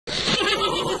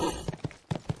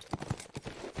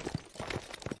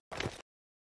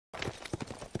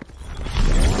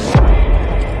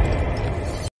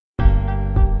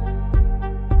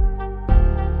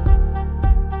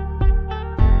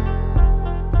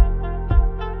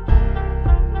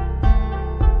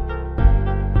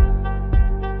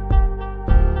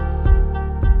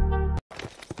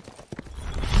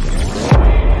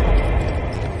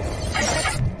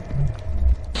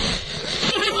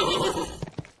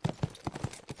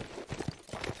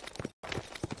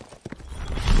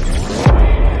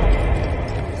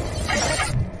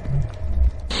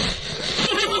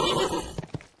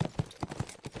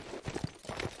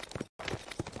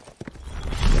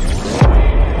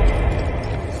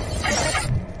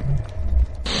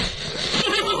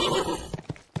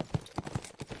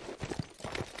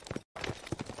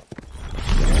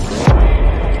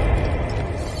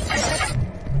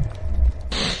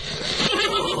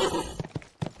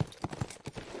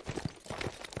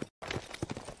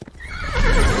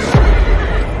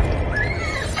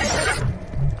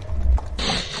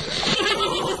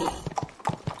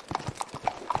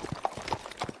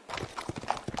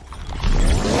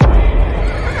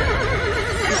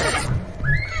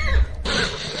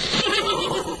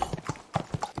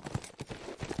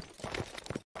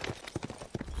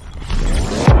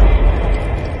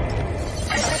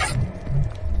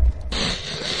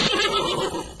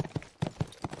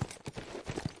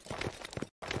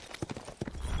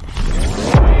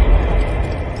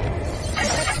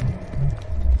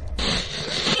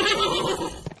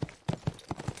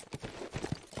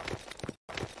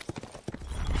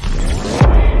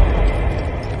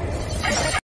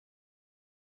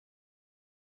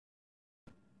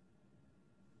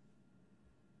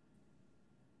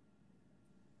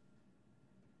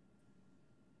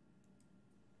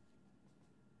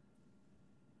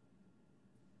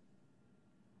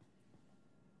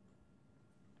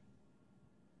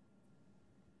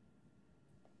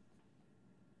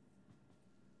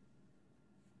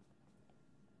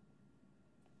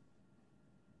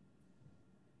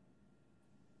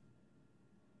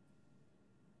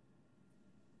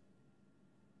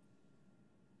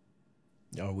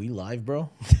Are we live, bro?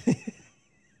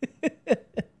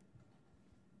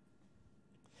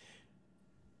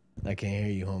 I can't hear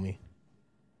you, homie.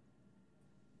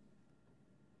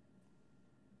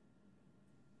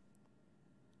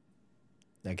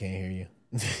 I can't hear you.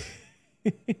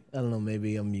 I don't know.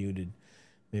 Maybe I'm muted.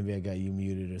 Maybe I got you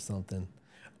muted or something.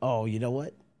 Oh, you know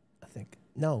what? I think,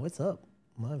 no, it's up.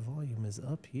 My volume is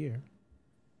up here.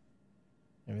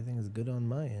 Everything is good on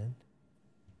my end.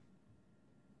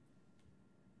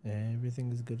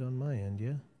 Everything is good on my end,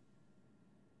 yeah.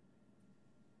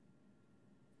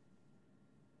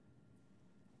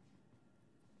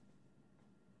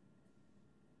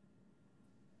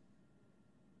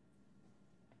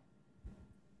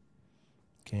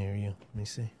 Can't hear you. Let me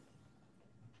see.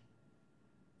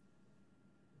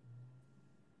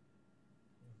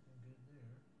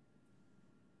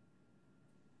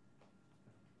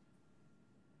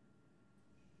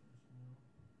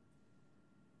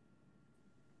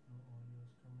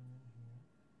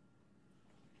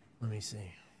 Let me see.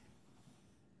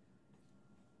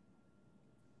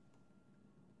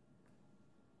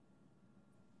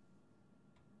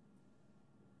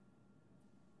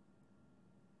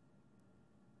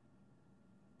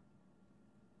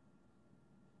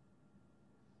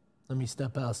 Let me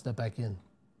step out, step back in.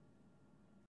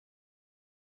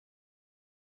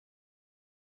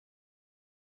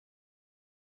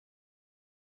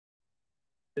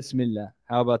 Bismillah.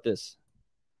 How about this?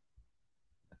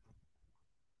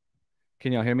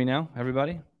 Can y'all hear me now,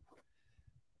 everybody?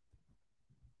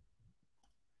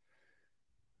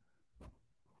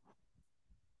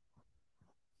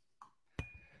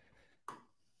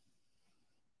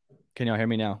 Can y'all hear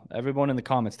me now? Everyone in the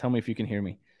comments, tell me if you can hear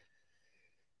me.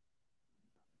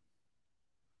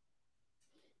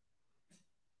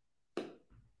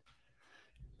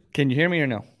 Can you hear me or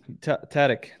no?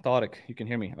 Tadic, you can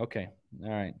hear me. Okay.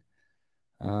 All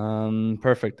right.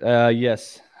 Perfect.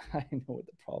 Yes. I know what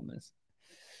the problem is.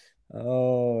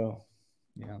 Oh,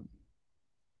 yeah.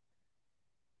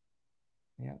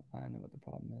 Yeah, I know what the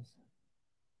problem is.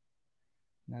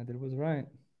 Nadir was right.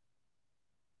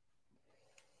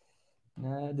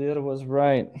 Nadir was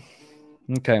right.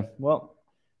 Okay. Well,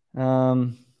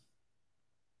 all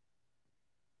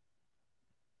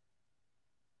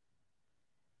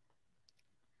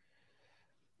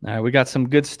right, we got some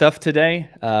good stuff today.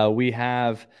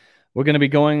 We're going to be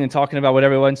going and talking about what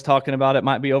everyone's talking about. It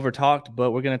might be over-talked,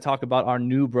 but we're going to talk about our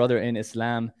new brother in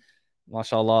Islam,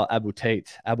 mashallah, Abu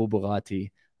Tate, Abu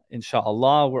Bughati.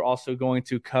 Inshallah, we're also going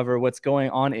to cover what's going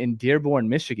on in Dearborn,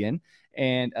 Michigan,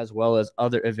 and as well as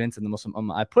other events in the Muslim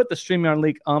Ummah. I put the StreamYard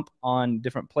link up on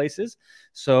different places,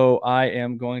 so I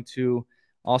am going to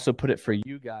also put it for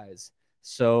you guys.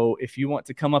 So if you want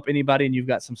to come up, anybody, and you've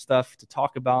got some stuff to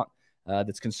talk about,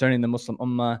 that's concerning the Muslim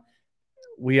Ummah,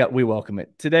 we welcome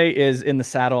it. Today is In the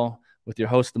Saddle with your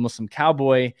host, the Muslim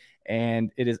Cowboy,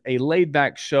 and it is a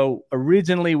laid-back show.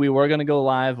 Originally, we were going to go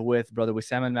live with Brother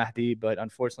Wissam and Mahdi, but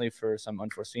unfortunately, for some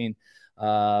unforeseen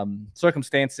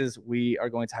circumstances, we are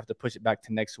going to have to push it back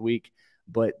to next week.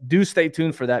 But do stay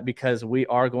tuned for that, because we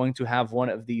are going to have one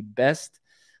of the best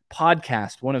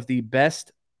podcasts, one of the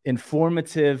best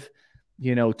informative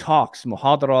talks,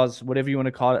 muhadaras, whatever you want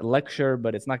to call it, lecture,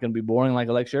 but it's not going to be boring like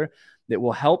a lecture, that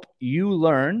will help you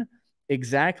learn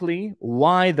exactly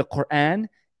why the Quran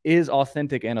is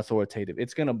authentic and authoritative.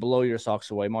 It's going to blow your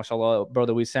socks away. MashaAllah,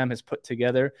 Brother Wissam has put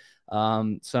together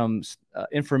some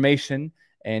information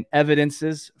and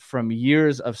evidences from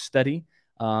years of study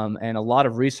and a lot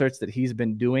of research that he's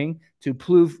been doing to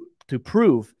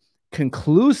prove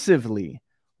conclusively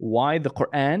why the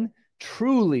Quran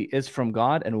truly is from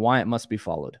God and why it must be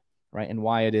followed, right? And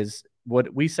why it is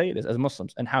what we say it is as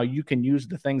Muslims, and how you can use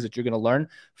the things that you're going to learn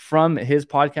from his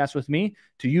podcast with me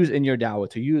to use in your da'wah,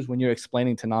 to use when you're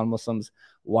explaining to non-Muslims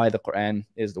why the Quran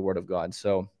is the word of God.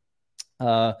 So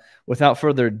without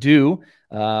further ado,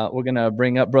 we're going to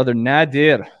bring up Brother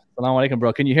Nadir. Salaam alaikum,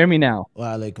 bro. Can you hear me now?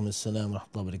 Wa alaikum assalam wa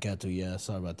rahmatullahi wa barakatuh. Yeah,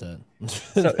 sorry about that.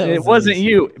 So it wasn't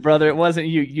you, brother. It wasn't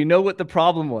you. You know what the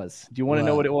problem was? Do you want to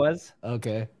know what it was?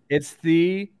 Okay. It's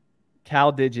the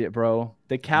cow digit, bro.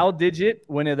 The cow digit,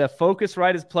 when the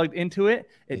Focusrite is plugged into it,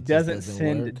 it doesn't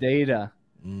send data.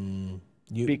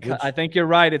 I think you're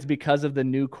right. It's because of the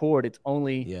new cord. It's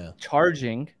only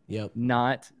charging,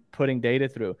 not putting data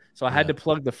through. So I had to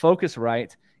plug the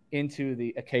Focusrite into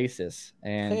the Acasis.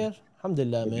 And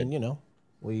alhamdulillah, man,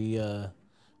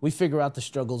 we figure out the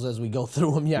struggles as we go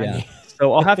through them. Yeah.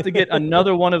 So I'll have to get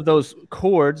another one of those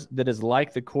cords that is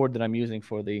like the cord that I'm using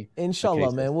for the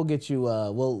Inshallah, man. We'll get you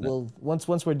we'll once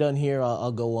we're done here,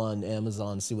 I'll go on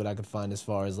Amazon and see what I can find as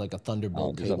far as like a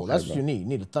Thunderbolt cable. That's what you need. You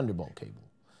need a Thunderbolt cable.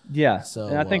 Yeah,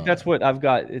 and I So think that's what I've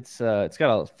got. It's got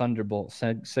a thunderbolt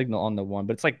signal on the one,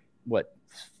 but it's like what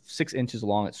 6 inches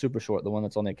long. It's super short, the one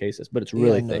that's on the cases, but it's yeah,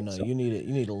 really no, thick. no, So. you need it.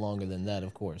 You need it longer than that,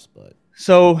 of course. But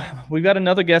So we've got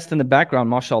another guest in the background,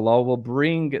 mashallah. We'll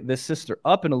bring this sister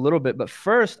up in a little bit, but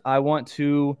first I want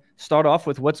to start off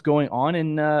with what's going on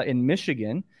in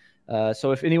Michigan.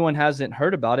 So if anyone hasn't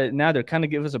heard about it, Nader, kind of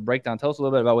give us a breakdown. Tell us a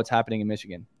little bit about what's happening in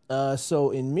Michigan.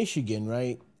 so in Michigan,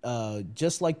 right,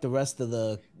 just like the rest of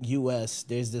the U.S.,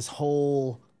 there's this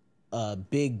whole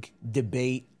big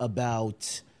debate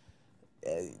about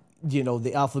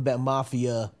the alphabet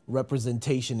mafia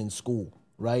representation in school,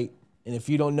 right? And if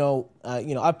you don't know,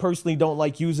 I personally don't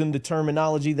like using the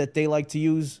terminology that they like to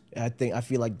use. I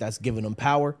feel like that's giving them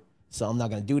power. So I'm not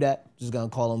going to do that. Just going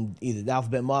to call them either the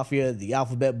alphabet mafia, the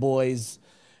alphabet boys,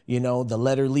 the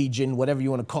letter legion, whatever you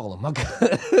want to call them.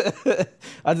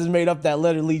 I just made up that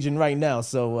letter legion right now.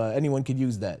 So anyone could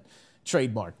use that.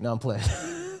 Trademark. No, I'm playing.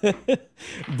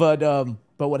 But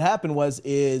what happened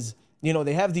is,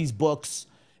 they have these books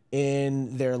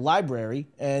in their library,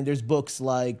 and there's books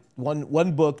like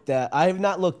one book that I have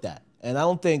not looked at, and I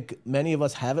don't think many of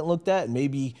us haven't looked at.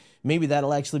 Maybe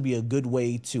that'll actually be a good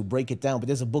way to break it down. But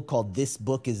there's a book called This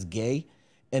Book is Gay,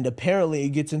 and apparently it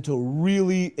gets into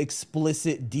really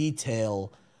explicit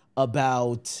detail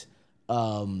about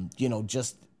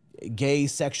just gay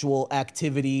sexual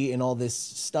activity and all this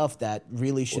stuff that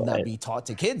really should not be taught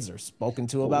to kids or spoken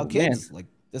to about kids. Man. Like,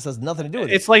 this has nothing to do with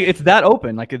it. It's like it's that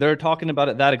open. Like they're talking about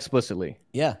it that explicitly.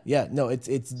 Yeah, no, it's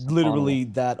literally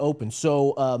that open.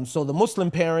 So so the Muslim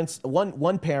parents,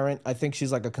 one parent, I think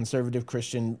she's like a conservative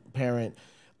Christian parent,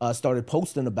 started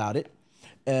posting about it.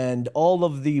 And all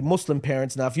of the Muslim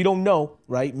parents, now if you don't know,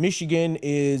 right, Michigan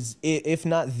is, if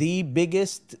not the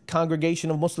biggest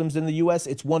congregation of Muslims in the US,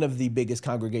 it's one of the biggest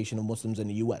congregation of Muslims in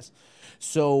the US.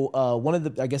 So one of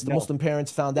the, I guess the Muslim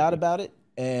parents found out about it,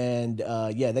 and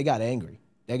yeah, they got angry.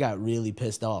 They got really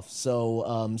pissed off.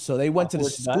 So so they went to the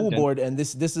school board, and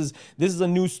this is a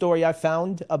news story I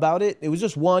found about it. It was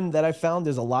just one that I found.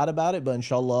 There's a lot about it, but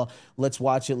inshallah, let's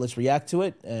watch it, let's react to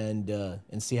it, and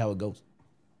see how it goes.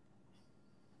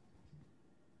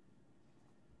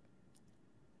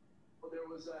 Well, there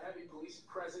was a heavy police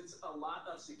presence, a lot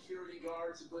of security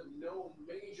guards, but no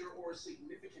major or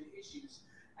significant issues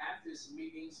at this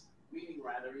meeting,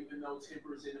 even though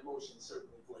tempers and emotions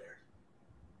certainly flared.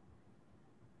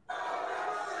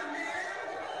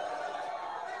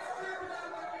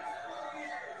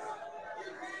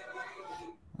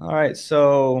 All right,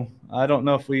 so I don't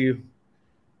know if we.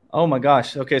 Oh my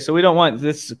gosh. Okay, so we don't want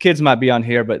this. Kids might be on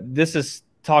here, but this is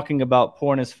talking about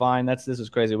porn is fine. This is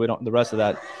crazy. We don't. The rest of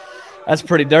that, that's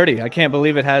pretty dirty. I can't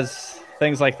believe it has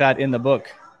things like that in the book.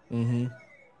 Mm-hmm.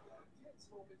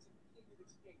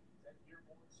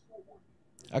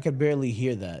 I could barely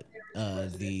hear that.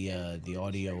 The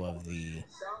audio of the.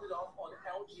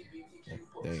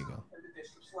 There you go. To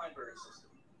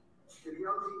the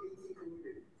LGBT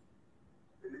community,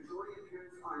 the majority of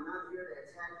parents are not here to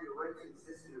attack your right to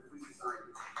exist in a free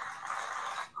society.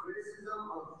 Criticism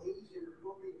of age and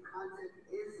appropriate content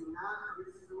is not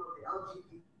criticism of the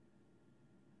LGBT.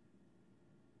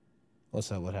 What's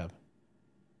that? What happened?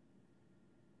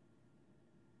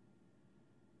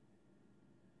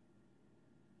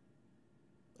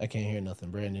 I can't hear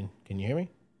nothing. Brandon, can you hear me?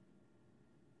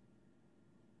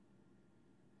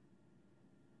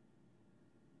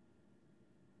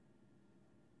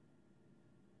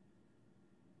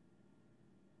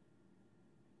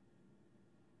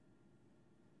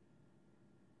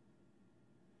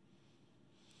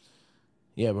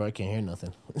 Yeah, bro, I can't hear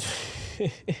nothing.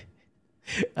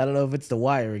 I don't know if it's the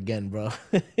wire again, bro.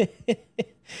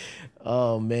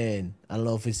 Oh man, I don't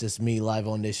know if it's just me live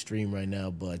on this stream right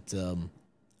now, but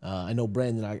I know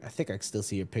Brandon. I think I can still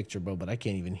see your picture, bro, but I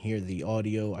can't even hear the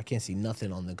audio. I can't see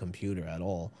nothing on the computer at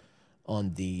all.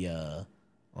 On the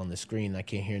screen, I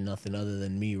can't hear nothing other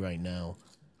than me right now.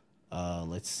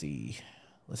 Let's see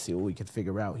what we can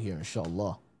figure out here,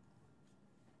 inshallah.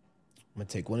 I'm gonna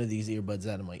take one of these earbuds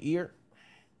out of my ear.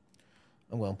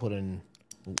 I'm gonna put in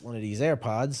one of these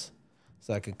AirPods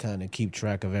so I can kind of keep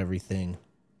track of everything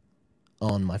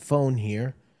on my phone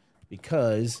here,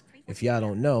 because if y'all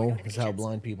don't know, this is how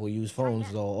blind people use phones,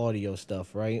 is all audio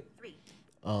stuff, right?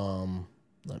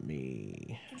 Let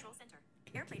me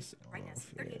get this off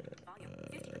here.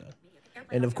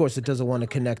 And of course, it doesn't want to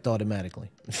connect automatically.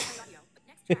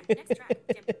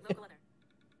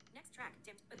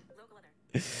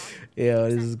 Yeah,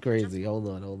 this is crazy. Hold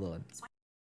on.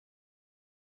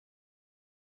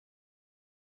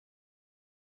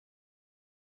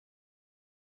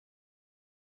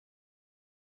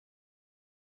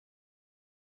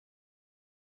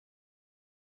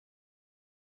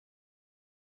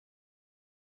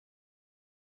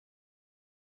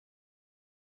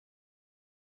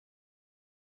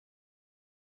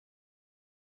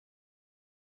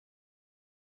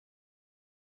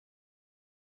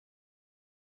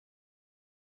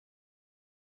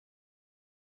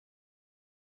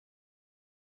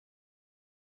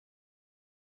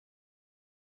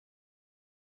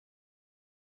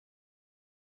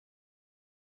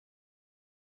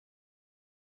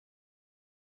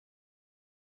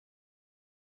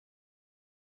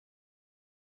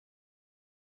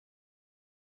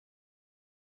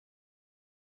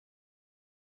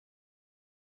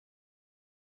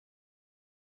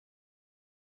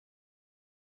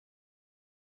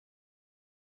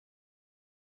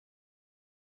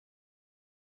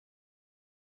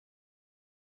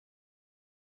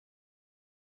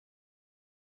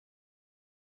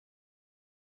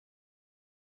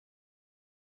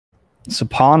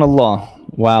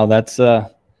 Subhanallah. Wow, that's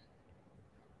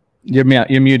you're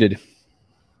muted.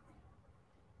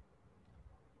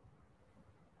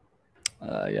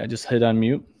 Yeah, just hit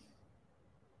unmute.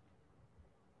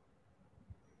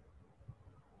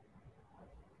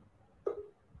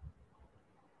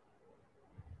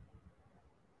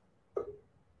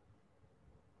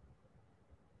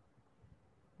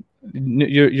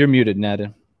 You're muted,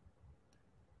 Nada.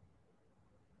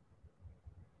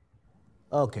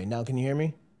 Okay, now can you hear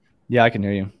me? Yeah, I can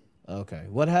hear you. Okay,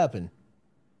 what happened?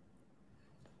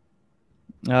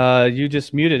 You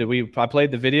just muted it. I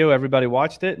played the video, everybody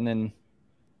watched it, and then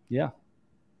yeah.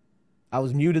 I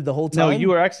was muted the whole time? No, you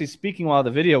were actually speaking while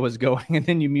the video was going, and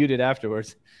then you muted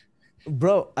afterwards.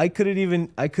 Bro, I couldn't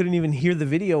even hear the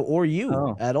video or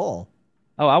you at all.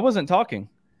 Oh, I wasn't talking.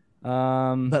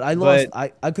 But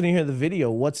I couldn't hear the video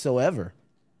whatsoever.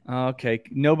 Okay,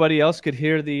 nobody else could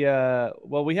hear the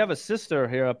well, we have a sister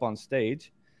here up on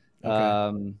stage.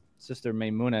 Okay. Sister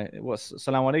Maymuna.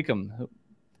 Salaam Alaikum.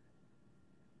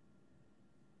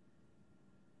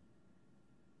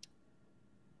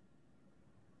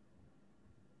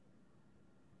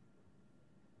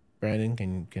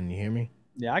 Brandon, can you hear me?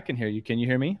 Yeah, I can hear you. Can you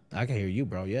hear me? I can hear you,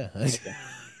 bro. Yeah. Okay.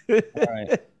 All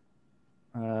right.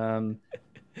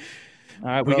 All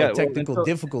right, bro, we got technical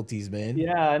difficulties, man.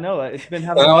 Yeah, I know. It's been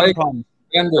having a lot of problems.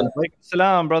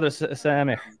 Salam, brother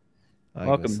Sameh.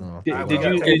 Welcome. Did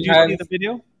you see the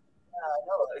video?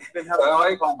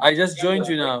 I just joined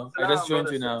you now.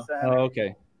 Oh,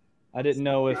 okay. I didn't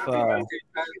know if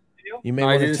you may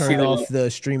want to turn off the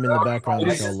stream in the background,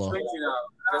 inshallah.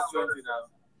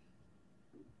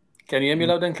 Can you hear me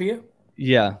loud and clear?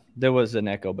 Yeah, there was an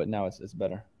echo, but now it's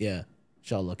better. Yeah,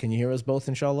 inshallah. Can you hear us both,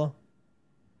 inshallah?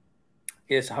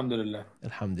 Yes, alhamdulillah.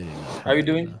 Alhamdulillah. How are you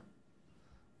doing?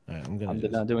 All right,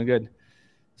 I'm doing good.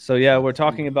 So yeah, we're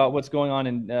talking about what's going on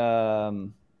in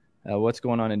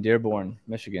Dearborn,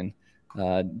 Michigan.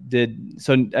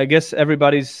 So I guess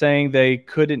everybody's saying they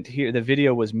couldn't hear, the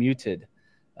video was muted.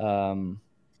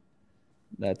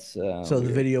 That's so weird.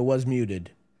 The video was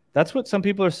muted. That's what some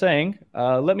people are saying.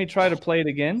 Let me try to play it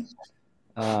again.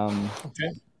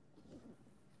 Okay.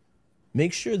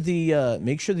 Make sure the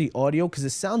audio, because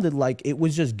it sounded like it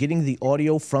was just getting the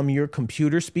audio from your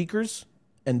computer speakers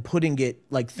and putting it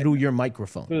like through your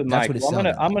microphone. That's what it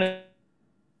sounded like.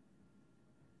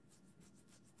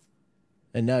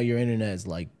 And now your internet is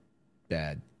like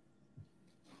bad.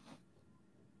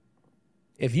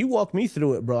 If you walk me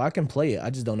through it, bro, I can play it. I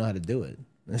just don't know how to do it.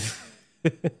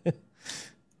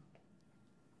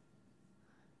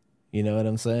 You know what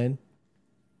I'm saying?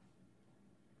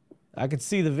 I could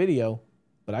see the video,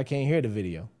 but I can't hear the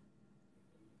video.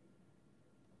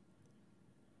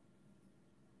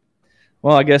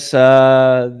 Well, I guess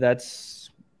that's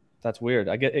weird.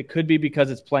 I get it could be because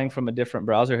it's playing from a different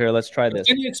browser. Here, let's try this.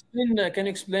 Can you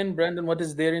explain, Brandon, what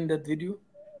is there in that video?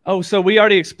 Oh, so we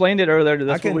already explained it earlier.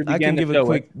 I can give a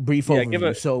quick brief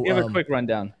overview. Give a quick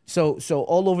rundown. So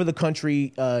all over the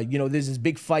country, you know, there's this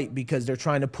big fight because they're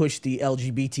trying to push the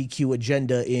LGBTQ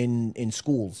agenda in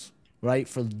schools, right,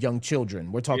 for young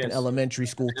children. We're talking elementary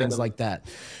school, things like that.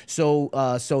 So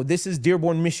this is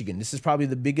Dearborn, Michigan. This is probably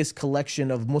the biggest collection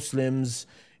of Muslims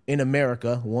in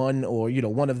America, one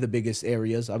of the biggest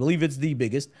areas. I believe it's the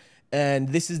biggest. And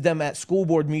this is them at school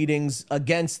board meetings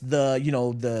against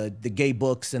the gay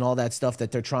books and all that stuff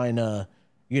that they're trying to,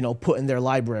 put in their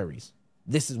libraries.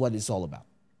 This is what it's all about.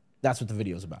 That's what the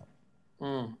video is about.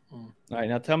 All right,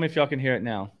 now tell me if y'all can hear it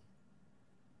now.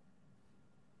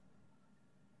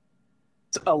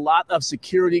 A lot of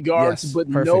security guards, but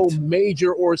no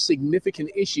major or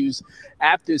significant issues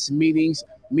at this meeting,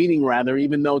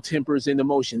 even though tempers and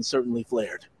emotions certainly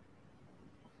flared.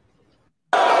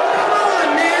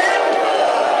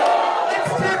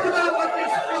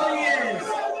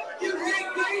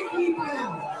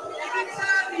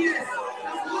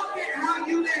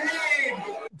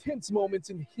 Tense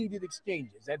moments and heated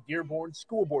exchanges at Dearborn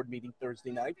School Board meeting Thursday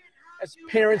night as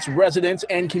parents, residents,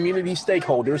 and community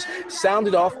stakeholders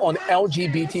sounded off on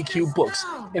LGBTQ books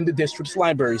in the district's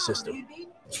library system.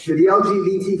 To the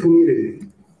LGBT community,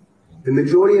 the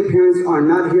majority of parents are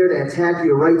not here to attack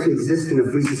your right to exist in a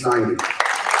free society.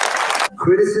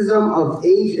 Criticism of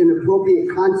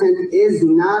age-inappropriate content is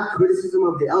not criticism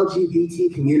of the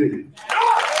LGBT community.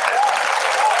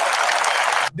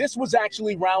 This was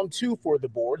actually round 2 for the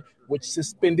board, which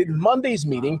suspended Monday's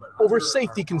meeting over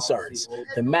safety concerns.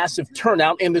 The massive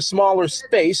turnout in the smaller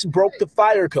space broke the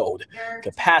fire code.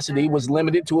 Capacity was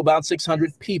limited to about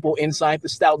 600 people inside the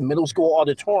Stout Middle School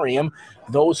auditorium.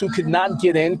 Those who could not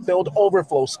get in filled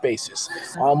overflow spaces.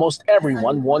 Almost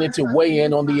everyone wanted to weigh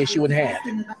in on the issue at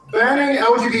hand. Banning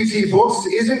LGBT books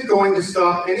isn't going to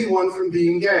stop anyone from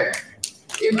being gay.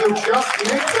 It will just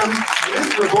make them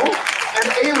miserable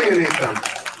and alienate them,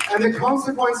 and the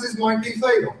consequences might be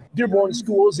fatal. Dearborn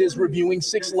Schools is reviewing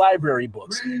 6 library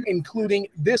books, including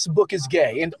This Book is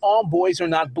Gay and All Boys Are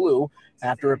Not Blue,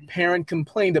 after a parent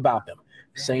complained about them,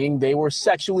 saying they were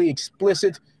sexually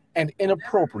explicit and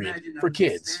inappropriate for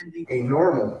kids. A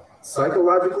normal,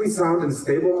 psychologically sound and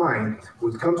stable mind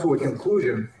would come to a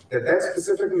conclusion that that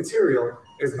specific material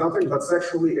is nothing but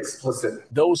sexually explicit.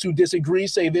 Those who disagree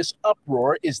say this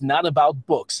uproar is not about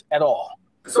books at all.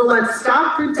 So let's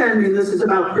stop pretending this is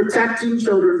about protecting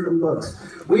children from books.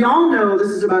 We all know this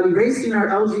is about erasing our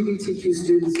LGBTQ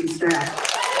students and staff.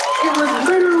 It was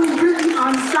literally written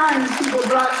on signs people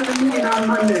brought to the meeting on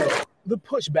Monday. The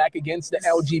pushback against the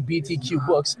LGBTQ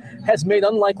books has made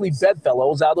unlikely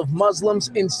bedfellows out of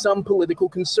Muslims and some political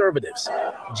conservatives.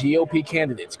 GOP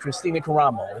candidates Christina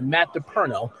Caramo and Matt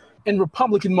DePerno and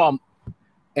Republican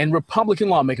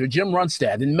lawmaker Jim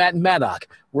Runstad and Matt Maddock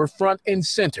were front and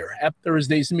center at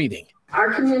Thursday's meeting.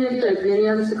 Our community, like many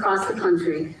others across the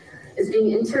country, is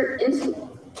being intentionally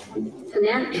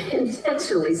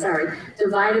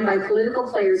divided by political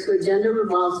players whose agenda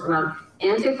revolves around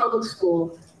anti-public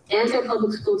school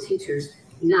teachers,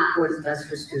 not what is best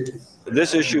for students.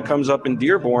 This issue comes up in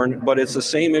Dearborn, but it's the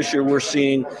same issue we're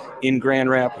seeing in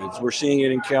Grand Rapids. We're seeing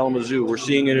it in Kalamazoo. We're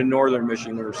seeing it in Northern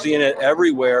Michigan. We're seeing it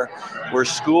everywhere where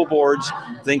school boards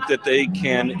think that they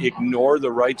can ignore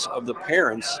the rights of the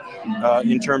parents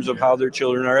in terms of how their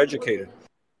children are educated.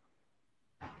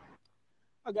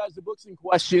 Guys, the books in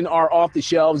question are off the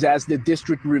shelves as the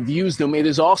district reviews them. It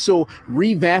is also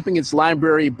revamping its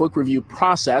library book review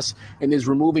process and is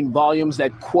removing volumes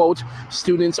that, quote,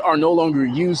 students are no longer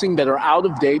using, that are out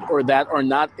of date, or that are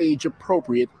not age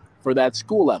appropriate for that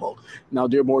school level. Now,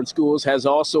 Dearborn Schools has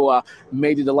also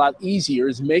made it a lot easier,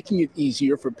 is making it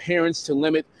easier for parents to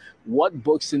limit what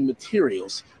books and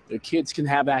materials their kids can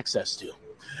have access to.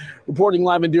 Reporting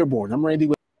live in Dearborn, I'm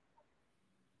Randy.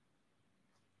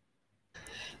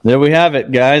 There we have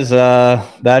it, guys.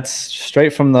 That's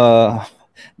straight from the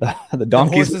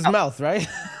donkey's mouth, right?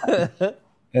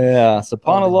 Yeah,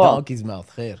 subhanallah. Donkey's mouth.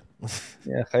 Khair.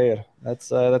 Yeah, khair.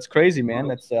 That's crazy, man.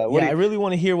 That's I really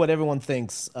want to hear what everyone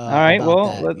thinks. All right, well,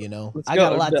 I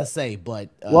got a lot to say,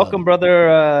 but welcome, brother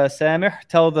Samir.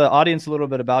 Tell the audience a little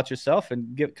bit about yourself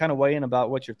and kind of weigh in about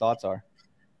what your thoughts are.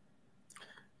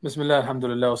 Bismillah,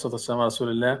 alhamdulillah, wa salatu wassalamu ala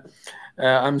rasulillah.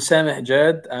 I'm Samih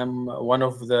Jad. I'm one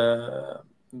of the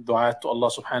du'at to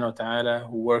Allah subhanahu wa ta'ala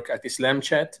who work at Islam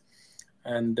Chat.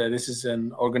 And this is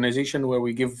an organization where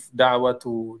we give da'wah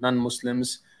to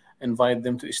non-Muslims, invite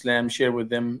them to Islam, share with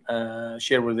them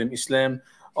Islam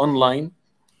online,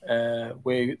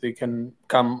 where they can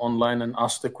come online and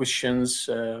ask the questions,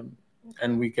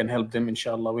 and we can help them,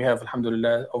 inshallah. We have,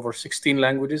 alhamdulillah, over 16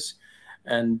 languages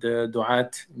and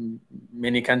du'at in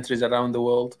many countries around the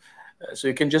world. So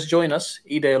you can just join us,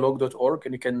 edialogue.org,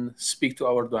 and you can speak to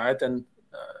our du'at, and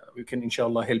we can,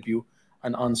 inshallah, help you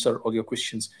and answer all your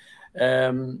questions.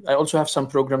 I also have some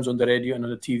programs on the radio and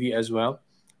on the TV as well.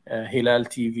 Hilal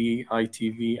TV,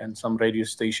 ITV, and some radio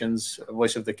stations,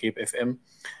 Voice of the Cape FM.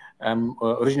 I'm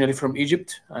originally from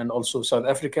Egypt and also South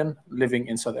African, living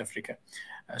in South Africa.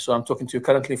 So I'm talking to you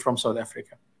currently from South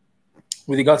Africa.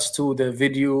 With regards to the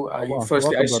video,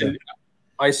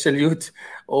 I salute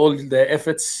all the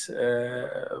efforts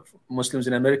Muslims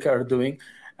in America are doing.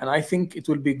 And I think it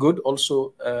will be good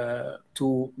also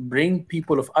to bring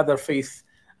people of other faith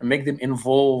and make them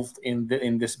involved in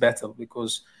this battle,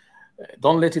 because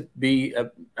don't let it be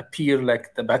appear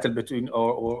like the battle between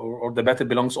or the battle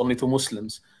belongs only to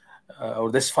Muslims,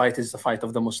 or this fight is the fight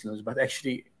of the Muslims, but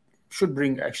actually should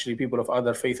bring people of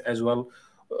other faith as well.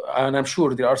 And I'm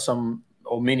sure there are some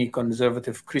or many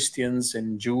conservative Christians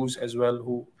and Jews as well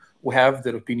who have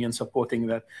their opinion supporting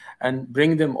that, and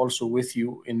bring them also with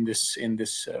you in this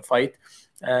fight.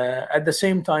 At the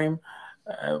same time,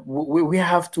 we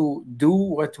have to do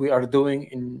what we are doing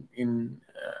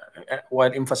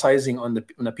while emphasizing on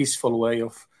a peaceful way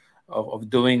of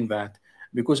doing that,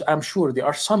 because I'm sure there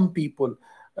are some people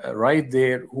right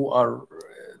there who are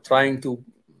trying to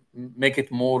make it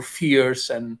more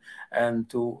fierce and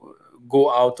to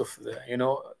go out of the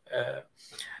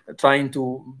trying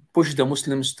to push the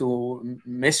Muslims to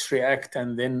misreact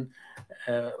and then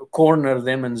corner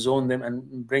them and zone them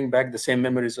and bring back the same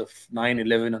memories of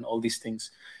 9/11 and all these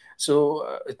things.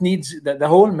 So it needs the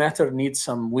whole matter needs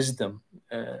some wisdom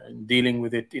dealing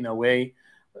with it in a way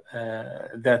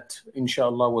that,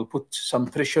 inshallah, will put some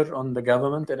pressure on the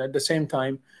government, and at the same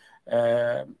time,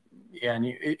 I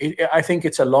think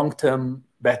it's a long-term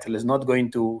battle. It's not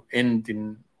going to end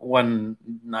in one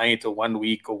night or 1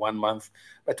 week or 1 month,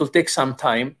 but it will take some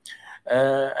time.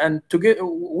 And to get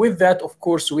with that, of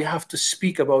course, we have to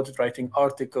speak about it, writing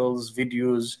articles,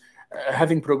 videos,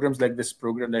 having programs like this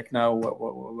program, like now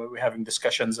we're having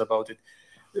discussions about it.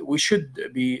 We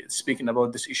should be speaking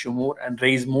about this issue more and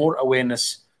raise more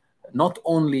awareness, not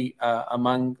only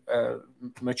among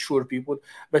mature people,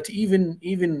 but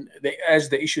even as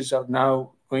the issues are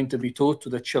now going to be taught to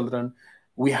the children,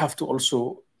 we have to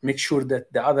also make sure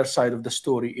that the other side of the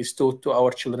story is taught to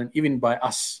our children, even by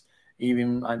us,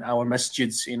 even in our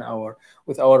masjids,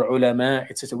 with our ulama,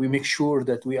 etc. We make sure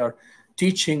that we are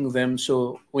teaching them,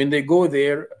 so when they go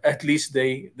there, at least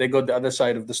they got the other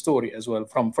side of the story as well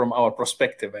from our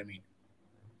perspective. I mean,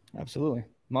 absolutely,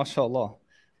 mashallah,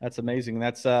 that's amazing.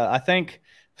 That's I think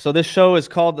so. This show is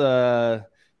called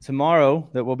tomorrow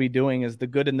that we'll be doing is the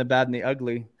good and the bad and the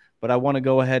ugly. But I want to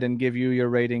go ahead and give you your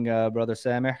rating, brother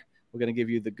Sameh. We're gonna give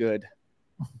you the good.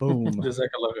 Boom.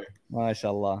 Jazakallah.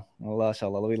 MashaAllah.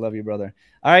 MashaAllah. We love you, brother.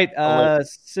 All right,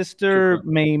 Sister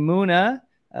Maymuna,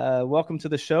 welcome to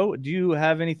the show. Do you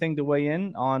have anything to weigh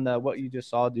in on what you just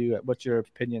saw? What's your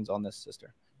opinions on this,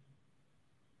 sister?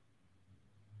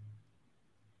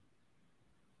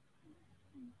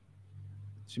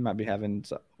 She might be having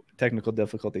technical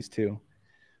difficulties too.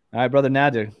 All right, brother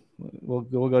Nadir,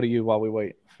 we'll go to you while we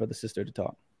wait for the sister to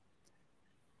talk.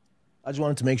 I just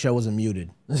wanted to make sure I wasn't muted.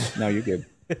 No, you're good.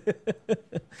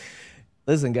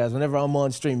 Listen, guys, whenever I'm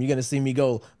on stream, you're going to see me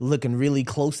go looking really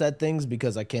close at things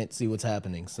because I can't see what's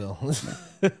happening. So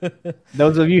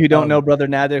those of you who don't know Brother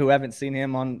Nadir, who haven't seen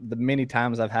him on the many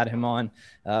times I've had him on,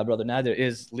 Brother Nadir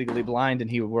is legally blind, and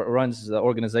he runs the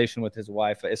organization with his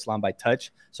wife, Islam by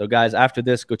Touch. So, guys, after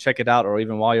this, go check it out, or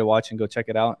even while you're watching, go check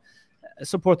it out.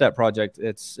 Support that project.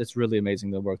 It's really amazing,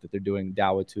 the work that they're doing,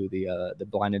 dawah to the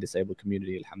blind and disabled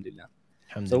community, alhamdulillah.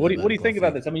 So what do you think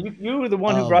about this? I mean, you were the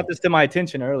one who brought this to my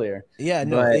attention earlier. Yeah,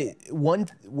 no. I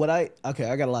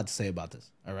got a lot to say about this.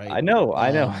 All right. I know.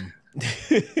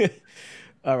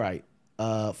 All right.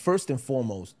 First and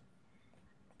foremost,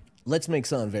 let's make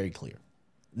something very clear.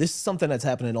 This is something that's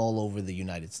happening all over the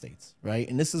United States, right?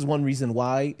 And this is one reason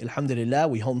why, alhamdulillah,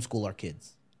 we homeschool our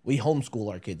kids. We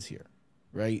homeschool our kids here,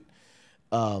 right?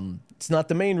 It's not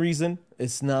the main reason.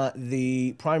 It's not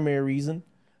the primary reason.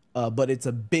 But it's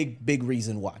a big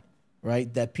reason why,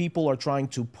 right? That people are trying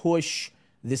to push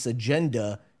this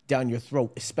agenda down your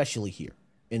throat, especially here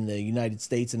in the United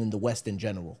States and in the West in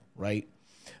general, right?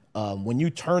 When you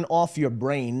turn off your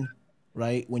brain,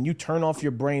 right? When you turn off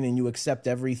your brain and you accept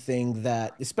everything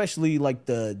that, especially like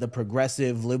the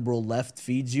progressive liberal left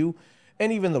feeds you,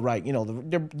 and even the right, you know,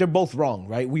 they're both wrong,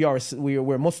 right?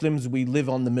 We're Muslims. We live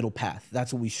on the middle path.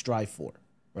 That's what we strive for,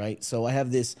 right? So I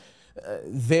have this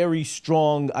very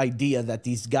strong idea that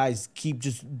these guys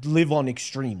just live on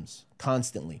extremes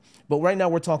constantly. But right now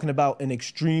we're talking about an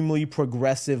extremely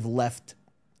progressive left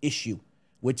issue,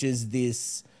 which is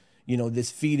this, you know,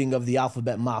 this feeding of the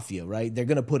alphabet mafia, right? They're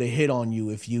going to put a hit on you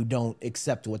if you don't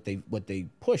accept what they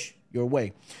push your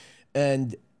way.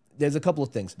 And there's a couple of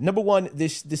things. Number one,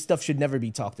 this stuff should never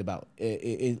be talked about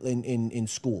in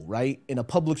school, right? In a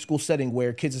public school setting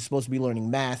where kids are supposed to be learning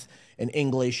math and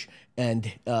English and,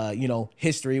 you know,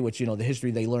 history, which, you know, the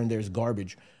history they learn there is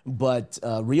garbage, but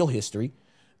real history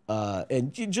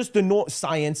and just the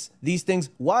science, these things.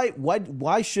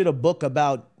 Why should a book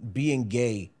about being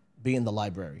gay be in the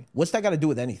library? What's that got to do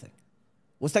with anything?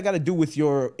 What's that got to do with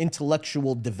your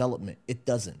intellectual development? It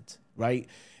doesn't, right?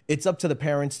 It's up to the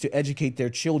parents to educate their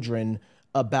children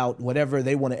about whatever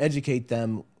they want to educate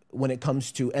them when it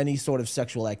comes to any sort of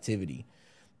sexual activity.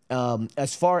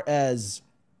 As far as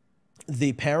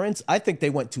the parents, I think they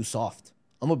went too soft.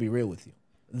 I'm going to be real with you.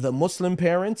 The Muslim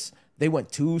parents, they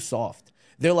went too soft.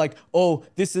 They're like, oh,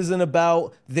 this isn't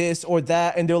about this or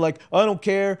that. And they're like, I don't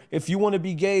care. If you want to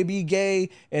be gay,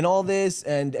 and all this.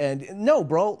 And no,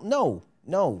 bro, no.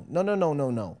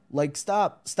 Like,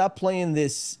 stop playing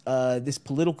this this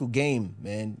political game,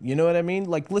 man. You know what I mean?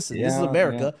 Like, listen, this is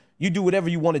America. You do whatever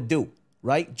you want to do,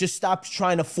 right? Just stop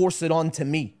trying to force it on to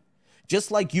me. Just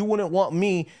like you wouldn't want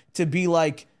me to be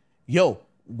like, yo,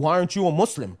 why aren't you a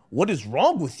Muslim? What is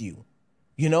wrong with you?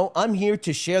 You know, I'm here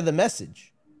to share the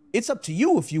message. It's up to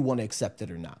you if you want to accept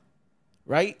it or not,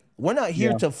 right? We're not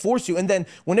here to force you. And then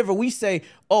whenever we say,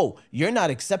 oh, you're not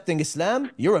accepting Islam,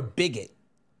 you're a bigot.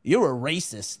 You're a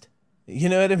racist. You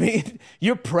know what I mean?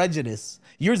 You're prejudiced.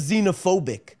 You're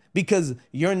xenophobic because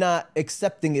you're not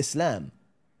accepting Islam.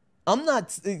 I'm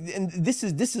not, and this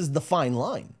is the fine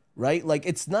line, right? Like,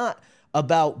 it's not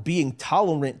about being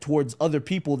tolerant towards other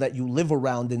people that you live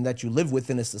around and that you live with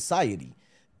in a society.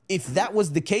 If that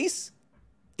was the case,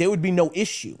 there would be no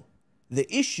issue. The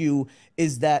issue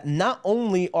is that not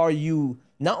only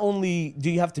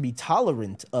do you have to be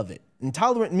tolerant of it. And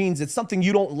tolerant means it's something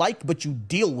you don't like, but you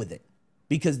deal with it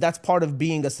because that's part of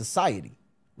being a society,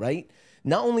 right?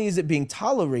 Not only is it being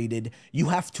tolerated, you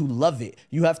have to love it.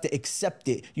 You have to accept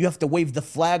it. You have to wave the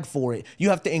flag for it. You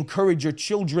have to encourage your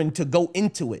children to go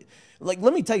into it. Like,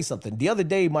 let me tell you something. The other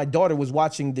day, my daughter was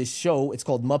watching this show. It's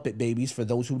called Muppet Babies, for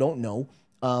those who don't know.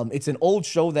 It's an old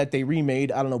show that they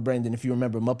remade. I don't know, Brandon, if you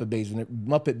remember Muppet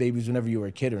Babies whenever you were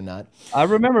a kid or not. I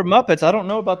remember Muppets. I don't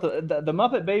know about the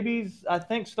Muppet Babies. I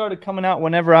think started coming out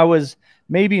whenever I was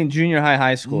maybe in junior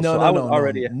high school. No.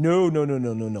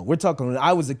 No. We're talking when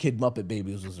I was a kid, Muppet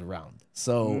Babies was around.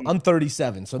 So I'm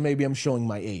 37, so maybe I'm showing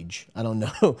my age. I don't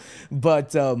know.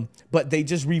 But they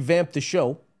just revamped the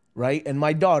show, right? And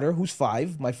my daughter, who's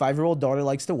 5, my 5-year-old daughter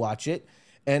likes to watch it.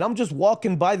 And I'm just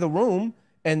walking by the room,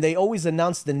 and they always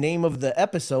announce the name of the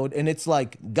episode, and it's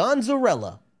like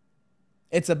Gonzarella.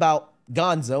 It's about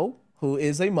Gonzo, who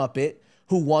is a Muppet,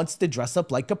 who wants to dress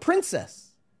up like a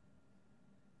princess.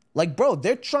 Like, bro,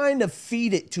 they're trying to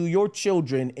feed it to your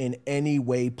children in any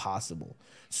way possible.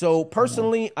 So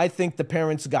personally, I think the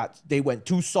parents they went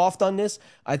too soft on this.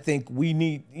 I think we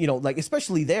need, like,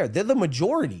 especially they're the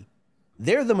majority.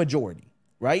 They're the majority,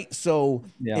 right? So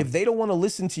if they don't want to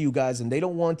listen to you guys and they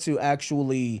don't want to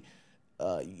actually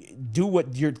do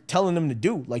what you're telling them to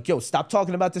do, like, yo, stop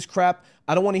talking about this crap.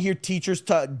 I don't want to hear teachers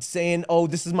saying, oh,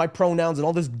 this is my pronouns and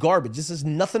all this garbage. This has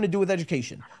nothing to do with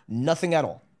education. Nothing at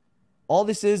all. All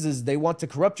this is they want to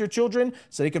corrupt your children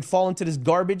so they could fall into this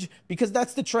garbage because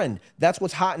that's the trend. That's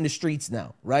what's hot in the streets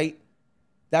now, right?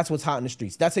 That's what's hot in the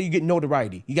streets. That's how you get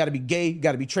notoriety. You got to be gay, you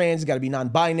got to be trans, you got to be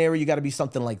non-binary, you got to be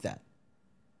something like that.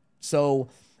 So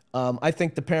I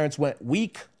think the parents went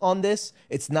weak on this.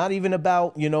 It's not even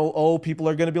about, oh, people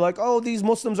are going to be like, oh, these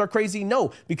Muslims are crazy.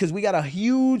 No, because we got a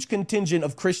huge contingent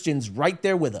of Christians right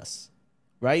there with us,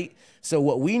 right? So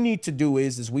what we need to do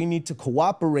is we need to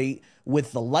cooperate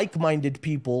with the like-minded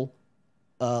people,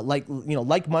 the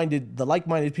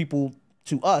like-minded people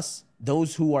to us,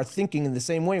 those who are thinking in the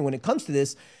same way when it comes to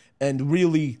this, and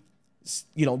really,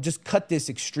 just cut this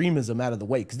extremism out of the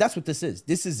way, because that's what this is.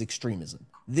 This is extremism.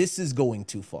 This is going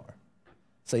too far.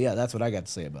 So yeah, that's what I got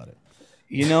to say about it.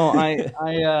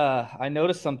 I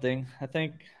noticed something. I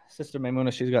think Sister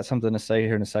Maimuna, she's got something to say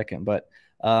here in a second. But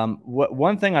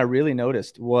one thing I really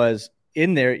noticed was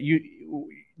in there,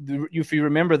 if you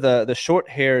remember the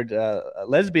short-haired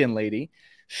lesbian lady,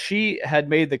 she had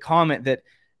made the comment that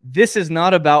this is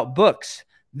not about books.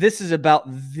 This is about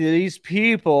these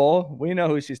people, we know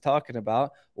who she's talking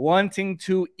about, wanting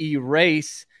to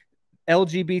erase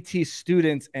LGBT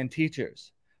students and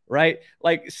teachers, right?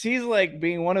 Like, she's like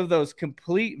being one of those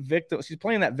complete victims. She's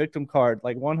playing that victim card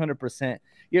like 100%.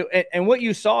 And what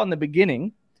you saw in the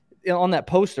beginning on that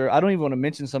poster, I don't even want to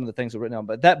mention some of the things that are written on,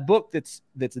 but that book that's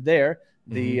there,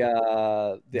 the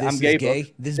I'm Gay book.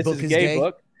 This book is gay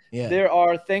book. Yeah. There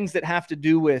are things that have to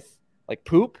do with like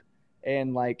poop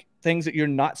and like things that you're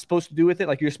not supposed to do with it.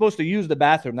 Like, you're supposed to use the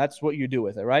bathroom. That's what you do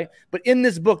with it, right? But in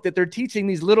this book that they're teaching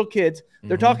these little kids,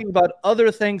 they're talking about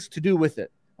other things to do with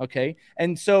it, okay?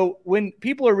 And so when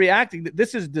people are reacting that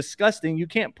this is disgusting, you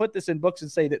can't put this in books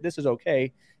and say that this is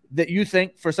okay, that you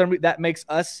think for some reason that makes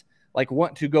us like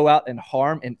want to go out and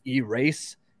harm and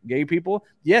erase gay people.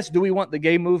 Yes, do we want the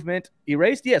gay movement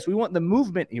erased? Yes, we want the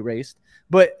movement erased.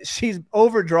 But she's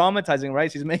over dramatizing,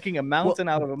 right? She's making a mountain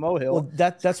out of a molehill. Well,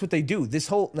 that's what they do. This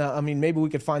whole, now, I mean, maybe we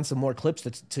could find some more clips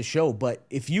to show. But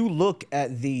if you look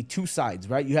at the two sides,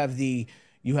 right? You have the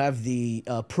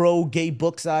pro-gay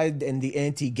book side and the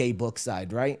anti-gay book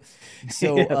side, right?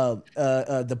 So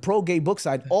the pro-gay book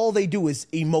side, all they do is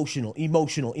emotional,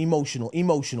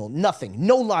 nothing,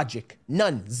 no logic,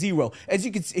 none, zero. As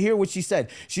you can hear what she said,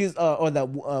 she's or that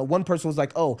one person was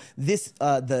like, oh, this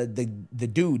the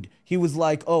dude, he was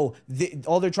like, oh,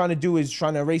 all they're trying to do is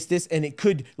trying to erase this, and it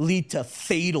could lead to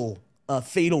fatal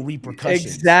repercussions.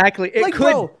 Exactly, it like,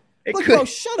 could. Bro, bro,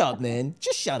 shut up, man.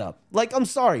 Just shut up. Like, I'm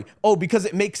sorry. Oh, because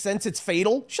it makes sense, it's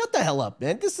fatal? Shut the hell up,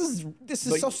 man. This is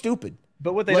so stupid.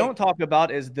 But what they don't talk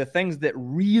about is the things that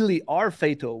really are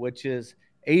fatal, which is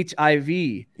HIV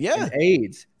and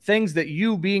AIDS. Things that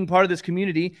you, being part of this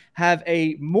community, have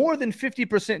a more than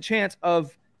 50% chance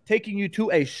of taking you to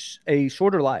a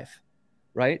shorter life,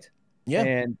 right? Yeah.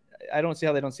 And I don't see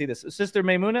how they don't see this. Sister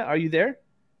Maymuna, are you there?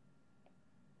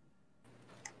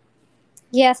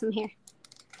 Yes, I'm here.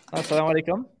 Salaam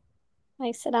alaikum.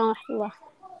 Salaam alaikum.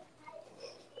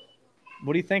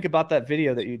 What do you think about that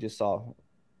video that you just saw?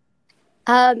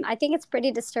 I think it's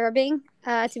pretty disturbing,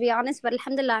 to be honest. But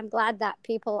alhamdulillah, I'm glad that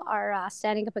people are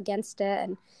standing up against it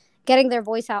and getting their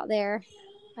voice out there,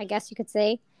 I guess you could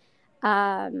say.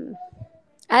 And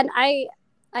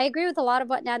I agree with a lot of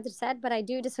what Nader said, but I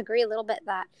do disagree a little bit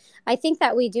that I think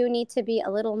that we do need to be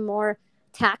a little more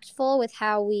tactful with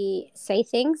how we say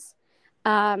things.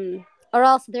 Or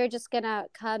else they're just going to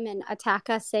come and attack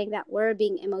us saying that we're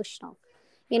being emotional.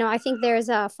 You know, I think there's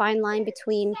a fine line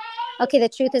between, okay, the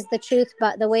truth is the truth,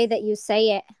 but the way that you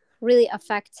say it really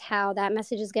affects how that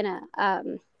message is going to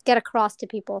get across to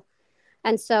people.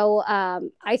 And so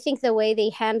I think the way they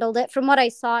handled it, from what I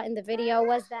saw in the video,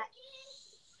 was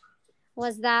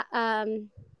that I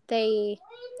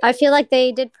feel like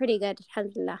they did pretty good,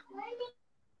 alhamdulillah.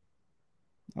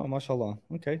 Oh, mashallah.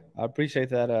 Okay. I appreciate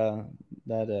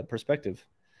that perspective.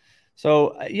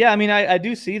 So, yeah, I mean, I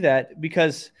do see that,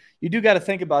 because you do got to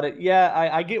think about it. Yeah,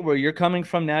 I get where you're coming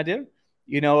from, Nadir,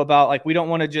 you know, about like, we don't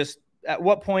want to just, at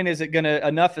what point is it going to,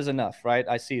 enough is enough, right?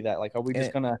 I see that. Like, are we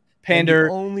just going to pander?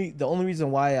 The only reason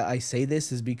why I say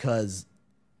this is because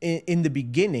in the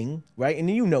beginning, right? And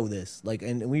you know this, like,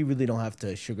 and we really don't have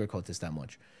to sugarcoat this that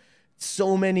much.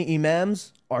 So many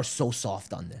imams are so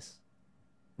soft on this,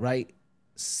 right?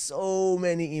 So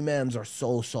many imams are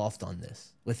so soft on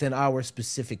this within our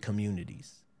specific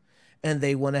communities. And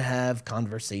they want to have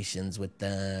conversations with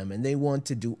them, and they want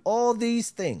to do all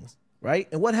these things, right?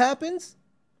 And what happens?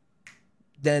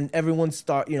 Then everyone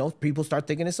people start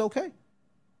thinking it's okay.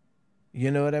 You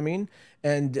know what I mean?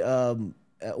 And and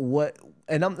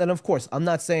of course, I'm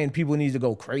not saying people need to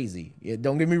go crazy. Yeah,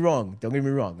 don't get me wrong. Don't get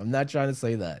me wrong. I'm not trying to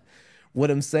say that.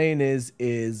 What I'm saying is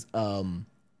it's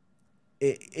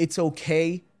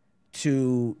okay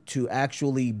to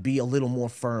actually be a little more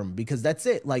firm, because that's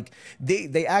it. Like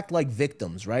they act like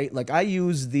victims, right? Like I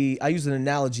use an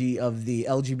analogy of the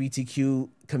LGBTQ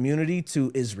community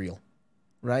to Israel,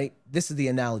 right? This is the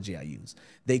analogy I use.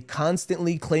 They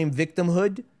constantly claim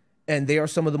victimhood, and they are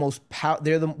some of the most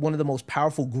one of the most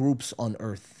powerful groups on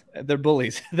earth. They're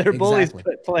bullies. They're bullies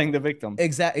playing the victim.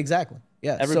 Exactly.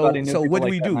 Yeah. Everybody so what do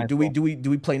we do? Nice Do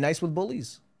we play nice with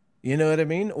bullies? You know what I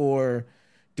mean? Or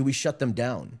do we shut them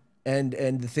down? And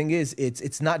the thing is,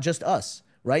 it's not just us,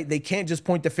 right? They can't just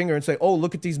point the finger and say, "Oh,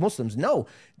 look at these Muslims." No,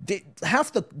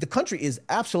 half the country is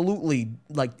absolutely,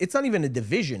 like, it's not even a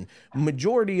division.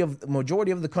 Majority of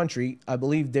the country, I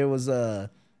believe there was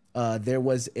a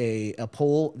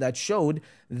poll that showed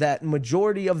that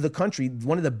majority of the country,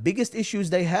 one of the biggest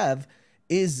issues they have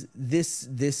is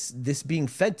this being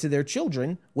fed to their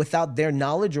children without their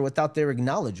knowledge or without their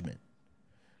acknowledgement.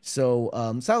 So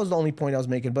that was the only point I was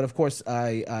making. But of course,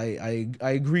 I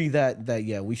agree that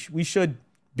yeah, we should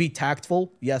be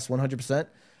tactful. Yes, 100%.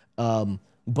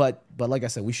 But like I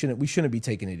said, we shouldn't be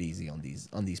taking it easy on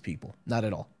these people. Not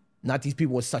at all. Not these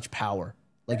people with such power.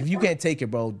 Like, if you can't take it,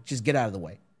 bro, just get out of the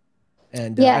way.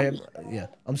 And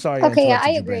I'm sorry. Okay, yeah,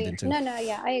 I agree. No,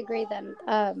 yeah, I agree then.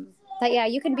 That yeah,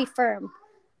 you can be firm,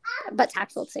 but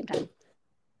tactful at the same time.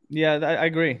 Yeah, I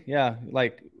agree. Yeah,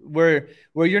 like where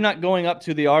you're not going up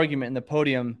to the argument in the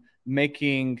podium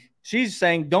she's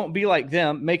saying don't be like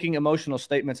them, making emotional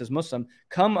statements as Muslim.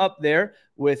 Come up there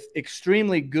with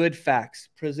extremely good facts,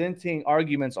 presenting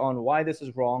arguments on why this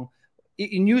is wrong,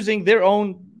 in using their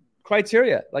own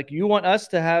criteria. Like, you want us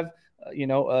to have,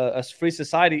 a free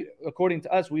society. According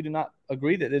to us, we do not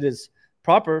agree that it is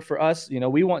proper for us.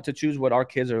 We want to choose what our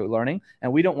kids are learning,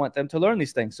 and we don't want them to learn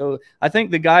these things. So I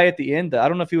think the guy at the end, I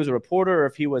don't know if he was a reporter or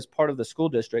if he was part of the school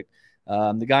district,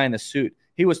 the guy in the suit,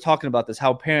 he was talking about this,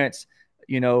 how parents,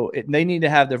 they need to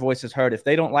have their voices heard. If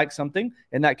they don't like something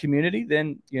in that community,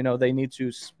 then, they need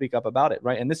to speak up about it,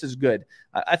 right? And this is good.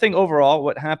 I think overall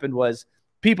what happened was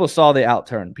people saw the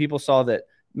outturn. People saw that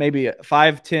maybe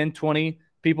 5, 10, 20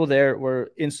 people there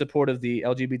were in support of the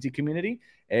LGBT community,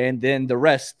 and then the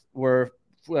rest were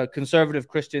conservative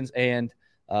Christians and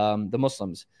the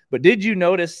Muslims. But did you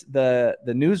notice the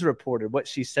news reporter, what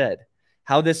she said?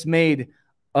 How this made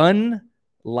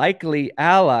unlikely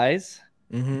allies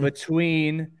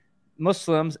between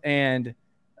Muslims and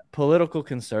political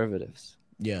conservatives.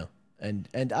 Yeah.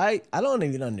 And I don't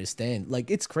even understand.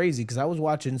 Like, it's crazy, because I was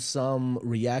watching some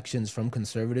reactions from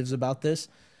conservatives about this,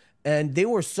 and they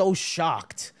were so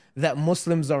shocked that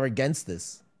Muslims are against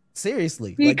this.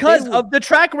 Seriously. Because of the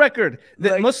track record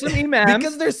that Muslim imams,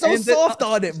 because they're so soft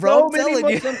on it, bro. So many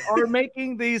Muslims are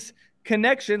making these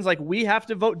connections, like we have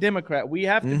to vote Democrat, we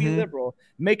have to be liberal,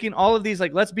 making all of these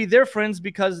like, let's be their friends,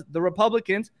 because the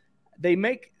Republicans, they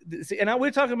make, and we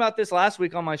were talking about this last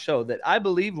week on my show, that I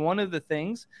believe one of the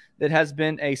things that has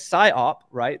been a psyop,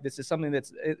 right? This is something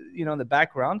that's, you know, in the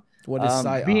background. What is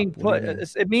psyop? Being put,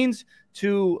 it means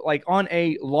to, like, on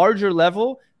a larger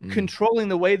level, controlling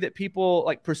the way that people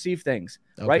like perceive things,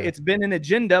 right? It's been an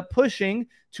agenda pushing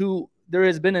to, there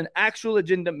has been an actual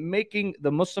agenda making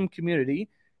the Muslim community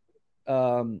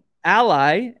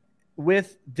ally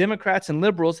with Democrats and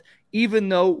liberals, even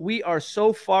though we are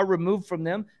so far removed from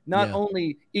them, not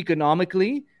only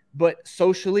economically, but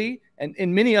socially and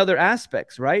in many other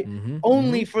aspects, right?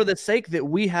 Only for the sake that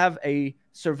we have a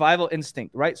survival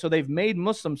instinct, right? So they've made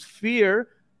Muslims fear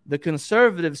the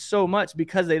conservatives so much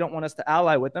because they don't want us to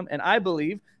ally with them. And I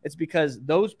believe it's because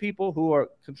those people who are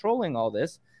controlling all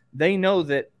this, they know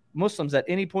that Muslims at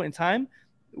any point in time,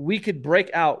 we could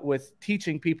break out with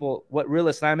teaching people what real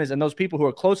Islam is. And those people who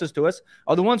are closest to us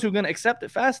are the ones who are going to accept it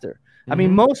faster. I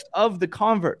mean, most of the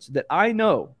converts that I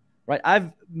know, right,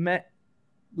 I've met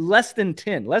less than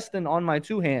 10, less than on my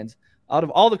two hands, out of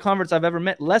all the converts I've ever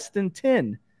met, less than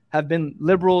 10 have been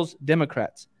liberals,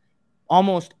 Democrats.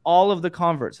 Almost all of the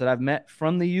converts that I've met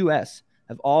from the U.S.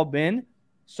 have all been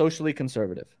socially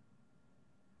conservative.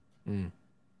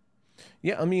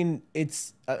 Yeah, I mean,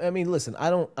 listen, I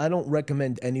don't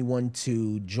recommend anyone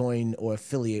to join or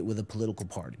affiliate with a political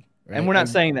party. Right? And we're not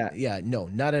saying that. Yeah, no,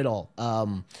 not at all.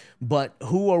 But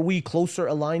who are we closer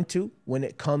aligned to when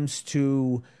it comes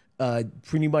to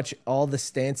pretty much all the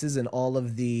stances and all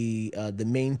of the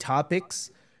main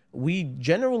topics? We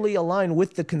generally align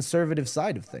with the conservative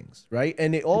side of things, right?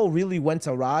 And it all really went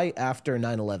awry after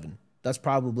 9/11. That's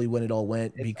probably when it all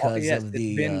went, because of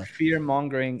the fear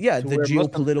mongering. Yeah, the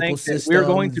geopolitical system. We're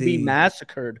going to be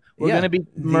massacred. We're going to be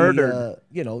murdered.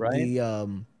 You know, right?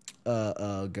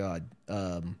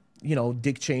 You know,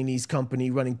 Dick Cheney's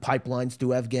company running pipelines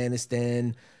to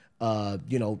Afghanistan.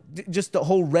 You know, just the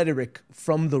whole rhetoric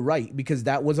from the right, because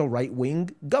that was a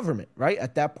right-wing government, right,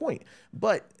 at that point.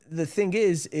 But the thing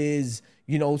is,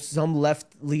 you know, some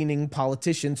left-leaning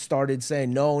politicians started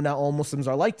saying, no, not all Muslims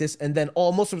are like this. And then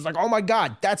all Muslims are like, oh, my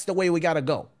God, that's the way we got to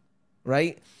go,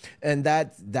 right? And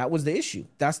that was the issue.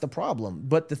 That's the problem.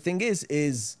 But the thing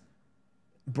is,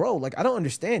 bro, like, I don't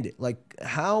understand it. Like,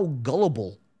 how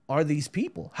gullible are these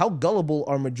people? How gullible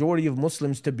are majority of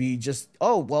Muslims to be just,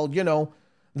 oh, well, you know,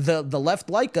 the left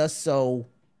like us, so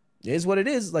it is what it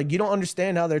is. Like, you don't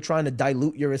understand how they're trying to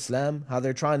dilute your Islam, how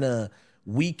they're trying to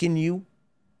weaken you.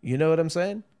 You know what I'm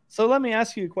saying? So let me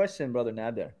ask you a question, Brother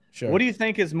Nader. Sure. What do you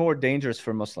think is more dangerous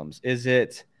for Muslims? Is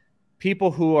it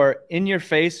people who are in your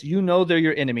face, you know they're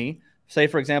your enemy? Say,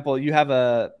 for example, you have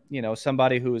a, you know,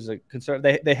 somebody who is a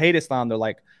conservative, they hate Islam. They're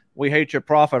like, we hate your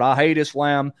prophet. I hate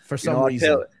Islam. For some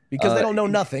reason. Because they don't know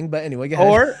nothing. But anyway, go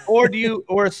ahead. Or do you,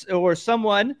 or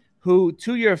someone who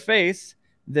to your face,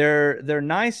 they're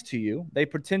nice to you. They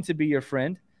pretend to be your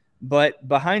friend, but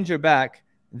behind your back,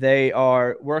 they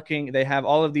are working. They have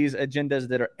all of these agendas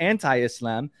that are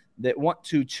anti-Islam, that want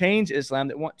to change Islam,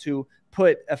 that want to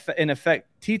put in effect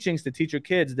teachings to teach your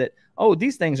kids that, oh,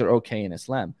 these things are okay in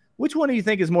Islam. Which one do you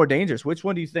think is more dangerous? Which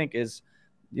one do you think is,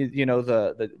 you know,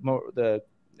 the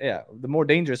more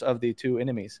dangerous of the two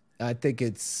enemies? I think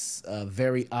it's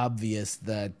very obvious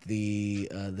that the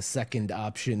second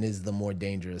option is the more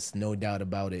dangerous, no doubt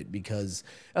about it. Because,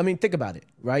 I mean, think about it,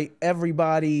 right?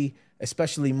 Everybody,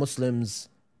 especially Muslims,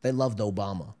 they loved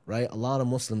Obama, right? A lot of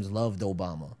Muslims loved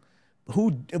Obama.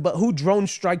 But who drone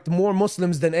striked more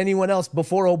Muslims than anyone else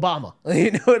before Obama?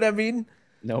 You know what I mean?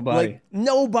 Nobody. Like,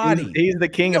 nobody. He's the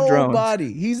king of drones.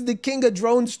 Nobody. He's the king of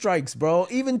drone strikes, bro.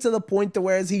 Even to the point to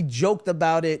whereas he joked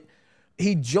about it.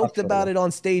 He joked about it on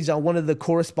stage on one of the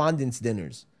correspondence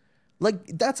dinners.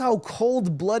 Like, that's how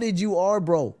cold-blooded you are,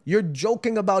 bro. You're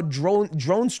joking about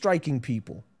drone striking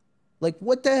people. Like,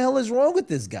 what the hell is wrong with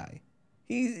this guy?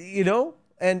 You know?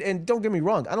 And don't get me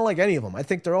wrong, I don't like any of them. I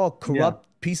think they're all corrupt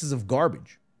pieces of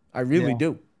garbage. I really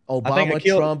do. Obama,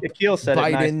 Trump,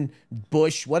 Biden,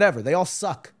 Bush, whatever. They all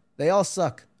suck. They all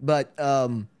suck. But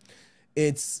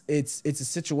it's a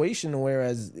situation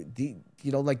whereas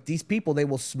you know, like these people, they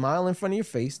will smile in front of your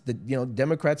face. You know,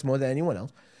 Democrats more than anyone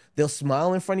else. They'll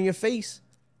smile in front of your face,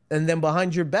 and then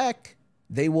behind your back,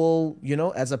 they will, you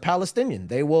know, as a Palestinian,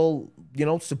 they will, you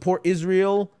know, support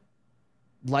Israel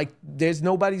like there's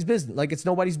nobody's business, like it's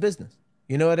nobody's business.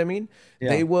 You know what I mean? Yeah.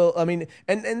 They will, I mean,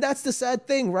 and that's the sad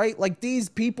thing, right? Like, these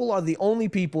people are the only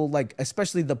people, like,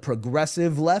 especially the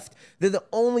progressive left, they're the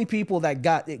only people that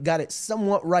got it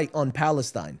somewhat right on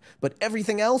Palestine. But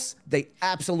everything else, they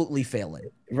absolutely failing.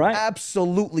 Right.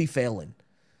 Absolutely failing.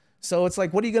 So it's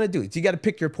like, what are you going to do? You got to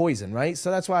pick your poison, right? So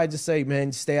that's why I just say,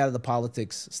 man, stay out of the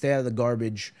politics, stay out of the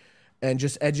garbage, and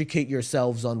just educate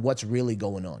yourselves on what's really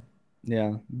going on.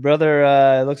 Yeah.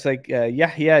 Brother, looks like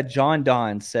Yahya John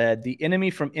Don said, the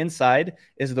enemy from inside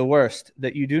is the worst,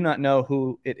 that you do not know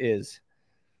who it is.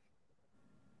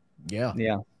 Yeah.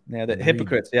 Yeah. Yeah, the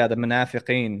hypocrites, the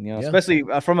munafiqeen, Yeah. especially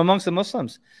from amongst the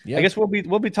Muslims. Yeah. I guess we'll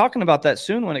be talking about that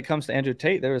soon when it comes to Andrew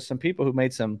Tate. There were some people who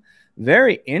made some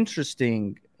very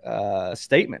interesting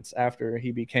statements after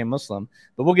he became Muslim,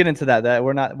 but we'll get into that.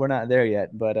 We're not there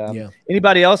yet. But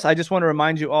anybody else? I just want to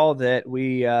remind you all that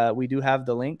we do have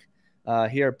the link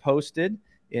here posted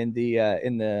in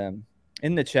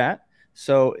the chat.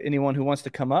 So anyone who wants to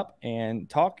come up and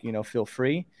talk, feel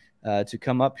free to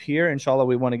come up here. Inshallah,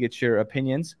 we want to get your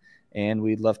opinions, and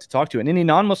we'd love to talk to you. And any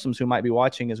non-Muslims who might be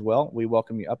watching as well, we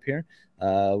welcome you up here.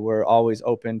 We're always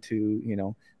open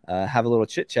to, have a little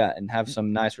chit-chat and have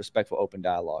some nice, respectful, open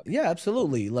dialogue. Yeah,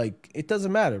 absolutely. Like, it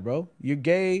doesn't matter, bro. You're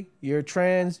gay, you're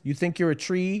trans, you think you're a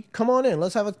tree. Come on in.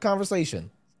 Let's have a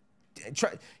conversation. Let's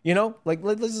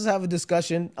just have a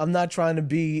discussion. I'm not trying to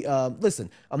be, I'm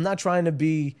not trying to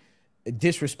be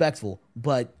disrespectful,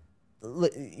 but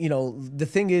the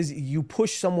thing is, you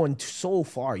push someone so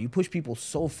far, you push people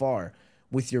so far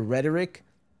with your rhetoric.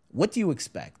 What do you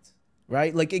expect,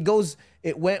 right? Like, it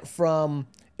went from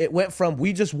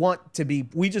we just want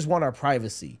our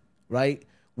privacy, right?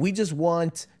 We just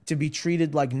want to be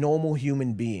treated like normal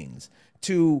human beings,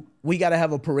 to we got to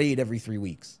have a parade every 3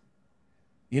 weeks.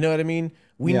 You know what I mean?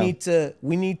 We need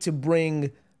to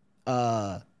bring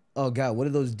oh God, what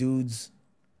are those dudes?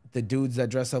 The dudes that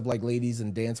dress up like ladies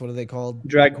and dance, what are they called?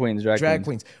 Drag queens. Drag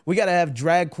queens. We got to have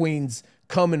drag queens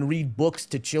come and read books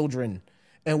to children.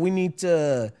 And we need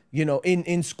to,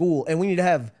 in school, and we need to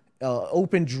have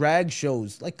open drag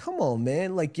shows. Like, come on,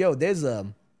 man. Like, yo, there's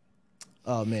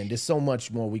so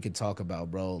much more we could talk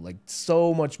about, bro. Like,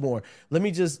 so much more. Let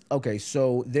me just, okay,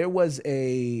 so there was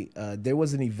an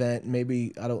event,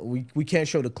 maybe, we can't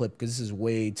show the clip because this is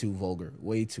way too vulgar,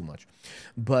 way too much.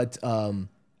 But,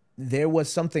 there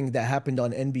was something that happened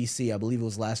on NBC, I believe it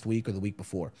was last week or the week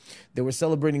before. They were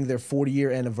celebrating their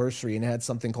 40-year anniversary, and it had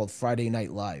something called Friday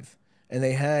Night Live. And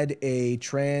they had a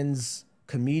trans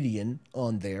comedian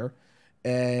on there,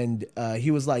 and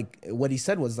he was like, what he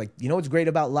said was like, what's great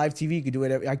about live TV? You can do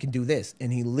whatever, I can do this.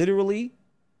 And he literally,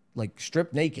 like,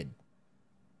 stripped naked.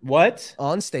 What?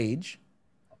 On stage.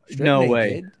 No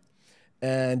way.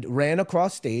 And ran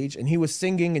across stage, and he was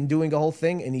singing and doing a whole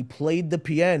thing, and he played the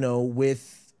piano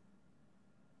with...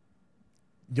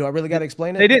 Do I really got to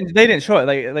explain it? They didn't show it.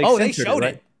 They showed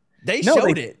it. They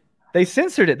showed it. They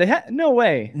censored it. They had no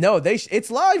way. No,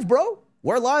 it's live, bro.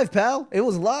 We're live, pal. It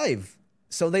was live.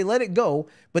 So they let it go.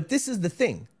 But this is the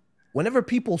thing. Whenever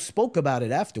people spoke about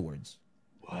it afterwards,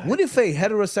 what if a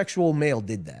heterosexual male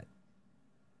did that?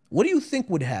 What do you think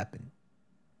would happen?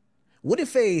 What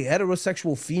if a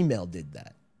heterosexual female did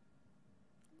that?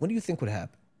 What do you think would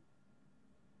happen?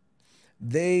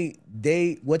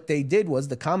 What they did was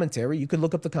the commentary. You could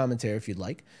look up the commentary if you'd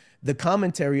like. The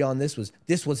commentary on this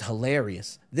was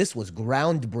hilarious. This was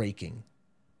groundbreaking.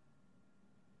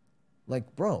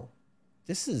 Like, bro,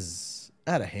 this is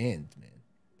out of hand, man.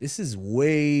 This is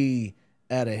way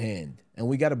out of hand. And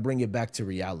we got to bring it back to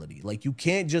reality. Like, you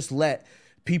can't just let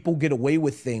people get away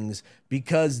with things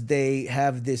because they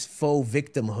have this faux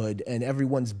victimhood and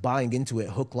everyone's buying into it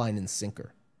hook, line, and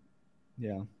sinker.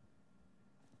 Yeah.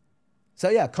 So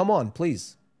yeah, come on,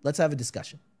 please. Let's have a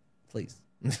discussion, please.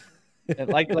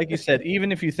 like you said,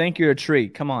 even if you think you're a tree,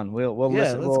 come on, we'll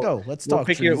listen. Let's go. Let's talk.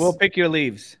 We'll pick your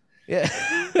leaves. Yeah.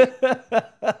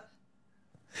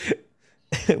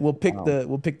 we'll pick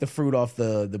the fruit off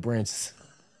the branches.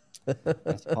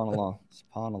 SubhanAllah.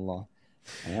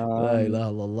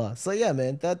 So yeah,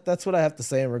 man, that's what I have to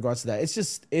say in regards to that.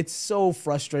 It's so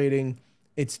frustrating.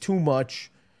 It's too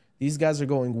much. These guys are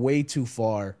going way too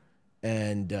far.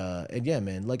 And yeah,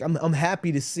 man, like I'm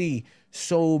happy to see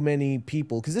so many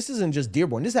people, because this isn't just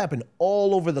Dearborn. This happened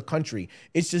all over the country.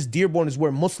 It's just Dearborn is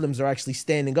where Muslims are actually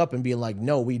standing up and being like,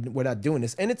 no, we're not doing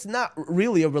this. And it's not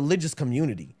really a religious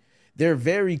community. They're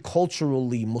very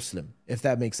culturally Muslim, if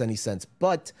that makes any sense.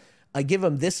 But I give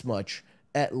them this much.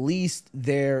 At least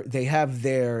they have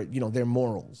their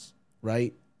morals,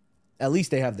 right? At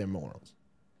least they have their morals.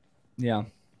 Yeah.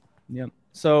 Yep.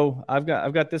 So I've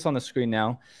got this on the screen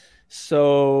now.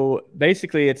 So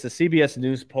basically, it's a CBS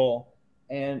News poll,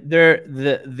 and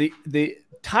the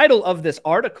title of this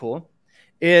article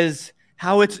is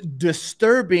how it's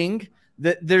disturbing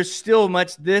that there's still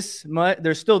this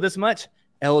much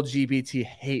LGBT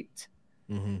hate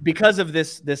because of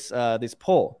this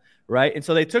poll, right? And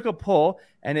so they took a poll,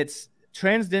 and it's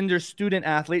transgender student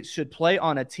athletes should play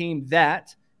on a team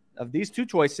that, of these two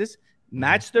choices,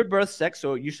 match their birth sex.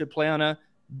 So you should play on a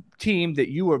team that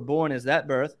you were born as that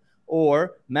birth,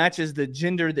 or matches the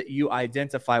gender that you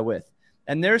identify with.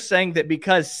 And they're saying that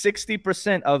because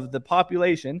 60% of the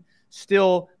population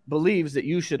still believes that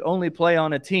you should only play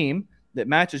on a team that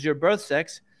matches your birth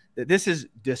sex, that this is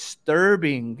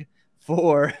disturbing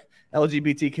for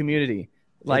LGBT community.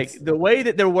 Like the way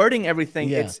that they're wording everything,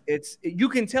 it's you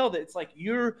can tell that it's like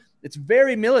it's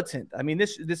very militant. I mean,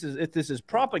 this is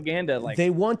propaganda. Like,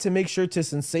 they want to make sure to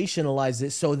sensationalize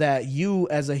it so that you,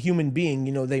 as a human being,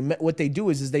 you know, what they do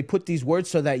is they put these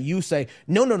words so that you say,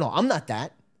 no, I'm not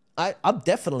that. I'm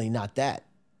definitely not that.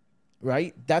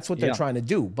 Right? That's what they're trying to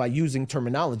do by using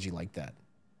terminology like that.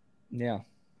 Yeah,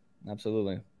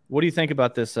 absolutely. What do you think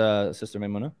about this, Sister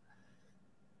Maimuna?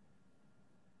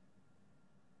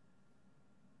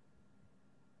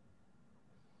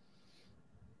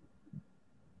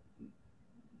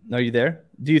 Are you there?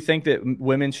 Do you think that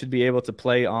women should be able to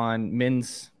play on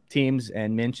men's teams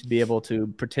and men should be able to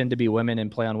pretend to be women and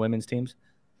play on women's teams?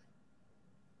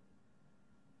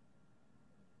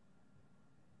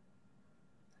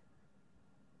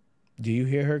 Do you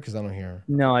hear her? Because I don't hear her.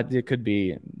 No, it could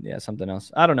be something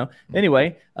else. I don't know.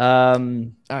 Anyway, all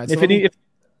right, so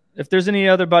if there's any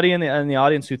other buddy in the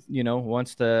audience who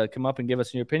wants to come up and give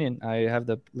us your opinion, I have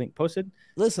the link posted.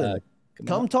 Listen,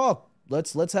 come talk.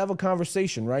 Let's have a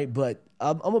conversation, right? But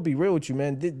I'm gonna be real with you,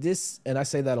 man. This, and I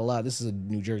say that a lot. This is a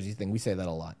New Jersey thing. We say that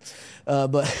a lot.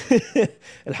 But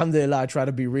alhamdulillah, I try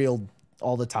to be real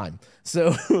all the time.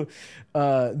 So,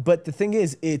 but the thing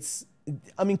is,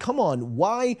 I mean, come on.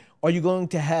 Why are you going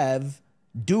to have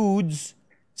dudes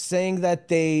saying that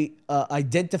they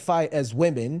identify as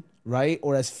women, right,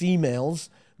 or as females,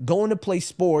 going to play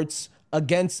sports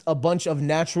against a bunch of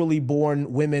naturally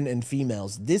born women and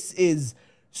females? This is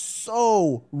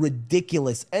so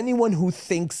ridiculous. Anyone who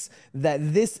thinks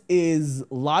that this is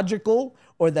logical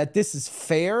or that this is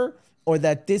fair or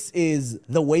that this is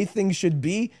the way things should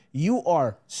be, you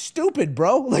are stupid,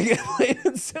 bro. Like, plain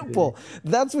and simple.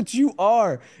 That's what you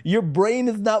are. Your brain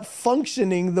is not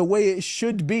functioning the way it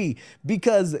should be.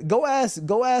 Because go ask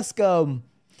the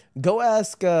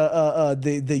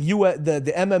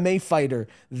MMA fighter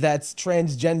that's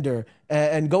transgender,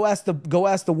 and go ask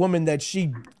the woman that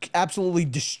she absolutely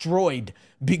destroyed,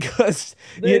 because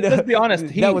let's be honest,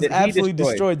 that was absolutely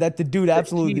destroyed. That the dude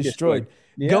absolutely destroyed.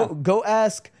 Yeah. Go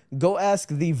ask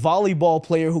the volleyball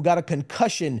player who got a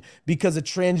concussion because a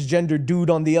transgender dude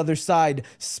on the other side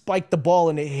spiked the ball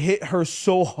and it hit her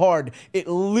so hard it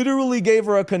literally gave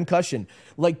her a concussion.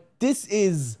 Like, this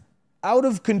is out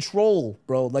of control,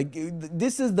 bro. Like,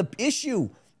 this is the issue.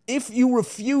 If you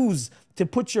refuse to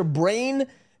put your brain,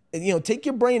 take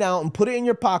your brain out and put it in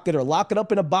your pocket or lock it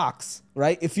up in a box,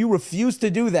 right? If you refuse to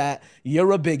do that,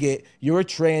 you're a bigot, you're a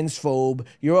transphobe,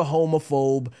 you're a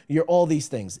homophobe, you're all these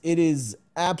things. It is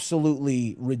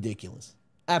absolutely ridiculous.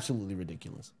 Absolutely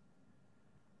ridiculous.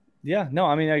 Yeah, no,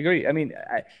 I mean, I agree. I mean,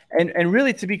 and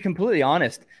really, to be completely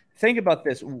honest, think about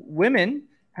this. Women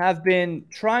have been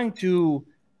trying to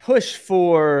push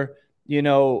for,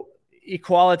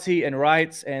 equality and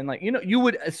rights. And you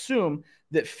would assume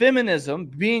that feminism,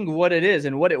 being what it is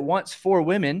and what it wants for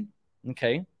women,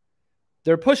 okay,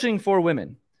 they're pushing for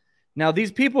women. Now,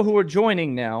 these people who are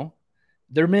joining now,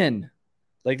 they're men.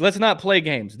 Like, let's not play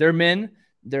games. They're men.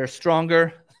 They're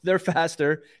stronger. They're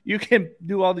faster. You can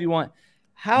do all that you want.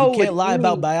 You can't lie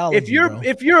about biology,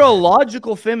 if you're a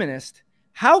logical feminist,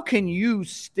 how can you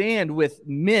stand with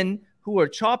men who are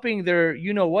chopping their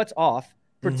what's off,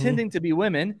 pretending to be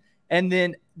women, and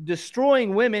then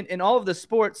destroying women in all of the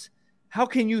sports? How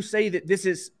can you say that this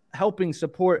is helping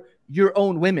support your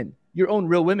own women, your own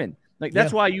real women? Like,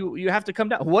 that's why you have to come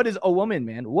down. What is a woman,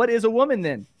 man? What is a woman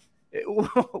then?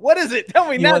 What is it? Tell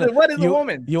me now. What is a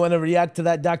woman? You want to react to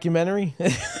that documentary?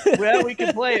 Well, we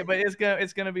can play it, but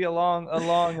it's gonna be a long.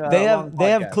 They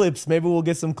have clips. Maybe we'll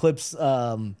get some clips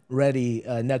ready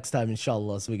next time,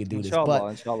 inshallah, so we can do inshallah, this. But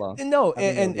inshallah. No,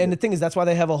 and the thing is, that's why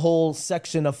they have a whole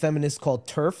section of feminists called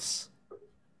TERFs.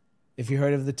 If you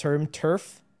heard of the term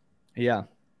TERF. Yeah.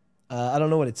 I don't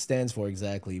know what it stands for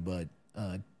exactly, but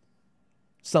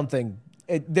something.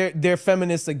 They're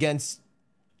feminists against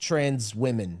trans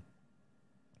women.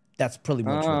 That's pretty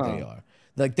much what they are.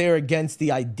 Like, they're against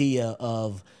the idea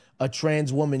of a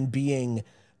trans woman being,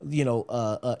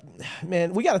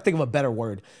 man, we got to think of a better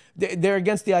word. They're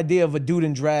against the idea of a dude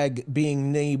in drag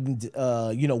being named,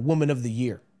 Woman of the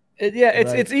Year.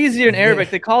 It's easier in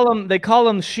Arabic. They call them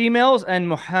shemales and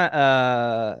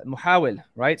muhawil,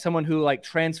 right? Someone who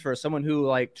transfers, someone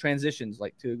who transitions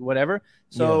to whatever.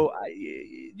 So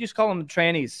you just call them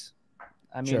trannies.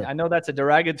 I mean, Sure. I know that's a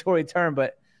derogatory term,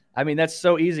 but I mean, that's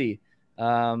so easy.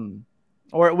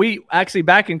 Or we actually,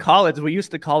 back in college, we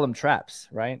used to call them traps,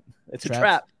 right? It's Traps. a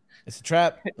trap. It's a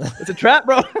trap. It's a trap,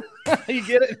 bro. You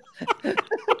get it?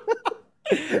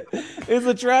 It's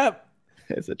a trap.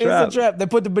 It's a trap. It's a trap. They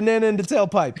put the banana in the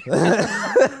tailpipe.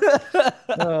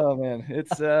 Oh man,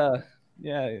 it's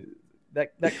yeah.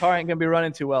 That car ain't gonna be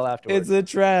running too well afterwards.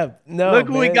 It's a trap. No, Look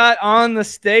who we man. got on the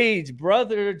stage,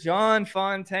 brother John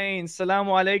Fontaine. Salaam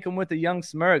Alaikum with the young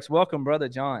smirks. Welcome, brother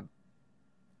John.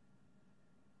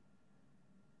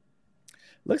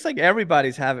 Looks like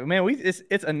everybody's having, man.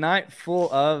 It's a night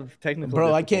full of technical.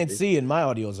 Bro, I can't difficulties. see, and my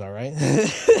audio's all right.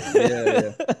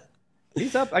 Yeah.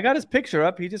 He's up. I got his picture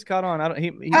up. He just caught on. I don't.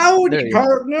 There Howdy, he is.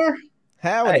 partner.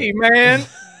 Howdy. Hey, man.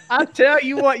 I tell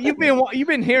you what, you've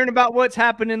been hearing about what's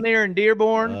happening there in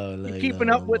Dearborn. Oh, no, You keeping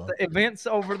no, up with no. the events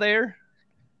over there?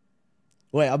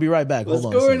 Wait, I'll be right back. What's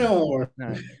Hold on. a going second. on? All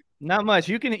right. Not much.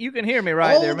 You can hear me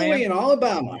right All there, the way man. in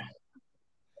Alabama.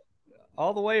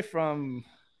 All the way from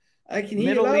I can hear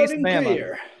Middle loud East and Bama.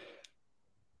 clear.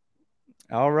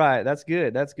 All right, that's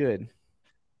good. That's good.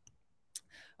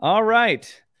 All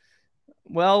right.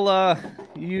 Well,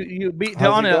 you beat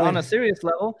How's on it a going? serious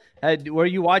level. Were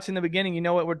you watching the beginning? You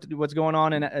know what's going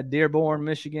on in Dearborn,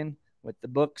 Michigan, with the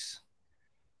books.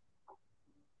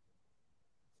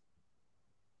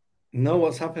 No,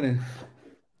 what's happening?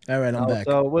 All right, I'm back.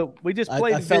 So we just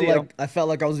played I the felt video. I felt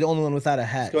like I was the only one without a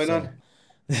hat. What's going so. on?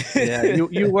 Yeah,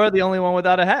 you were the only one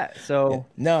without a hat. So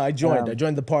No, I joined. I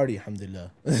joined the party.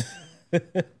 Alhamdulillah.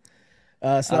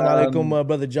 Assalamu alaikum,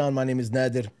 brother John. My name is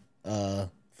Nadir.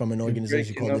 From an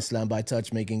organization called Islam by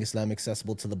Touch, making Islam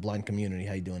accessible to the blind community.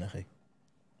 How you doing, Akhi?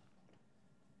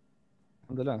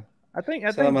 Alhamdulillah. I think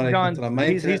Salam alaikum. John. My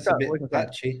He's internet's a bit working.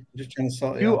 patchy. I'm just trying to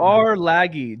sort it You out. are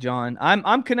laggy, John.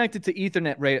 I'm connected to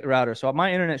Ethernet router, so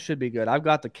my internet should be good. I've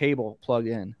got the cable plugged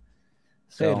in.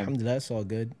 So, So alhamdulillah, it's all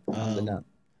good. Alhamdulillah.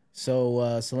 So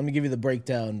let me give you the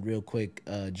breakdown real quick,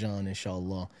 John,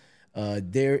 inshallah.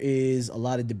 There is a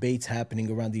lot of debates happening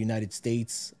around the United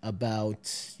States about,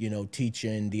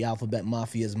 teaching the Alphabet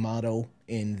Mafia's motto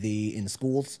in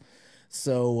schools.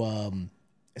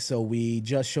 So we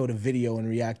just showed a video and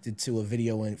reacted to a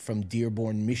video from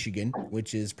Dearborn, Michigan,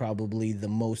 which is probably the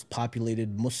most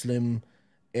populated Muslim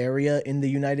area in the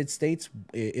United States,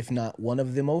 if not one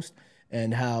of the most,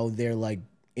 and how they're like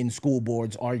in school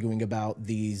boards arguing about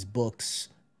these books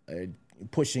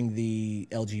pushing the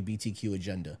LGBTQ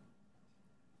agenda.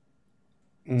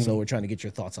 So we're trying to get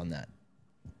your thoughts on that.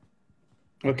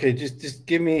 Okay, just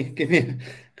give me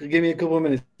a couple of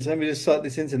minutes. Let me just sort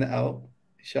this internet out,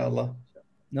 inshallah.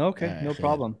 No, okay, Alright, no yeah.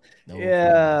 problem. No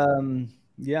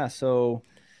Yeah, so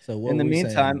what in the were we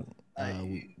meantime,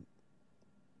 saying?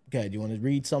 Okay, do you want to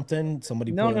read something?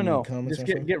 Somebody no. put in the comments Just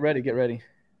or something? get ready. Okay.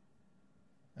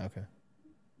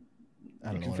 I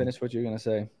You don't can know. finish what you're gonna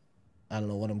say. I don't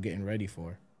know what I'm getting ready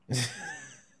for.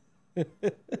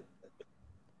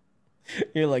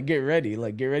 You're like, get ready.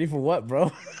 Like, get ready for what,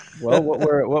 bro? Well, what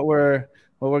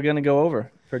we're gonna go over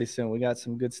pretty soon. We got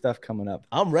some good stuff coming up.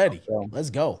 I'm ready. So- Let's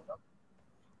go.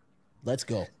 Let's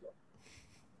go.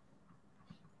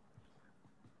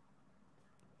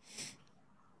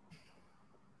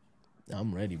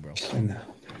 I'm ready, bro.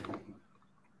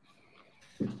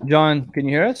 John, can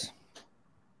you hear us?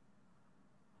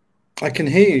 I can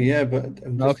hear you, yeah, but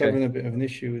I'm just Okay. having a bit of an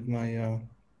issue with my.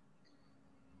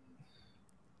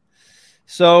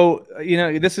 So,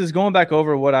 this is going back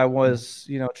over what I was,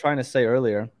 trying to say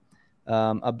earlier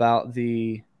about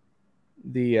the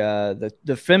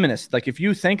feminists. Like, if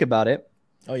you think about it,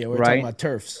 Oh yeah, we're right? talking about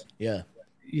turfs. Yeah.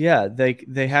 Yeah,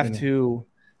 they have to.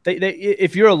 They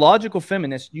if you're a logical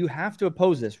feminist, you have to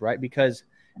oppose this, right? Because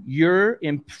you're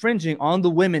infringing on the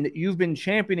women that you've been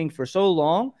championing for so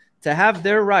long to have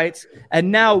their rights,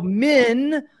 and now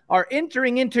men are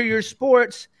entering into your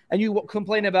sports, and you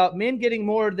complain about men getting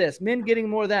more of this, men getting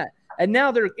more of that, and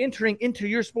now they're entering into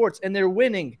your sports and they're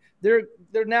winning. They're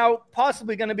now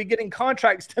possibly going to be getting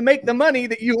contracts to make the money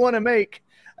that you want to make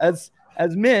as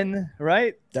men,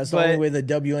 right? That's the only way the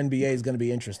WNBA is going to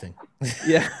be interesting.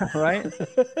 Yeah, right.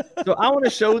 So I want to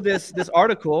show this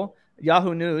article,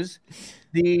 Yahoo News.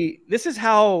 This is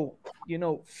how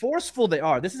forceful they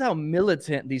are. This is how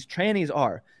militant these trannies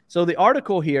are. So the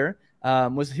article here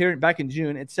was here back in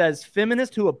June. It says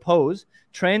feminists who oppose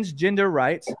transgender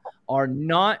rights are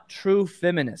not true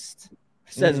feminists.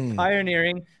 It says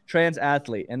pioneering trans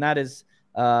athlete, and that is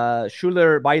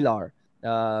Schuler Bailar.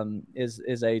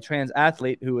 Is a trans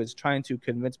athlete who is trying to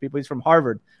convince people. He's from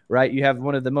Harvard, right? You have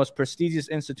one of the most prestigious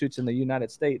institutes in the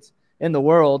United States, in the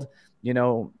world,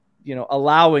 you know,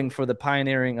 allowing for the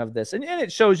pioneering of this. And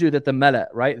it shows you that the meta,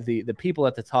 right, the people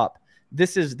at the top,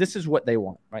 this is what they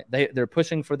want, right? They're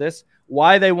pushing for this.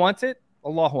 Why they want it,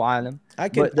 Allahu alam. I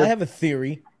have a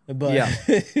theory, but yeah.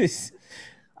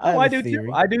 I do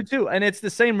too. I do too. And it's the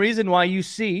same reason why you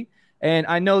see, and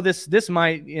I know this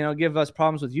might, you know, give us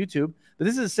problems with YouTube, but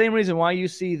this is the same reason why you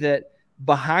see that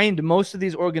behind most of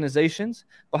these organizations,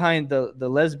 behind the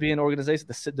lesbian organization,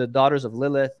 the Daughters of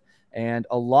Lilith, and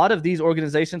a lot of these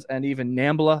organizations, and even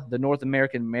NAMBLA, the North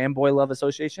American Man-Boy Love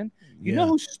Association, you know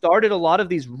who started a lot of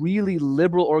these really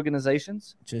liberal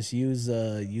organizations? Just use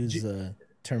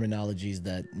terminologies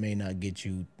that may not get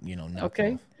you, you know, knocked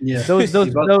off. Yeah,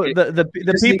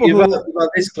 the people who about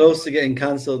this close to getting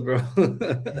cancelled, bro.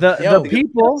 the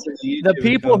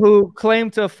people who claim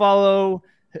to follow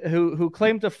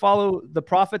the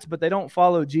prophets, but they don't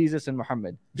follow Jesus and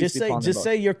Muhammad. Just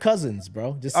say your cousins,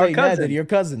 bro. Just say Nader, your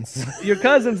cousins. Your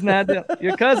cousins, Nader.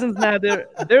 Your cousins, Nader.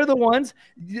 They're the ones.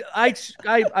 I shoot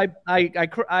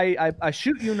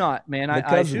you not, man.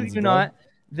 I shoot you not.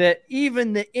 That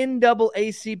even the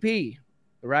NAACP,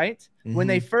 right? When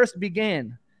they first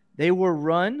began, they were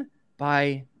run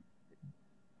by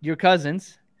your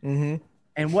cousins. And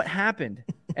what happened?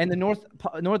 And the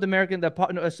North American,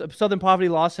 the Southern Poverty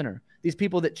Law Center, these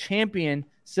people that champion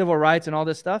civil rights and all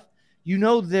this stuff, you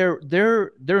know,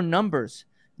 their numbers,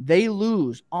 they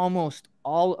lose almost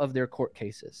all of their court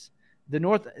cases. The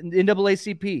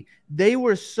NAACP, they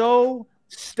were so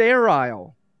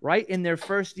sterile, right, in their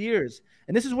first years.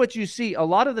 And this is what you see. A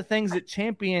lot of the things that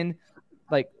champion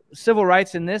like civil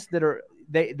rights in this, that are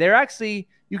they're actually,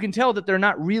 you can tell that they're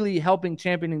not really helping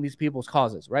championing these people's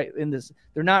causes, right? In this,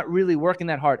 they're not really working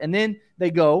that hard. And then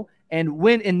they go and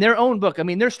win in their own book. I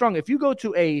mean, they're strong. If you go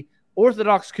to a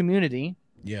Orthodox community,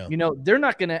 you know, they're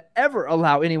not going to ever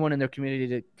allow anyone in their community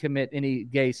to commit any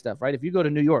gay stuff, right? If you go to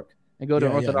New York and go to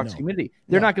an Orthodox community,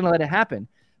 they're not going to let it happen.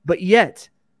 But yet,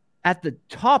 at the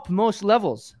topmost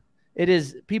levels, it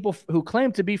is people who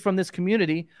claim to be from this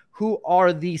community who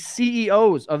are the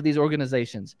CEOs of these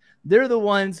organizations. They're the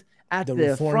ones at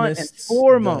the front and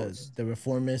foremost. The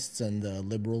reformists and the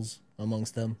liberals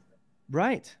amongst them.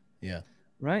 Right. Yeah.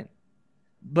 Right.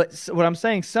 But what I'm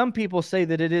saying, some people say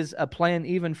that it is a plan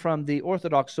even from the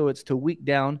Orthodox, so it's to weak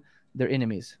down their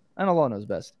enemies. And Allah knows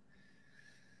best.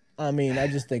 I mean, I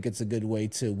just think it's a good way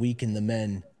to weaken the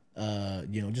men,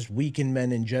 you know, just weaken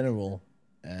men in general.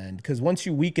 And because once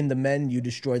you weaken the men, you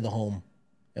destroy the home.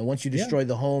 And once you destroy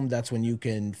the home, that's when you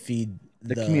can feed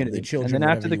the community, the children. And then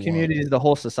after the community is the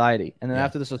whole society. And then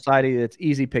after the society, it's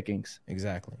easy pickings.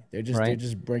 Exactly. They're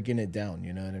just breaking it down.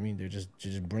 You know what I mean? They're just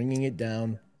bringing it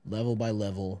down level by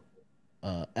level.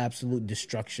 Absolute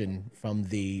destruction from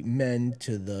the men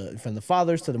from the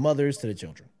fathers to the mothers to the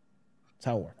children. That's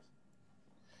how it works.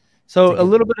 So a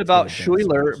little bit about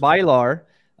Schuler Bailar.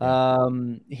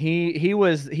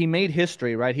 He made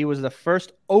history, right? He was the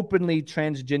first openly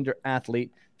transgender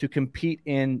athlete to compete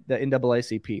in the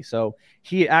NAACP. So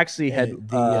he actually had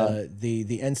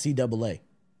the NCAA.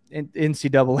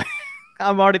 NCAA.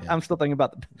 I'm still thinking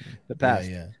about the past.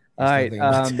 Yeah. All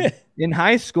right. In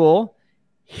high school,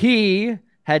 he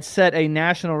had set a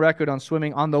national record on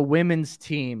swimming on the women's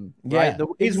team. Right?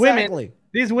 These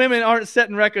women aren't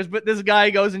setting records, but this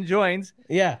guy goes and joins.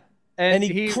 Yeah. And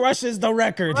he crushes the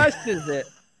record. Crushes it.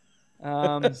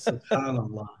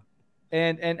 SubhanAllah.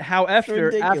 And how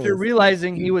after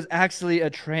realizing he was actually a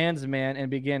trans man and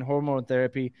began hormone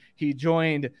therapy, he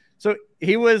joined. So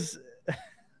he was,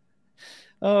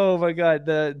 oh my God,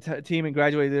 the team and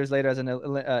graduated years later as an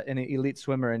elite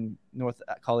swimmer in North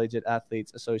Collegiate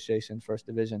Athletes Association, First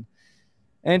Division.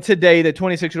 And today, the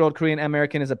 26-year-old Korean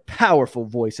American is a powerful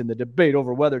voice in the debate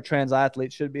over whether trans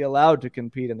athletes should be allowed to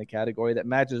compete in the category that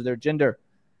matches their gender,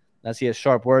 as he has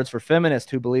sharp words for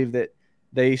feminists who believe that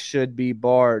they should be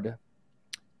barred.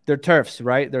 They're TERFs,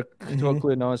 right? They're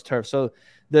colloquially known as TERFs. So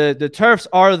the TERFs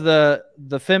are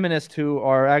the feminists who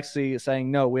are actually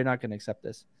saying, no, we're not going to accept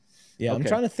this. Yeah, I'm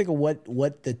trying to think of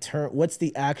what's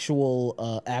the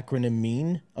actual acronym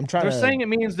mean? They're saying it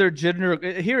means they're gender.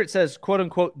 Here it says, quote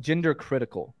unquote, gender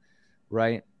critical,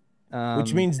 right?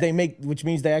 Which means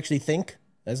they actually think.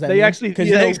 Does that they mean? actually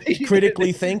because they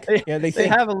critically think. Yeah, they think.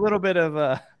 They have a little bit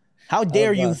of how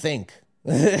dare you think?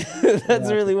 That's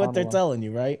really what they're telling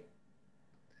you, right?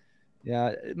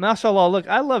 Yeah, mashallah. Look,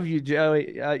 I love you,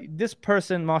 Joey. This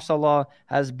person, mashallah,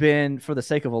 has been for the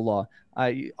sake of Allah.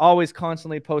 I always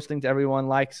constantly posting to everyone,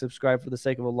 like, subscribe for the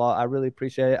sake of Allah. I really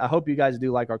appreciate it. I hope you guys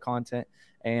do like our content.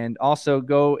 And also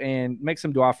go and make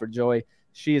some dua for Joy.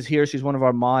 She is here. She's one of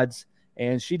our mods.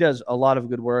 And she does a lot of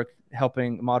good work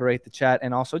helping moderate the chat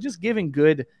and also just giving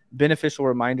good, beneficial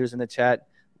reminders in the chat.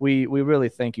 we really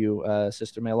thank you,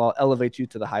 sister. May Allah elevate you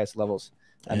to the highest levels.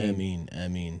 Ameen.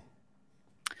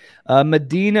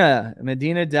 Medina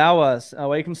Dawas,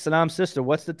 Alaykum Salam, sister.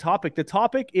 What's the topic? The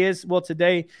topic is, well,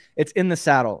 today it's in the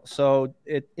saddle. So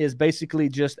it is basically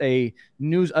just a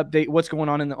news update. What's going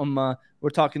on in the Ummah? We're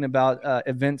talking about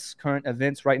current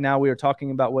events. Right now, we are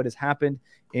talking about what has happened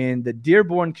in the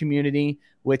Dearborn community,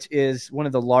 which is one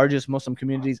of the largest Muslim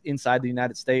communities inside the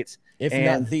United States. If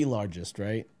not the largest,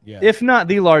 right? Yeah. If not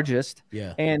the largest.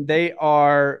 Yeah. And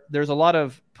there's a lot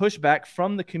of pushback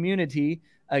from the community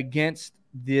against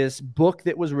this book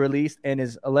that was released and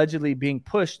is allegedly being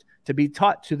pushed to be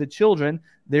taught to the children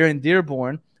there in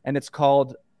Dearborn. And it's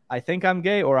called, I Think I'm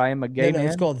Gay, or I Am a Gay Man.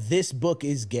 It's called This Book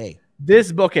is Gay.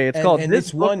 This book, okay, it's called and This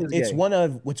it's Book one. is It's Gay.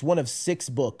 one of 6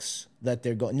 books that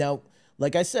they're going. Now,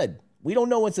 like I said, we don't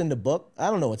know what's in the book. I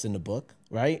don't know what's in the book,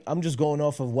 right? I'm just going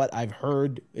off of what I've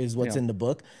heard is what's in the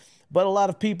book. But a lot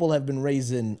of people have been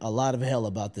raising a lot of hell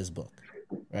about this book,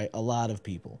 right? A lot of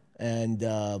people, and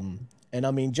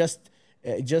I mean just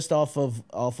off of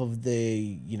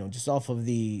the just off of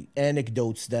the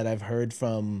anecdotes that I've heard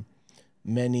from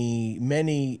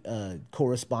many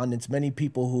correspondents, many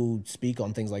people who speak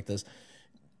on things like this.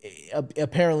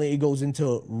 Apparently, it goes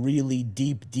into really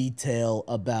deep detail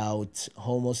about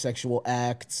homosexual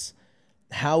acts.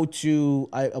 How to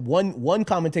one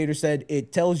commentator said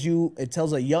it tells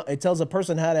a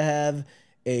person how to have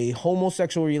a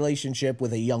homosexual relationship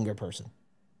with a younger person.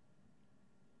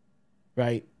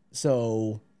 Right?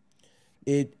 So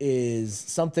it is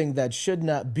something that should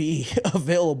not be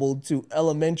available to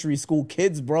elementary school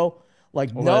kids, bro.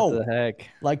 Like, no. What the heck?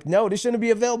 Like, no, this shouldn't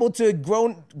be available to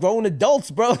grown adults,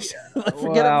 bro.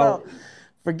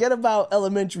 Forget about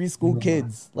elementary school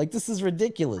kids. Like, this is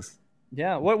ridiculous.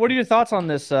 Yeah. What are your thoughts on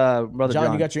this, brother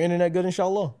John? You got your internet good,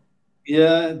 inshallah?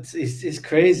 Yeah, it's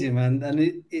crazy, man.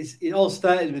 And it all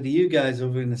started with you guys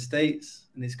over in the States,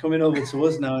 and it's coming over to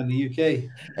us now in the UK.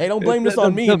 Hey, don't blame this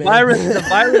on me, man. The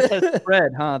virus has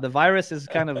spread, huh? The virus is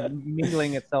kind of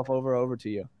mingling itself over to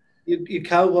you. Your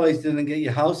Cowboys didn't get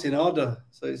your house in order,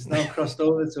 so it's now crossed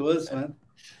over to us, man.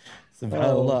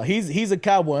 SubhanAllah. He's a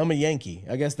Cowboy. I'm a Yankee.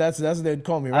 I guess that's what they'd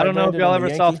call me, right? I don't know if y'all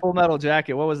ever saw Full Metal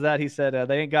Jacket. What was that? He said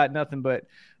they ain't got nothing but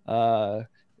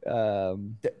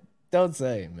don't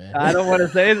say it, man. I don't want to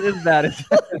say it. It's bad.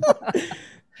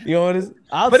 You know what it is?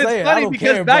 But it's funny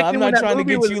because back then when that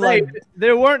movie was made,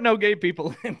 there weren't no gay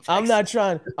people in Texas. I'm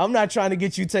not trying to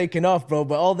get you taken off, bro,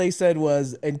 but all they said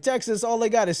was in Texas, all they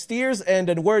got is steers and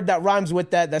a word that rhymes with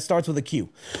that starts with a Q.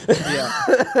 Yeah.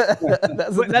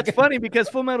 That's funny because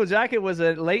Full Metal Jacket was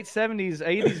a late 70s,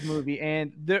 80s movie,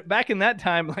 and back in that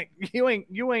time, like you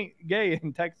ain't gay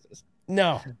in Texas.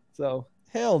 No. So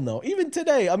hell no. Even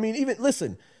today, I mean,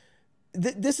 listen.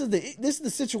 This is the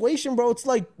situation, bro. It's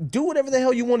like, do whatever the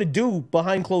hell you want to do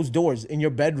behind closed doors in your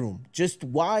bedroom. Just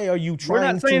why are you trying to...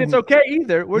 We're not saying it's okay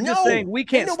either. We're just saying we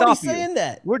can't stop you. Nobody's saying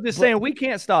that. We're just saying we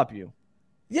can't stop you.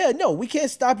 Yeah, no, we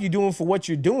can't stop you doing for what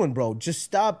you're doing, bro. Just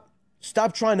stop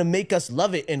trying to make us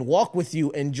love it and walk with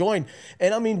you and join.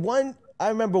 And I mean, I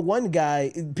remember one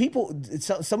guy,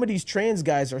 some of these trans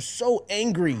guys are so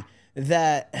angry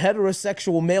that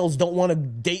heterosexual males don't want to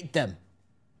date them.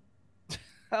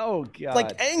 Oh, God.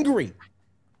 Like angry.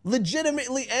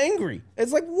 Legitimately angry.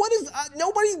 It's like, what is...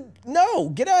 No,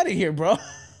 get out of here, bro.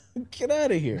 Get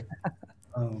out of here.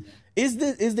 Is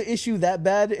the issue that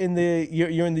bad in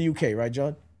you're in the UK, right,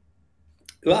 John?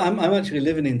 Well, I'm actually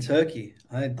living in Turkey.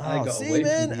 I got away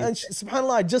man, from the UK.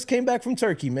 SubhanAllah, I just came back from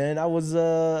Turkey, man. I was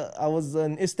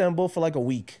in Istanbul for like a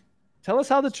week. Tell us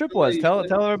how the trip was.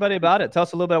 Tell everybody about it. Tell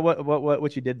us a little bit about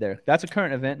what you did there. That's a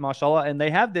current event, mashallah, and they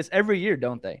have this every year,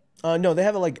 don't they? No, they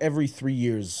have it like every 3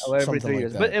 years. Oh, every 3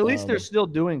 years. But at least they're still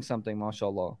doing something,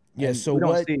 mashallah. Yeah, and so we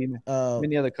don't see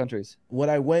many other countries. What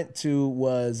I went to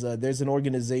was there's an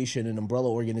umbrella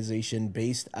organization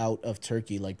based out of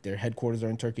Turkey. Like their headquarters are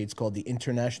in Turkey. It's called the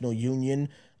International Union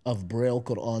of Braille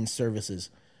Quran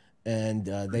Services. And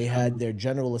they had their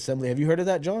General Assembly. Have you heard of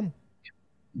that, John?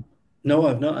 No,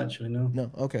 I've not actually. No.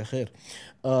 Okay,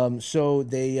 khair. So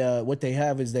they what they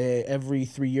have is every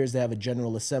 3 years they have a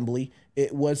General Assembly.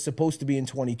 It was supposed to be in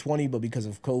 2020, but because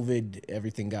of COVID,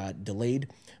 everything got delayed.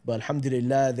 But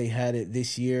alhamdulillah, they had it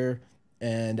this year,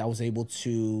 and I was able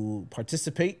to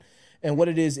participate. And what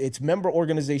it is, it's member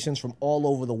organizations from all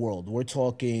over the world. We're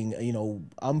talking,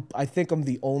 I think I'm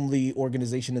the only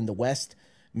organization in the West,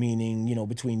 meaning,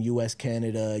 between US,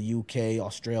 Canada, UK,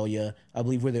 Australia. I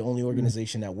believe we're the only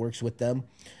organization that works with them.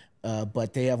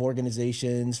 But they have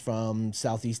organizations from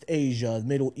Southeast Asia,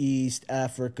 Middle East,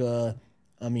 Africa.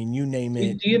 I mean, you name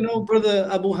it. Do you know Brother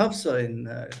Abu Hafsa in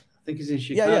think he's in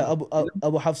Yeah, Chicago.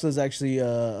 Abu Hafsa is actually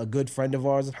a good friend of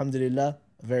ours, alhamdulillah.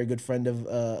 A very good friend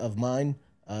of mine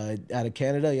out of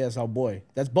Canada. Yes, our boy.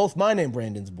 That's both mine and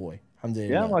Brandon's boy.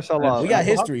 Alhamdulillah. Yeah, mashallah. We got Abu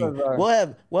history.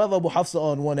 Hafsa's, We'll have Abu Hafsa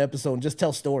on one episode and just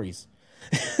tell stories.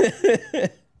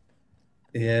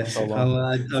 Yeah, Some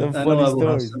I know funny Abu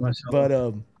stories. Hafsa,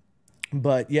 mashallah.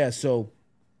 But yeah, so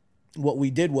what we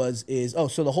did was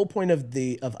so the whole point of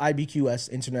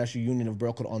IBQS, International Union of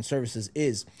Braille Quran Services,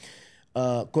 is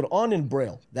Quran in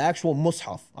Braille, the actual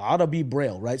Mus'haf, Arabi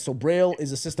Braille, right? So Braille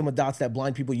is a system of dots that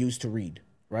blind people use to read,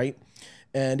 right?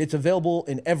 And it's available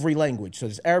in every language. So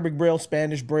there's Arabic Braille,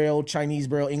 Spanish Braille, Chinese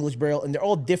Braille, English Braille, and they're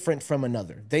all different from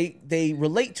another. They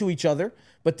relate to each other,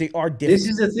 but they are different. This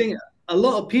is the thing. A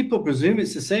lot of people presume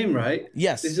it's the same, right?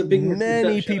 Yes. There's a big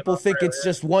Many people think it's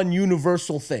just one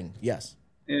universal thing. Yes.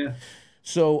 Yeah.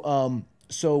 So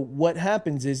so what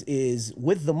happens is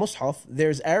with the Mus'haf,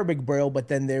 there's Arabic Braille, but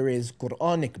then there is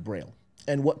Quranic Braille.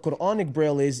 And what Quranic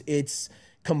Braille is, it's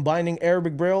combining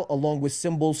Arabic Braille along with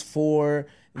symbols for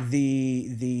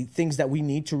the things that we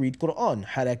need to read Quran.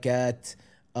 Harakat,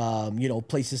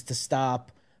 places to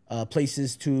stop,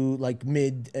 places to like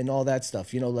mid and all that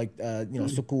stuff, like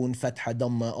sukoon, fatha,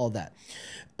 dhamma, all that.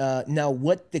 Now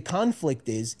what the conflict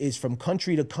is from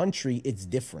country to country, it's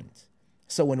different.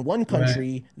 So in one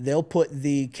country, they'll put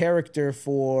the character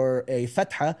for a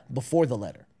fatha before the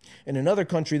letter. In another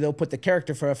country, they'll put the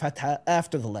character for a fatha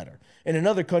after the letter. In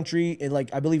another country,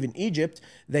 like I believe in Egypt,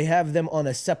 they have them on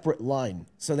a separate line.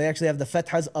 So they actually have the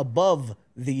fathas above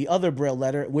the other Braille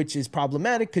letter, which is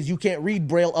problematic because you can't read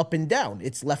Braille up and down.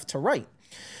 It's left to right.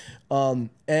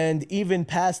 And even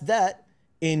past that,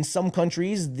 in some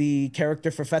countries, the character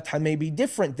for fatha may be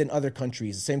different than other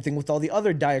countries. Same thing with all the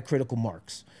other diacritical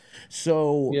marks.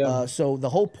 So, so the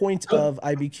whole point of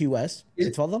IBQS,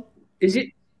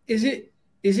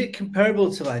 is it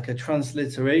comparable to like a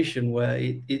transliteration where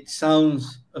it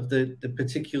sounds of the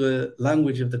particular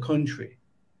language of the country,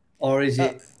 or is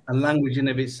it a language in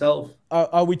of itself?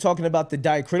 Are we talking about the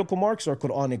diacritical marks or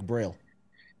Quranic Braille?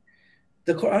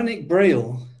 The Quranic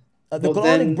Braille. The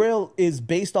Quranic Braille is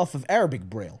based off of Arabic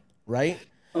Braille, right?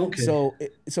 Okay. So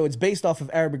it's based off of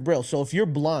Arabic Braille. So if you're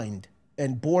blind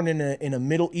and born in a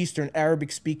Middle Eastern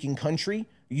Arabic speaking country,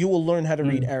 you will learn how to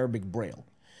read Arabic Braille.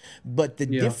 But the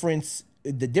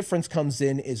difference comes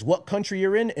in is what country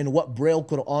you're in and what Braille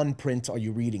Quran print are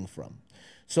you reading from.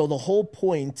 So the whole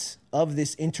point of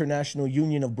this International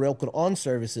Union of Braille Quran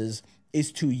Services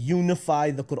is to unify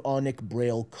the Quranic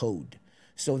Braille code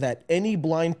so that any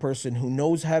blind person who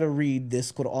knows how to read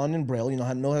this Quran in Braille,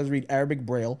 knows how to read Arabic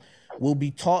Braille, will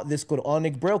be taught this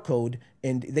Quranic Braille code,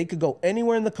 and they could go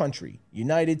anywhere in the country,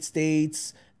 United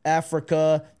States,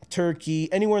 Africa,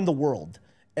 Turkey, anywhere in the world,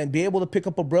 and be able to pick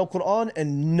up a Braille Quran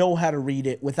and know how to read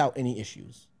it without any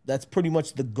issues. That's pretty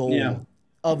much the goal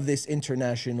of this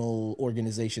international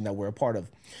organization that we're a part of.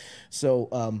 So,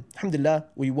 alhamdulillah,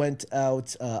 we went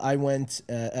out. I went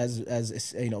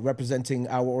as representing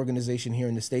our organization here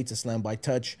in the States, Islam by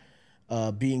Touch,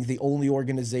 being the only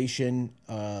organization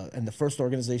and the first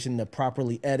organization to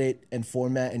properly edit and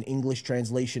format an English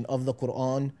translation of the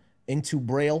Quran into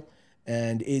Braille,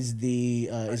 and is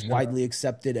widely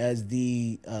accepted as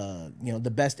the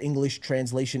best English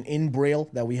translation in Braille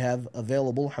that we have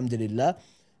available. Alhamdulillah,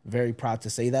 very proud to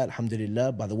say that.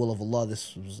 Alhamdulillah, by the will of Allah,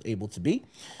 this was able to be.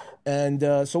 And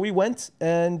so we went,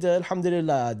 and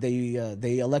alhamdulillah,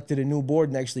 they elected a new board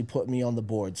and actually put me on the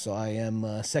board. So I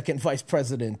am second vice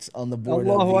president on the board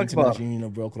of the International Union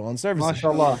of Braille Quran Services.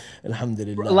 MashaAllah.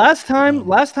 Alhamdulillah. Last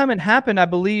time it happened, I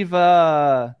believe,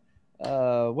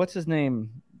 what's his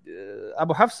name?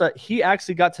 Abu Hafsa, he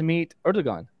actually got to meet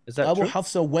Erdogan. Is that Abu true?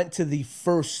 Hafsa went to the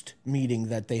first meeting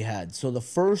that they had. So the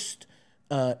first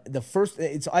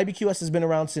IBQS has been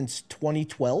around since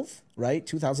 2012, right?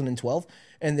 2012.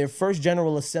 And their first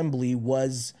General Assembly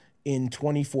was in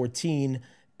 2014.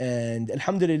 And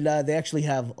alhamdulillah, they actually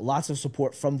have lots of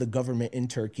support from the government in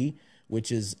Turkey,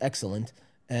 which is excellent.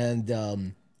 And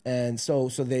so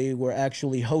they were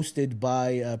actually hosted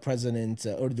by President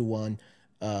Erdogan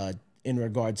in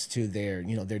regards to their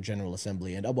General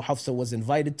Assembly. And Abu Hafsa was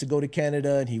invited to go to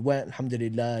Canada, and he went,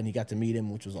 alhamdulillah, and he got to meet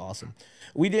him, which was awesome.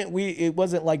 It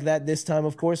wasn't like that this time,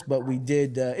 of course, but we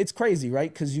did. It's crazy,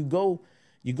 right? Because you go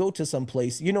to some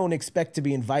place, you don't expect to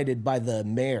be invited by the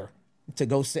mayor to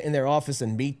go sit in their office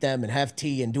and meet them and have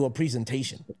tea and do a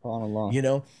presentation.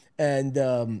 SubhanAllah. And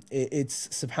it's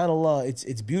subhanAllah,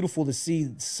 it's beautiful to see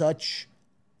such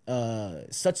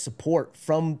support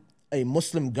from a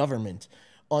Muslim government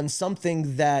on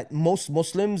something that most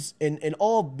Muslims, in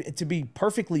all, to be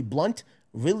perfectly blunt,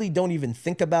 really don't even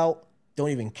think about, don't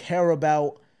even care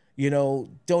about.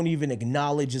 don't even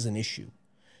acknowledge as an issue.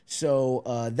 So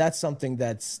that's something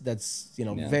that's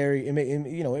very,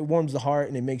 it warms the heart,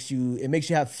 and it makes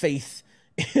you have faith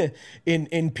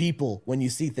in people when you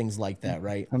see things like that,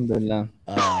 right? Alhamdulillah.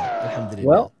 Alhamdulillah.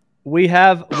 Well, we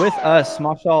have with us,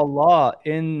 mashallah,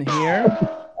 in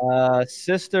here,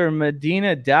 Sister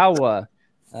Medina Dawa.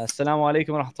 Assalamu alaikum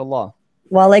wa rahmatullah.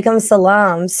 Wa alaikum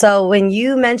salam. So when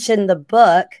you mentioned the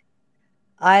book,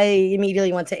 I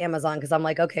immediately went to Amazon because I'm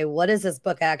like, okay, what is this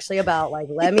book actually about? Like,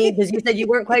 let me, because you said you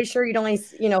weren't quite sure. You'd only,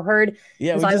 heard.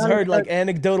 Yeah, we just heard like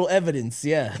anecdotal evidence.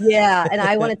 Yeah. Yeah. And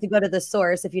I wanted to go to the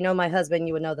source. If you know my husband,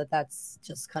 you would know that that's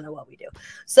just kind of what we do.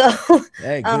 So,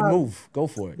 hey, good move. Go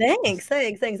for it. Thanks.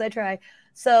 I try.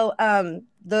 So,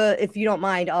 if you don't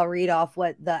mind, I'll read off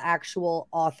what the actual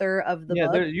author of the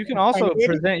book. Yeah, you can also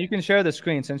present. You can share the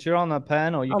screen since you're on the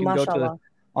panel. You can go to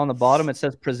on the bottom. It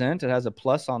says present. It has a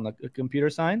plus on the computer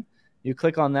sign. You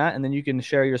click on that, and then you can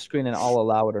share your screen, and I'll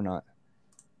allow it or not.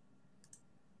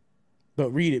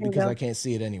 But read it because I can't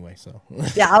see it anyway. So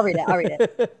yeah, I'll read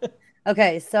it.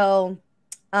 Okay, so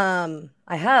I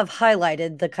have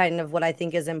highlighted the kind of what I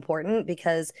think is important,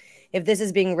 because if this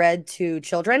is being read to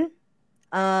children,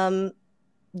 the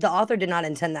author did not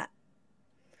intend that.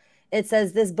 It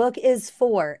says this book is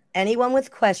for anyone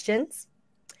with questions,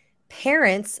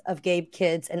 parents of gay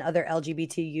kids and other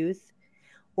LGBT youth,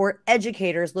 or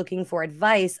educators looking for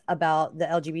advice about the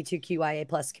LGBTQIA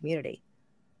plus community.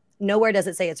 Nowhere does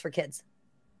it say it's for kids.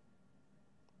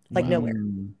 Like nowhere.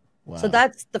 Wow. So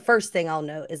that's the first thing I'll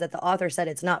note, is that the author said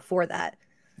it's not for that.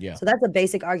 Yeah. So that's a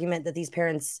basic argument that these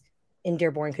parents in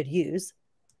Dearborn could use.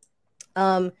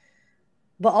 But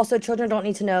also, children don't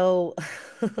need to know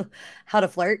how to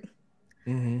flirt.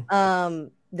 Mm-hmm.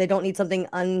 They don't need something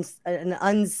an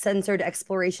uncensored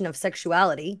exploration of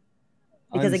sexuality,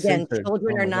 because again,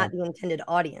 children are not the intended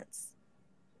audience.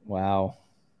 Wow.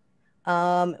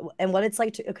 And what it's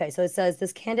like to, okay, so it says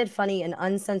this candid, funny, and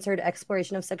uncensored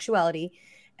exploration of sexuality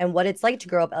and what it's like to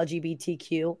grow up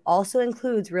LGBTQ also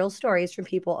includes real stories from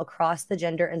people across the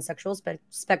gender and sexual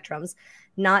spectrums,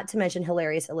 not to mention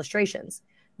hilarious illustrations.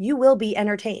 You will be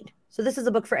entertained. So this is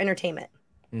a book for entertainment.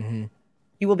 Mm-hmm.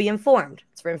 You will be informed.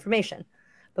 It's for information.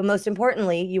 But most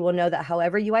importantly, you will know that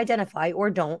however you identify or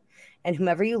don't, and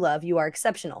whomever you love, you are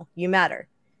exceptional. You matter.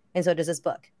 And so does this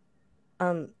book.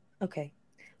 Okay.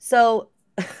 So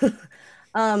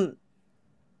at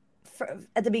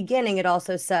the beginning, it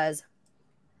also says,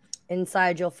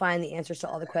 inside you'll find the answers to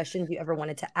all the questions you ever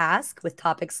wanted to ask, with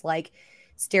topics like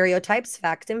stereotypes,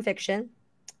 fact and fiction,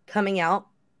 coming out,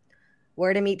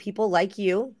 where to meet people like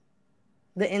you,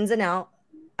 the ins and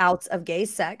outs of gay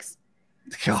sex,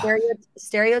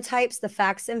 stereotypes, the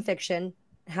facts and fiction,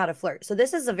 how to flirt. So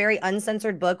this is a very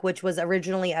uncensored book, which was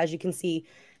originally, as you can see,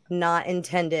 not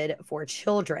intended for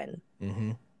children.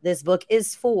 Mm-hmm. This book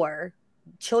is for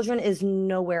children, is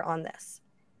nowhere on this.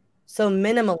 So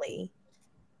minimally,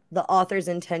 the author's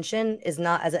intention is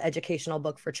not as an educational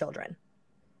book for children.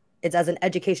 It's as an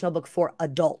educational book for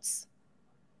adults.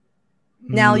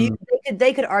 Now,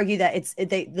 they could argue that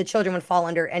the children would fall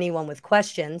under anyone with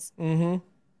questions, mm-hmm.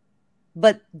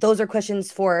 but those are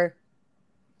questions for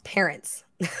parents.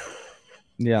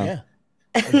 Yeah.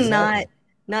 Exactly.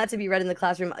 Not to be read in the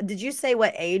classroom. Did you say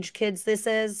what age kids this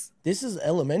is? This is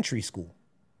elementary school.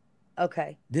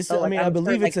 Okay. This, so, I mean, I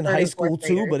believe it's in high school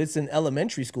too, but it's in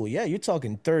elementary school. Yeah, you're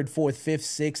talking 3rd, 4th, 5th,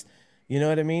 6th. You know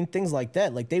what I mean? Things like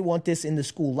that. Like, they want this in the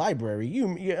school library.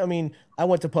 I mean, I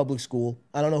went to public school.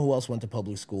 I don't know who else went to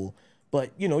public school,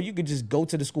 but you could just go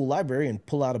to the school library and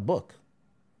pull out a book,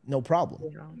 no problem.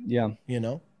 Yeah.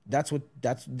 That's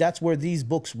where these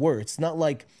books were. It's not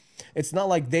like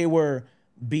they were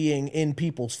being in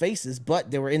people's faces,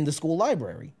 but they were in the school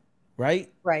library,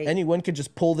 right? Right. Anyone could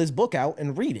just pull this book out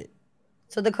and read it.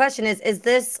 So the question is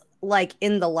this like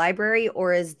in the library,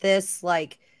 or is this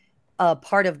like a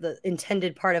part of the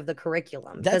intended part of the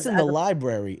curriculum? That's in the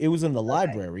library. It was in the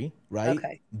library, right?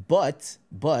 Okay. But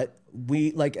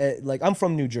we like I'm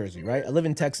from New Jersey, right? I live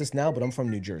in Texas now, but I'm from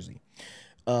New Jersey.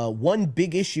 One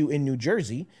big issue in New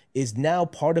Jersey is now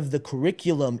part of the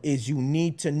curriculum is you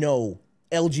need to know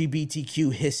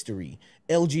LGBTQ history,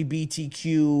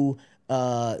 LGBTQ,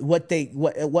 what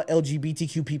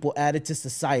LGBTQ people added to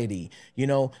society,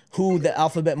 who the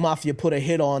Alphabet Mafia put a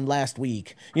hit on last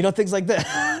week, things like that.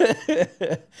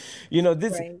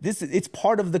 It's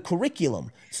part of the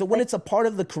curriculum. So when it's a part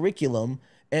of the curriculum,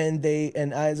 and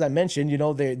as I mentioned,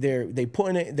 they're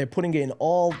putting it in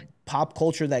all pop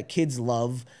culture that kids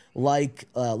love, like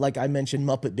I mentioned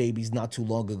Muppet Babies not too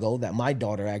long ago, that my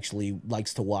daughter actually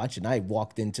likes to watch, and I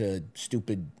walked into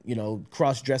stupid,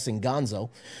 cross-dressing Gonzo.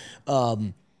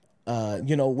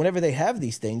 you know, whenever they have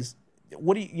these things,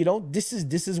 what do you know, this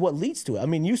is what leads to it. I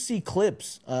mean, you see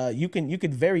clips, you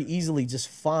could very easily just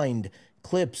find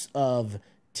clips of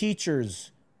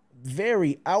teachers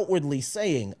very outwardly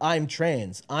saying, I'm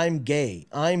trans, I'm gay,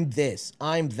 I'm this,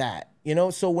 I'm that, you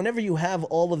know? So whenever you have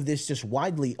all of this just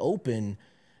widely open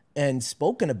and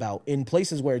spoken about in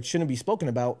places where it shouldn't be spoken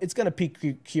about, it's going to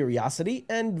pique curiosity,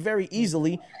 and very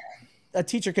easily a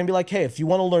teacher can be like, hey, if you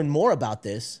want to learn more about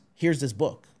this, here's this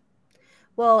book.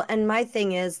 Well, and my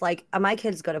thing is, like, my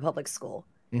kids go to public school,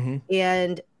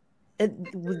 and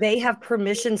they have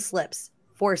permission slips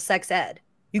for sex ed.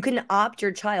 You can opt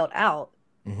your child out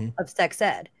of sex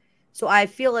ed. So I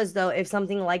feel as though if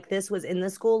something like this was in the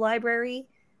school library,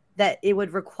 that it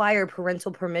would require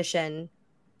parental permission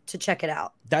to check it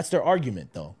out. That's their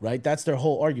argument, though, right? That's their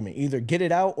whole argument. Either get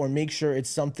it out or make sure it's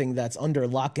something that's under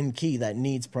lock and key that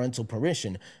needs parental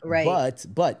permission. Right.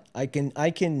 But I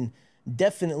can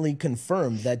definitely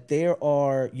confirm that there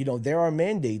are, you know, there are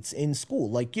mandates in school,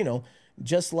 like, you know,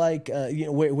 just like, you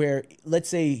know, where let's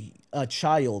say a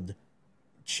child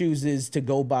chooses to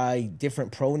go by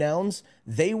different pronouns,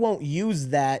 they won't use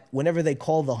that whenever they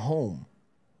call the home.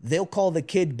 They'll call the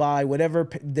kid by whatever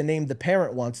the name the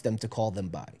parent wants them to call them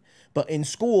by. But in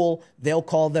school, they'll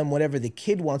call them whatever the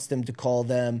kid wants them to call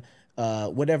them,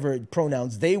 whatever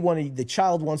pronouns the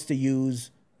child wants to use.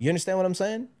 You understand what I'm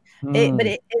saying?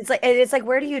 It's like,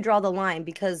 where do you draw the line?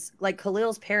 Because like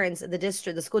Khalil's parents,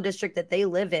 the school district that they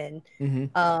live in,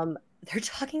 they're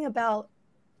talking about,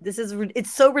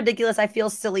 it's so ridiculous. I feel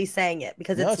silly saying it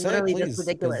because it's literally just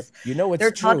ridiculous. You know,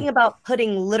 they're talking about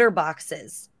putting litter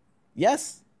boxes.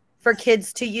 Yes. For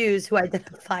kids to use who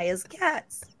identify as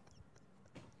cats.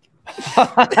 You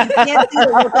can't see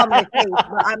the look on my face,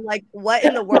 but I'm like, what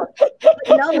in the world?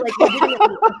 No, like,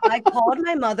 I called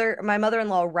my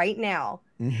mother-in-law right now,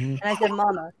 and I said,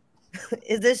 Mama,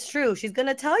 is this true? She's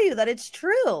gonna tell you that it's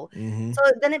true. So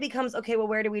then it becomes, okay, well,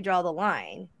 where do we draw the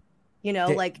line? You know,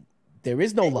 there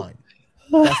is no line.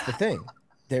 That's the thing.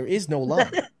 There is no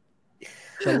line.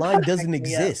 The line doesn't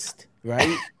exist,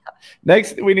 right?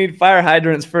 Next, we need fire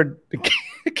hydrants for the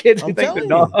kids who think the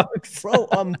dogs. Bro,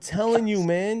 I'm telling you,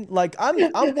 man. Like, I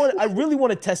really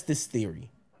want to test this theory,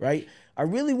 right? I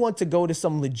really want to go to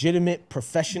some legitimate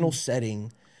professional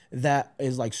setting that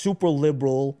is like super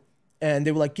liberal, and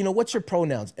they were like, you know, what's your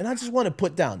pronouns? And I just want to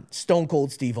put down Stone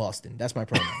Cold Steve Austin. That's my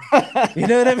pronoun. You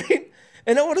know what I mean?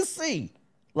 And I want to see,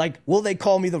 like, will they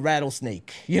call me the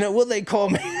rattlesnake? You know, will they call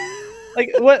me? Like,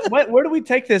 where do we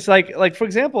take this? Like, for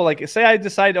example, like, say I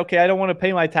decide, okay, I don't want to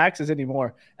pay my taxes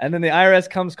anymore. And then the IRS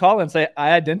comes call and say,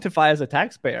 I identify as a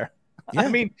taxpayer. Yeah. I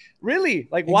mean, really,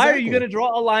 like, why are you going to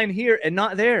draw a line here and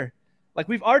not there? Like,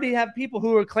 we've already have people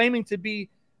who are claiming to be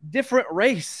different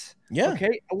race. Yeah.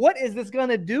 Okay. What is this going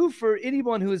to do for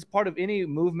anyone who is part of any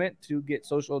movement to get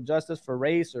social justice for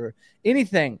race or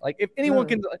anything? Like, if anyone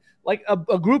can, like,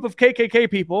 a group of KKK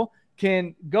people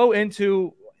can go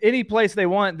into any place they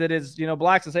want that is, you know,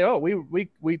 blacks, and say, oh,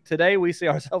 we today we see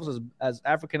ourselves as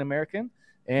African American,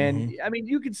 and I mean,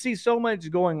 you can see so much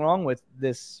going wrong with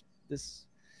this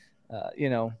you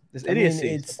know, this idiocy.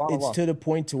 I mean, it's to the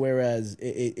point to whereas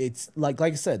it's like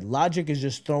I said, logic is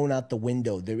just thrown out the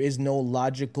window. There is no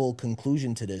logical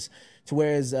conclusion to this. To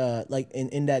whereas like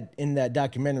in that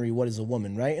documentary, What is a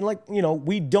Woman, right? And like, you know,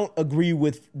 we don't agree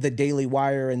with the Daily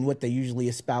Wire and what they usually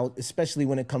espouse, especially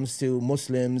when it comes to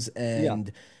Muslims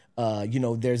and you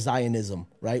know, their Zionism,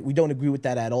 right? We don't agree with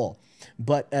that at all.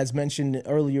 But as mentioned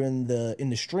earlier in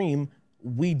the stream,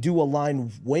 we do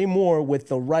align way more with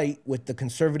the right, with the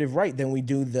conservative right, than we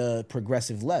do the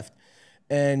progressive left.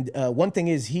 And one thing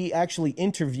is, he actually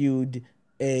interviewed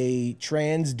a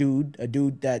trans dude, a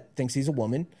dude that thinks he's a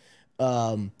woman,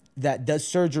 that does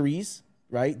surgeries,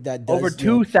 right? That does over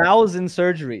 2,000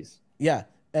 surgeries. Yeah,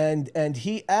 and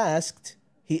he asked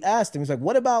him, he's like,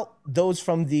 what about those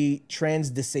from the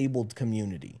trans disabled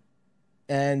community?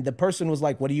 And the person was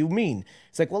like, what do you mean?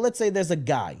 It's like, well, let's say there's a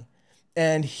guy,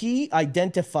 and he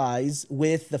identifies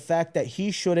with the fact that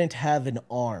he shouldn't have an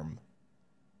arm.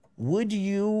 Would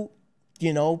you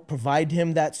know, provide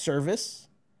him that service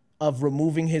of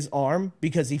removing his arm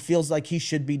because he feels like he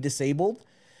should be disabled?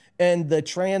 And the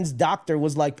trans doctor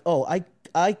was like, oh,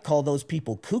 I call those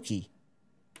people kooky.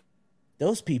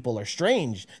 Those people are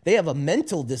strange. They have a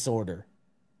mental disorder.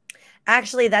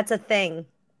 Actually, that's a thing.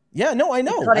 Yeah, no, I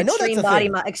know. I know that's a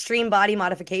thing. Extreme body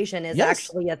modification is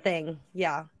actually a thing.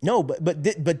 Yeah. No, but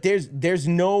there is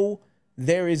no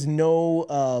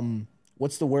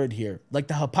what's the word here? Like,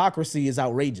 the hypocrisy is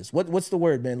outrageous. What's the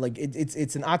word, man? Like,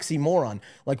 it's an oxymoron.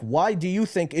 Like, why do you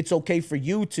think it's okay for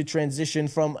you to transition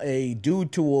from a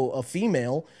dude to a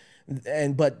female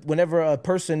But whenever a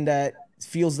person that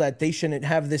feels that they shouldn't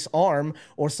have this arm,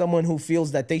 or someone who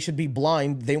feels that they should be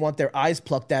blind, they want their eyes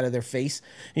plucked out of their face,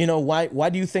 you know, why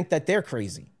do you think that they're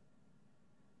crazy?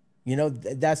 You know,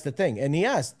 that's the thing. And he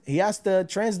asked the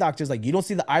trans doctors, like, you don't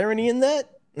see the irony in that?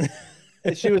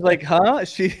 And she was like, huh?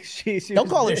 She don't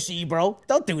call her she, bro.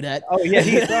 Don't do that. Oh yeah,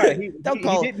 he's sorry. He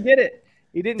didn't get it.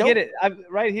 He didn't get it.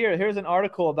 Right here. Here's an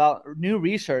article about new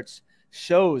research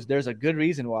shows there's a good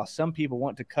reason why some people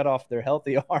want to cut off their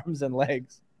healthy arms and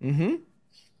legs. Mm-hmm.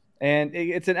 And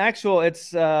it's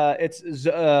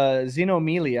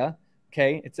xenomelia.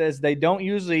 Okay, it says they don't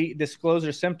usually disclose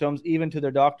their symptoms even to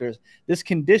their doctors. This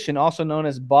condition, also known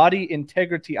as body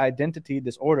integrity identity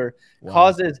disorder,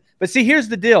 causes. But see, here's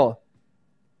the deal.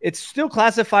 It's still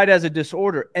classified as a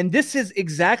disorder, and this is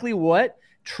exactly what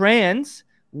trans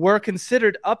were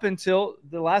considered up until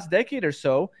the last decade or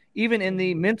so. Even in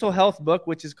the mental health book,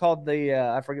 which is called the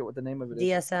I forget what the name of it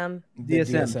is.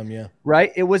 DSM, yeah.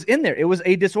 Right? It was in there. It was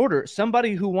a disorder.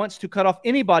 Somebody who wants to cut off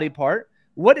any body part.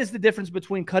 What is the difference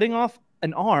between cutting off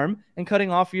an arm and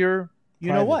cutting off your,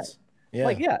 know what? Yeah.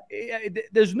 Like,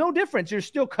 there's no difference. You're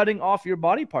still cutting off your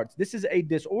body parts. This is a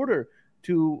disorder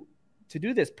to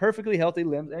do this. Perfectly healthy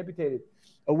limbs amputated.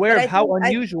 Aware of how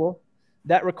unusual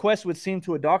that request would seem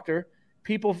to a doctor,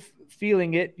 people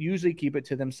feeling it usually keep it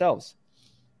to themselves.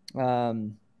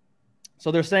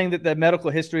 So they're saying that the medical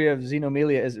history of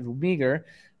xenomelia is meager,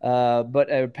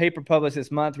 but a paper published this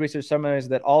month, research summarized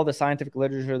that all the scientific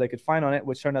literature they could find on it,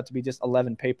 which turned out to be just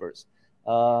 11 papers.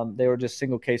 They were just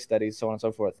single case studies, so on and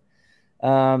so forth.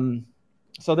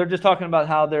 So they're just talking about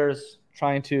how there's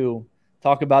trying to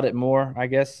talk about it more, I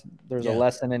guess. There's a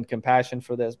lesson in compassion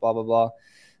for this, blah, blah,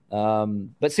 blah.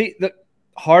 But see, the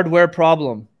hardware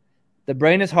problem. The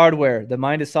brain is hardware. The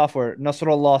mind is software.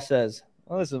 Nasrullah says,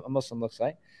 well, this is a Muslim looks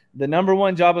like. The number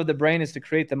one job of the brain is to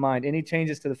create the mind. Any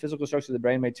changes to the physical structure of the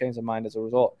brain may change the mind as a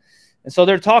result. And so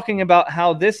they're talking about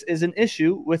how this is an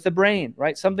issue with the brain,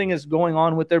 right? Something is going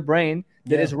on with their brain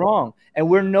that is wrong. And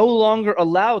we're no longer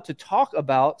allowed to talk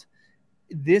about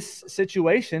this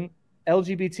situation,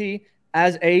 LGBT,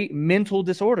 as a mental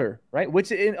disorder, right?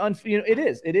 Which it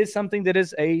is. It is something that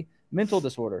is a mental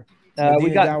disorder.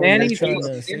 We got Manny.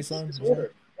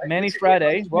 Manny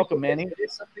Friday. Welcome, Manny. Tell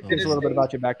us a little bit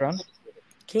about your background.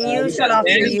 Can you shut off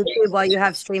your YouTube while you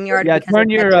have StreamYard? Yeah, turn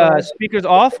your speakers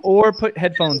off or put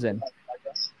headphones in.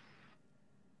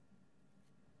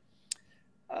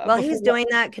 While he's doing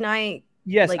that, can I?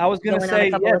 Yes, I was going to say,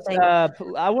 yes,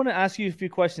 I want to ask you a few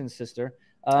questions, sister.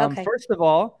 Okay. First of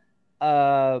all,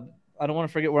 I don't want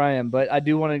to forget where I am, but I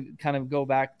do want to kind of go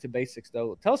back to basics,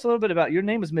 though. Tell us a little bit about your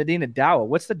name is Medina Dawah.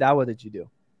 What's the Dawah that you do?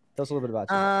 Tell us a little bit about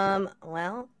you.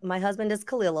 Well, my husband is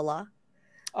Khalilullah.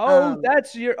 Oh,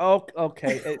 that's your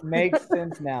okay. It makes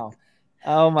sense now.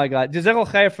 Oh my God. Jazakallah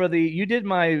khair for you did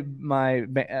my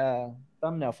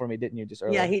thumbnail for me, didn't you, just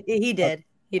earlier? Yeah, he did.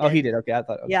 He did. Oh, he did. Okay, I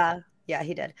thought. Okay. Yeah,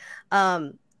 he did.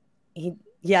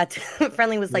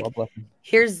 Friendly was like,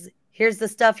 here's the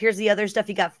stuff, here's the other stuff.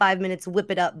 You got 5 minutes,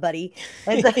 whip it up, buddy.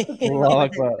 And so, I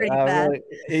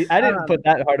didn't put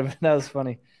that hard of it. That was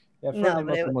funny.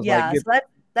 Yeah, so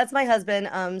that's my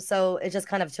husband. So it's just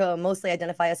kind of to mostly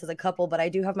identify us as a couple, but I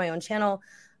do have my own channel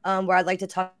where I'd like to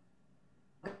talk.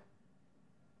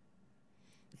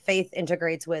 Faith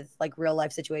integrates with like real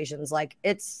life situations. Like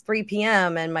it's 3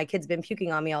 p.m. and my kid's been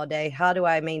puking on me all day. How do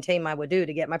I maintain my wudu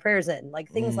to get my prayers in? Like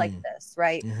things like this,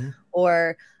 right?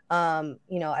 Or,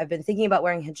 I've been thinking about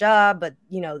wearing hijab, but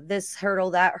this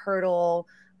hurdle, that hurdle,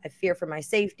 I fear for my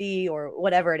safety or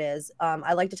whatever it is.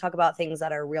 I like to talk about things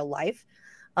that are real life.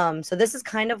 So this is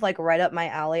kind of like right up my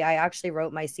alley. I actually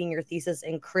wrote my senior thesis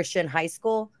in Christian high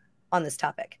school on this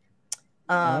topic.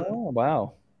 Oh,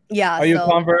 wow. Yeah. Are you a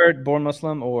convert, born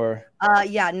Muslim, or?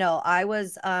 Yeah, no, I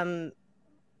was, I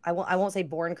won't say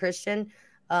born Christian,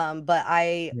 but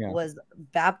I was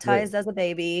baptized as a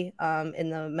baby in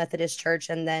the Methodist church.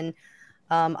 And then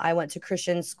I went to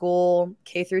Christian school,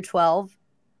 K through 12.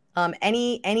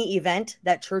 Any event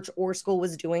that church or school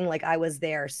was doing, like I was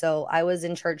there. So I was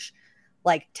in church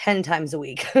like 10 times a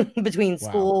week between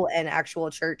school and actual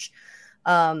church.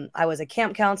 I was a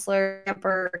camp counselor,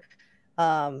 camper,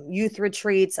 youth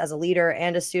retreats as a leader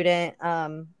and a student.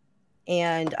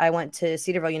 And I went to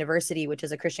Cedarville University, which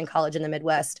is a Christian college in the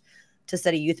Midwest, to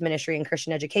study youth ministry and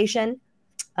Christian education.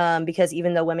 Because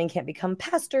even though women can't become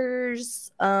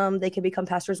pastors, they can become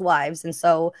pastors' wives. And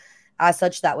so as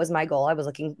such, that was my goal. I was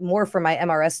looking more for my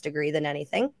MRS degree than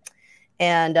anything.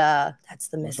 And that's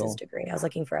the Mrs. degree. I was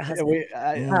looking for a husband.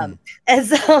 And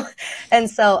so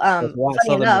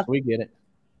funny enough, we get it.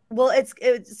 Well,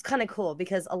 it's kind of cool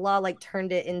because Allah like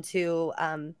turned it into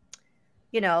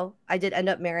you know, I did end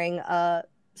up marrying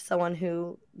someone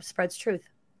who spreads truth.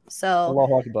 So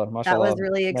Allahu Akbar, that mashallah. was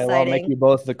really May Allah make exciting. you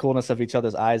both the coolness of each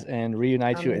other's eyes and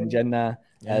reunite you in Ameen. Jannah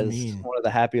as Ameen. one of the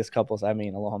happiest couples. I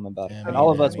mean, Allahumma barik. And Ameen,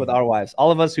 all of us with ameen. our wives,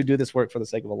 all of us who do this work for the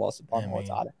sake of Allah subhanahu wa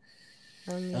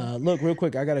ta'ala. Look, real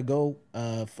quick, I gotta go.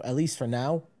 At least for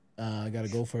now, I gotta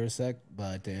go for a sec.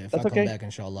 But if That's I okay. come back,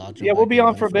 inshallah, I'll jump Yeah, we'll back be in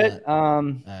on when for a it's bit.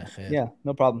 flat. Yeah,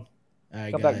 no problem. All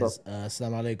right, Come back, bro. guys.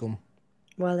 Assalamu alaikum.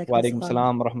 Wa Wa alaikum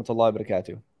salam wa rahmatullahi wa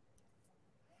barakatuh.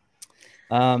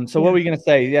 So Yeah. what were you going to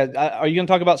say? Yeah. Are you going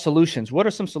to talk about solutions? What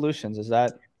are some solutions? Is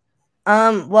that?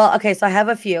 Well, okay. So I have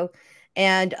a few,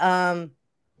 and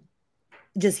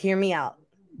just hear me out.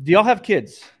 Do y'all have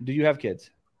kids? Do you have kids?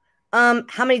 How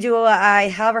many do I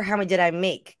have, or how many did I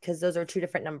make? Because those are two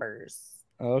different numbers.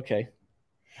 Okay.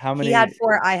 How many? He had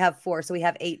 4. I have 4, so we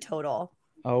have 8 total.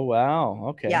 Oh wow.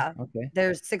 Okay. Yeah. Okay.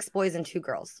 There's 6 boys and 2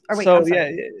 girls. Or wait, So I'm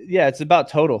sorry. yeah, it's about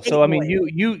total. So 8 I mean,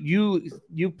 boys.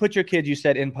 you put your kids, you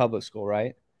said, in public school,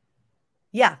 right?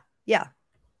 Yeah. Yeah.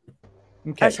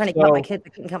 Okay. I was trying to count my kids. I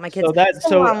couldn't count my kids. So that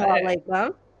Salaam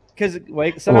alaikum. because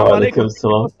wait, Salaam Wa alaikum. alaikum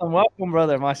salam. Welcome,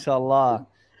 brother. MashaAllah.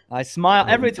 I smile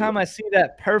every time I see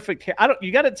that perfect hair.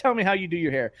 You got to tell me how you do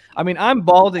your hair. I mean, I'm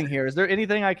balding here. Is there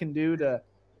anything I can do to,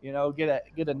 you know, get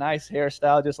a nice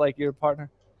hairstyle just like your partner?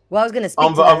 Well, I was going to speak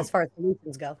to that as far as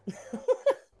solutions go.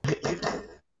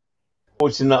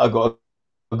 Fortunate, I got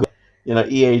a good, you know,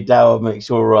 EA Dower, make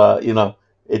sure, you know,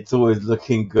 it's always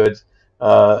looking good,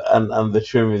 and the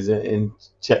trim is in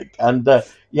check. And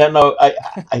yeah, no,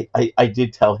 I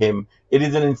did tell him it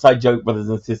is an inside joke, brothers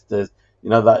and sisters. You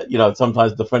know that, you know,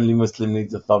 sometimes the friendly Muslim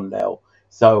needs a thumbnail.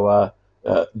 So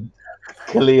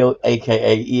Khalil,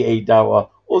 aka EA Dower,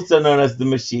 also known as the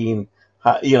Machine,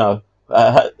 you know,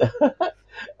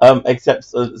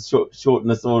 accepts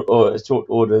shortness or short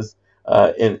orders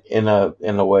in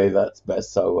a way that's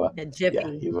best. So A jiffy.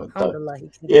 yeah, Alhamdulillah, he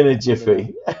can do in a that.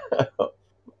 jiffy.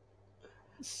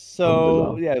 So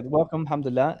Alhamdulillah. yeah, welcome,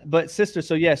 alhamdulillah. But sister,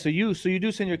 so yeah, so you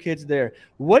do send your kids there.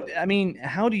 What, I mean,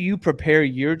 how do you prepare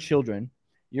your children,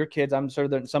 your kids? I'm sure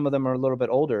that some of them are a little bit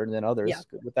older than others, Yeah.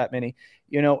 with that many.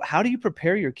 You know, how do you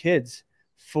prepare your kids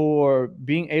for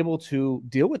being able to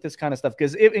deal with this kind of stuff?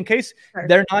 Because in case Sure.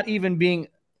 they're not even being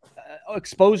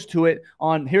exposed to it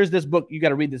on, here's this book, you got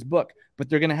to read this book, but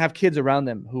they're going to have kids around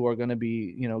them who are going to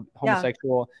be, you know,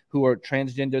 homosexual, who are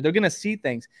transgender. They're going to see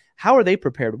things. How are they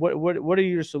prepared? What are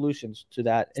your solutions to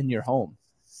that in your home?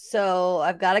 So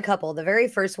I've got a couple. The very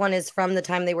first one is from the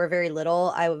time they were very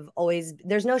little.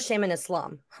 There's no shame in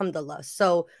Islam, alhamdulillah.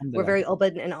 So we're very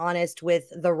open and honest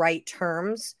with the right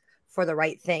terms for the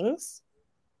right things.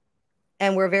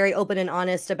 And we're very open and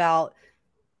honest about,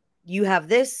 you have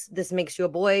this makes you a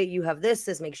boy. You have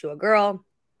this makes you a girl.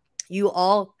 You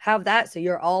all have that, so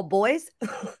you're all boys.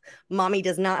 Mommy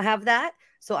does not have that,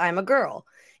 so I'm a girl.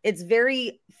 It's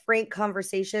very frank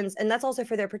conversations, and that's also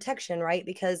for their protection, right?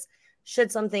 Because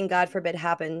should something, God forbid,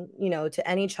 happen, you know, to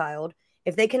any child,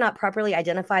 if they cannot properly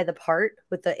identify the part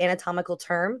with the anatomical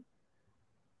term,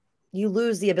 you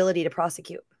lose the ability to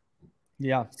prosecute.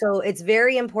 Yeah. So it's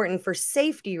very important for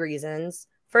safety reasons,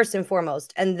 first and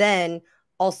foremost, and then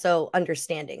also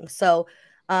understanding. So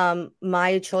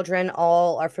my children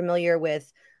all are familiar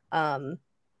with,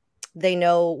 they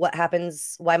know what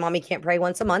happens, why mommy can't pray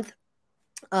once a month.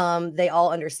 They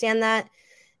all understand that.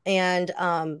 And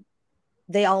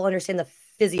they all understand the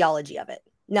physiology of it.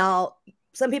 Now,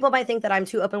 some people might think that I'm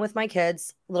too open with my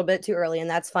kids a little bit too early, and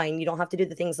that's fine. You don't have to do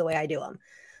the things the way I do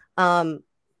them.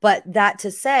 But that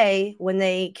to say, when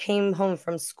they came home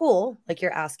from school, like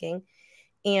you're asking,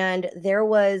 and there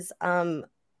was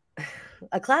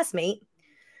a classmate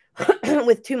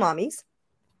with 2 mommies,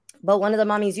 but one of the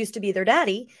mommies used to be their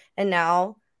daddy, and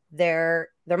now they're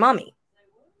their mommy.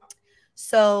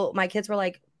 So my kids were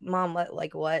like, Mom,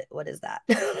 what is that?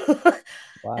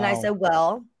 Wow. And I said,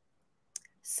 well,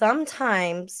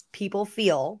 sometimes people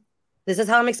feel, this is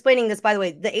how I'm explaining this, by the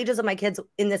way, the ages of my kids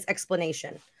in this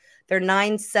explanation, they're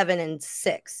 9, 7, and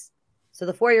 6. So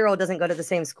the 4-year-old doesn't go to the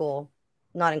same school,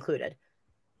 not included.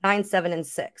 9, 7, and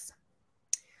 6.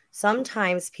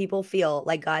 Sometimes people feel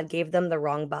like God gave them the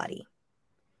wrong body.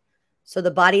 So the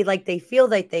body like they feel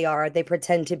like they are, they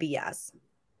pretend to be as,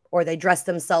 or they dress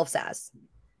themselves as,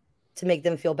 to make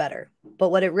them feel better. But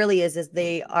what it really is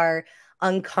they are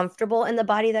uncomfortable in the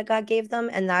body that God gave them.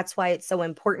 And that's why it's so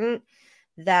important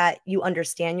that you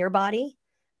understand your body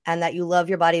and that you love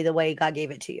your body the way God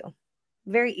gave it to you.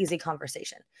 Very easy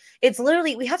conversation. It's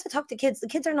literally, we have to talk to kids. The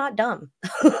kids are not dumb.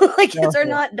 Like, kids are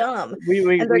not dumb.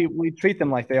 We treat them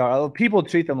like they are. People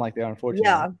treat them like they are, unfortunately.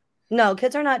 Yeah. No,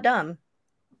 kids are not dumb.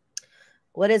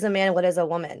 What is a man? What is a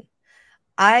woman?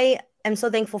 I am so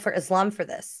thankful for Islam for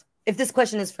this. If this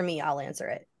question is for me, I'll answer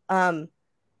it.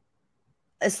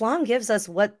 Islam gives us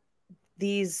what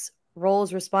these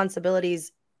roles,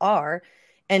 responsibilities are,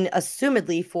 and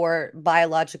assumedly for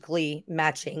biologically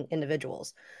matching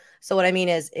individuals. So what I mean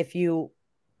is, if you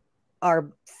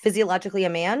are physiologically a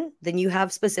man, then you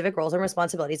have specific roles and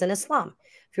responsibilities in Islam.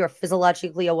 If you are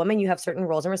physiologically a woman, you have certain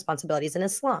roles and responsibilities in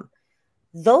Islam.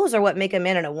 Those are what make a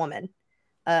man and a woman.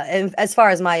 And as far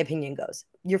as my opinion goes,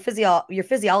 your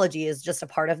physiology is just a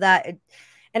part of that.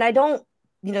 And I don't,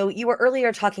 you were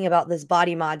earlier talking about this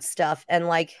body mod stuff, and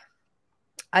like,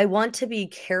 I want to be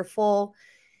careful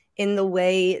in the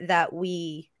way that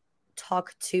we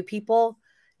talk to people,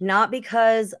 not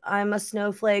because I'm a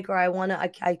snowflake or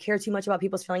I care too much about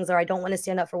people's feelings, or I don't want to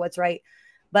stand up for what's right.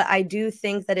 But I do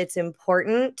think that it's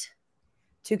important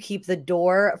to keep the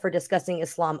door for discussing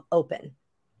Islam open.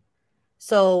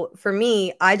 So for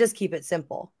me, I just keep it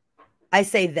simple. I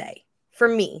say they. For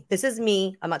me, this is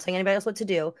me. I'm not telling anybody else what to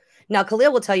do. Now,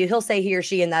 Khalil will tell you, he'll say he or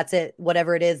she, and that's it.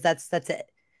 Whatever it is, that's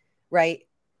it. Right?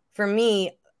 For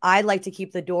me, I like to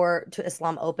keep the door to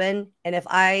Islam open. And if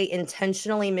I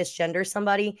intentionally misgender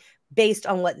somebody based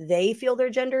on what they feel their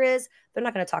gender is, they're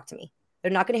not going to talk to me.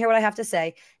 They're not going to hear what I have to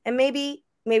say. And maybe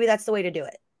that's the way to do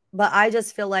it. But I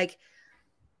just feel like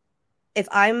if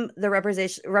I'm the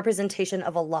representation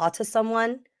of Allah to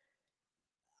someone,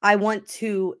 I want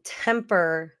to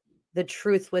temper the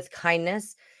truth with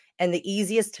kindness. And the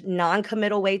easiest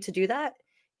non-committal way to do that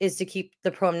is to keep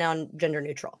the pronoun gender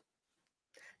neutral.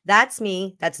 That's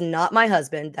me. That's not my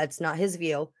husband. That's not his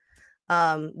view.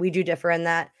 We do differ in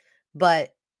that.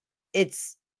 But it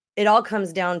all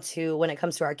comes down to, when it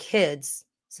comes to our kids,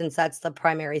 since that's the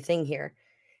primary thing here,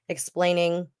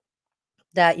 explaining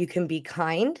that you can be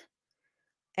kind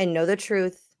and know the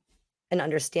truth and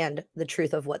understand the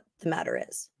truth of what the matter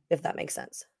is, if that makes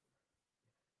sense.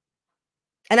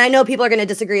 And I know people are going to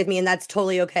disagree with me, and that's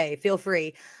totally okay. Feel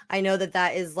free. I know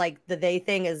that is like, the they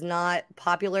thing is not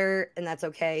popular, and that's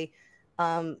okay.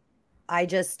 I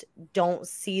just don't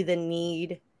see the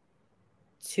need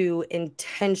to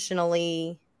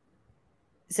intentionally,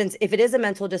 since if it is a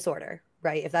mental disorder,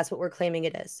 right? If that's what we're claiming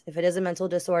it is, if it is a mental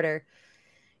disorder,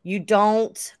 you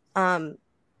don't,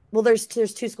 well, there's two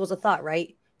schools of thought,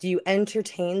 right? Do you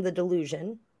entertain the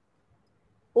delusion?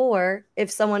 Or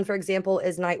if someone, for example,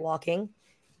 is night walking,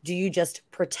 do you just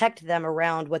protect them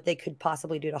around what they could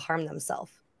possibly do to harm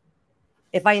themselves?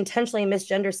 If I intentionally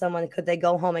misgender someone, could they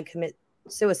go home and commit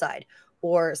suicide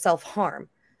or self-harm?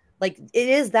 Like, it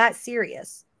is that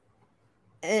serious.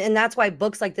 And that's why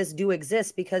books like this do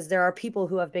exist, because there are people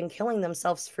who have been killing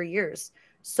themselves for years.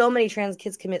 So many trans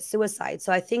kids commit suicide.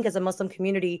 So I think as a Muslim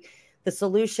community, the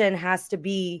solution has to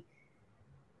be,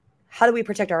 how do we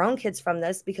protect our own kids from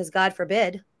this? Because God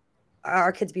forbid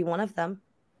our kids be one of them.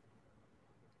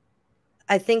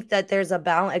 I think that there's a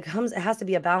balance. It has to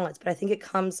be a balance, but I think it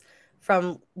comes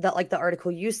from that, like the article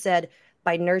you said,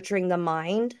 by nurturing the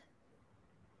mind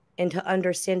into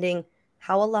understanding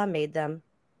how Allah made them,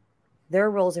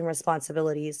 their roles and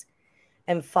responsibilities,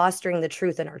 and fostering the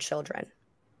truth in our children.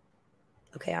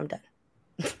 Okay, I'm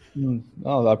done.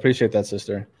 Oh, I appreciate that,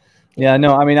 sister. Yeah,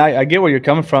 no, I mean, I get where you're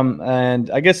coming from, and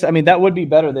I guess, I mean, that would be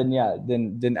better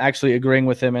than actually agreeing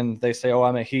with him, and they say, oh,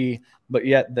 I'm a he, but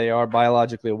yet they are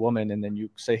biologically a woman, and then you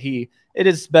say he. It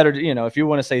is better to, if you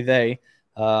want to say they,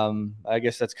 I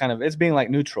guess that's kind of, it's being like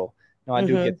neutral. No, I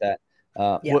do get that.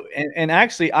 Yeah. And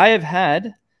actually, I have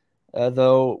had,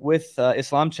 though, with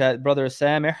Islam Chat, Brother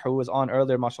Samih, who was on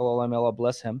earlier, mashallah, may Allah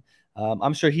bless him,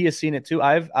 I'm sure he has seen it too.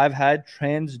 I've had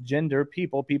transgender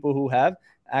people who have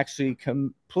actually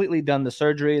completely done the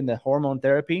surgery and the hormone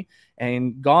therapy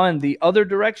and gone the other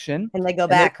direction, and they go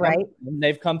back, right? And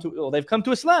they've come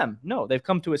to Islam. No, they've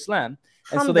come to Islam.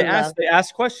 And so they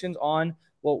ask questions on,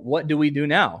 well, what do we do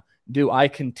now? Do I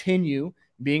continue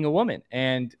being a woman?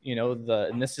 And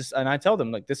and I tell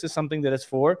them, like, this is something that is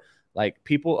for like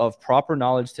people of proper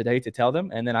knowledge today to tell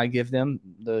them, and then I give them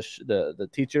the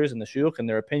teachers and the shuyukh and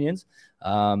their opinions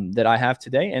that I have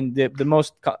today. And the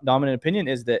most dominant opinion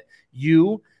is that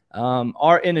you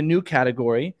are in a new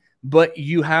category, but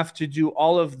you have to do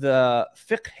all of the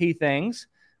fiqhi things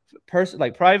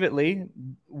like privately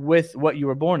with what you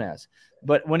were born as.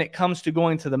 But when it comes to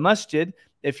going to the masjid,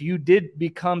 if you did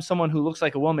become someone who looks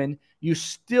like a woman, you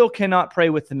still cannot pray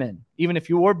with the men. Even if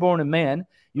you were born a man,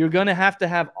 you're going to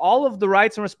have all of the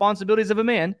rights and responsibilities of a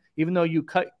man, even though you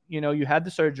you had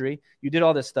the surgery, you did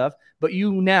all this stuff. But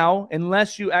you now,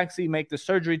 unless you actually make the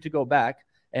surgery to go back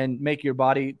and make your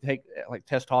body take like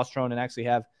testosterone and actually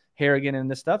have hair again and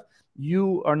this stuff,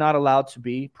 you are not allowed to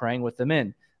be praying with the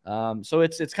men. So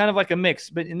it's kind of like a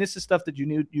mix, and this is stuff that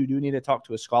you do need to talk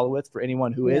to a scholar with for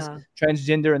anyone who is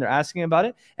transgender and they're asking about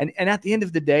it. And at the end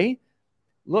of the day,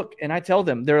 look, and I tell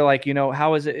them, they're like,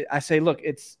 how is it? I say, look,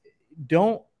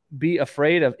 don't be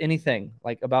afraid of anything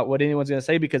like about what anyone's going to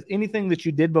say, because anything that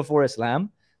you did before Islam,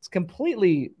 it's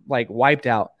completely like wiped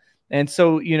out. And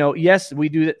so, yes, we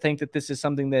do think that this is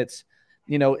something that's,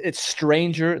 it's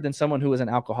stranger than someone who was an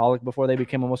alcoholic before they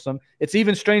became a Muslim. It's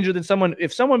even stranger than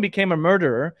if someone became a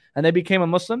murderer and they became a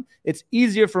Muslim, it's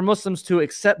easier for Muslims to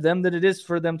accept them than it is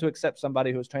for them to accept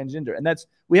somebody who's transgender. And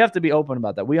we have to be open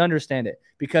about that. We understand it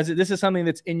because this is something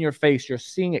that's in your face. You're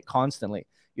seeing it constantly.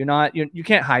 You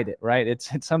can't hide it, right? It's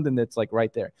something that's like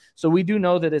right there. So we do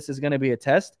know that this is going to be a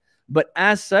test, but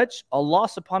as such, Allah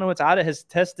subhanahu wa ta'ala has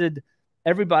tested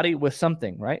everybody with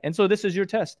something, right? And so this is your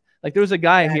test. Like there was a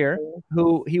guy here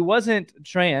who he wasn't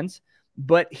trans,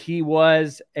 but he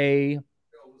was a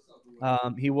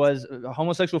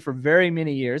homosexual for very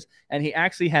many years, and he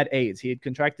actually had AIDS. He had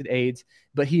contracted AIDS,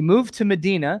 but he moved to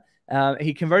Medina.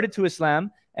 He converted to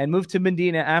Islam and moved to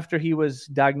Medina after he was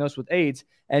diagnosed with AIDS.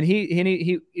 And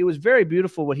it was very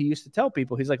beautiful what he used to tell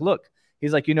people. He's like, look,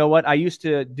 he's like, you know what? I used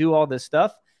to do all this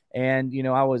stuff. And, he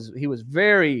was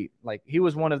very like, he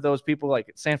was one of those people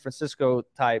like San Francisco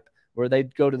type where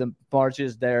they'd go to the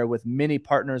marches there with many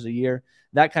partners a year,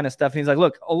 that kind of stuff. And he's like,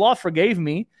 look, Allah forgave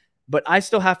me, but I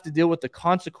still have to deal with the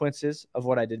consequences of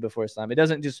what I did before Islam. It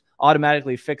doesn't just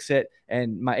automatically fix it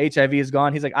and my HIV is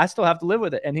gone. He's like, I still have to live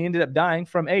with it. And he ended up dying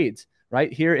from AIDS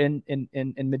right here in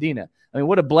Medina. I mean,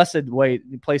 what a blessed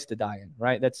place to die in,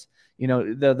 right? That's,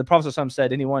 the Prophet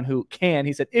said, anyone who can,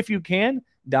 he said, if you can,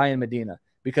 die in Medina,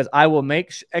 because I will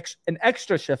make an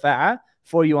extra shafa'ah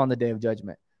for you on the day of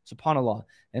judgment. SubhanAllah.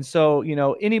 And so,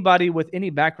 anybody with any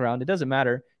background, it doesn't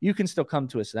matter. You can still come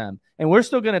to Islam. And we're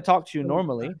still going to talk to you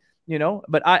normally,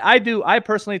 but I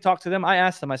personally talk to them. I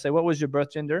ask them, I say, what was your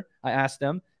birth gender? I ask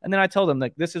them. And then I tell them,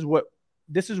 like, this is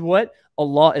what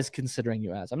Allah is considering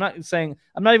you as. I'm not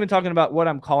even talking about what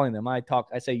I'm calling them. I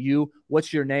say, you,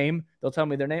 what's your name? They'll tell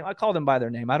me their name. I call them by their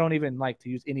name. I don't even like to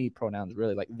use any pronouns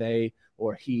really, like they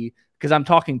or he, because I'm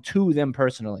talking to them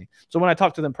personally. So when I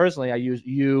talk to them personally, I use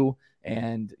you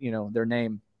and their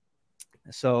name.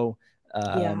 So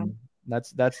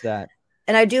that's that.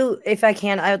 And I do, if I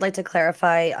can, I would like to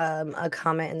clarify a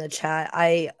comment in the chat.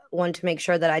 I want to make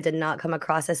sure that I did not come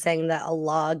across as saying that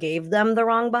Allah gave them the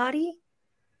wrong body,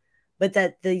 but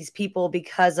that these people,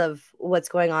 because of what's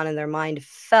going on in their mind,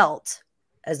 felt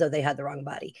as though they had the wrong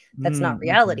body. That's not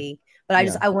reality. But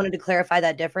I wanted to clarify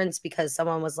that difference, because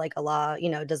someone was like, Allah,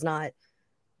 does not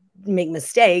make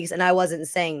mistakes. And I wasn't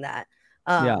saying that.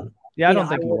 I don't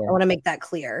think I want to make that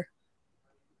clear.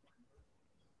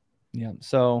 Yeah.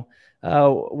 So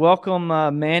welcome,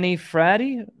 Manny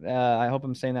Fraddy. I hope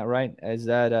I'm saying that right. Is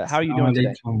that how are you doing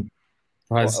today?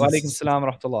 Wa alaikum salam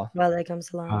wa rahmatullah. Wa alaikum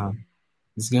salam.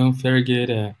 It's going very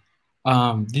good.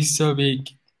 This topic,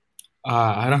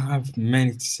 I don't have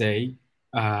many to say,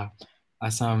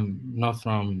 as I'm not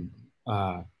from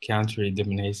a country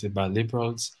dominated by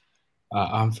liberals.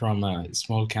 I'm from a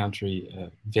small country,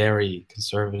 a very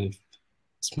conservative,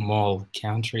 small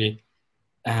country.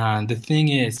 And the thing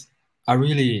is, I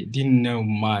really didn't know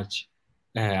much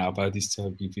about this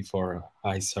topic before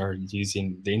I started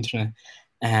using the internet.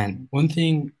 And one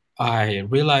thing I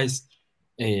realized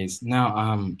is now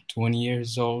I'm 20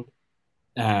 years old.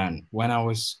 And when I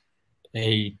was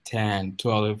 8, 10,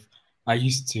 12, I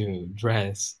used to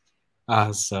dress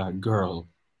as a girl.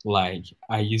 Like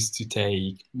I used to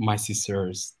take my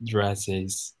sister's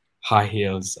dresses, high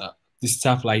heels,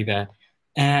 stuff like that.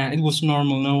 And it was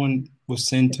normal. No one was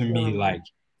saying to me like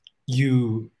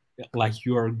you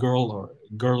are a girl or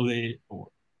girly or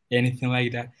anything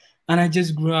like that. And I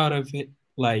just grew out of it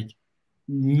like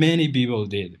many people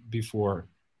did before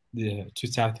the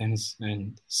 2000s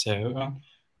and so on.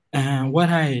 And what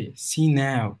I see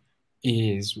now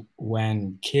is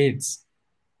when kids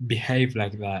behave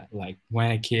like that, like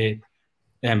when a kid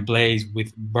plays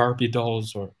with Barbie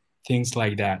dolls or things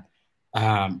like that,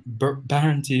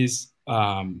 parents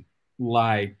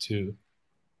like to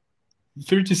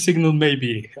virtue signal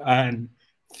maybe and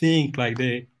think like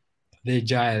their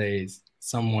child is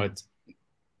somewhat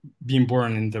being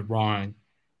born in the wrong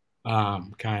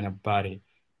kind of body.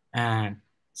 And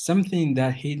something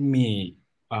that hit me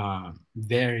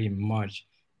very much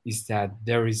is that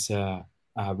there is a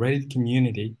Reddit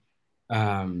community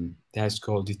that's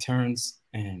called the Turns,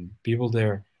 and people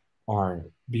there are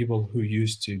people who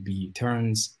used to be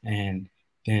turns and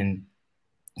then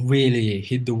really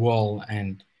hit the wall,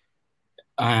 and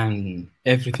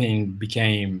everything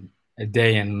became a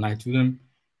day and a night to them.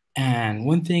 And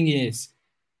one thing is,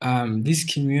 this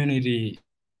community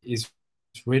is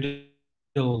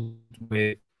riddled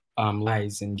with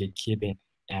lies and gatekeeping.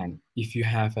 And if you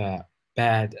have a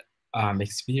bad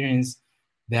experience,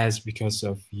 that's because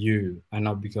of you and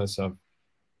not because of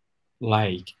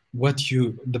like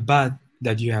the path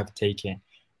that you have taken.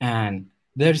 And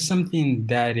there's something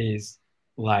that is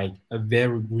like a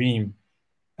very grim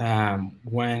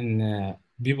when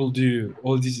people do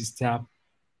all this stuff,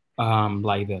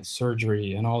 like the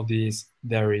surgery and all this.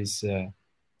 There is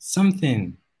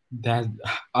something that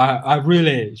I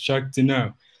really shocked to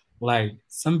know. Like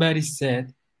somebody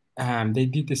said they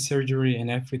did the surgery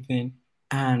and everything,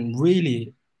 and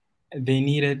really they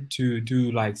needed to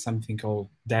do like something called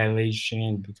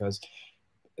dilation, because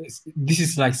this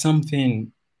is like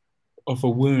something of a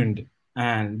wound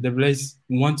and the place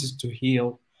wants to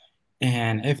heal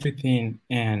and everything.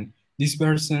 And this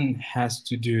person has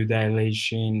to do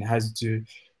dilation, has to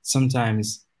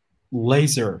sometimes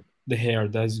laser the hair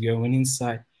that's going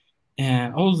inside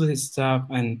and all this stuff.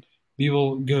 And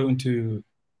people go into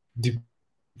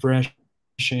depression,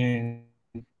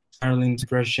 spiraling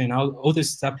depression, all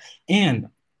this stuff. And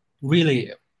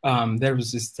really, there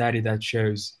was a study that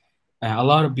shows a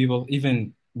lot of people,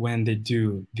 even when they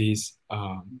do this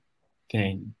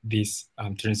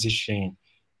transition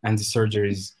and the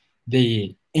surgeries,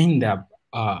 they end up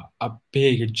a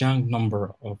big giant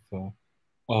number of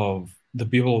the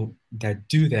people that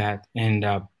do that end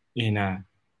up in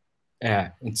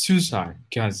suicide,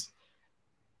 because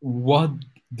what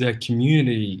the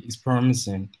community is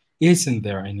promising isn't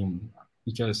there anymore.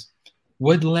 Because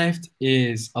what left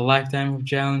is a lifetime of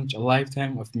challenge, a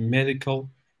lifetime of medical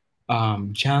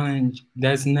challenge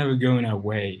that's never going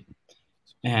away.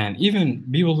 And even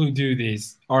people who do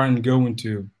this aren't going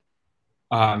to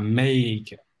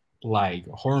make like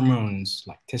hormones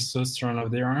like testosterone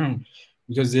of their own,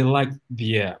 because they like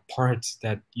the parts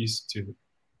that used to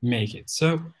make it.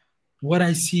 So what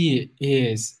I see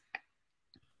is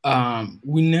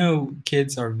we know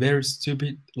kids are very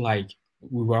stupid, like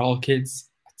we were all kids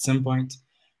at some point,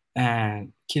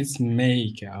 and kids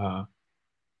make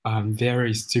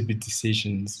very stupid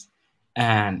decisions,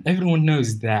 and everyone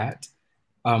knows that.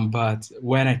 But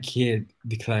when a kid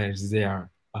declares they are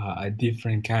a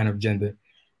different kind of gender,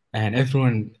 and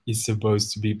everyone is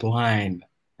supposed to be blind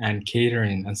and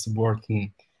catering and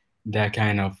supporting that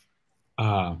kind of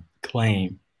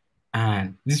claim,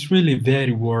 and this is really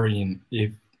very worrying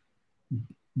if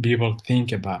people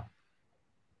think about.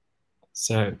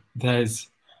 So there's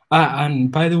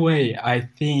and by the way, I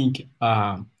think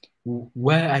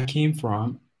where I came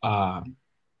from,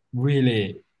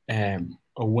 really a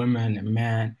woman, a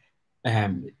man,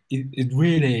 it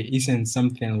really isn't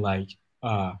something like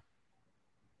an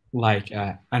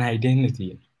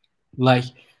identity. Like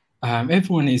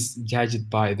everyone is judged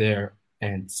by their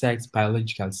sex,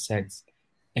 biological sex,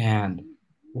 and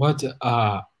what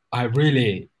I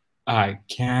really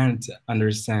can't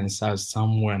understand is how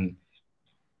someone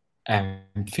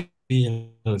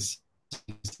feels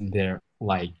in their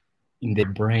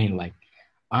brain like,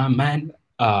 man,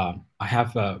 I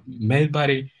have a male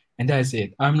body and that's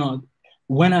it. I'm not,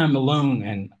 when I'm alone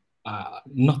and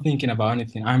not thinking about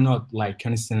anything, I'm not like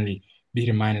constantly be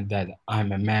reminded that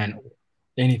I'm a man or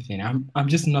anything. I'm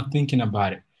just not thinking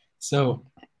about it. So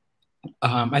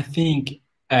I think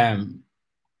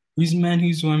who's man,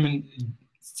 who's woman,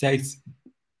 sex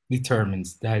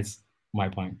determines. That's my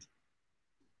point.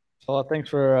 Well, thanks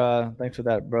for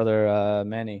that, brother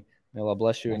Manny. May Allah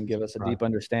bless you and give us a deep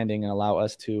understanding and allow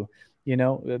us to, you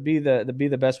know, be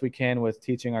the best we can with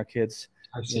teaching our kids,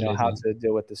 you know, how to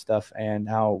deal with this stuff and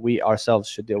how we ourselves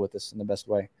should deal with this in the best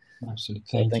way. Absolutely.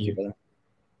 So thank you, brother.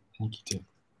 Thank you too.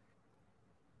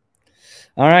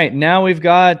 All right, now we've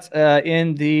got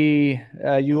in the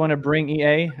you want to bring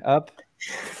EA up?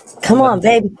 Come on,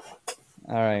 baby.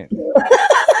 All right.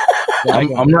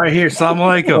 I'm right here. Salaam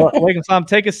alaikum. Alaikum salam.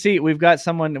 Take a seat. We've got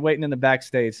someone waiting in the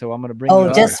backstage, so I'm going to bring.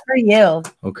 Oh, just for you.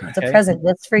 Okay. It's a present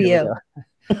just for you.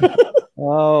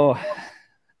 Oh,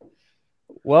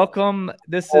 welcome.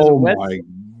 This is. Oh my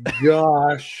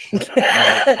gosh.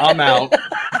 I'm out.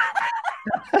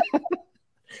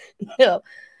 No.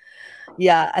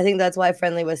 Yeah, I think that's why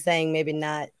Friendly was saying maybe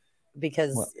not,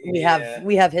 because we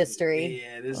have history.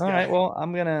 Yeah, this All guy. right. Well,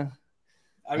 I'm gonna.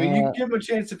 I mean, you can give him a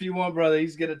chance if you want, brother.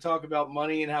 He's going to talk about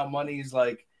money and how money is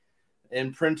like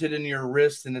imprinted in your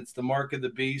wrist and it's the mark of the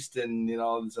beast and, you know,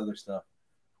 all this other stuff.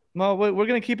 Well, we're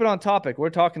going to keep it on topic. We're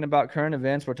talking about current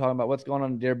events. We're talking about what's going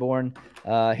on in Dearborn.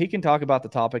 He can talk about the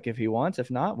topic if he wants. If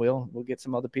not, we'll get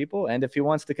some other people. And if he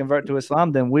wants to convert to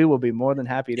Islam, then we will be more than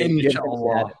happy to get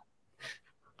him.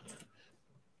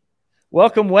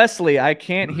 Welcome, Wesley. I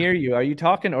can't hear you. Are you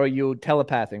talking or are you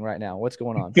telepathing right now? What's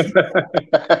going on?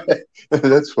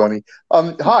 That's funny.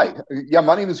 Hi. Yeah,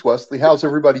 my name is Wesley. How's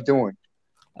everybody doing?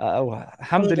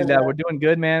 Alhamdulillah, we're doing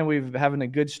good, man. We've having a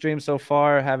good stream so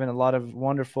far, having a lot of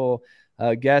wonderful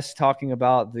guests talking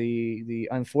about the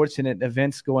unfortunate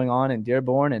events going on in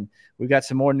Dearborn, and we've got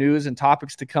some more news and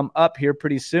topics to come up here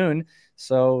pretty soon.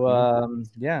 So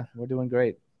yeah, we're doing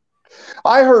great.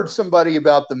 I heard somebody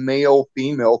about the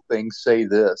male-female thing say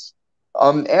this.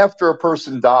 After a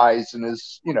person dies and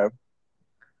is,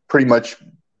 pretty much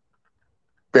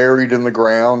buried in the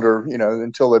ground or,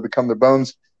 until they become the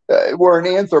bones, were an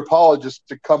anthropologist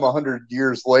to come 100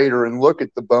 years later and look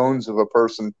at the bones of a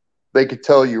person, they could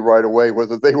tell you right away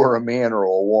whether they were a man or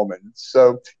a woman.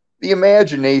 So the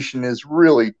imagination is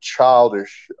really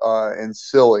childish and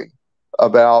silly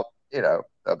about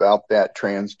that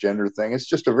transgender thing. It's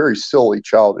just a very silly,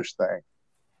 childish thing.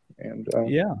 And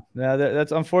yeah,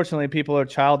 that's unfortunately people are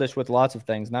childish with lots of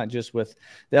things, not just with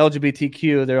the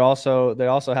LGBTQ. They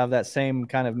also have that same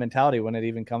kind of mentality when it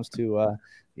even comes to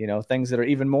things that are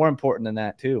even more important than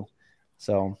that too.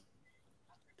 So,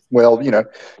 well,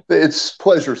 it's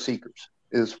pleasure seekers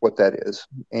is what that is,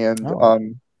 and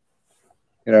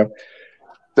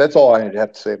that's all I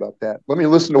have to say about that. Let me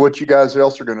listen to what you guys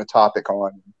else are going to topic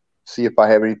on. See if I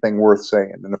have anything worth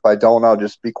saying. And if I don't, I'll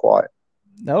just be quiet.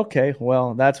 Okay,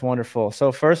 well, that's wonderful.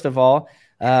 So first of all,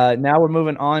 now we're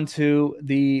moving on to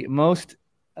the most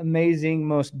amazing,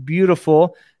 most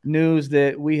beautiful news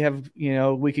that we have,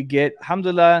 we could get.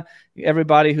 Alhamdulillah,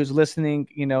 everybody who's listening,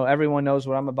 everyone knows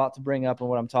what I'm about to bring up and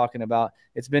what I'm talking about.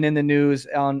 It's been in the news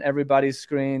on everybody's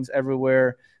screens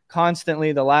everywhere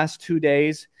constantly the last 2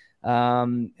 days.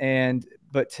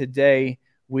 But today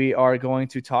we are going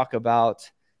to talk about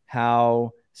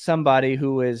how somebody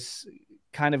who is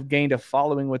kind of gained a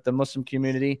following with the Muslim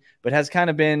community, but has kind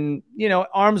of been,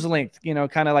 arm's length,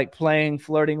 kind of like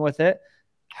flirting with it.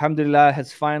 Alhamdulillah,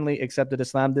 has finally accepted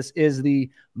Islam. This is the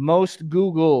most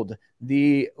Googled,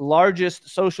 the largest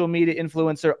social media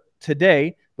influencer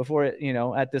today, before it,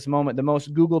 at this moment, the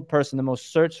most Googled person, the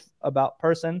most searched about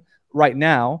person right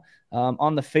now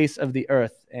on the face of the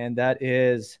earth. And that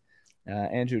is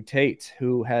Andrew Tate,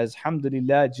 who has,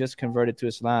 alhamdulillah, just converted to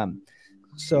Islam.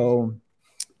 So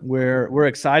we're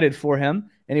excited for him.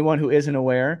 Anyone who isn't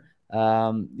aware,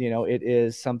 it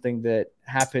is something that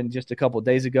happened just a couple of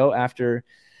days ago after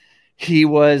he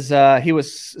was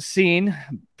seen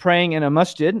praying in a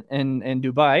masjid in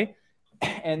Dubai,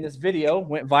 and this video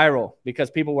went viral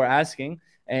because people were asking,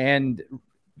 and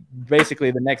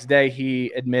basically the next day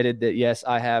he admitted that, yes,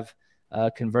 I have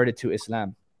converted to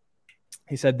Islam.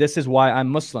 He said, this is why I'm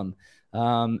Muslim.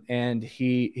 And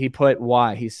he put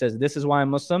why. He says, this is why I'm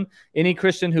Muslim. Any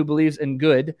Christian who believes in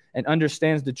good and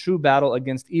understands the true battle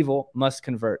against evil must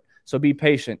convert. So be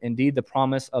patient. Indeed, the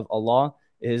promise of Allah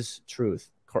is truth.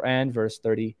 Quran, verse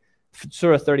 30,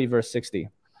 Surah 30, verse 60.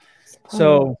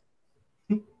 So,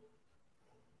 what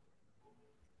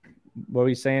were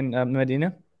you saying,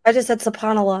 Medina? I just said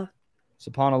subhanallah.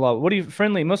 Subhanallah. What do you,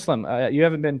 friendly Muslim? You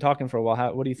haven't been talking for a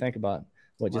while. What do you think about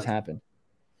what just happened?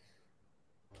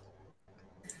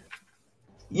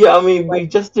 Yeah, I mean, we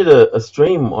just did a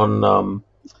stream on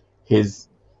his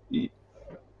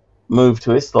move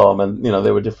to Islam, and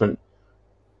there were different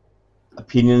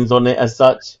opinions on it as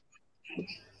such.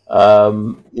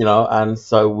 And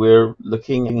so we're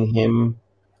looking him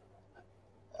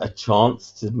a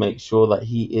chance to make sure that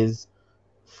he is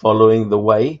following the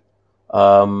way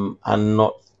and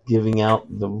not giving out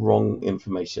the wrong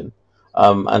information.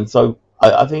 And so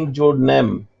I think Jordan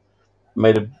M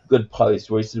made a good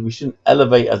post where he said we shouldn't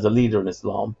elevate as a leader in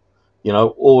Islam,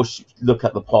 or look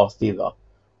at the past either.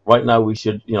 Right now we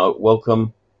should,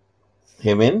 welcome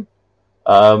him in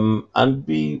and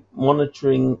be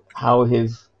monitoring how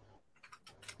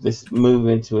this move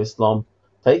into Islam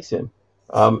takes him,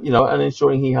 and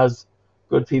ensuring he has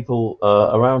good people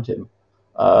around him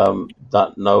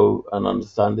that know and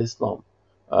understand Islam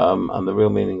and the real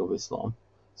meaning of Islam.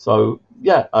 So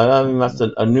yeah, I think that's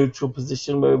a neutral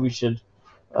position where we should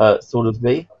sort of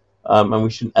be, and we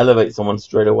shouldn't elevate someone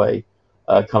straight away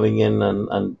coming in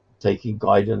and taking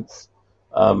guidance,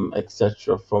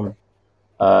 etc. from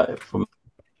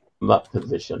that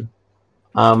position.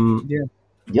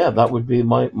 Yeah, that would be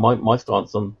my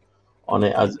stance on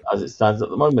it as it stands at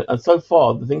the moment. And so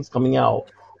far, the things coming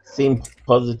out seem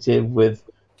positive. With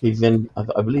he's in,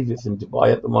 I believe it's in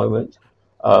Dubai at the moment,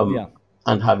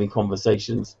 and having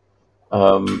conversations.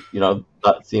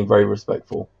 That seemed very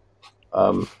respectful,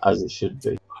 as it should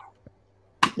be.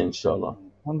 Inshallah.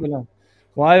 Alhamdulillah.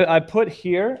 Well, I put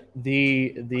here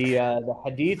the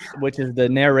hadith, which is the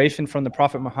narration from the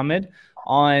Prophet Muhammad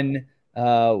on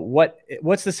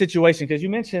what's the situation, because you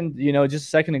mentioned, you know, just a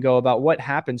second ago about what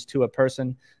happens to a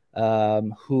person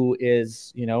who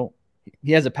is, you know,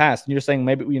 he has a past, and you're saying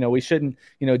maybe, you know, we shouldn't,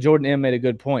 you know, Jordan M made a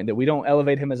good point that we don't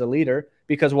elevate him as a leader,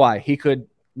 because why? He could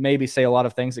maybe say a lot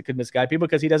of things that could misguide people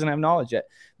because he doesn't have knowledge yet.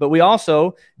 But we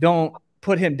also don't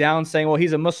put him down saying, well,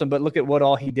 he's a Muslim, but look at what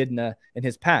all he did in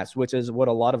his past, which is what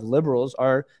a lot of liberals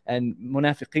are, and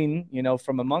munafiqeen, you know,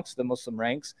 from amongst the Muslim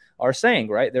ranks are saying,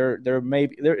 right?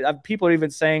 People are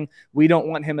even saying we don't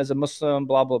want him as a Muslim,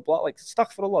 blah, blah, blah, like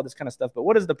astaghfirullah, this kind of stuff. But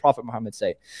what does the Prophet Muhammad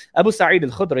say? Abu Sa'id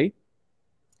al-Khudri,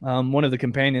 one of the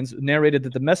companions, narrated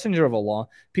that the Messenger of Allah,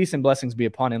 peace and blessings be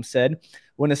upon him, said,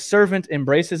 when a servant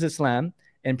embraces Islam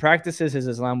and practices his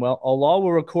Islam well, Allah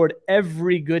will record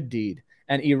every good deed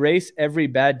and erase every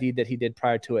bad deed that he did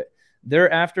prior to it.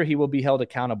 Thereafter, he will be held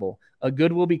accountable. A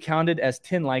good will be counted as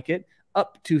 10 like it,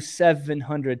 up to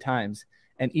 700 times.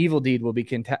 An evil deed will be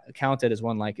counted as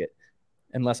one like it,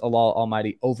 unless Allah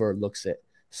Almighty overlooks it.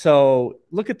 So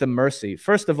look at the mercy.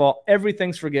 First of all,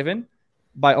 everything's forgiven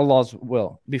by Allah's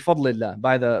will, bifadlillah,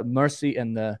 by the mercy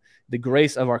and the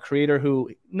grace of our Creator,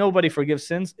 who nobody forgives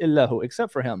sins illahu,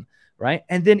 except for him, right?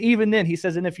 And then even then, he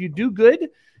says, and if you do good,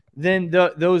 then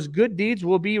those good deeds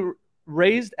will be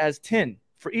raised as 10.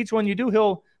 For each one you do,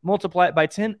 he'll multiply it by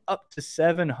 10 up to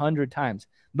 700 times.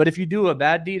 But if you do a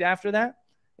bad deed after that,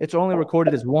 it's only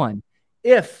recorded as 1,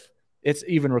 if it's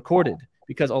even recorded,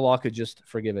 because Allah could just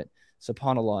forgive it.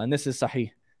 SubhanAllah. And this is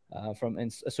Sahih from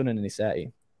Sunan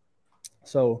al-Nisa'i.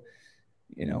 So,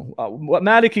 you know, what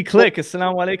Maliki Click,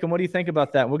 Assalamu Alaikum. What do you think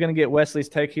about that? We're going to get Wesley's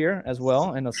take here as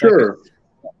well in a second. Sure.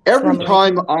 Every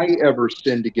time I ever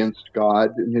sinned against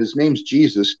God, and his name's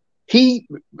Jesus, he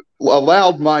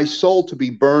allowed my soul to be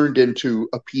burned into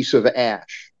a piece of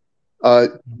ash.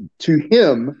 To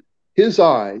him, his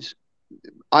eyes,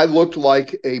 I looked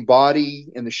like a body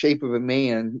in the shape of a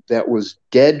man that was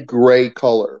dead gray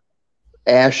color,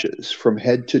 ashes from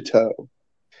head to toe.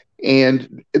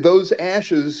 And those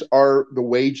ashes are the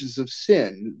wages of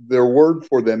sin. Their word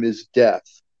for them is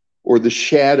death, or the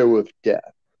shadow of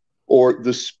death, or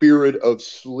the spirit of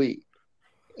sleep.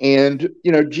 And,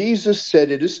 you know, Jesus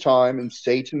said it is time, and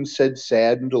Satan said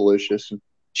sad and delicious. And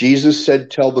Jesus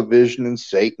said tell the vision, and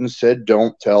Satan said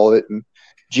don't tell it. And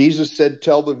Jesus said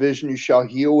tell the vision, you shall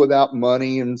heal without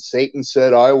money. And Satan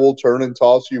said I will turn and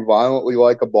toss you violently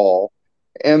like a ball.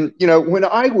 And, you know, when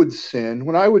I would sin,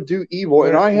 when I would do evil,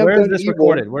 and I have where's done this evil,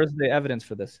 recorded? Where's the evidence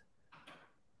for this?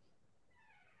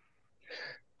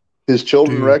 his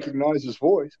children recognize his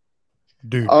voice.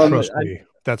 Dude, trust me.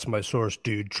 That's my source,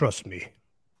 dude. Trust me.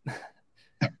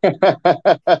 No,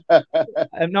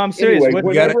 I'm serious. Anyway,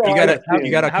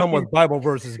 you gotta come with Bible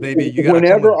verses, baby. You gotta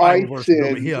whenever come with Bible I verses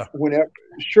over sin, here.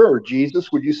 Sure,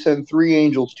 Jesus, would you send 3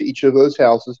 angels to each of those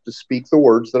houses to speak the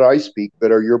words that I speak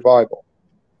that are your Bible?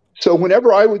 So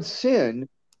whenever I would sin,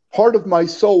 part of my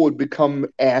soul would become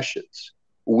ashes,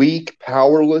 weak,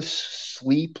 powerless,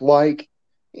 sleep-like,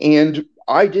 and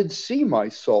I did see my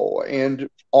soul, and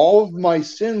all of my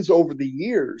sins over the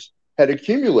years had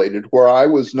accumulated where I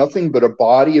was nothing but a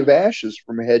body of ashes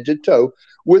from head to toe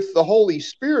with the Holy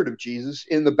Spirit of Jesus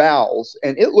in the bowels,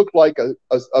 and it looked like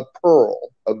a pearl,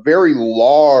 a very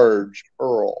large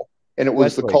pearl, and it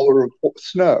was the color of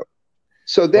snow.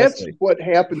 So that's what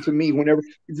happened to me whenever,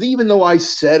 even though I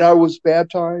said I was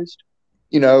baptized,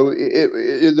 you know,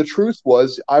 the truth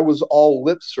was I was all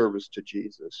lip service to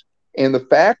Jesus. And the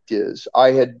fact is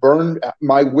I had burned,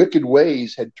 my wicked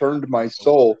ways had turned my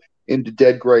soul into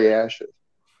dead gray ashes.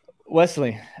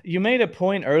 Wesley, you made a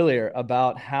point earlier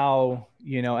about how,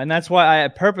 you know, and that's why I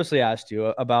purposely asked you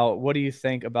about what do you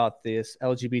think about this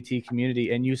LGBT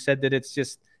community? And you said that it's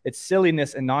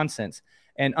silliness and nonsense.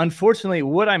 And unfortunately,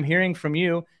 what I'm hearing from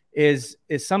you is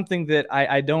something that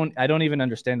I don't even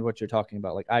understand what you're talking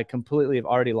about. Like, I completely have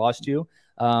already lost you.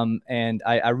 And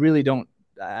I really don't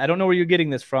know where you're getting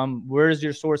this from. Where's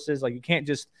your sources? Like, you can't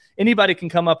just, anybody can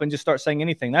come up and just start saying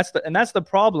anything. That's the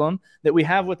problem that we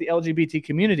have with the LGBT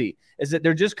community, is that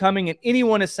they're just coming and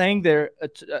anyone is saying they're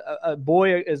a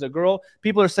boy is a girl.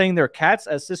 People are saying they're cats,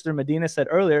 as Sister Medina said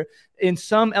earlier. In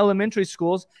some elementary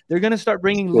schools, they're going to start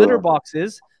bringing litter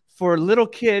boxes for little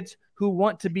kids who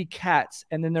want to be cats,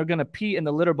 and then they're going to pee in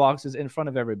the litter boxes in front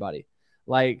of everybody.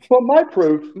 Like, well, my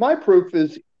proof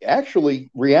is actually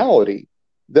reality,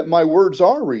 that my words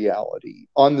are reality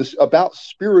on this about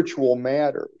spiritual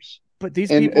matters. But these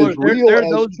people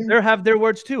they have their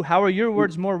words too. How are your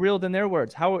words more real than their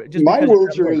words? My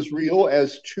words are as real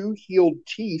as 2 healed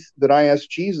teeth that I asked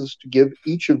Jesus to give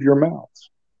each of your mouths.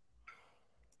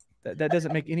 That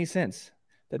doesn't make any sense.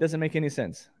 That doesn't make any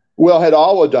sense. Well, had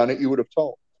Allah done it, you would have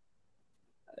told.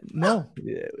 No,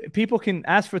 people can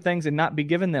ask for things and not be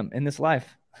given them in this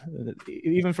life,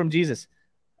 even from Jesus.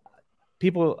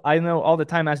 People I know all the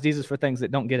time ask Jesus for things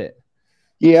that don't get it.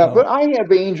 Yeah, So- but I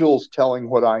have angels telling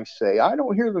what I say. I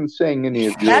don't hear them saying any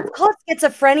of That's yours. called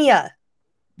schizophrenia.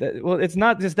 Well, it's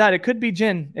not just that. It could be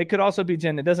jinn. It could also be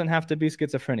jinn. It doesn't have to be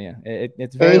schizophrenia.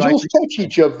 It's very Angels likely. touch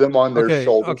each of them on their Okay,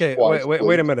 shoulders. okay. Twice, Wait a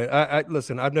please. minute. I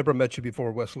listen. I've never met you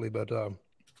before, Wesley, but are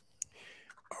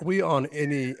we on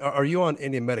any? Are you on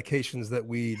any medications that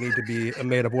we need to be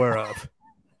made aware of?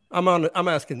 I'm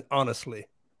asking honestly.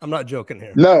 I'm not joking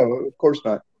here. No, of course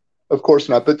not. Of course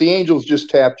not. But the angels just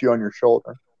tapped you on your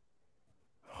shoulder.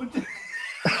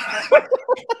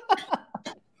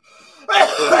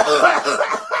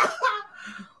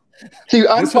 See,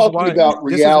 I'm talking about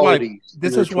reality.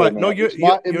 This is why. No, you're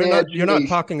not imagination.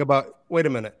 talking about. Wait a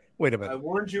minute. I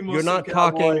warned you, You're not Muslim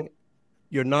Cowboy. talking.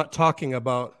 You're not talking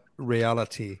about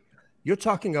reality. You're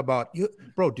talking about you,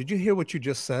 bro. Did you hear what you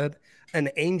just said? An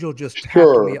angel just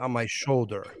tapped me on my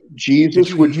shoulder.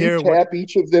 Jesus, would you hear tap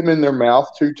each of them in their mouth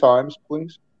 2 times,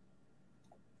 please?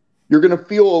 You're going to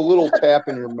feel a little tap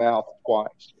in your mouth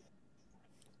twice.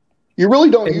 You really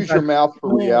don't use your mouth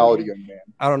for reality, young man.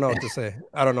 I don't know what to say.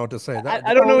 I don't know what to say.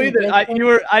 I don't know either. What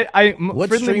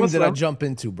friendly stream Muslim, did I jump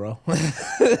into, bro?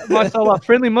 MashaAllah,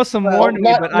 friendly Muslim warned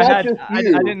me, but I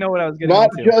didn't know what I was getting Not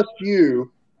into. just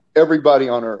you, everybody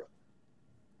on earth.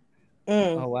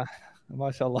 Oh wow,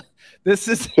 MashaAllah. This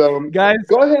is So, guys.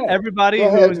 go ahead. Everybody Go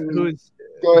ahead who's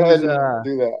Go ahead who's, and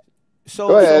do that. So,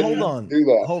 Go ahead hold and on. do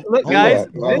that. Look, guys,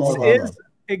 Hold on. this is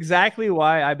exactly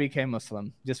why I became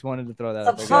Muslim. Just wanted to throw that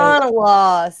out there, guys.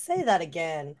 SubhanAllah. Say that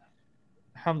again.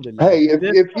 Alhamdulillah. Hey,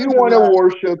 if you want to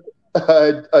worship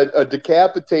a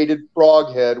decapitated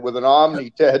frog head with an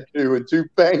Omni tattoo and 2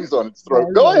 fangs on its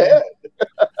throat, go ahead.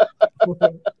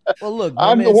 Well, look,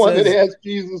 I'm the one that asked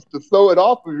Jesus to throw it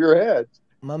off of your head.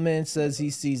 My man says he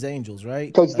sees angels, right?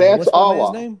 Because that's what's my man's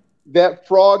Allah. name? That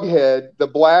frog head, the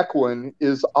black one,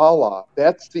 is Allah.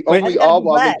 That's the Wait. only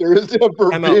Allah that there has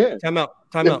ever Time been. out.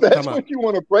 Time out. If that's what you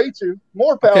want to pray to,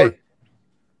 more power.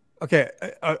 Okay.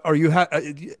 Are you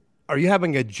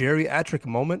having a geriatric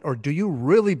moment, or do you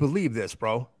really believe this,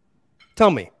 bro?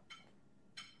 Tell me.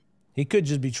 He could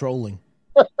just be trolling.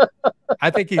 I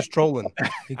think he's trolling.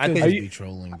 He I could think just be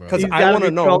trolling, bro. because He's I gotta want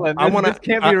to be know. trolling. I want This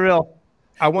can't be real.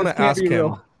 I want This to can't ask be him.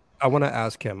 real. I want to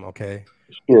ask him. Okay.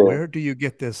 Sure. Where do you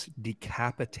get this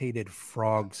decapitated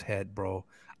frog's head, bro?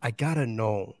 I gotta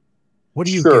know. What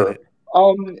do you get it?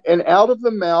 And out of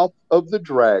the mouth of the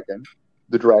dragon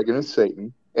is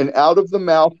Satan, and out of the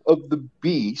mouth of the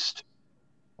beast,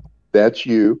 that's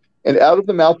you, and out of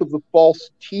the mouth of the false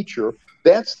teacher,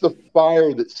 that's the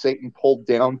fire that Satan pulled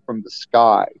down from the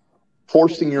sky,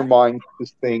 forcing your mind to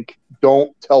think,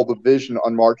 don't tell the vision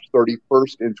on March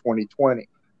 31st in 2020.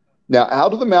 Now,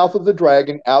 out of the mouth of the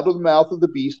dragon, out of the mouth of the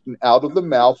beast, and out of the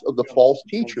mouth of the false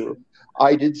teacher,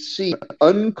 I did see an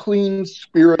unclean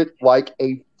spirit like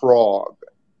a frog.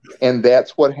 And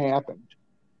that's what happened.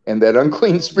 And that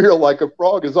unclean spirit like a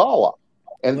frog is Allah.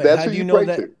 And Wait, that's how who do you you know pray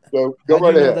that? to. So go How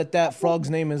right do you know ahead. that frog's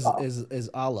name is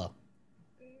Allah?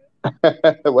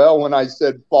 Well, when I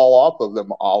said fall off of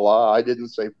them, Allah, I didn't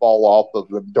say fall off of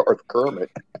them, Darth Kermit.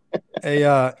 Hey,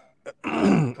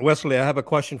 Wesley, I have a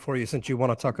question for you since you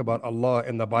want to talk about Allah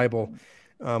in the Bible.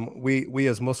 We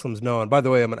as Muslims know, and by the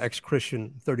way, I'm an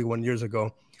ex-Christian 31 years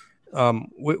ago.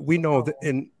 We know that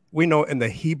in the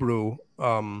Hebrew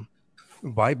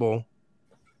Bible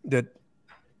that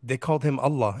they called him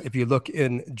Allah. If you look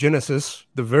in Genesis,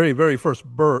 the very, very first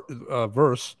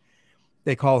verse,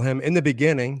 they call him in the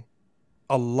beginning,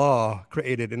 Allah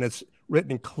created, and it's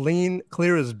written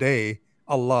clear as day,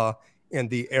 Allah, in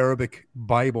the Arabic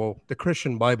Bible, the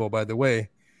Christian Bible, by the way.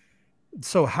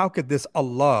 So how could this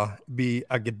Allah be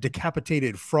a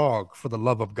decapitated frog for the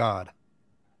love of God?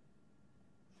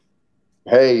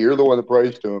 Hey, you're the one that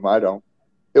prays to him. I don't.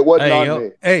 It wasn't on me.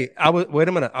 Hey, wait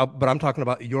a minute, but I'm talking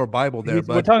about your Bible there.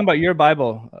 We're talking about your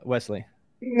Bible, Wesley.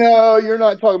 No, you're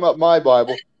not talking about my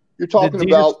Bible. You're talking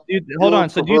about. Hold on.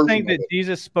 So do you think perversion of that it.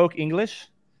 Jesus spoke English?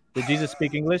 Did Jesus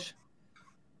speak English?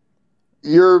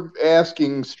 You're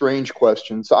asking strange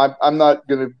questions. I'm not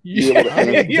going to be able to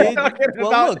answer.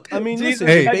 Well, look, I mean, listen.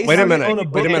 Hey, you're basing wait a it minute, on a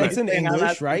book wait a minute. that's in I'm English,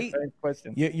 asking right? a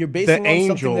question. You're basing The on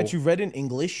angel. something that you read in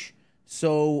English.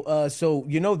 So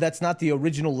you know that's not the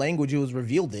original language it was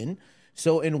revealed in.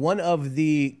 So in one of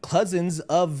the cousins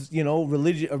of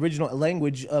original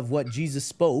language of what Jesus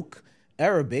spoke,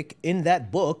 Arabic, in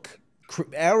that book,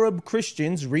 Arab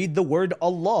Christians read the word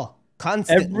Allah.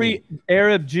 Constantly. Every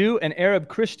Arab Jew and Arab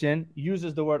Christian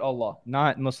uses the word Allah,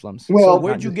 not Muslims. Well, So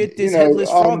where'd you get this you know, headless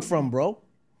frog from, bro?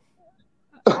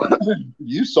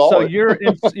 You saw So it.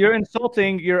 you're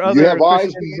insulting your other You have eyes,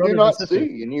 Christian but you do brothers not and sisters.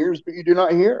 see, and ears, but you do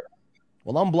not hear.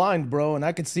 Well, I'm blind, bro, and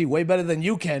I can see way better than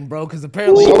you can, bro, because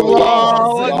apparently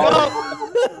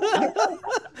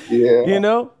Yeah. you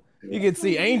know, you can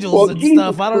see angels Well, and Jesus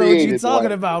stuff. I don't know what you're created talking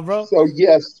language. about, bro. So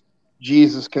yes,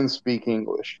 Jesus can speak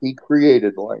English. He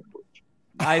created language.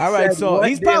 All right, so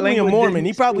he's probably a Mormon.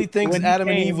 He probably thinks when he Adam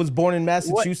and Eve came? was born in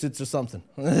Massachusetts or something.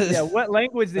 Yeah, what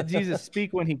language did Jesus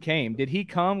speak when he came? Did he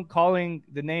come calling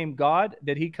the name God?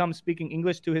 Did he come speaking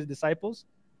English to his disciples?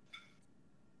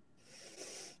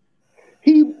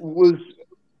 He was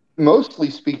mostly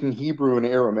speaking Hebrew and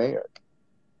Aramaic,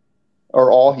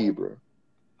 or all Hebrew.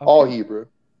 All Hebrew.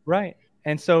 Right.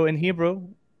 And so in Hebrew,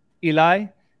 Eli,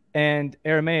 and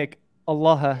Aramaic,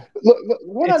 Allah. Look,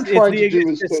 what I'm trying to do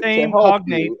is the to same help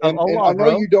cognate you. of And Allah, I know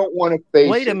bro. you don't want to face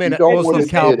Wait a it. minute, You don't Muslim want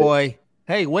to admit Cowboy. it.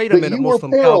 Hey, wait a But minute, you were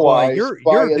Muslim Cowboy. You're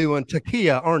paralyzed by doing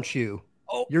taqiyya, aren't you?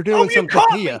 You're doing some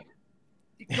taqiyya.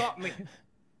 You caught me.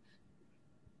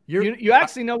 You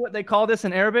actually know what they call this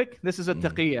in Arabic? This is a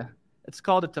taqiyya. It's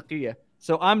called a taqiyya.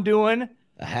 So I'm doing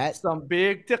a hat, some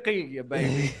big taqiyya,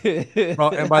 baby. Bro,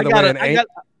 and by the way,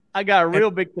 I got a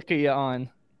real big taqiyya on.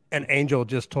 An angel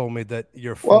just told me that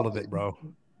you're full of it, bro.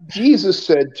 Jesus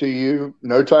said to you,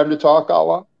 "No time to talk,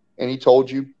 Allah," and He told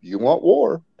you, "You want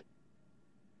war."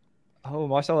 Oh,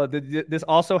 mashallah. Did this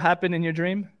also happen in your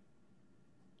dream?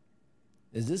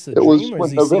 Is this a It was dream or when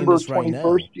is he seeing November this right now?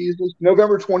 21st, Jesus.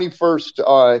 November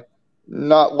 21st,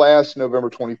 not last November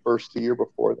 21st, the year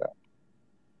before that.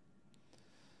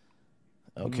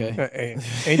 Okay.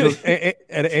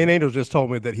 An angel just told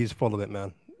me that he's full of it,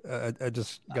 man. I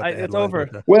just got the It's headlines over.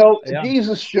 right there. Well, Yeah.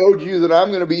 Jesus showed you that I'm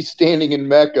going to be standing in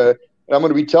Mecca, and I'm going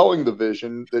to be telling the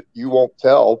vision that you won't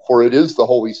tell, for it is the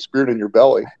Holy Spirit in your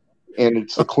belly, and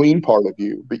it's the clean part of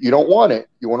you, but you don't want it.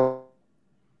 You want to.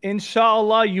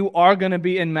 Inshallah, you are going to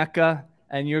be in Mecca,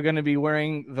 and you're going to be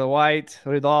wearing the white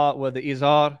rida with the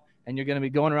izar, and you're going to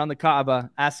be going around the Kaaba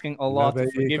asking Allah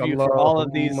to forgive you for all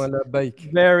of these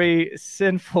very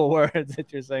sinful words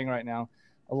that you're saying right now.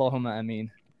 Allahumma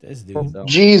ameen. This dude. So,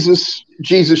 Jesus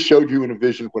showed you in a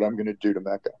vision what I'm going to do to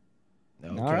Mecca.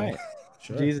 all right.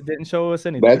 Sure. Jesus didn't show us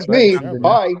anything. That's but me. alhamdulillah.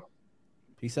 Bye.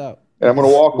 Peace out. And I'm going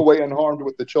to walk away unharmed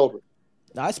with the children.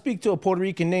 I speak to a Puerto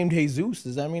Rican named Jesus.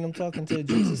 Does that mean I'm talking to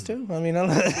Jesus too? I mean,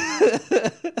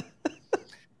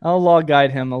 Allah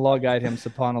guide him. Allah guide him.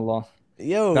 Subhanallah.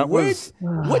 Yo,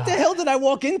 what the hell did I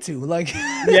walk into? Like,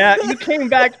 yeah, you came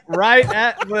back right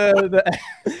at the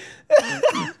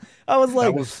I was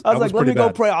like, let me go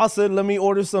bad. pray. I said, let me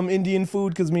order some Indian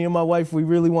food because me and my wife, we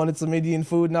really wanted some Indian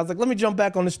food. And I was like, let me jump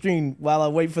back on the stream while I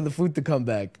wait for the food to come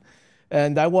back.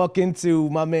 And I walk into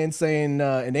my man saying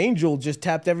an angel just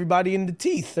tapped everybody in the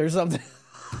teeth or something.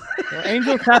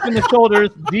 Angel tapping the shoulders.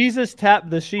 Jesus tapped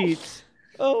the sheets.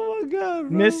 Oh my God,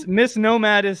 bro. Miss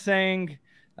Nomad is saying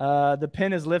the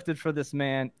pin is lifted for this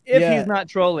man. If he's not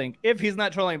trolling. But if he's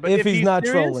not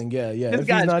serious, trolling, this if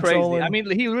guy's he's not crazy. trolling, I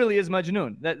mean, he really is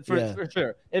Majnoon. That for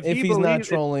sure. If he's not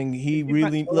trolling, he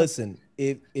really listen.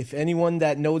 If anyone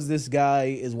that knows this guy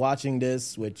is watching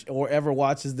this, or ever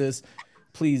watches this,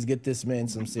 please get this man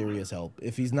some serious help.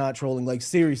 If he's not trolling, like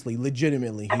seriously,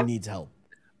 legitimately, he needs help.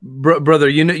 Brother,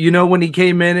 you know when he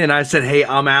came in and I said, "Hey,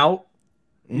 I'm out."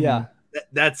 Yeah,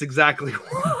 that's exactly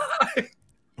why.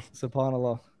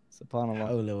 Subhanallah.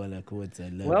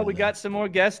 Well, we got some more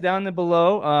guests down there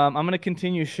below. I'm going to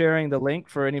continue sharing the link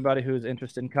for anybody who's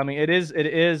interested in coming. It is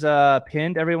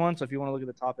pinned, everyone. So if you want to look at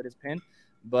the top, it is pinned.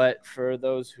 But for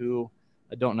those who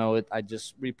don't know it, I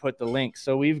just re-put the link.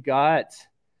 So we've got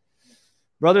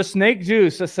Brother Snake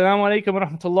Juice. Assalamu alaikum wa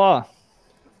rahmatullah.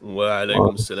 Wa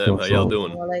alaikum salam. How y'all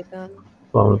doing?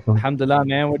 Alhamdulillah,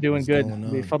 man, we're doing good.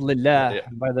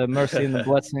 Bi-fadlillah, by the mercy and the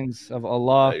blessings of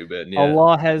Allah.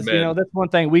 Allah has, that's one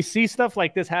thing. We see stuff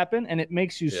like this happen, and it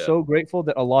makes you so grateful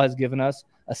that Allah has given us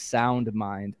a sound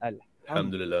mind.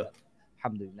 Alhamdulillah.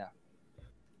 Alhamdulillah.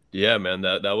 Yeah, man,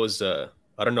 that was, I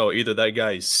don't know, either that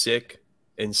guy is sick,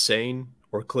 insane,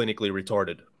 or clinically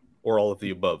retarded, or all of the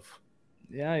above.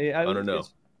 Yeah, I don't know.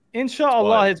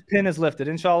 Inshallah, his pin is lifted.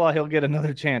 Inshallah, he'll get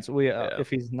another chance if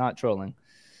he's not trolling.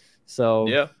 So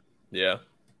yeah.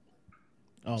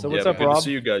 So what's up, good Rob? to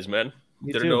see you guys, man.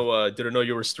 Didn't know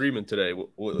you were streaming today.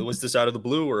 Was this out of the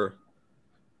blue or?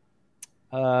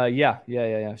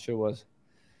 Yeah, sure was.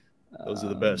 Those are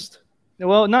the best.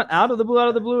 Well, not out of the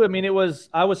blue. I mean,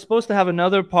 I was supposed to have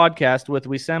another podcast with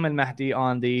Wissam and Mahdi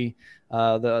on the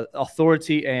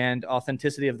authority and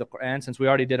authenticity of the Quran, since we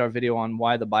already did our video on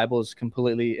why the Bible is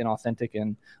completely inauthentic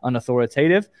and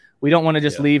unauthoritative. We don't want to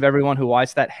just leave everyone who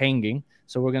watched that hanging.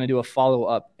 So we're going to do a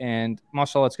follow-up, and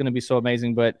mashallah, it's going to be so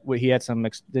amazing, but he had some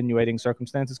extenuating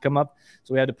circumstances come up,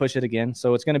 so we had to push it again.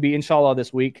 So it's going to be inshallah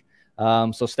this week.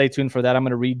 So stay tuned for that. I'm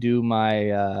going to redo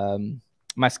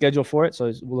my schedule for it, so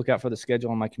we'll look out for the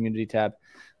schedule on my community tab,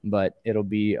 but it'll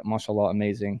be mashallah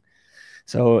amazing.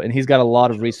 So, and he's got a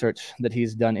lot of research that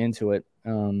he's done into it.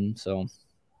 So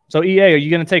EA, are you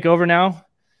going to take over now,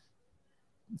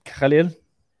 Khalil?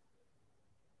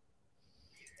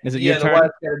 Is it your turn? The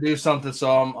wife's got to do something, so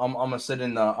I'm gonna sit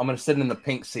in the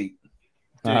pink seat.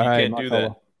 Dude, you can't do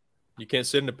that. You can't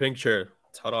sit in the pink chair.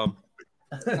 It's haram.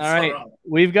 All right,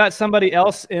 we've got somebody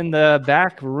else in the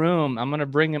back room. I'm gonna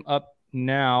bring him up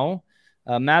now.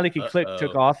 Maliki Click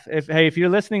took off. If you're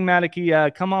listening,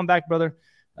 Maliki, come on back, brother.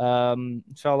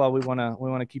 Inshallah, we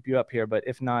wanna keep you up here, but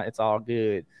if not, it's all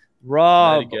good.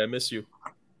 Rob, Maliki, I miss you.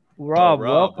 Rob,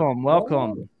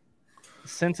 welcome.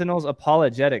 Sentinels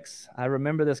Apologetics. I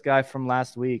remember this guy from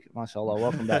last week. MashaAllah,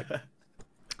 welcome back.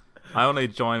 I only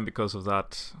joined because of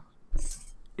that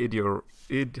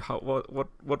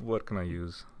what word can I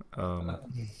use? I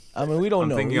mean, we don't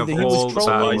know. Either he was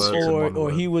trolling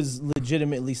or he was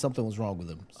legitimately something was wrong with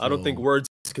him. So. I don't think words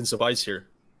can suffice here.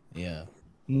 Yeah.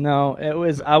 No,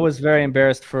 I was very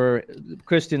embarrassed for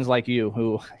Christians like you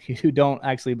who don't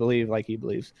actually believe like he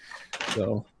believes.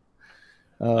 So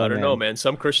I don't know, man.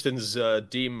 Some Christians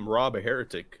deem Rob a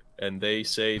heretic, and they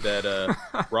say that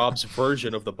Rob's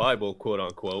version of the Bible, quote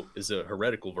unquote, is a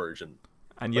heretical version.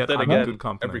 And yet, but then I'm again, good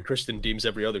company. every Christian deems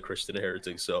every other Christian a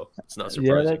heretic, so it's not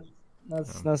surprising. Yeah,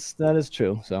 that is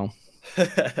true.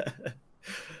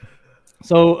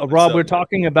 So, Rob, we're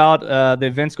talking about the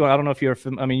events going. I don't know if you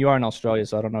are in Australia,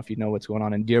 so I don't know if you know what's going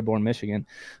on in Dearborn, Michigan.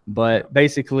 But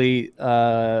basically,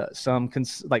 some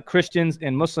Christians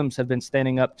and Muslims have been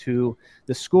standing up to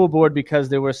the school board because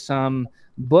there were some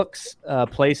books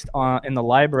placed in the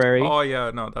library. Oh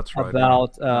yeah, no, that's right.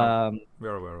 About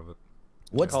we're aware of it.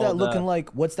 What's that looking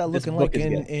like? What's that looking like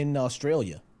in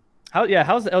Australia?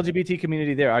 How's the LGBT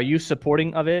community there? Are you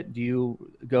supporting of it? Do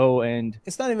you go and?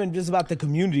 It's not even just about the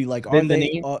community. Like, are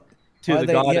they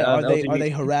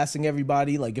harassing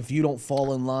everybody? Like, if you don't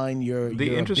fall in line, you're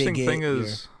the interesting bigot, thing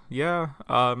is,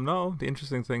 no. The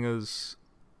interesting thing is,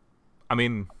 I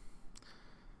mean,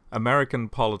 American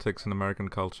politics and American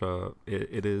culture,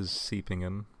 it is seeping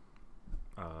in.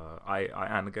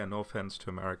 And again, no offense to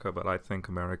America, but I think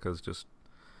America is just.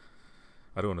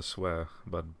 I don't want to swear,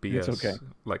 but BS. It's okay.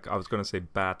 Like I was going to say,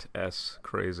 bat-s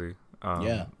crazy.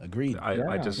 Yeah, agreed.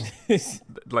 I just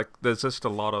like there's just a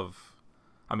lot of.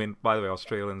 I mean, by the way,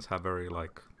 Australians have very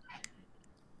like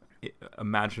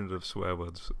imaginative swear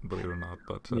words, believe it or not.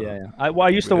 But I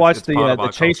used to watch the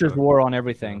Chasers War on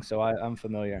everything, so I'm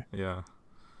familiar. Yeah.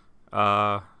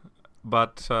 No,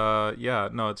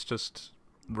 it's just.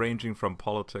 Ranging from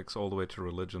politics all the way to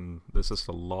religion, there's just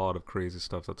a lot of crazy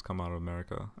stuff that's come out of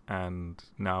America, and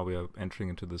now we are entering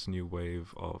into this new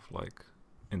wave of like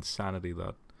insanity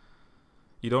that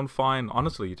you don't find.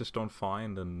 Honestly, you just don't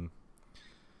find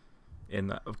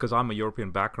in because I'm a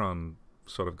European background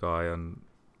sort of guy, and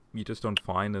you just don't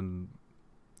find in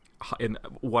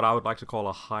what I would like to call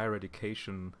a higher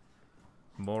education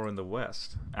more in the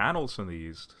West and also in the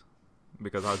East,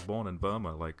 because I was born in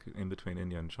Burma, like in between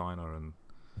India and China,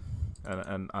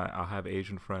 and I have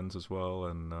Asian friends as well,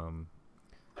 and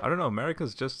I don't know,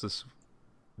 America's just this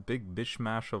big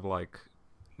mishmash of like,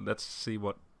 let's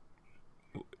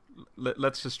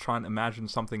just try and imagine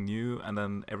something new, and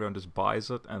then everyone just buys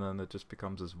it, and then it just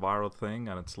becomes this viral thing,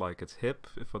 and it's like it's hip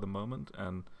for the moment,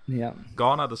 and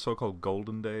gone are the so-called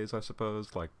golden days, I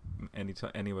suppose, like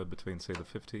anywhere between say the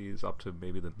 50s up to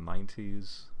maybe the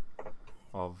 90s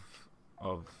of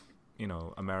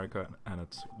America and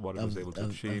it's what it was able to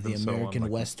achieve, the and so American on,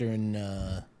 like, Western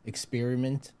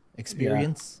experience,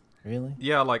 really.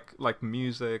 Yeah, like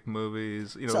music,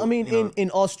 movies. So I mean,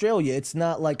 in Australia, it's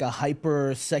not like a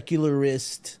hyper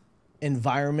secularist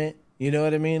environment. You know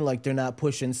what I mean? Like they're not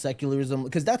pushing secularism,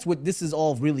 because that's what this is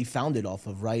all really founded off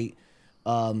of, right?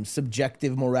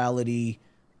 Subjective morality,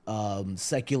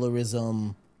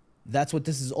 secularism. That's what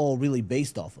this is all really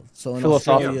based off of. So in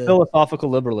Australia,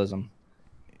 philosophical liberalism.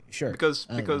 Sure. Because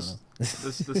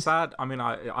the sad, I mean,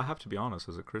 I have to be honest,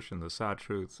 as a Christian, the sad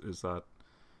truth is that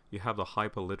you have the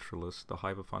hyper literalists, the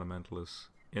hyper fundamentalists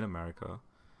in America.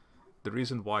 The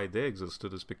reason why they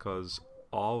existed is because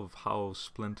of how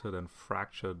splintered and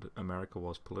fractured America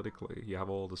was politically. You have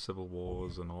all the civil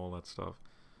wars and all that stuff.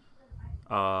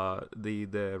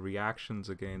 the reactions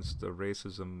against the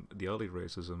racism, the early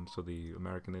racism, so the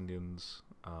American Indians,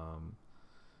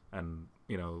 and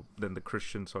then the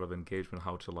Christian sort of engagement,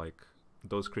 how to like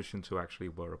those Christians who actually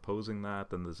were opposing that.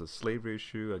 Then there's a slavery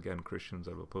issue, again, Christians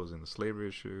that are opposing the slavery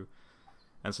issue.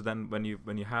 And so then when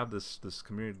you have this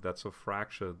community that's so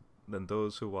fractured, then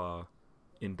those who are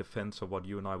in defense of what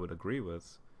you and I would agree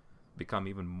with become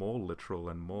even more literal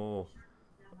and more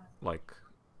like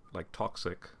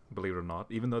toxic, believe it or not,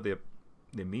 even though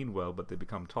they mean well, but they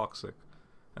become toxic.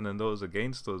 And then those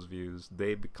against those views,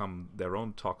 they become their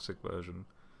own toxic version.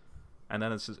 And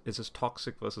then it's just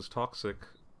toxic versus toxic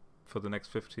for the next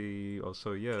 50 or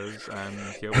so years, and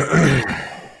here we are.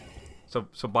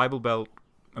 So Bible Belt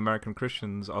American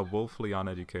Christians are woefully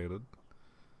uneducated,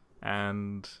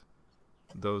 and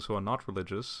those who are not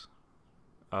religious,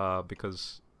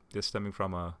 because they're stemming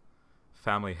from a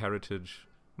family heritage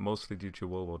mostly due to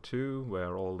World War II,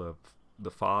 where all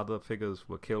the father figures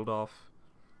were killed off,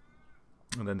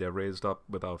 and then they're raised up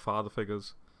without father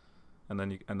figures. And then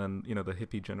the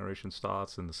hippie generation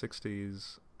starts in the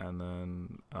 60s, and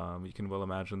then you can well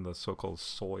imagine the so-called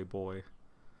soy boy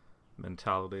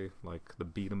mentality, like the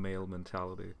beta male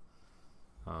mentality.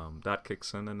 That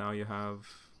kicks in, and now you have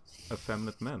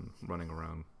effeminate men running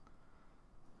around.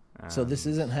 So this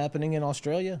isn't happening in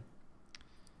Australia?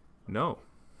 No.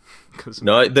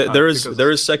 There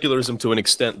is secularism to an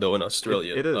extent, though, in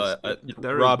Australia. It is.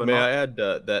 Rob, may I add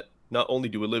that not only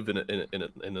do we live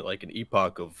in like an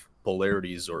epoch of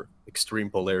polarities or extreme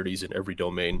polarities in every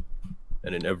domain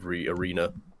and in every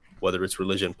arena, whether it's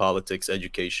religion, politics,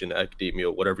 education,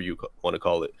 academia, whatever you want to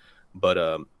call it. But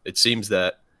it seems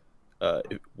that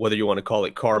whether you want to call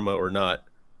it karma or not,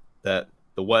 that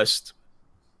the West,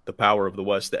 the power of the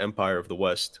West, the empire of the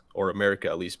West, or America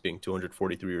at least being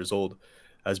 243 years old,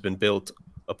 has been built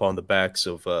upon the backs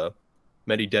of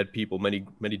many dead people, many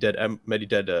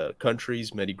dead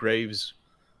countries, many graves,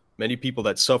 many people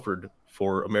that suffered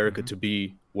for America to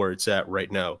be where it's at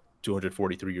right now,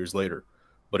 243 years later.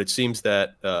 But it seems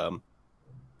that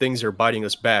things are biting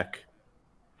us back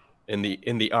in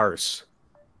the arse.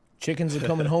 Chickens are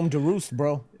coming home to roost,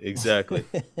 bro. Exactly.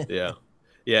 Yeah.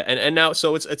 And now,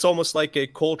 so it's almost like a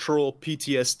cultural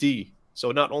PTSD.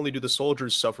 So not only do the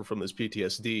soldiers suffer from this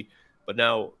PTSD, but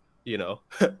now,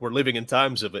 we're living in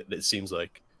times of it, it seems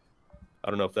like. I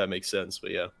don't know if that makes sense, but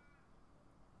yeah.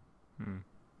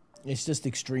 It's just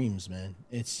extremes, man.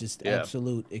 It's just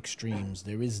absolute extremes.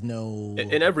 There is no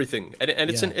in everything, and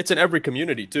it's in every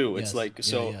community too. It's like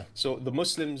so the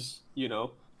Muslims,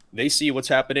 they see what's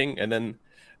happening, and then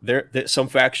some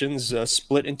factions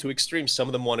split into extremes. Some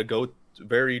of them want to go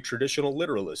very traditional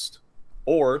literalist,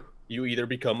 or you either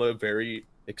become a very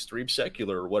extreme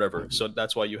secular or whatever. So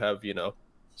that's why you have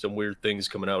some weird things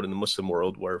coming out in the Muslim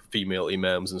world where female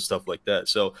imams and stuff like that.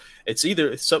 So it's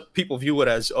either, some people view it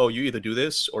as, oh, you either do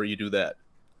this or you do that.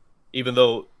 Even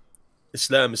though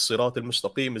Islam is Sirat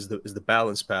al-Mustaqim, is the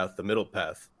balanced path, the middle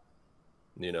path.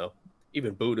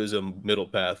 Even Buddhism, middle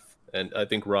path. And I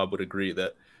think Rob would agree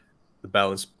that the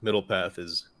balanced middle path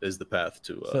is the path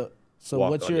to So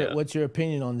walk what's your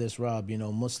opinion on this, Rob?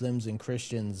 Muslims and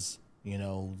Christians,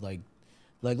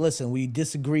 like, listen, we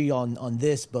disagree on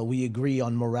this, but we agree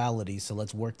on morality. So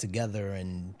let's work together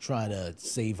and try to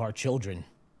save our children.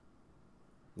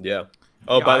 Yeah.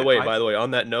 Oh, by the way,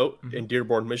 on that note, in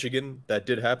Dearborn, Michigan, that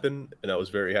did happen, and I was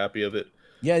very happy of it.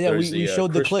 Yeah. We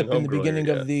showed the clip in the beginning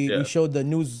of the. We showed the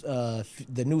news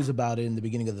about it in the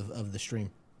beginning of the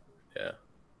stream. Yeah.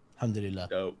 Alhamdulillah.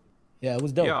 Dope. Yeah, it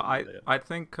was dope. Yeah, I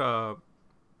think so.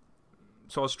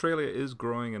 Australia is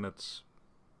growing in its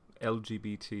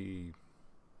LGBT.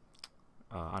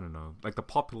 I don't know, like the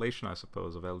population, I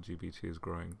suppose, of LGBT is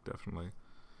growing, definitely.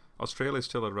 Australia is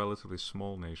still a relatively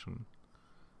small nation.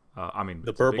 I mean,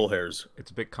 the purple hairs. It's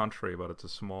a big country, but it's a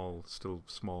still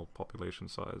small population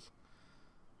size.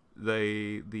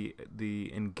 The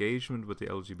engagement with the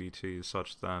LGBT is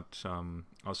such that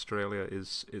Australia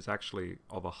is actually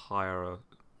of a higher.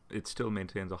 It still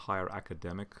maintains a higher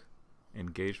academic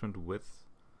engagement with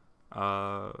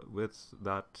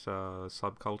that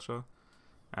subculture.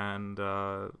 And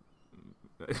the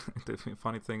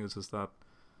funny thing is that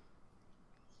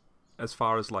as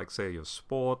far as, like, say, your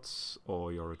sports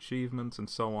or your achievements and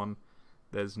so on,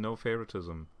 there's no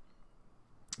favoritism.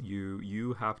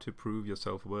 You have to prove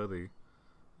yourself worthy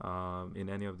in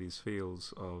any of these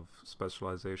fields of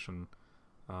specialization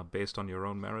based on your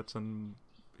own merits, and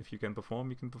if you can perform,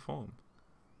 you can perform.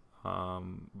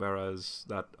 Whereas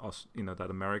that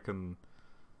American,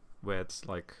 where it's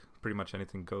like pretty much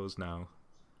anything goes now,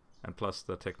 and plus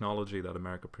the technology that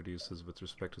America produces with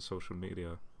respect to social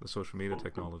media, the social media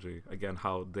technology, again,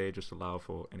 how they just allow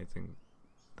for anything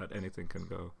can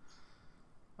go.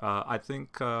 I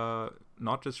think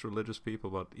not just religious people,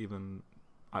 but even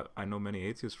I know many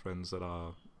atheist friends that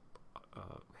are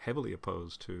heavily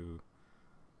opposed to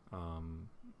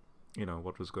you know,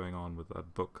 what was going on with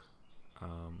that book.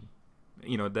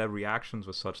 You know, their reactions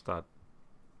were such that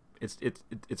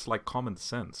it's like common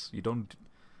sense. You don't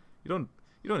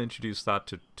introduce that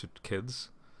to kids.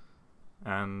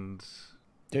 And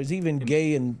there's even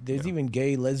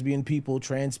gay, lesbian people,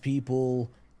 trans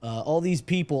people, all these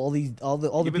people, all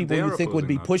the people you think would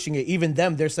be pushing it. Even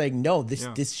them, they're saying no.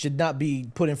 This should not be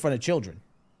put in front of children.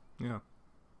 Yeah.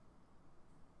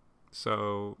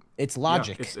 So it's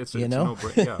logic. Yeah, it's you know.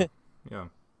 Yeah.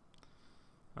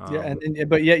 Yeah,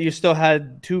 but yet you still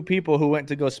had two people who went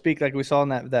to go speak, like we saw in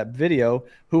that video,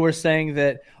 who were saying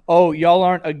that, oh, y'all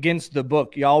aren't against the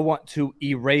book, y'all want to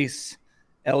erase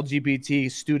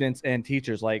LGBT students and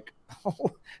teachers. Like,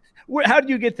 how do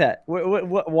you get that?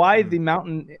 Why the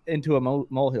mountain into a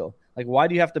molehill? Like, why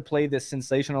do you have to play this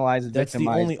sensationalized? That's the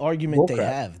only argument they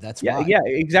have. That's why. Yeah,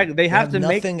 exactly. They have to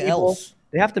make nothing else.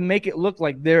 They have to make it look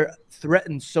like they're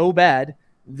threatened so bad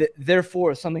that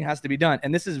therefore something has to be done.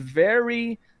 And this is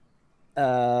very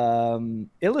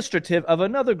illustrative of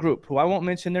another group who I won't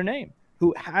mention their name,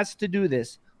 who has to do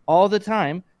this all the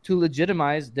time to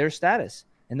legitimize their status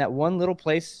in that one little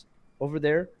place over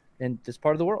there in this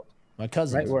part of the world. My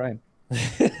cousin, right where I am.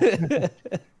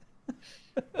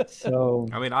 So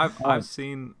I mean, I've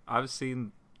seen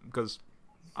because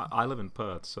I live in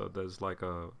Perth, so there's like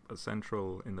a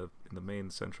central in the main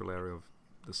central area of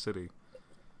the city.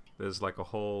 There's like a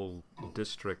whole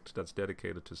district that's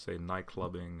dedicated to, say,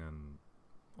 nightclubbing and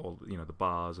all, you know, the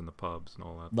bars and the pubs and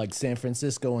all that. Like San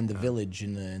Francisco and the Village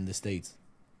in the States.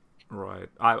 Right.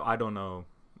 I don't know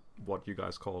what you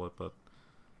guys call it, but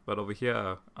over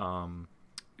here,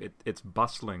 it's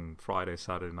bustling Friday,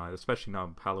 Saturday night, especially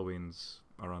now Halloween's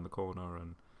around the corner,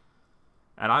 and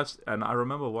I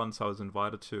remember once I was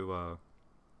invited to.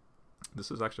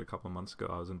 This was actually a couple of months ago.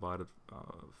 I was invited a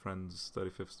friend's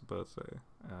 35th birthday,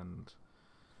 and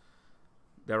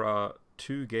there are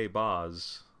 2 gay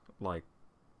bars like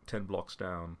 10 blocks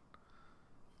down,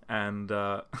 and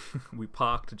we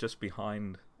parked just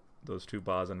behind those 2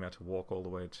 bars, and we had to walk all the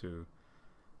way to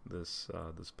this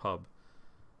pub.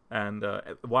 And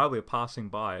while we were passing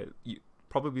by,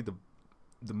 probably the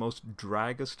most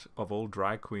draggest of all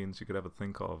drag queens you could ever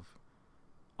think of,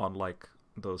 on like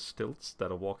those stilts that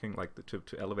are walking like to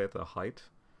elevate their height,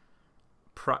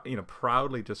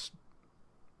 proudly just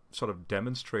sort of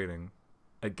demonstrating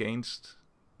against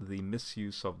the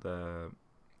misuse of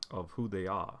who they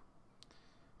are,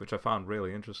 which I found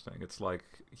really interesting. It's like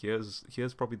here's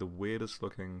probably the weirdest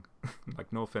looking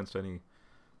like, no offense to any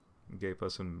gay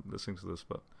person listening to this,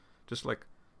 but just like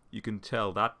you can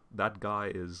tell that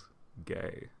guy is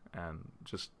gay, and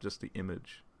just the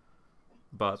image,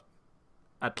 but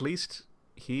at least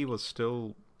he was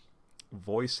still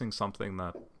voicing something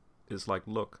that is like,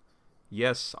 look,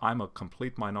 yes, I'm a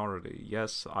complete minority.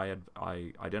 Yes, I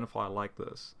identify like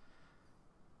this,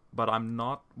 but I'm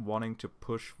not wanting to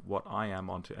push what I am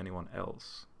onto anyone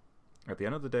else. At the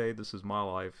end of the day, this is my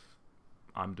life.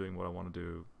 I'm doing what I want to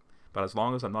do, but as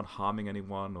long as I'm not harming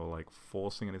anyone or like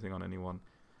forcing anything on anyone,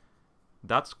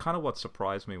 that's kind of what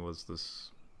surprised me, was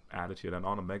this attitude. And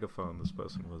on a megaphone, this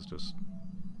person was just,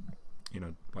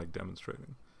 like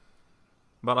demonstrating.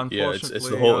 But unfortunately, it's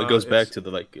the whole. It goes back to the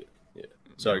like. Yeah.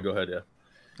 Sorry, go ahead. Yeah.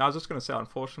 I was just gonna say,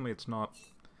 unfortunately, it's not.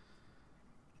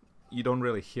 You don't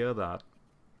really hear that,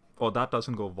 or that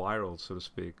doesn't go viral, so to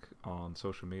speak, on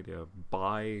social media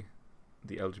by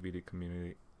the LGBT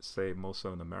community. Say more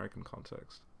so in the American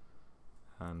context,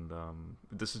 and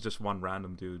this is just one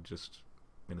random dude just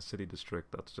in a city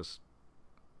district that's just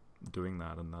doing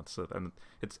that, and that's it. And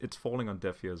it's falling on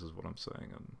deaf ears, is what I'm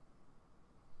saying. And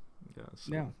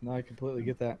yeah, no, I completely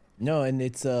get that. No, and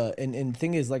it's and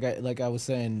thing is, like I was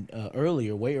saying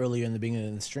earlier, way earlier in the beginning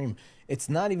of the stream, it's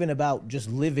not even about just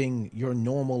living your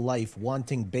normal life,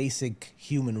 wanting basic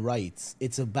human rights.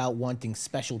 It's about wanting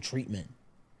special treatment.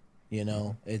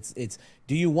 It's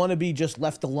do you want to be just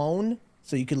left alone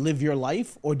so you can live your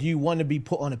life, or do you want to be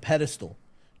put on a pedestal?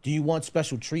 Do you want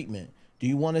special treatment? Do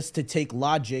you want us to take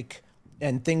logic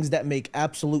and things that make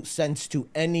absolute sense to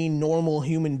any normal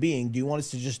human being? Do you want us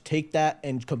to just take that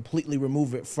and completely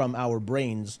remove it from our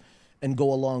brains and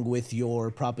go along with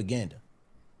your propaganda?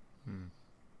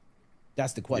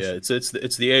 That's the question. Yeah,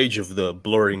 it's the age of the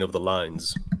blurring of the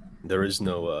lines. There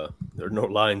are no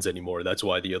lines anymore. That's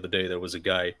why the other day there was a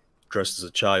guy dressed as a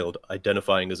child,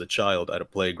 identifying as a child at a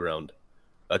playground.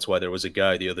 That's why there was a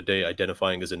guy the other day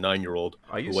identifying as a 9-year-old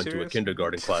Are you who went to a serious?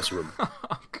 kindergarten classroom.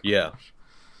 Yeah,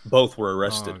 both were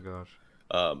arrested. Oh,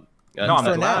 gosh. And No, I'm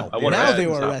For glad. now, I wanna now add- they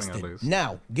were It's happening at arrested. least.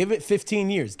 Now, give it 15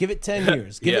 years, give it 10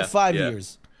 years, give Yeah, it 5 yeah.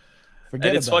 years. Forget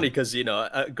And it's about funny it. because, you know,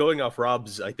 going off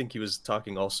Rob's, I think he was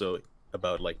talking also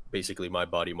about like basically my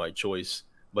body, my choice.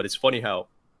 But it's funny how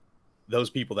those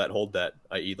people that hold that,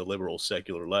 i.e. the liberal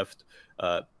secular left,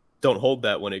 don't hold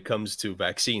that when it comes to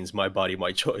vaccines, my body,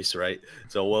 my choice, right?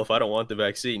 So, well, if I don't want the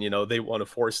vaccine, you know, they want to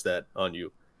force that on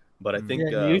you. But I think,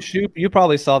 Yeah, you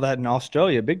probably saw that in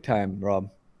Australia big time, Rob.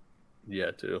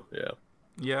 yeah, too, yeah.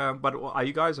 Yeah, but are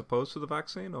you guys opposed to the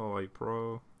vaccine or are you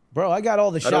pro? Bro, I got all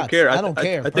the shots. I don't care. I don't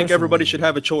care. I think everybody personally. should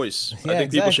have a choice. Yeah, I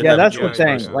think people should exactly. Yeah, have that's a what choice. I'm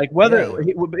saying.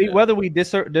 personally. Like whether we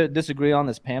disagree on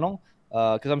this panel,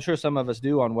 because I'm sure some of us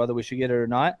do on whether we should get it or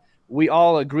not. We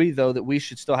all agree though that we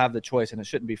should still have the choice and it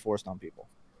shouldn't be forced on people.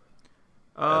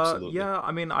 Absolutely. Yeah,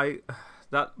 I mean,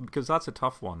 because that's a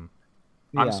tough one.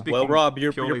 Yeah. I'm speaking Well, Rob,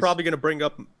 you're purely probably going to bring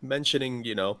up mentioning,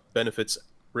 you know, benefits,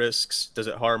 risks. Does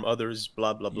it harm others?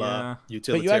 Blah blah blah. Yeah.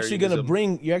 But you're actually gonna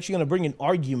Utilitarianism. bring an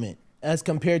argument as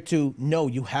compared to no,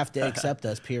 you have to accept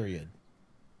us. Period.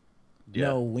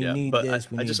 No, we need but this.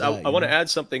 We I need just that. I want to add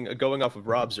something going off of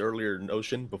Rob's earlier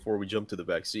notion before we jump to the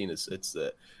vaccine. It's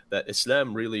that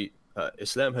Islam really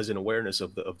Islam has an awareness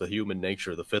of the human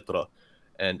nature, the fitrah,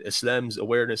 and Islam's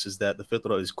awareness is that the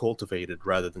fitrah is cultivated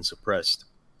rather than suppressed.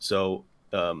 So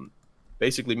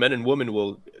basically, men and women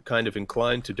will kind of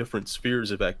incline to different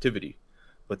spheres of activity,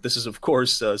 but this is of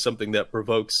course something that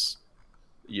provokes,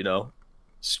 you know,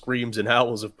 screams and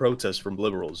howls of protest from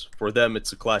liberals. For them,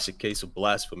 it's a classic case of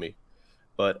blasphemy.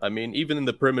 But I mean, even in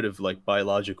the primitive, like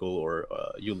biological or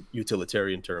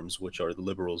utilitarian terms, which are the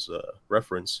liberals'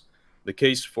 reference, the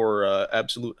case for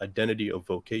absolute identity of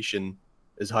vocation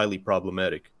is highly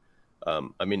problematic.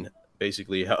 I mean,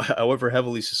 basically, however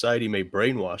heavily society may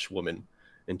brainwash women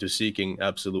into seeking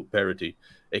absolute parity,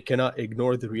 it cannot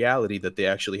ignore the reality that they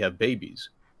actually have babies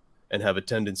and have a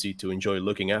tendency to enjoy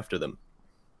looking after them.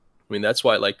 I mean, that's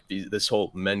why like this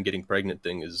whole men getting pregnant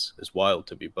thing is wild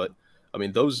to me. But I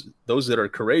mean, those that are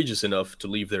courageous enough to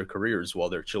leave their careers while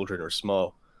their children are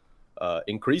small,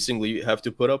 increasingly have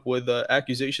to put up with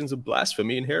accusations of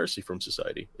blasphemy and heresy from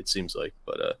society. It seems like,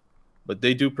 but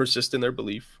they do persist in their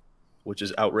belief, which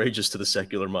is outrageous to the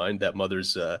secular mind. That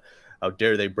mothers, how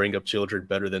dare they bring up children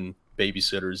better than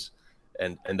babysitters,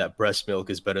 and that breast milk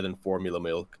is better than formula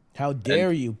milk. How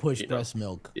dare you push breast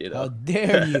milk? You know. How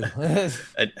dare you?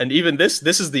 and even this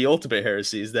is the ultimate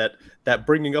heresy, is that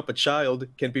bringing up a child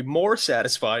can be more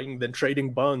satisfying than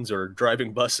trading bonds or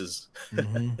driving buses.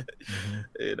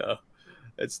 You know,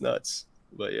 it's nuts.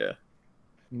 But yeah.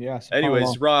 Yeah.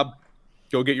 Anyways, Rob,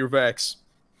 go get your vax.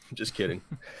 Just kidding.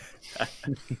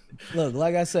 Look,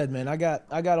 like I said, man, I got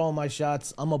all my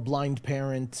shots. I'm a blind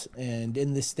parent, and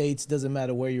in the States, doesn't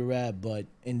matter where you're at, but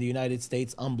in the United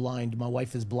States, I'm blind. My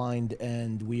wife is blind,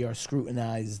 and we are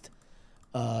scrutinized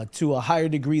to a higher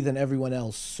degree than everyone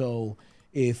else. So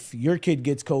if your kid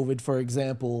gets COVID, for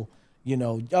example, you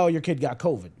know, oh, your kid got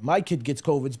COVID. My kid gets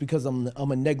COVID because I'm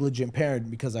a negligent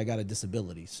parent because I got a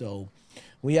disability. So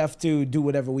we have to do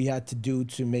whatever we had to do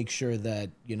to make sure that,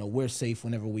 you know, we're safe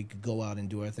whenever we could go out and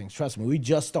do our things. Trust me, we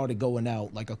just started going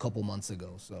out like a couple months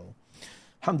ago. So,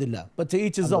 alhamdulillah. But to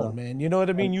each his own, man. You know what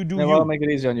I mean? You do you. I'll make it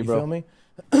easy on you, bro. Feel me?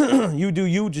 You do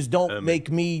you. Just don't make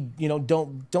me, you know,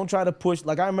 don't try to push.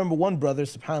 Like I remember one brother,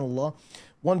 subhanAllah,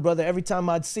 one brother, every time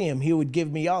I'd see him, he would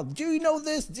give me all, do you know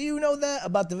this? Do you know that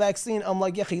about the vaccine? I'm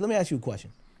like, yeah, let me ask you a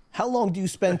question. How long do you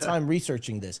spend time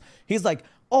researching this? He's like,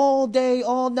 all day,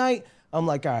 all night. I'm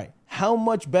like, all right, how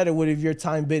much better would have your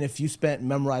time been if you spent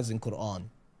memorizing Quran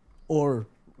or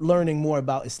learning more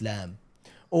about Islam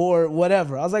or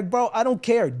whatever? I was like, bro, I don't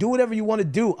care. Do whatever you want to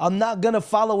do. I'm not going to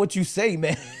follow what you say,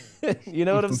 man. You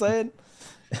know what I'm saying?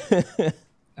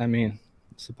 I mean,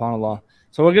 subhanAllah.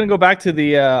 So we're going to go back to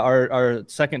the our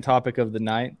second topic of the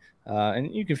night.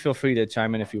 And you can feel free to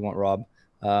chime in if you want, Rob.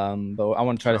 But I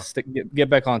want to try to get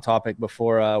back on topic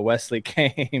before Wesley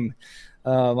came.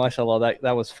 MashaAllah,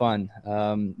 that was fun.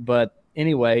 But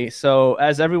anyway, so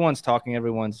as everyone's talking,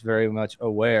 everyone's very much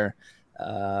aware,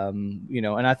 you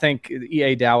know, and I think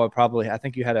EA Dawa probably, I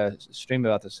think you had a stream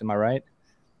about this. Am I right?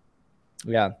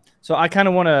 Yeah. So I kind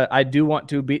of I do want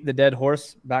to beat the dead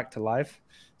horse back to life.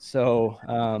 So,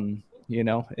 you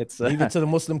know, it's leave it to the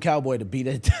Muslim Cowboy to beat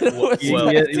it. Well,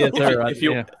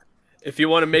 if you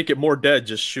want to make it more dead,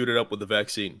 just shoot it up with the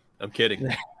vaccine. I'm kidding.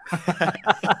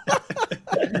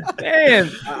 Man,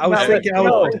 I was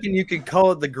thinking you could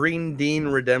call it the Green Dean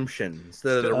Redemption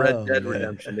instead of the Red Dead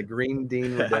Redemption. The Green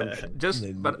Dean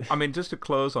Redemption. But I mean, just to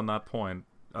close on that point,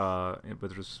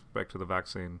 with respect to the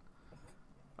vaccine.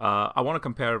 I want to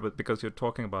compare it with, because you're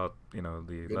talking about, you know,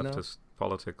 the Good enough? leftist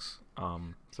politics.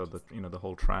 So that, you know, the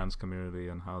whole trans community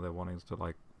and how they're wanting to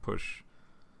like push,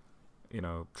 you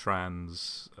know,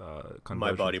 trans My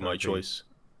conversion body, my therapy. choice.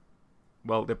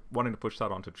 Well, they're wanting to push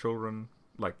that onto children,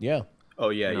 like Yeah. Oh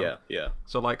yeah, you know. yeah, yeah.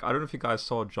 So like, I don't know if you guys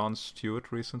saw Jon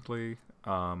Stewart recently,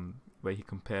 where he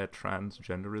compared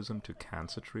transgenderism to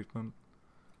cancer treatment.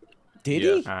 Did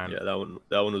Yeah, he? And yeah,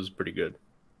 that one was pretty good.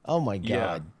 Oh my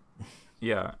yeah, God.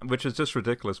 yeah, which is just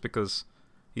ridiculous, because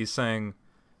he's saying,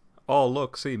 oh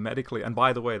look, see, medically, and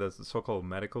by the way, there's the so-called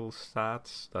medical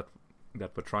stats that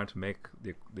we're trying to make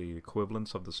the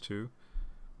equivalence of this two,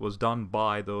 was done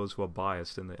by those who are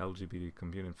biased in the LGBT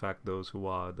community. In fact, those who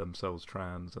are themselves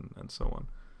trans and so on.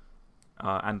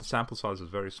 And the sample size is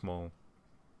very small.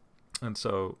 And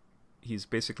so he's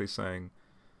basically saying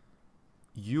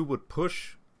you would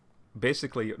push,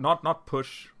 basically, not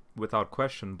push without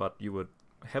question, but you would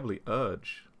heavily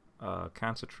urge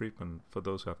cancer treatment for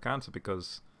those who have cancer,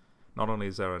 because not only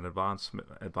is there an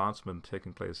advancement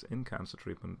taking place in cancer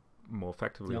treatment more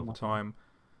effectively over time,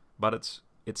 but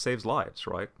it saves lives,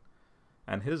 right?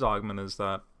 And his argument is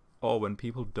that, oh, when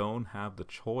people don't have the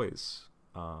choice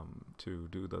to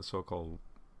do the so-called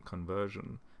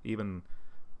conversion, even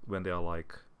when they are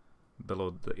like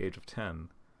below the age of 10,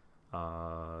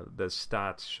 there's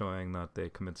stats showing that they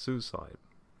commit suicide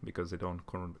because they don't,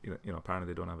 you know,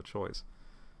 apparently they don't have a choice.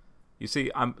 You see,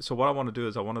 so what I want to do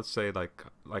is I want to say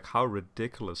like how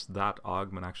ridiculous that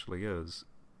argument actually is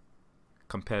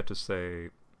compared to, say,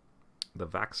 the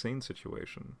vaccine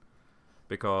situation,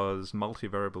 because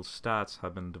multivariable stats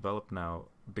have been developed now,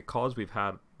 because we've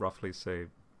had roughly, say,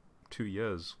 2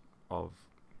 years of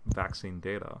vaccine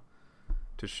data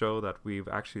to show that we've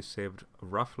actually saved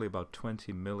roughly about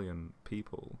 20 million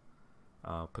people,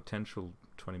 potential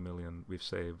 20 million we've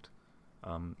saved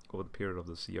over the period of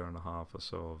this year and a half or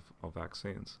so of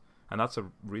vaccines. And that's a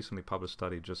recently published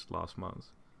study just last month.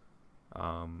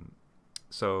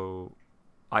 So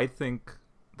I think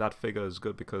that figure is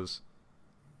good, because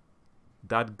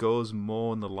that goes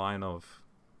more in the line of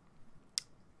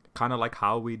kind of like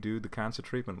how we do the cancer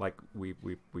treatment. Like we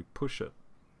push it,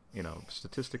 you know,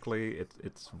 statistically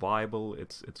it's viable,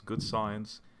 it's good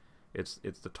science, it's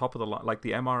the top of the line. Like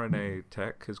the mRNA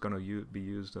tech is going to be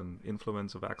used in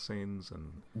influenza vaccines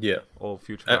and all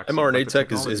future vaccines. mRNA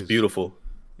tech is beautiful.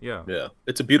 Yeah, yeah,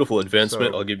 it's a beautiful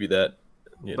advancement. So, I'll give you that.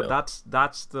 But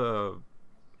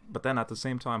but then at the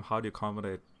same time, how do you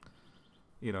accommodate,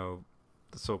 you know,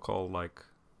 the so-called like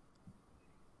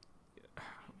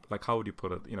how would you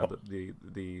put it? You know,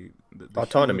 the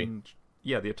autonomy.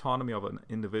 The autonomy of an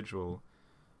individual.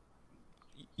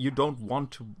 You don't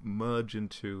want to merge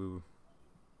into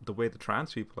the way the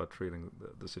trans people are treating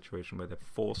the situation, where they're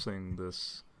forcing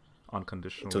this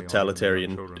unconditionally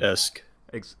totalitarian-esque.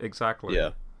 Exactly.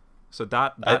 Yeah. So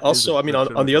that also, I mean,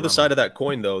 on the other side of that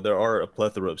coin, though, there are a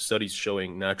plethora of studies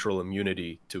showing natural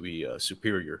immunity to be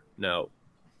superior. Now,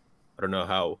 I don't know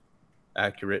how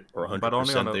accurate or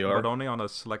 100% they are. But only on a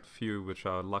select few, which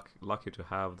are lucky to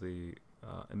have the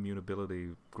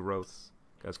immunability growth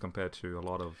as compared to a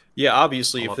lot of. Yeah,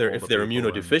 obviously, if they're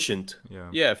immunodeficient,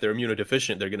 and, if they're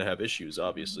immunodeficient, they're going to have issues.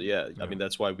 Obviously, yeah. I mean,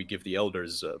 that's why we give the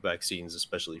elders vaccines,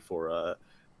 especially for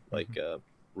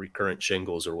recurrent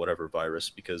shingles or whatever virus,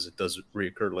 because it does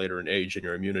reoccur later in age, and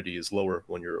your immunity is lower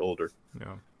when you're older.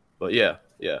 Yeah. But yeah.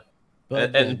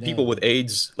 But and people with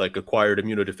AIDS, like acquired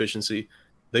immunodeficiency,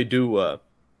 they do.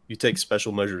 You take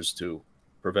special measures to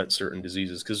prevent certain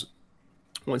diseases, because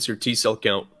once your T cell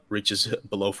count reaches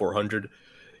below 400,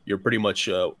 you're pretty much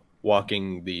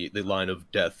walking the line of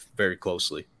death very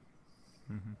closely.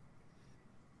 Mm-hmm.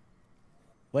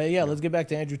 Well, yeah, let's get back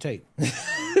to Andrew Tate.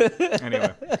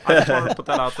 Anyway, I just wanted to put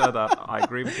that out there that I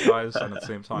agree with you guys, and at the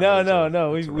same time,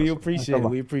 No, we appreciate it.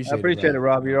 We appreciate it. I appreciate it,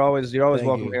 Rob. You're always Thank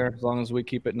welcome you. here, as long as we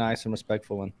keep it nice and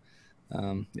respectful.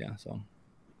 And so. All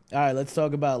right, let's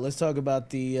talk about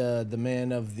the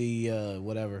man of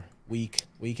the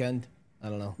weekend. I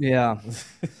don't know. Yeah.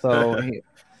 So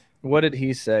what did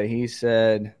he say? He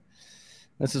said,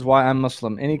 "This is why I'm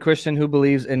Muslim. Any Christian who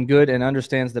believes in good and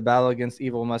understands the battle against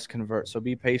evil must convert. So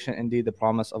be patient. Indeed, the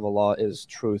promise of Allah is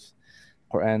truth."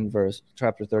 Quran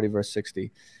chapter 30, verse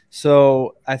 60.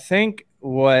 So I think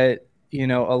what, you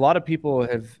know, a lot of people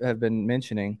have been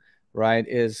mentioning, right,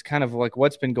 is kind of like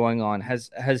what's been going on.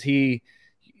 Has he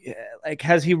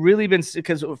really been,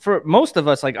 because for most of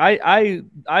us, like I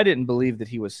didn't believe that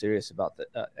he was serious about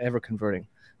ever converting.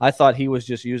 I thought he was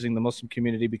just using the Muslim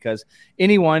community because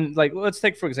anyone, like, let's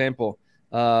take, for example,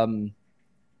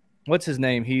 what's his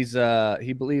name? He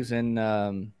believes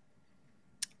in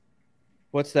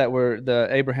what's that? Where the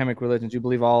Abrahamic religions? You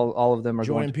believe all of them are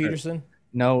Jordan going to Peterson?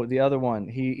 No, the other one.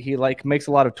 He like makes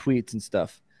a lot of tweets and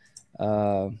stuff.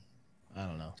 I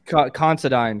don't know.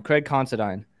 Considine, Craig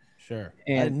Considine. Sure.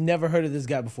 And I've never heard of this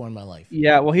guy before in my life.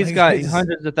 yeah, well, he's Like, got it's-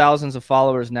 hundreds of thousands of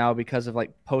followers now because of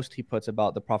like posts he puts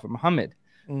about the Prophet Muhammad,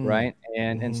 Mm. right?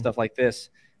 And stuff like this.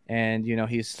 And you know,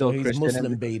 he's still So he's Christian.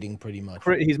 Muslim baiting pretty much.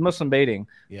 He's Muslim baiting,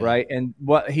 Yeah. right? And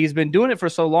what he's been doing it for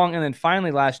so long, and then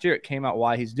finally last year it came out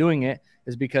why he's doing it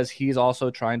is because he's also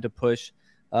trying to push.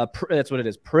 That's what it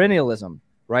is, perennialism,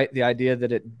 right? The idea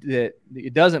that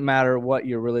it doesn't matter what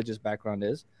your religious background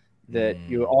is, that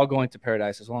you're all going to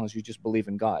paradise as long as you just believe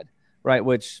in God, right?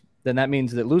 Which then that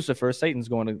means that Lucifer, Satan's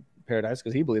going to paradise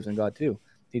because he believes in God too.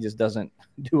 He just doesn't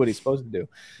do what he's supposed to do.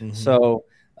 Mhm. So,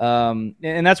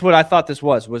 and that's what I thought this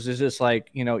was just like,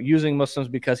 you know, using Muslims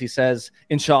because he says,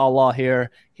 inshallah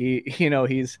here,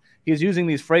 he's using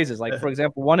these phrases. Like, for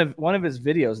example, one of his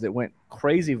videos that went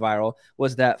crazy viral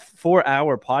was that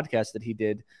 4-hour podcast that he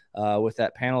did with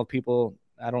that panel of people.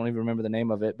 I don't even remember the name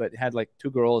of it, but it had like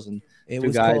 2 girls and It 2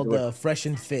 was guys. called Fresh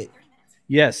and Fit.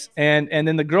 Yes. And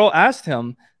then the girl asked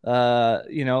him,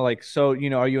 you know, like, so, you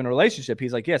know, are you in a relationship?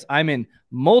 He's like, yes, I'm in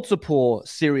multiple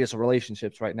serious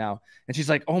relationships right now. And she's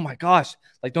like, oh my gosh,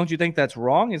 like, don't you think that's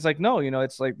wrong? He's like, no, you know,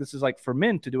 it's like, this is like for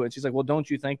men to do it. She's like, well, don't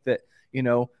you think that, you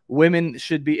know, women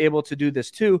should be able to do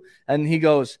this too? And he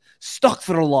goes,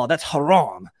 astaghfirullah, that's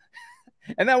haram.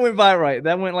 And that went viral.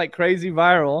 That went like crazy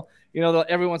viral. You know,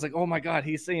 everyone's like, oh my God,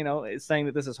 he's, you know, saying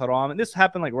that this is haram. And this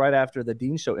happened like right after the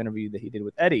Dean Show interview that he did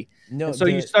with Eddie. No, and so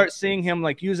you start seeing him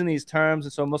like using these terms.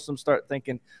 And so Muslims start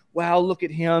thinking, wow, look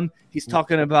at him. He's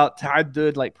talking about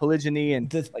ta'addud, like polygyny. And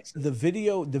the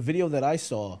video that I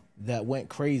saw that went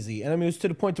crazy. And I mean, it was to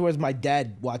the point to where my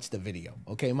dad watched the video.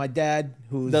 Okay. My dad,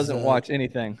 who doesn't watch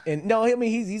anything. And no, I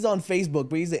mean, he's on Facebook,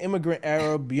 but he's an immigrant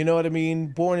Arab. You know what I mean?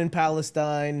 Born in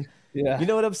Palestine. Yeah. You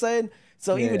know what I'm saying?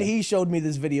 So Yeah. even he showed me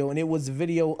this video, and it was a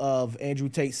video of Andrew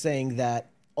Tate saying that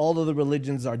all of the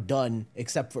religions are done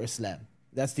except for Islam.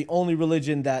 That's the only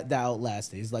religion that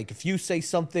outlasted. He's like, if you say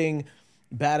something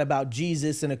bad about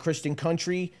Jesus in a Christian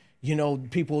country, you know,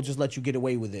 people will just let you get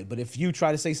away with it. But if you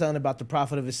try to say something about the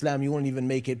Prophet of Islam, you won't even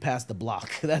make it past the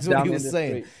block. That's what Down he in was the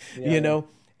saying. street. Yeah. You know?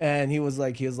 And he was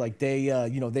like, they,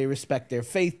 you know, they respect their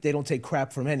faith. They don't take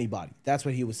crap from anybody. That's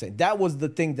what he was saying. That was the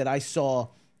thing that I saw.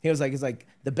 He was like, it's like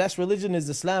the best religion is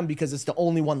Islam because it's the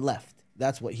only one left.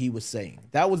 That's what he was saying.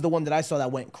 That was the one that I saw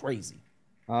that went crazy.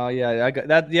 Oh yeah, I got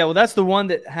that. Yeah, well, that's the one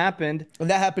that happened. And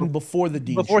that happened before the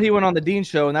Dean Before Show. he went on the Dean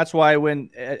Show, and that's why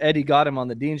when Eddie got him on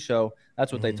the Dean Show,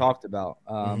 that's what they talked about.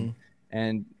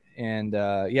 And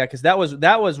yeah, because that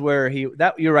was where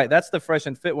you're right. That's the Fresh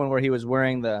and Fit one where he was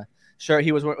wearing the shirt.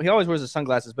 He always wears the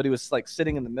sunglasses, but he was like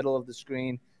sitting in the middle of the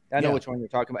screen. I know which one you're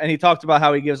talking about. And he talked about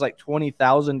how he gives like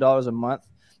 $20,000 a month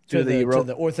to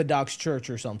the Orthodox Church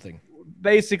or something.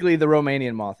 Basically the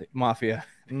Romanian mafia,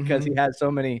 because he had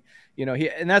so many, you know,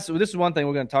 this is one thing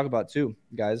we're going to talk about too,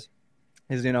 guys,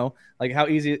 is, you know, like how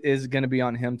easy it is going to be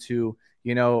on him to,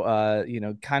 you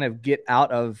know, kind of get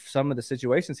out of some of the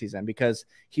situations he's in, because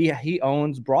he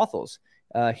owns brothels.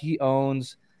 He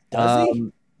owns, Does he?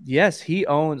 Yes, he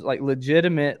owns like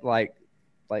legitimate, like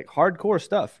hardcore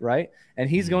stuff, right? And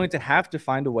he's going to have to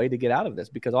find a way to get out of this,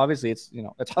 because obviously it's, you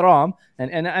know, it's haram,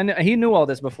 and he knew all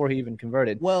this before he even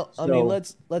converted. Well, I So- mean,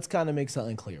 let's kind of make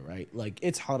something clear, right? Like,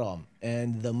 it's haram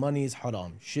and the money is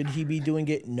haram. Should he be doing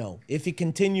it? No. If he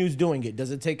continues doing it,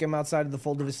 does it take him outside of the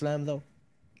fold of Islam though?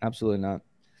 Absolutely not.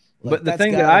 Like, But the that's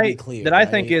thing gotta be clear, I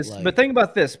think right? is, Like- but think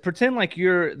about this. Pretend like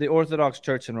you're the Orthodox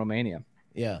Church in Romania.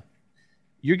 Yeah.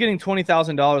 You're getting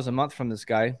 $20,000 a month from this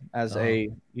guy as a,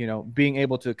 you know, being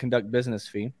able to conduct business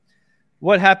fee.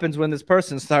 What happens when this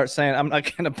person starts saying, I'm not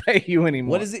going to pay you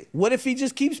anymore? What if he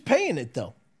just keeps paying it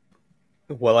though?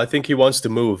 Well, I think he wants to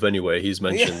move anyway. He's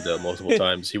mentioned multiple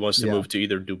times. He wants to Yeah. move to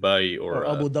either Dubai or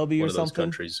Abu Dhabi one or of those something.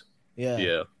 countries. Yeah.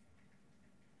 Yeah.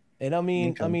 And I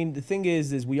mean, the thing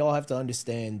is we all have to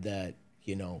understand that,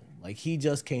 you know, like he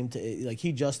just took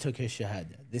his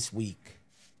shahada this week,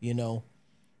 you know.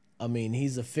 I mean,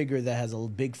 he's a figure that has a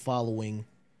big following,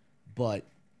 but,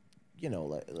 you know,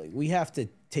 like we have to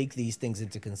take these things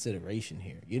into consideration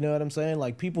here. You know what I'm saying?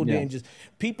 Like people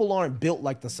aren't built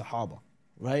like the Sahaba,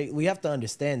 right? We have to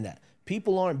understand that.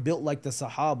 People aren't built like the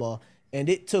Sahaba, and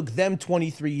it took them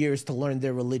 23 years to learn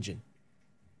their religion.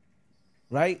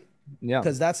 Right? Yeah.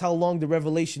 Because that's how long the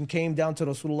revelation came down to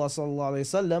Rasulullah sallallahu alaihi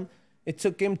wasallam. It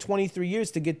took him 23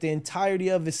 years to get the entirety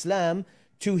of Islam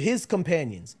to his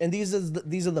companions. And these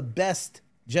are the best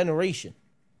generation.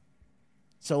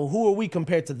 So who are we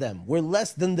compared to them? We're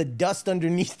less than the dust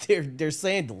underneath their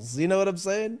sandals. You know what I'm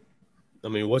saying? I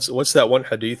mean, what's that one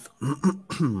hadith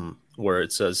where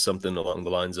it says something along the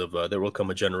lines of there will come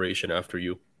a generation after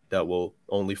you that will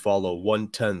only follow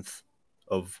 1/10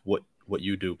 of what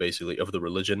you do, basically, of the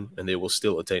religion, and they will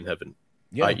still attain heaven,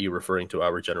 i.e. referring to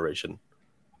our generation.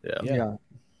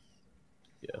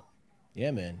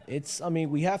 Yeah, man. I mean,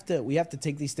 we have to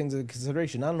take these things into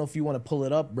consideration. I don't know if you want to pull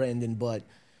it up, Brandon, but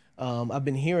I've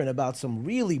been hearing about some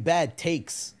really bad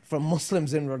takes from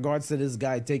Muslims in regards to this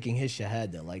guy taking his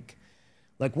shahada. Like,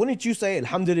 wouldn't you say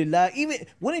alhamdulillah? Even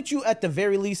wouldn't you at the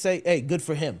very least say, hey, good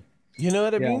for him? You know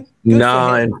what I mean? Good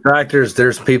Nah, for him. in fact,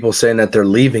 there's people saying that they're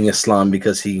leaving Islam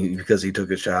because he took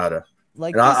a shahada.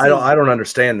 Like, and I don't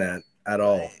understand that at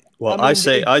all. Well, I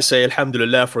say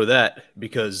alhamdulillah for that,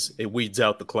 because it weeds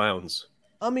out the clowns.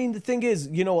 I mean, the thing is,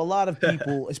 you know, a lot of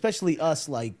people, especially us,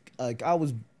 like I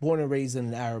was born and raised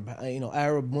in an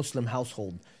Arab Muslim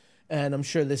household, and I'm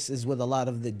sure this is with a lot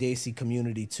of the Desi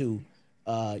community too.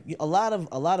 A lot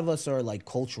of us are like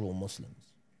cultural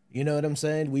Muslims. You know what I'm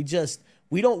saying? We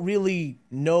don't really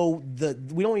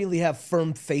we don't really have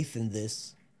firm faith in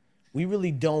this. We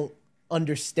really don't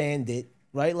understand it,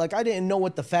 right? Like, I didn't know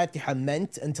what the Fatiha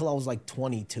meant until I was like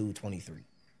 22, 23.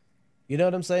 You know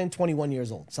what I'm saying? 21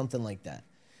 years old, something like that.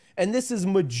 And this is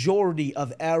majority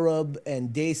of Arab and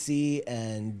Desi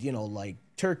and, you know, like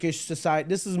Turkish society.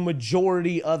 This is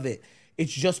majority of it.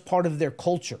 It's just part of their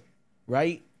culture,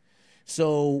 right?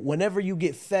 So whenever you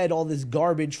get fed all this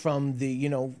garbage from the, you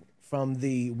know, from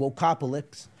the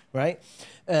wokeopolis, right?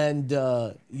 And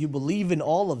you believe in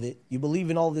all of it. You believe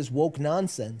in all this woke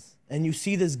nonsense. And you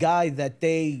see this guy that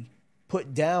they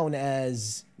put down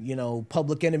as, you know,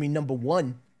 public enemy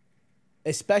 #1,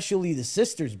 especially the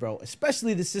sisters, bro.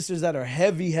 Especially the sisters that are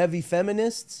heavy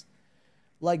feminists.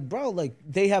 Like, bro, like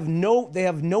they have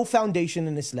no foundation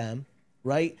in Islam,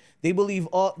 right? They believe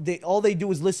all they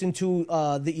do is listen to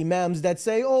the imams that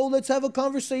say, oh, let's have a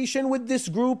conversation with this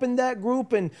group and that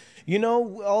group, and you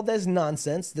know, all that's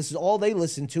nonsense. This is all they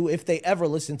listen to, if they ever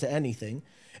listen to anything.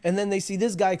 And then they see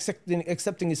this guy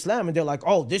accepting Islam, and they're like,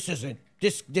 oh, this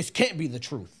can't be the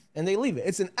truth. And they leave it.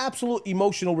 It's an absolute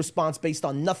emotional response based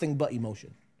on nothing but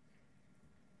emotion.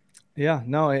 Yeah,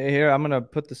 no, here, I'm going to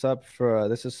put this up for,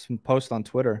 this is some post on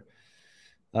Twitter.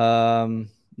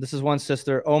 This is one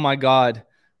sister. Oh my God,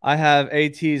 I have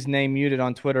AT's name muted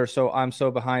on Twitter, so I'm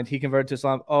so behind. He converted to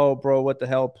Islam. Oh, bro, what the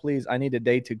hell? Please, I need a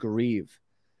day to grieve.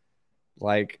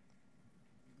 Like,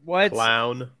 what?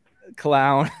 Clown.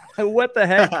 What the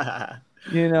heck?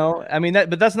 You know, I mean,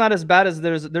 but that's not as bad as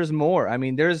there's more. I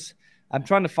mean, I'm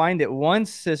trying to find it. One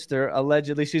sister,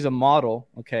 allegedly, she's a model,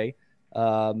 okay?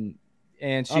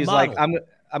 And she's like,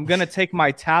 I'm going to take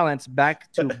my talents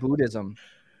back to Buddhism.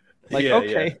 Like, yeah,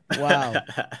 okay. Yeah.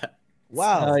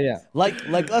 Wow. Yeah.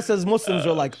 Like us as Muslims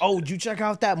are like, oh, did you check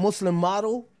out that Muslim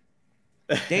model?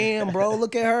 Damn, bro,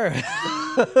 look at her.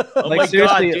 Oh like, my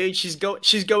God, dude, she's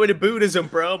going to Buddhism,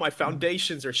 bro. My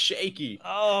foundations are shaky.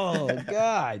 Oh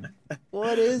God,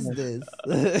 what is this?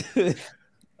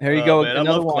 Here you go. Man, another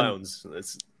I love one.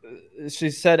 Clowns. She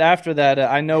said after that,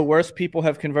 I know worse people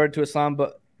have converted to Islam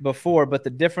before, but the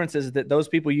difference is that those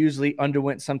people usually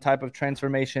underwent some type of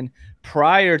transformation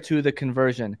prior to the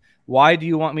conversion. Why do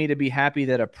you want me to be happy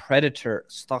that a predator,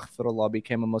 astaghfirullah,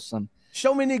 became a Muslim?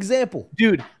 Show me an example,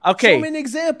 dude. Okay, show me an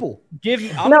example. Give me.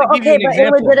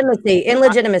 In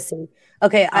legitimacy.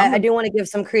 Okay, I do want to give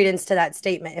some credence to that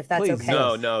statement, if that's okay.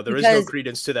 No, there is no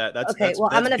credence to that. That's okay. Well,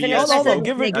 I'm gonna finish. I don't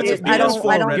do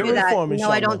that. No,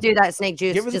 I don't do that. Snake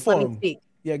juice. Just let me speak.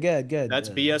 Yeah, good. That's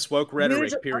BS woke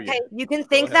rhetoric. Period. Okay, you can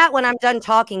think that when I'm done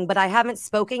talking, but I haven't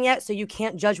spoken yet, so you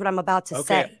can't judge what I'm about to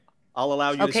say. I'll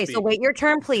allow you to speak. Okay, so wait your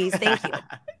turn, please. Thank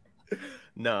you.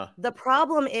 Nah. The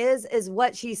problem is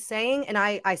what she's saying, and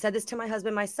I said this to my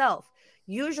husband myself.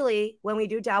 Usually when we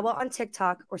do dawah on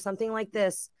TikTok or something like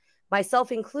this,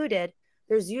 myself included,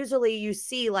 there's usually, you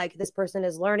see like this person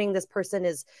is learning, this person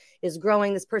is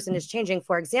growing, this person is changing.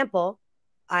 For example,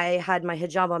 I had my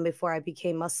hijab on before I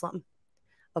became Muslim.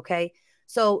 Okay.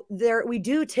 So we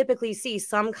do typically see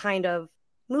some kind of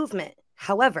movement.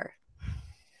 However,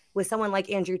 with someone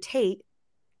like Andrew Tate,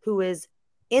 who is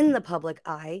in the public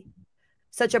eye,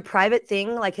 such a private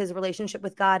thing like his relationship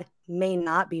with God may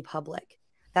not be public.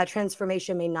 That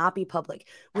transformation may not be public.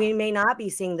 We may not be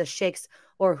seeing the sheikhs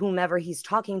or whomever he's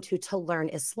talking to learn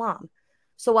Islam.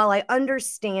 So while I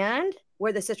understand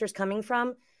where the sister's coming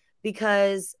from,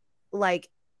 because like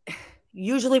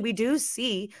usually we do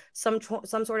see some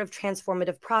sort of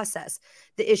transformative process.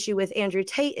 The issue with Andrew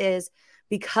Tate is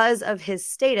because of his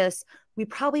status, we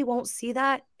probably won't see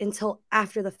that until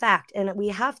after the fact. And we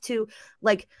have to,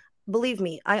 like, believe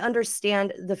me, I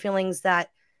understand the feelings that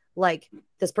like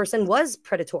this person was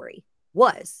predatory,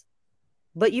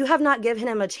 But you have not given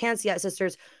him a chance yet,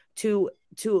 sisters, to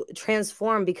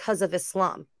transform because of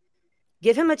Islam.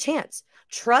 Give him a chance.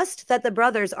 Trust that the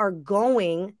brothers are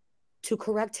going to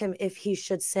correct him if he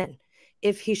should sin,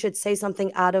 if he should say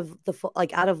something out of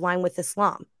line with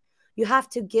Islam. You have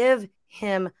to give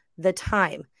him the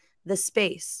time, the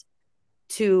space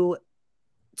to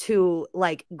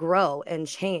like grow and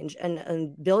change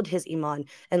and build his iman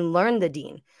and learn the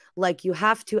deen. Like you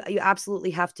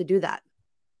absolutely have to do that.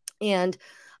 And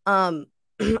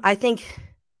I think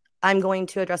I'm going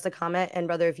to address a comment, and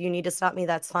brother, if you need to stop me,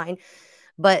 that's fine.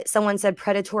 But someone said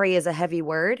predatory is a heavy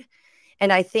word.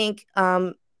 And I think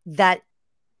that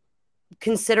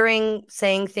considering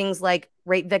saying things like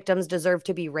rape victims deserve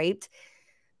to be raped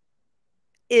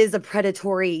is a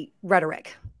predatory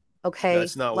rhetoric. Okay.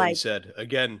 That's not what he said.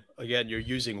 Again, you're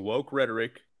using woke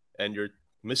rhetoric and you're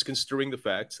misconstruing the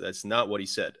facts. That's not what he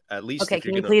said. At least, okay, if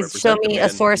can you're you please show me a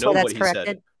source where that's said.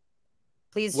 corrected?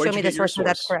 Please show me the source where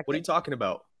that's corrected. What are you talking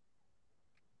about?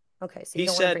 Okay,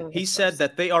 so he said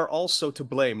that they are also to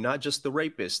blame, not just the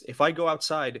rapist. If I go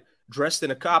outside dressed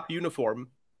in a cop uniform,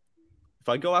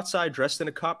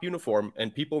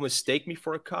 and people mistake me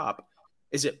for a cop,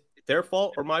 is it their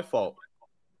fault or my fault?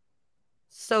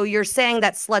 So you're saying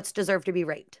that sluts deserve to be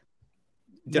raped?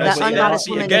 Did I say that?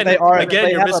 See, again,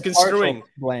 you're misconstruing.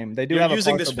 Blame. They do. You're have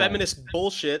using a this blame. feminist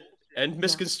bullshit and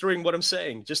misconstruing what I'm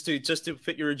saying just to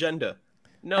fit your agenda.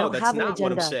 No, that's not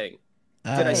what I'm saying.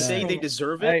 Did I say they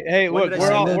deserve it? Hey, look,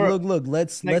 look.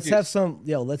 Let's have some.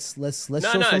 Let's show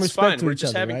some respect to We're each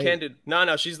just other. having right? candid.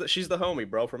 No, she's the homie,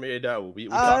 bro. From Iyadawa. We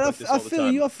talk like this all the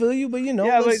time. I feel you, but you know.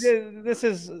 Yeah, but this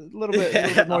is a little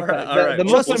bit more. The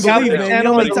Muslim Cowboy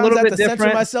channel is a little bit different.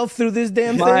 Censor myself through this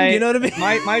damn thing. You know what I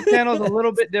mean? My channel's a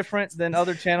little bit different than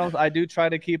other channels. I do try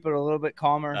to keep it a little bit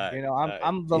calmer.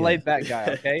 I'm the laid back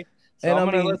guy. Okay. So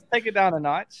let's take it down a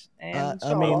notch. And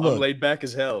I'm laid back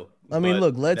as hell. I mean,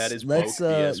 look, let's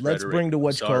bring to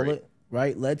what you call it,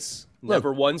 right?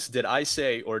 Never once did I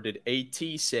say or did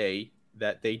AT say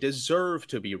that they deserve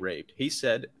to be raped. He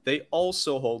said they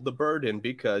also hold the burden,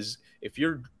 because if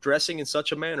you're dressing in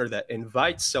such a manner that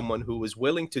invites someone who is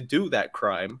willing to do that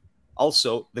crime,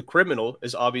 also the criminal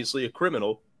is obviously a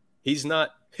criminal. He's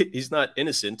not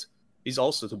innocent. He's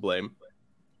also to blame.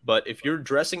 But if you're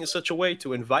dressing in such a way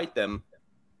to invite them,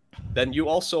 then you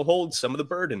also hold some of the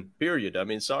burden, period. I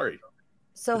mean, sorry.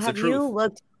 So have you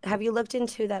looked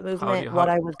into that movement, what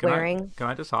I was wearing? Can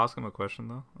I just ask him a question,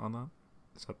 though, on that?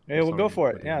 Yeah, we'll go for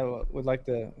it. Yeah, we'd like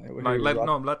to.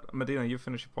 Let Medina, you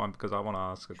finish your point, because I want to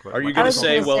ask a question. Are you going to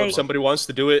say, if somebody wants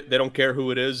to do it, they don't care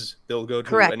who it is, they'll go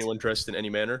to anyone dressed in any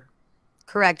manner?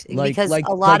 Correct, because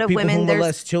a lot of women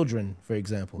molest children, for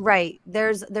example. Right.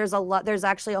 There's a lot. There's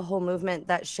actually a whole movement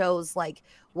that shows like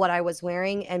what I was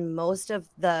wearing, and most of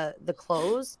the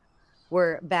clothes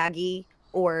were baggy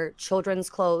or children's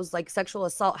clothes. Like sexual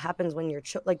assault happens when you're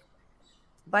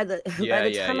by the time I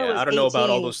was 18, I don't know about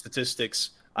all those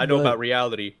statistics. I know about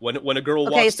reality. When a girl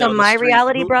walks down so the my street,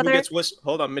 reality, brother.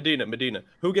 Hold on, Medina.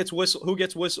 Who gets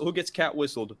cat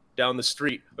whistled down the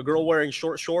street? A girl wearing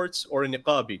short shorts or a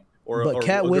niqabi? But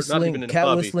cat whistling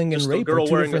and rape are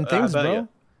two different things, bro.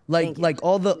 Like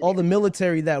all the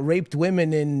military that raped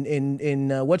women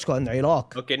in what's called in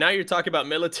Iraq. Okay, now you're talking about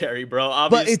military, bro.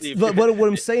 Obviously, but what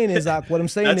I'm saying is, that's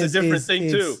a different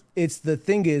thing too. It's the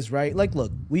thing is, right? Like,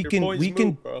 look, we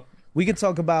can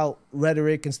talk about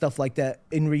rhetoric and stuff like that.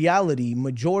 In reality,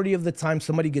 majority of the time,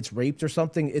 somebody gets raped or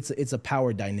something, it's a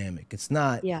power dynamic. It's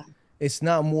not. Yeah. It's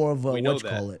not more of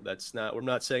a That's not. We're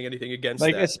not saying anything against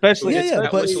that. Especially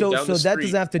but so that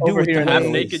doesn't have to do with a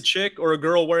half-naked chick or a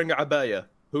girl wearing a abaya.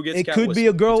 Who gets? It could be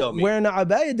a girl wearing an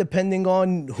abaya, depending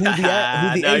on who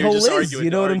the a-hole is. You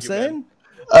know what I'm saying?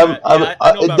 There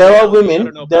are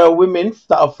women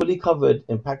that are fully covered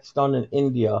in Pakistan and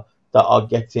India that are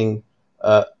getting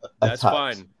That's attacked.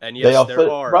 fine. And yes, there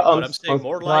are. But I'm saying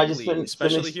more likely,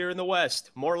 especially here in the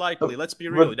West, more likely. Let's be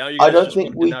real. Now you guys are just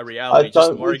want to deny reality,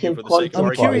 just argue for the sake of I'm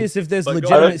arguing. curious if there's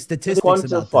legitimate statistics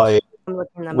quantify about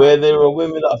it where there are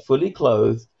women that are fully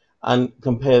clothed and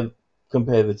compare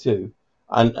the two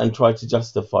and try to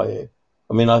justify it.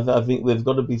 I mean, I think there's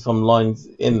got to be some lines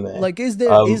in there. Like, is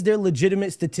there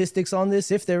legitimate statistics on this?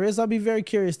 If there is, I'll be very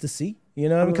curious to see. You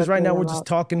know, because right now we're just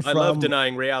talking from. I love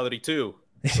denying reality too.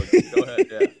 So go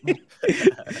ahead. Yeah.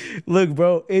 Look,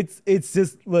 bro, it's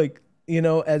just like, you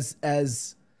know, as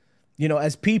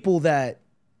people that.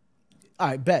 All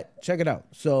right, bet. Check it out.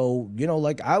 So, you know,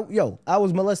 like I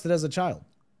was molested as a child.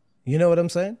 You know what I'm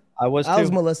saying? I was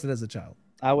molested as a child.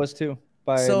 I was too.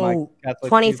 So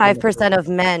 25% of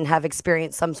men have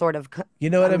experienced some sort of. You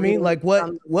know what I mean? Like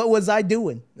what was I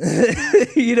doing?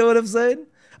 You know what I'm saying?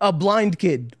 a blind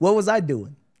kid. What was I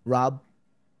doing, Rob?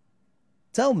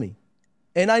 Tell me.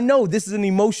 And I know this is an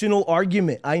emotional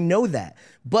argument. I know that.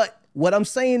 But what I'm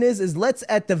saying is let's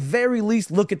at the very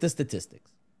least look at the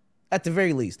statistics. At the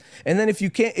very least. And then if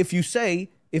you say,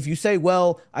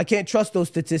 well, I can't trust those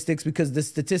statistics because the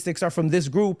statistics are from this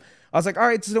group, I was like, all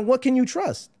right, so then what can you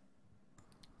trust?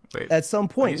 Wait, at some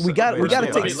point, we got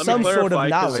to take some sort of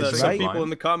knowledge, right? Some people in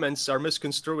the comments are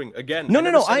misconstruing again. No.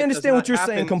 I understand what you're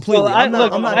saying completely. Well, I'm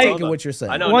not taking what you're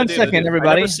saying. One second,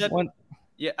 everybody.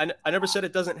 I never said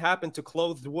it doesn't happen to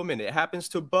clothed women. It happens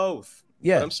to both.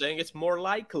 Yeah. But I'm saying it's more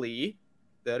likely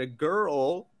that a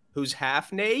girl who's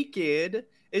half naked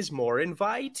is more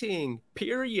inviting.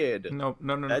 Period. No.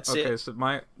 That's okay, it. so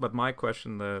my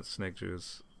question there, Snake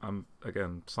Juice,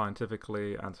 again,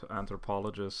 scientifically,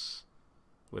 anthropologists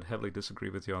would heavily disagree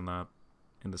with you on that,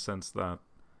 in the sense that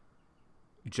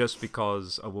just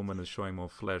because a woman is showing more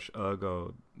flesh,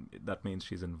 ergo, that means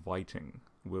she's inviting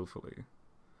willfully.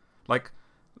 Like,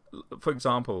 for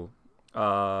example,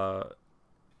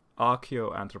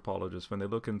 archaeoanthropologists, when they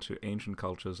look into ancient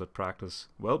cultures that practice,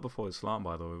 well before Islam,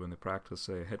 by the way, when they practice,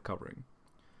 say, head covering.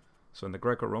 So in the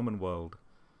Greco-Roman world,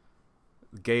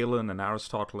 Galen and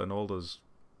Aristotle and all those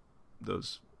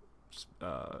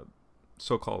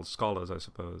so-called scholars, I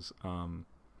suppose,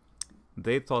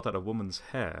 they thought that a woman's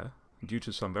hair, due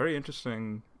to some very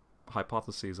interesting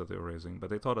hypotheses that they were raising, but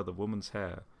they thought that the woman's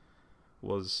hair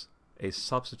was a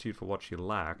substitute for what she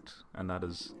lacked, and that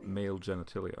is male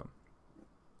genitalia.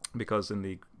 Because in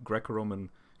the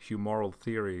Greco-Roman humoral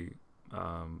theory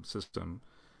system,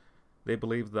 they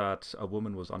believed that a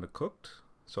woman was undercooked,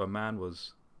 so a man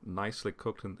was nicely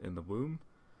cooked in the womb,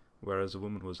 whereas a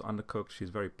woman was undercooked.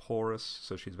 She's very porous,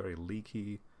 so she's very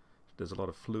leaky. There's a lot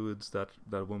of fluids that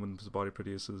a woman's body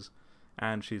produces,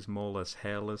 and she's more or less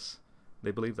hairless.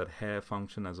 They believe that hair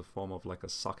function as a form of like a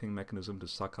sucking mechanism to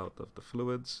suck out the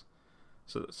fluids.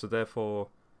 So therefore,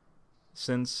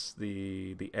 since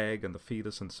the egg and the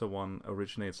fetus and so on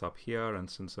originates up here, and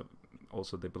since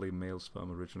also they believe male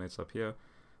sperm originates up here,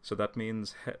 so that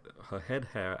means her head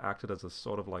hair acted as a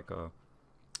sort of like a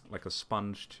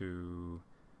sponge to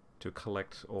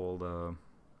collect all the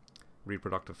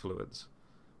reproductive fluids,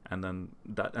 and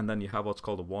then you have what's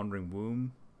called a wandering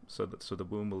womb. So the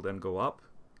womb will then go up,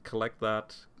 collect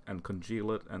that, and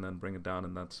congeal it, and then bring it down,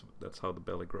 and that's how the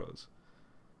belly grows.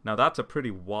 Now that's a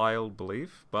pretty wild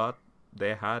belief, but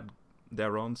they had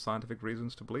their own scientific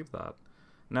reasons to believe that.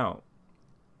 Now,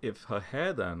 if her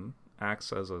hair then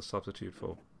acts as a substitute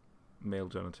for male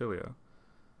genitalia,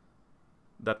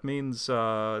 that means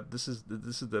this is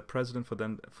the precedent for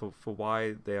them for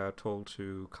why they are told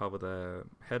to cover their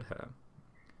head hair.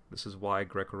 This is why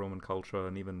Greco-Roman culture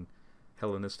and even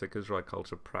Hellenistic Israelite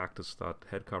culture practiced that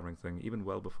head covering thing even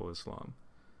well before Islam.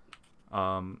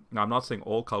 Now, I'm not saying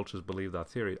all cultures believe that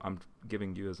theory. I'm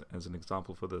giving you as an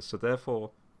example for this. So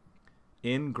therefore,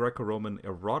 in Greco-Roman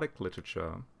erotic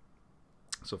literature,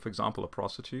 so for example, a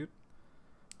prostitute,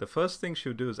 the first thing she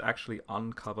would do is actually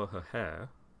uncover her hair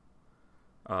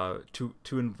to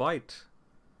invite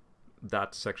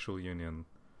that sexual union.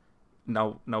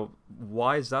 Now,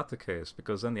 why is that the case?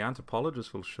 Because then the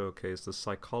anthropologists will showcase the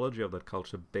psychology of that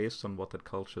culture based on what that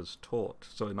culture is taught.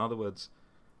 So in other words,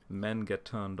 men get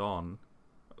turned on.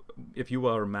 If you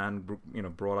were a man,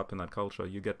 brought up in that culture,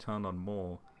 you get turned on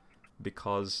more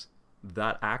because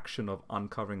that action of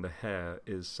uncovering the hair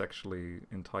is sexually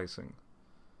enticing.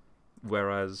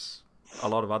 Whereas a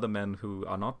lot of other men who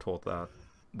are not taught that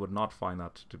would not find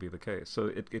that to be the case. So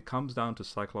it comes down to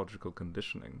psychological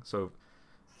conditioning. So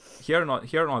here in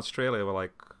Australia, we're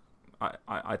like,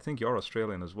 I think you're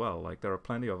Australian as well. Like, there are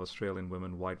plenty of Australian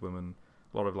women, white women,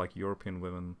 a lot of like European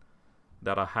women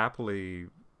that are happily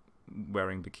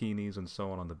wearing bikinis and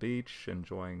so on the beach,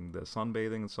 enjoying their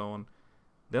sunbathing and so on.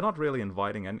 They're not really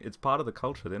inviting, and it's part of the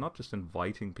culture. They're not just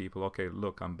inviting people, okay,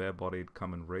 look, I'm bare-bodied,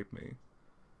 come and rape me.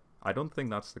 I don't think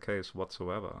that's the case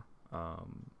whatsoever.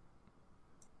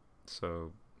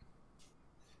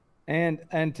 And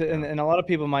a lot of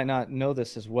people might not know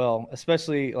this as well,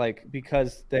 especially like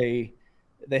because they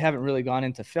haven't really gone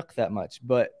into fiqh that much.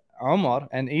 But Umar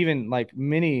and even like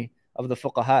many of the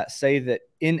fuqaha say that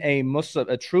in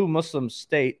a true Muslim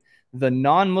state, the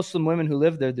non-Muslim women who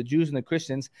live there, the Jews and the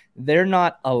Christians, they're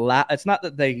not allowed. It's not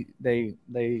that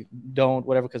they don't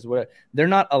whatever, because they're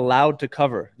not allowed to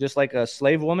cover. Just like a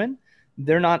slave woman,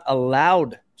 they're not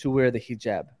allowed to wear the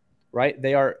hijab, right?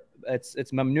 They are. It's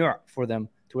mamnu' for them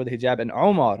to wear the hijab. And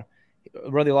Umar,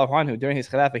 radiallahu anhu, during his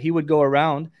khilafah, he would go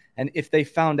around, and if they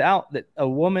found out that a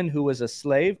woman who was a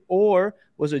slave or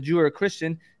was a Jew or a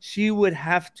Christian, she would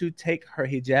have to take her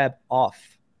hijab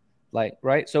off Like,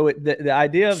 right? So the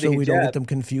idea of the So hijab, we don't get them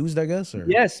confused, I guess. Or?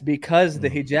 yes, because the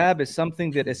hijab is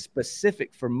something that is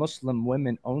specific for Muslim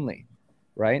women only,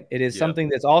 right? It is something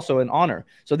that's also an honor.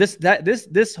 So this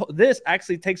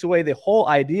actually takes away the whole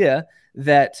idea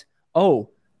that, oh,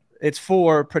 it's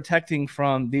for protecting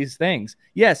from these things.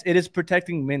 Yes, it is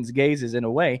protecting men's gazes in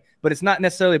a way, but it's not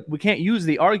necessarily, we can't use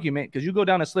the argument, because you go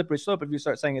down a slippery slope if you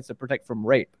start saying it's to protect from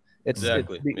rape. It's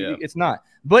not,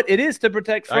 but it is to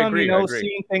protect from,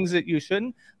 seeing things that you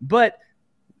shouldn't. But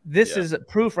this is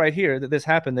proof right here that this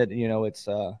happened, that, it's,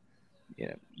 I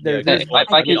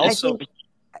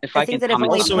think that if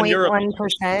only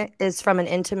 0.1% is from an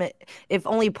intimate, if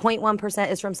only 0.1%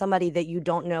 is from somebody that you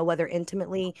don't know, whether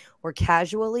intimately or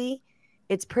casually,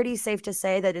 it's pretty safe to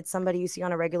say that it's somebody you see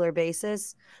on a regular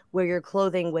basis where your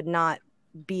clothing would not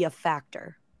be a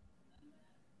factor.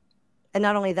 And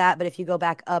not only that, but if you go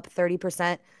back up 30%,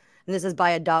 and this is by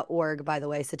a .org, by the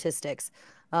way, statistics.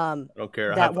 I don't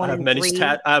care. I have many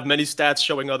stats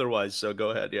showing otherwise. So go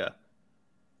ahead. Yeah.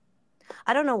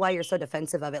 I don't know why you're so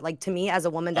defensive of it. Like, to me, as a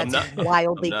woman, that's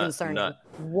wildly concerning.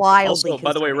 Also,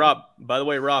 by the way,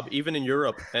 Rob, even in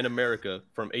Europe and America,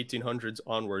 from 1800s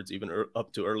onwards, even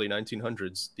up to early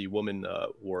 1900s, the women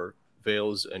wore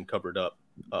veils and covered up.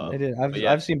 They did.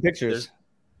 I've seen pictures.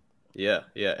 Yeah,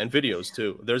 and videos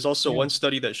too. There's also one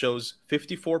study that shows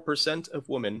 54% of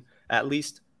women at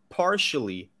least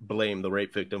partially blame the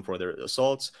rape victim for their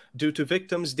assaults due to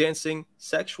victims dancing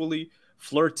sexually,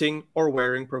 flirting, or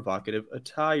wearing provocative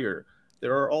attire.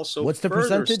 There are also what's the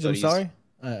percentage? I'm sorry,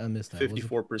 I missed that.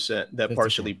 54% that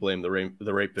partially blame the rape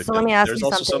victim. So let me ask There's you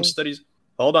also something. some studies.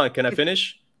 Hold on, can I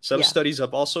finish? Some studies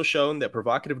have also shown that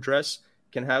provocative dress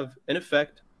can have an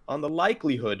effect on the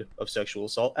likelihood of sexual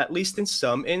assault, at least in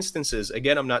some instances.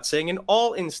 Again, I'm not saying in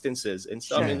all instances. In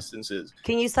some instances.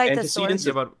 Can you cite the source?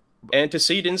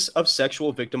 Antecedents of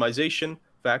sexual victimization,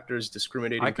 factors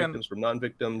discriminating victims from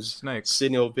non-victims,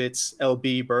 Sinovitz,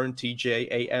 LB, Byrne,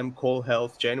 TJ, AM, Cole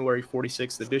Health, January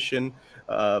 46th edition,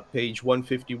 page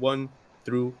 151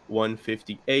 through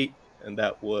 158. And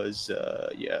that was,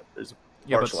 there's a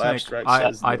partial abstract.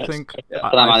 I think...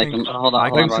 Hold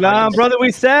on. Salaam, brother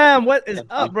Wissam. What is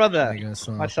up, brother?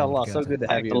 MashaAllah, so good to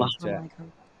have you in the chat.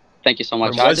 Thank you so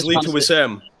much. From Wesley to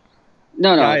Wissam.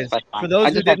 No, guys, for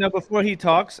those who didn't know before he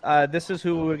talks, this is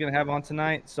who we're going to have on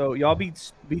tonight. So y'all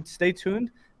stay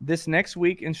tuned. This next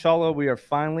week, inshallah, we are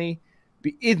finally,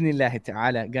 bi'idhnillahi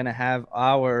ta'ala, going to have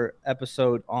our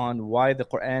episode on why the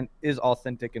Quran is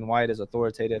authentic and why it is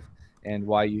authoritative and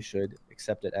why you should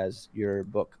accept it as your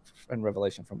book and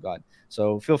revelation from God.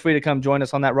 So feel free to come join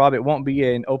us on that, Rob. It won't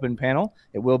be an open panel.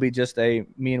 It will be just a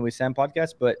me and Wissam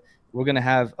podcast, but we're going to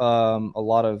have a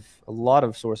lot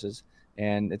of sources.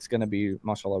 And it's going to be,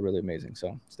 mashallah, really amazing.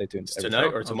 So stay tuned.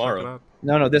 Tonight or tomorrow?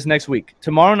 No, this next week.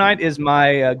 Tomorrow night is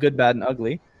my Good, Bad, and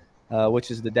Ugly, which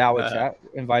is the Dawah chat,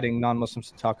 inviting non-Muslims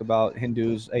to talk about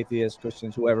Hindus, atheists,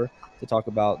 Christians, whoever, to talk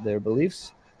about their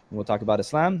beliefs. And we'll talk about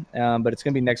Islam. But it's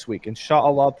going to be next week.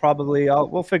 Inshallah, probably,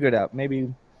 we'll figure it out.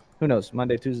 Maybe, who knows,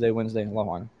 Monday, Tuesday, Wednesday, Allahu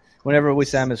A'lam. Whenever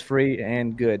Wissam is free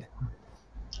and good.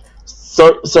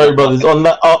 Sorry, brothers. On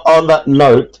that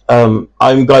note,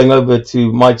 I'm going over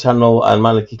to my channel and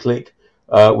Maliki Click.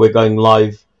 We're going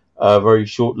live very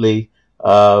shortly,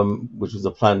 which was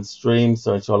a planned stream.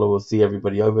 So inshallah, we'll see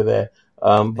everybody over there.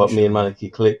 But me and Maliki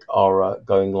Click are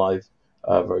going live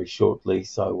very shortly.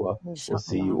 So we'll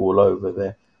see you all over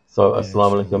there. So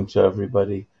assalamu alaikum to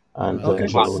everybody, and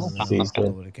inshallah, we'll see you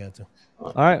soon.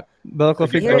 All right.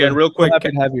 Again, real quick,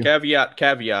 caveat.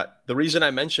 The reason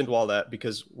I mentioned all that,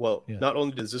 because, not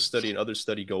only does this study and other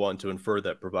study go on to infer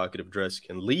that provocative dress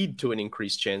can lead to an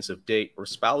increased chance of date or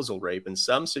spousal rape in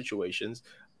some situations,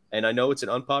 and I know it's an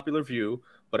unpopular view,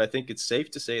 but I think it's safe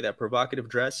to say that provocative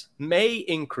dress may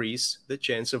increase the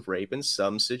chance of rape in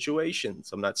some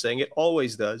situations. I'm not saying it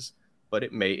always does, but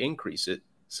it may increase it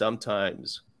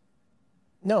sometimes.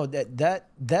 No,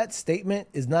 that statement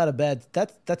is not a bad.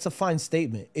 That's a fine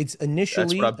statement. It's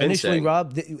initially, Rob,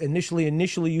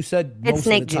 initially you said it's most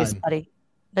snake of the time. juice, buddy.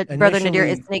 Brother Nadir,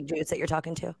 it's snake juice that you're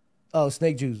talking to. Oh,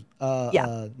 snake juice.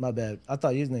 Yeah. My bad. I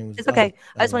thought his name was. It's okay.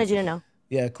 I just wanted you to know.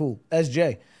 Yeah, cool.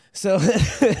 SJ. So,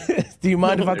 do you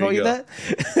mind if I call you that?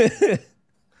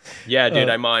 Yeah, dude,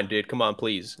 I mind, dude. Come on,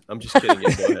 please. I'm just kidding.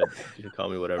 Yeah, go ahead. You can call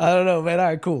me whatever. I don't know, man. All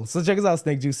right, cool. So check us out,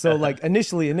 Snake Juice. So like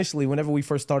initially, whenever we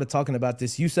first started talking about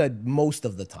this, you said most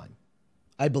of the time.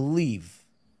 I believe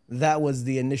that was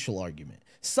the initial argument.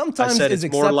 Sometimes it's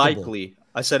acceptable. More likely.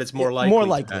 I said it's more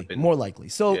likely. More likely.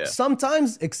 So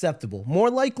sometimes acceptable. More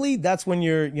likely, that's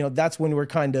when that's when we're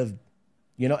kind of,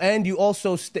 and you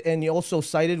also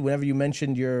cited whenever you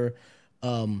mentioned your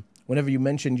whenever you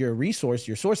mentioned your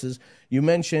sources, you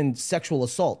mentioned sexual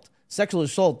assault. Sexual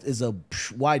assault is a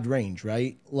wide range,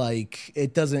 right? Like,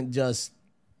 it doesn't just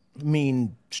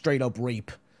mean straight up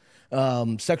rape.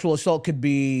 Sexual assault could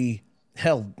be,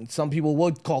 hell, some people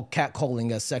would call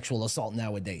catcalling as sexual assault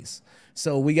nowadays.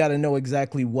 So we got to know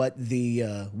exactly what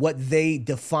they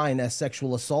define as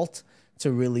sexual assault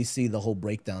to really see the whole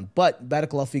breakdown. But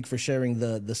Barakallah Feek for sharing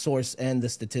the source and the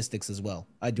statistics as well.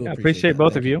 I do appreciate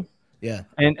both of you. Yeah.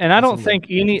 And I don't think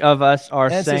any of us are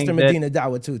and saying Sister Medina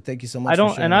Dawah too. Thank you so much. I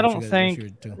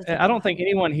don't think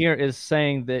anyone here is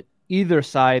saying that either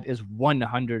side is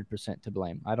 100% to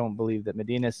blame. I don't believe that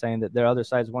Medina is saying that their other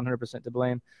side is 100% to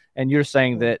blame, and you're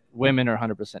saying that women are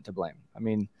 100% to blame. I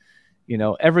mean, you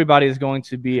know, everybody is going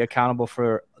to be accountable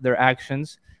for their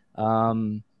actions,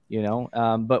 but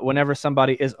whenever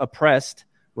somebody is oppressed,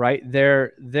 right,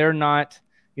 they're not,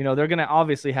 you know, they're going to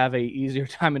obviously have a easier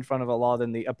time in front of Allah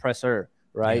than the oppressor,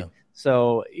 right? Yeah.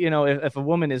 So, you know, if a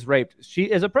woman is raped, she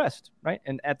is oppressed, right?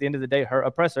 And at the end of the day, her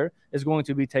oppressor is going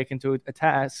to be taken to a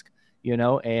task, you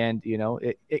know, and, you know,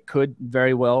 it could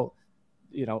very well,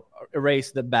 you know,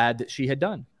 erase the bad that she had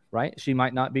done, right? She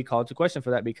might not be called to question for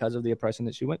that because of the oppression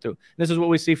that she went through. This is what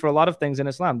we see for a lot of things in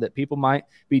Islam, that people might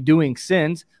be doing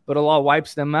sins, but Allah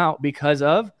wipes them out because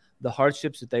of the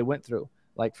hardships that they went through.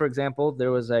 Like, for example,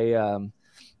 there was a,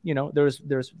 you know, there's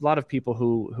a lot of people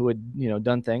who had, you know,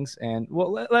 done things. And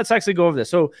well, let's actually go over this.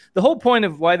 So the whole point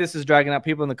of why this is dragging out,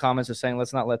 people in the comments are saying,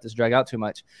 let's not let this drag out too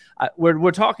much.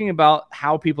 We're talking about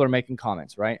how people are making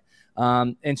comments, right?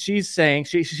 And she's saying,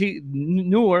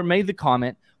 Noor made the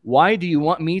comment, why do you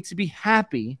want me to be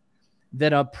happy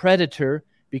that a predator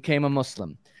became a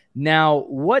Muslim? Now,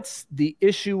 what's the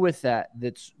issue with that?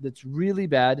 That's really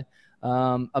bad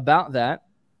about that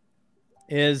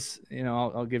is, you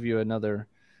know, I'll give you another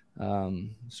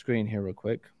screen here real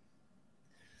quick.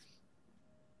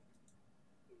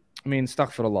 I mean,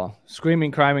 astaghfirullah,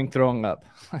 screaming, crying, throwing up,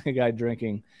 like a guy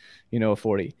drinking, you know, a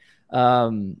 40.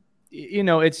 You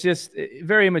know, it's just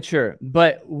very immature.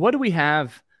 But what do we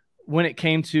have when it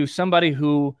came to somebody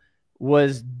who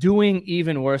was doing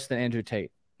even worse than Andrew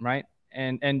Tate, right?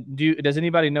 And does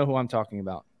anybody know who I'm talking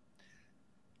about?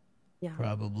 Yeah.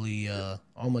 Probably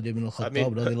Umar ibn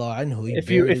al-Khattab radiallahu anhu.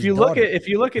 If you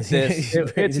look at this,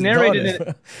 it's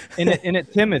narrated in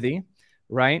Timothy,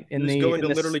 right? He's going to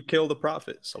literally kill the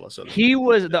Prophet. He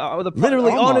was the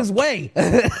literally Omar, on his way.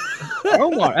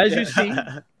 Omar, as you see,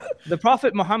 the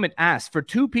Prophet Muhammad asked for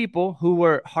two people who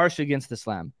were harsh against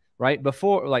Islam, right?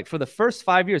 Before, like, for the first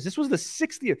 5 years. This was the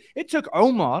 6th year. It took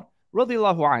Omar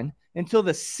radiallahu an until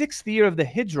the 6th year of the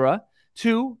Hijrah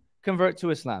to convert to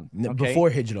Islam. Okay?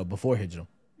 Before Hijrah.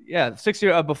 Yeah, 6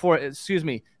 year before. Excuse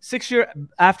me, 6 year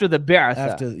after the Ba'ath.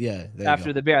 After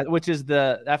the Ba'ath, which is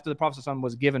after the Prophet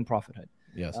was given prophethood.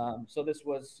 Yes. So this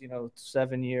was, you know,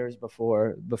 7 years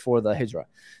before the Hijrah.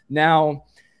 Now,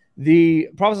 the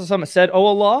Prophet said, "Oh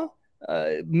Allah,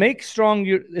 make strong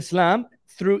your Islam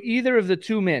through either of the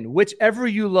two men, whichever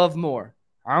you love more."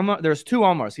 There's two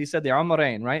Umars. He said the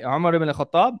Umarain, right? Umar ibn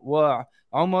al-Khattab wa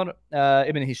Umar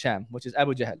ibn Hisham, which is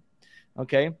Abu Jahl.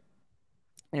 Okay.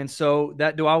 And so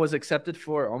that dua was accepted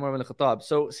for Umar ibn al-Khattab.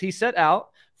 So he set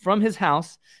out from his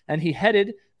house and he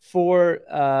headed for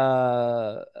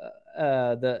the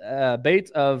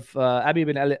Bayt of Abi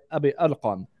ibn Abi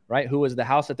Alqam, right? Who was the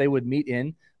house that they would meet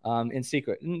in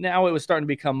secret. Now it was starting to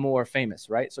become more famous,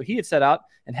 right? So he had set out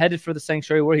and headed for the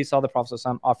sanctuary where he saw the Prophet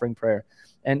offering prayer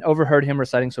and overheard him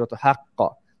reciting Surah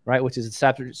Al-Haqqa, right? Which is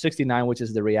chapter 69, which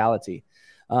is the reality.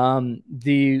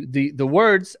 The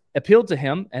words appealed to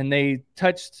him and they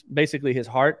touched basically his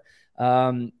heart.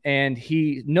 And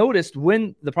he noticed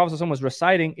when the Prophet was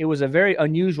reciting, it was a very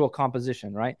unusual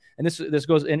composition, right? And this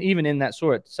goes, and even in that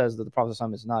surah, it says that the Prophet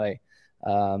is not a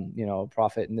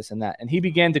prophet and this and that. And he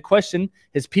began to question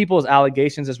his people's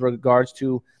allegations as regards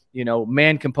to,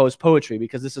 man-composed poetry,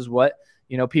 because this is what,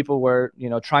 people were,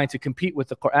 trying to compete with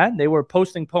the Quran. They were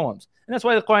posting poems. And that's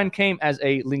why the Quran came as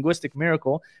a linguistic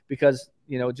miracle, because,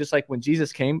 just like when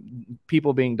Jesus came,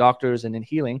 people being doctors and in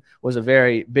healing was a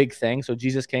very big thing. So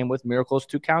Jesus came with miracles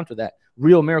to counter that,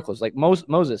 real miracles. Like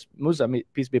Musa,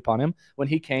 peace be upon him, when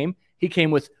he came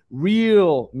with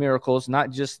real miracles, not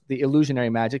just the illusionary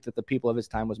magic that the people of his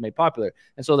time was made popular.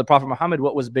 And so the Prophet Muhammad,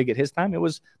 what was big at his time? It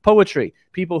was poetry.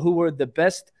 People who were the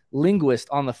best linguists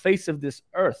on the face of this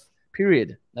earth,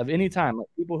 period, of any time. Like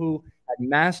people who had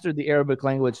mastered the Arabic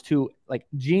language to like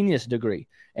genius degree.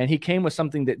 And he came with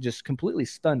something that just completely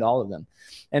stunned all of them.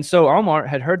 And so Omar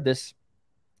had heard this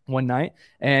one night,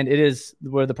 and it is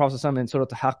where the Prophet in Surah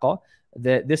Al-Haqqa,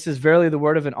 that this is verily the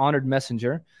word of an honored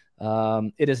messenger.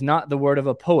 It is not the word of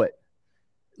a poet.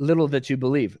 Little that you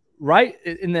believe. right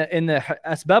in the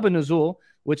Asbab an-Nuzul,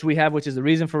 which we have, which is the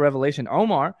reason for revelation,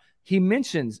 Omar, he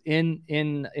mentions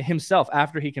in himself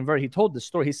after he converted, he told the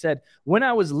story. He said, when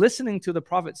I was listening to the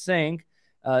Prophet saying,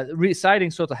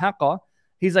 reciting Surah Al-Haqqa,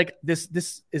 he's like, is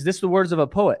this the words of a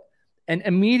poet? And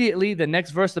immediately the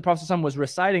next verse the Prophet was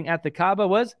reciting at the Kaaba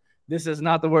was, this is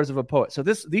not the words of a poet. So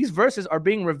these verses are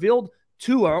being revealed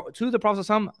to the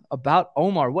Prophet about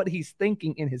Omar, what he's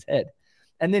thinking in his head.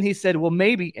 And then he said, well,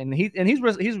 maybe, and he's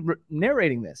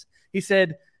narrating this. He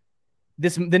said,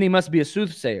 then he must be a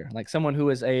soothsayer, like someone who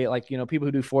is people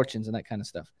who do fortunes and that kind of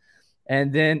stuff.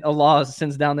 And then Allah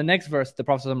sends down the next verse. The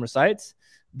Prophet recites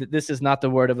that this is not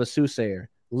the word of a soothsayer.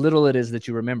 Little it is that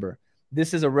you remember.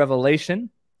 This is a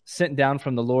revelation sent down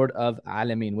from the Lord of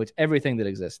Alameen, which everything that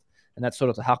exists. And that's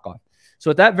Surah Al-Haqqa. So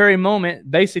at that very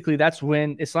moment, basically, that's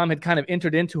when Islam had kind of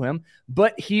entered into him,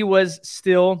 but he was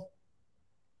still,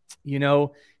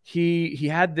 he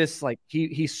had this,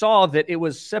 he saw that it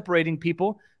was separating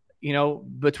people,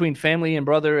 between family and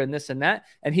brother and this and that.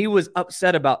 And he was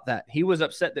upset about that. He was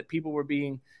upset that people were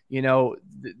being,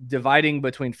 dividing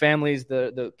between families.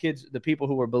 The kids, the people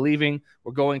who were believing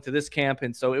were going to this camp.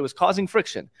 And so it was causing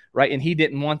friction, right? And he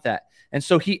didn't want that. And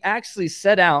so he actually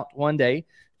set out one day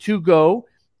to go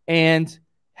and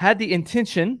had the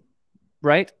intention,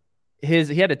 right? He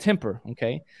had a temper,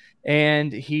 okay?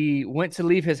 And he went to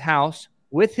leave his house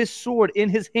with his sword in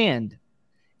his hand.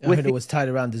 I heard it was tied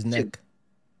around his neck.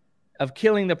 Of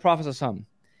killing the Prophet ﷺ.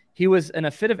 He was in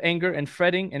a fit of anger and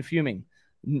fretting and fuming.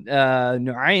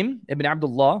 Nu'aym ibn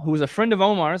Abdullah, who was a friend of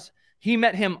Omar's, he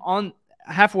met him on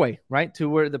halfway, right, to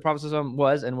where the Prophet ﷺ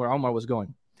was and where Omar was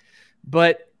going.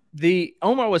 But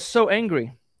Omar was so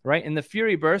angry, right, in the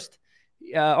fury burst,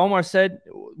 Omar said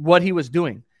what he was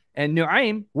doing. And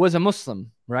Nu'aym was a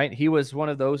Muslim, right? He was one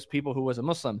of those people who was a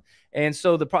Muslim. And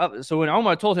so when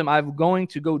Omar told him, I'm going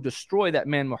to go destroy that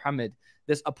man Muhammad,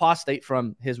 this apostate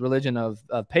from his religion of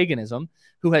paganism,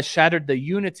 who has shattered the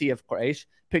unity of Quraysh,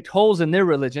 picked holes in their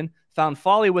religion, found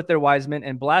folly with their wise men,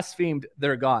 and blasphemed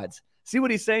their gods. See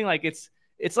what he's saying? Like it's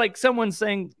like someone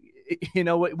saying,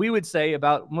 what we would say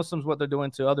about Muslims, what they're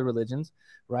doing to other religions,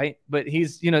 right? But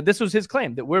he's, this was his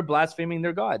claim, that we're blaspheming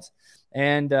their gods.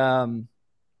 And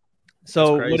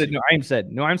so what did Nu'aym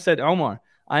said? Nu'aym said, Omar,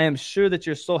 I am sure that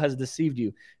your soul has deceived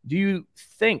you. Do you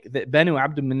think that Banu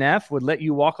Abdul Manaf would let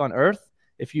you walk on earth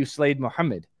if you slayed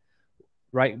Muhammad,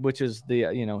 right? Which is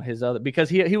his other, because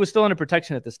he was still under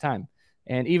protection at this time.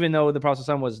 And even though the Prophet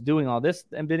ﷺ was doing all this,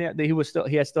 and he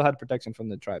still had protection from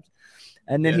the tribes.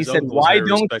 And then he said, why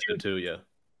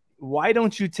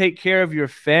don't you take care of your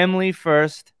family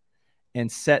first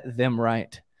and set them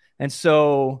right? And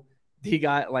so he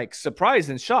got surprised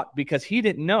and shocked because he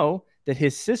didn't know that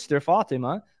his sister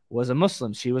Fatima was a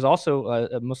Muslim. She was also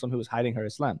a Muslim who was hiding her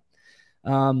Islam.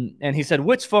 And he said,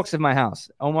 which folks of my house?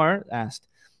 Omar asked,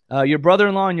 your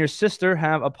brother-in-law and your sister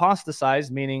have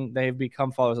apostatized, meaning they've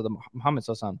become followers of the Muhammad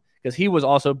sallallahu alaihi wasallam, because he was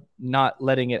also not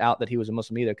letting it out that he was a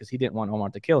Muslim either, because he didn't want Omar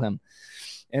to kill him.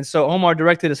 And so Omar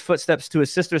directed his footsteps to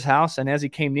his sister's house, and as he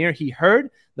came near, he heard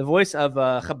the voice of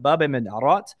Khabbab ibn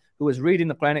Arat, who was reading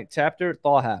the Quranic chapter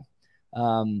Taha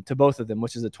to both of them,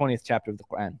 which is the 20th chapter of the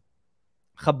Quran.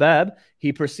 Khabbab,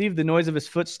 he perceived the noise of his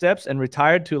footsteps and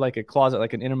retired to a closet,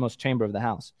 like an innermost chamber of the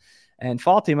house. And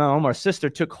Fatima, Omar's sister,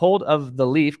 took hold of the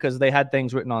leaf, because they had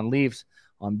things written on leaves,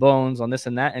 on bones, on this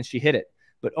and that, and she hid it.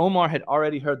 But Omar had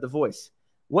already heard the voice.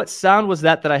 What sound was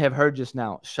that I have heard just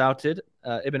now? Shouted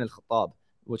Ibn al-Khattab,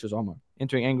 which was Omar,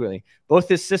 entering angrily. Both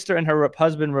his sister and her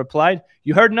husband replied,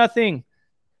 you heard nothing.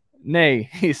 Nay,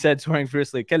 he said, swearing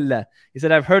fiercely. Kalla. He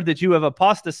said, I've heard that you have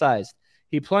apostatized.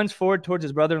 He plunged forward towards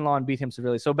his brother-in-law and beat him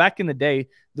severely. So back in the day,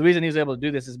 the reason he was able to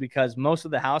do this is because most of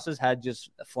the houses had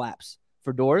just flaps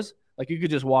for doors. Like you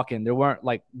could just walk in. There weren't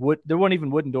there weren't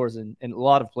even wooden doors in a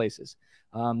lot of places.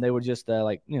 They were just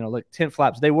like tent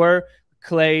flaps. They were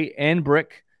clay and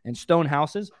brick and stone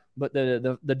houses, but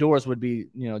the doors would be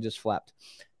just flapped.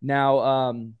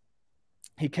 Now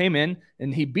he came in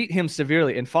and he beat him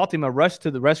severely, and Fatima rushed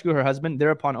to the rescue of her husband.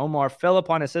 Thereupon Omar fell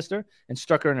upon his sister and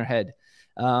struck her in her head.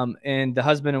 And the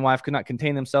husband and wife could not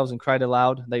contain themselves and cried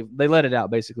aloud. They let it out,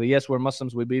 basically. Yes, we're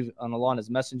Muslims. We believe on Allah and his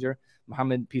messenger,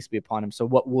 Muhammad, peace be upon him. So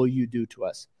what will you do to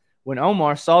us? When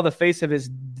Omar saw the face of his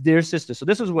dear sister, so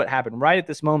this is what happened right at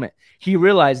this moment. He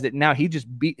realized that now he just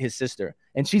beat his sister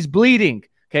and she's bleeding.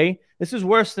 Okay, this is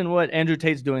worse than what Andrew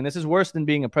Tate's doing. This is worse than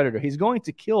being a predator. He's going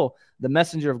to kill the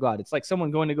messenger of God. It's like someone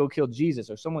going to go kill Jesus,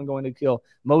 or someone going to kill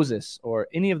Moses, or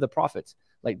any of the prophets.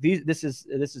 Like this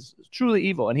is truly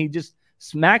evil. And he just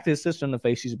smacked his sister in the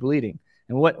face. She's bleeding.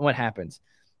 And what happens?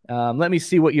 Let me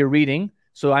see what you're reading,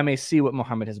 so I may see what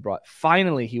Muhammad has brought.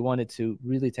 Finally, he wanted to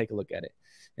really take a look at it.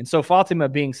 And so Fatima,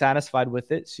 being satisfied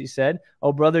with it, she said,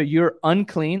 "Oh, brother, you're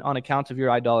unclean on account of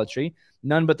your idolatry.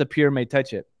 None but the pure may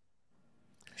touch it."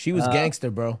 She was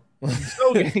gangster, bro.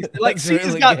 So gangster. Like, she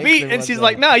just got beat, and she's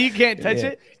like, "No, you can't touch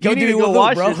it. You need to go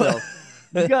wash yourself.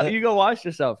 You go wash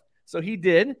yourself." So he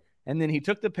did, and then he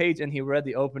took the page and he read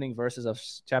the opening verses of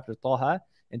chapter Taha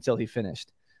until he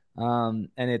finished. And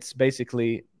it's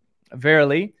basically,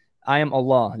 "Verily, I am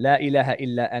Allah, la ilaha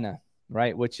illa ana,"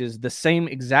 right? Which is the same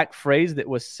exact phrase that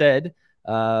was said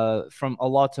from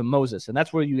Allah to Moses. And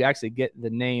that's where you actually get the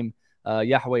name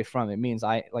Yahweh from. It means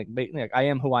I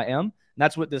am who I am. And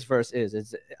that's what this verse is.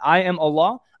 It's I am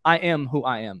Allah, I am who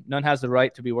I am. None has the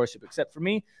right to be worshipped except for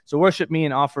me. So worship me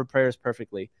and offer prayers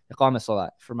perfectly. Iqam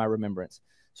as-salat, for my remembrance.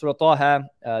 Surah Taha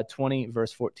 20,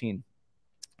 verse 14.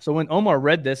 So when Omar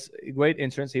read this great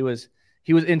entrance, he was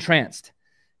entranced.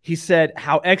 He said,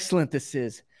 "How excellent this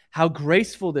is, how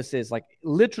graceful this is." Like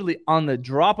literally on the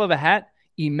drop of a hat,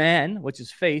 Iman, which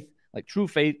is faith, like true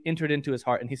faith, entered into his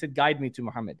heart. And he said, "Guide me to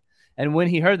Muhammad." And when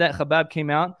he heard that, Khabab came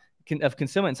out of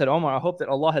concealment and said, "Omar, I hope that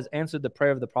Allah has answered the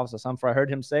prayer of the Prophet ﷺ, for I heard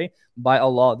him say, by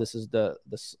Allah," this is the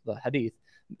hadith,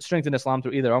 "strengthen Islam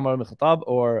through either Umar bin Khattab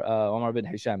or Umar bin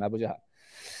Hisham, Abu Jahl."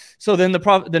 So then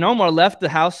then Omar left the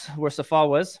house where Safa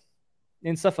was,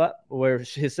 in Safa, where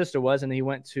his sister was, and he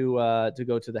went to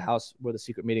go to the house where the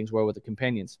secret meetings were with the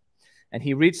companions. And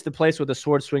he reached the place with the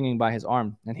sword swinging by his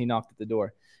arm, and he knocked at the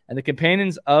door. And the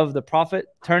companions of the Prophet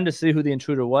turned to see who the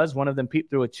intruder was. One of them peeped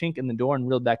through a chink in the door and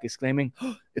reeled back, exclaiming,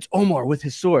 "Oh, it's Omar with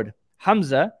his sword."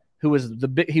 Hamza, who was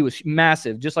he was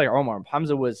massive, just like Omar.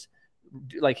 Hamza was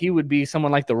like, he would be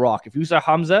someone like The Rock. If you saw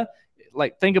Hamza,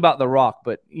 like, think about The Rock,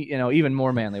 but even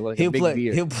more manly with a big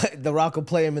beard. The Rock will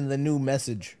play him in the new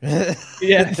Message.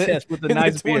 yes, with the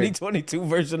nice the 2022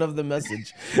 version of the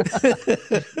Message.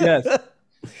 Yes.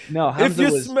 No, Hamza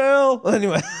if you smell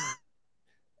anyway.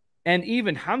 And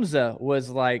even Hamza was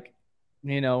like,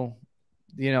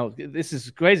 this is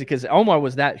crazy because Omar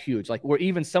was that huge. Like, where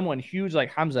even someone huge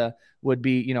like Hamza would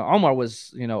be, Omar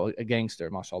was, a gangster,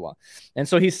 mashallah. And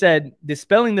so he said,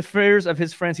 dispelling the fears of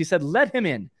his friends, he said, "Let him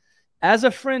in. As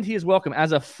a friend, he is welcome.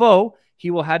 As a foe,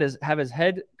 he will have his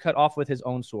head cut off with his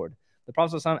own sword." The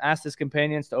Prophet ﷺ asked his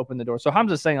companions to open the door. So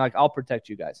Hamza is saying, like, "I'll protect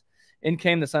you guys." In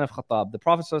came the son of Khattab. The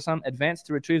Prophet ﷺ advanced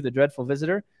to retrieve the dreadful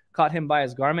visitor, caught him by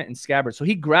his garment and scabbard. So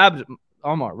he grabbed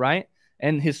Omar, right?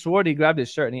 And his sword, he grabbed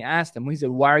his shirt, and he asked him, he said,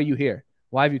 "Why are you here?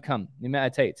 Why have you come?"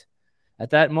 At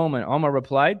that moment, Omar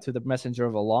replied to the messenger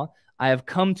of Allah, "I have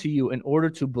come to you in order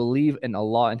to believe in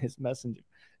Allah and his messenger,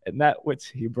 and that which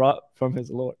he brought from his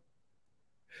Lord."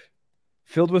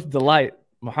 Filled with delight,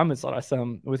 Muhammad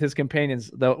ﷺ, with his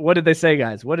companions, what did they say,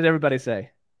 guys? What did everybody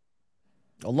say?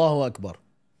 Allahu Akbar.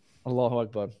 Allahu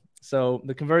Akbar. So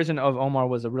the conversion of Omar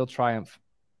was a real triumph.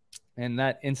 In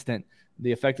that instant,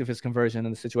 the effect of his conversion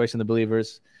and the situation of the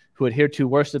believers who had hitherto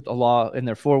worshipped Allah in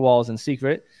their four walls in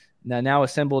secret, now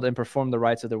assembled and performed the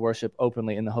rites of their worship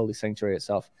openly in the holy sanctuary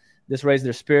itself. This raised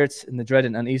their spirits, and the dread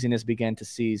and uneasiness began to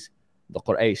seize the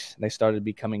Quraysh. They started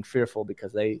becoming fearful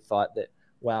because they thought that,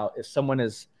 wow, if someone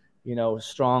is,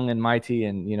 strong and mighty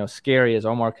and, scary as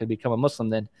Omar could become a Muslim,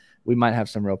 then we might have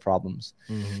some real problems.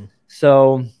 Mm-hmm.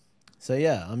 So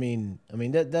yeah, I mean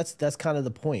that's kind of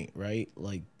the point, right?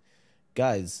 Like,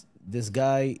 guys, this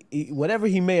guy, whatever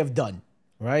he may have done,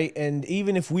 right? And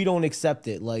even if we don't accept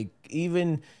it, like,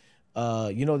 even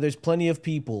there's plenty of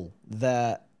people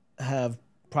that have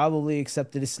probably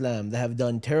accepted Islam that have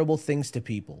done terrible things to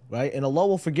people, right? And Allah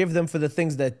will forgive them for the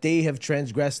things that they have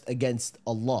transgressed against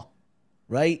Allah,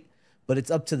 right? But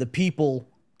it's up to the people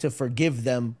to forgive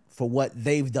them for what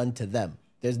they've done to them.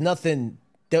 There's nothing,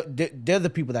 they're the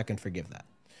people that can forgive that.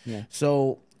 Yeah.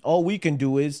 So all we can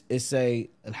do is say,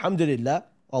 Alhamdulillah,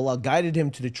 Allah guided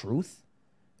him to the truth,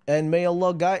 and may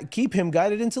Allah keep him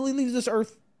guided until he leaves this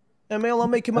earth. And may Allah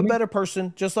make him a better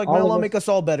person, just like may Allah make us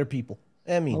all better people.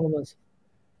 Ameen. All of us.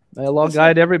 May Allah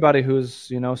guide everybody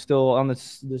who's, still on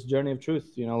this journey of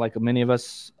truth, like many of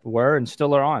us were and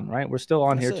still are on, right? We're still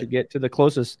on here to get to the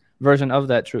closest version of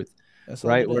that truth,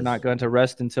 right? We're not going to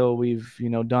rest until we've,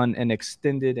 done and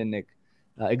extended and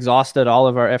exhausted all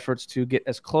of our efforts to get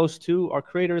as close to our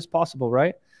Creator as possible,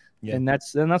 right? Yeah. And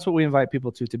that's what we invite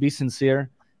people to be sincere.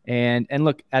 And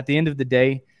look, at the end of the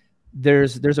day,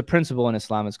 there's a principle in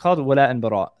Islam. It's called wala and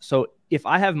bara. So if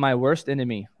I have my worst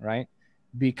enemy, right,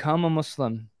 become a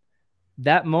Muslim,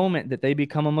 that moment that they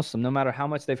become a Muslim, no matter how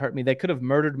much they've hurt me, they could have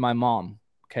murdered my mom,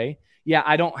 okay? Yeah,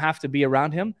 I don't have to be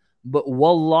around him, but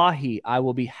wallahi, I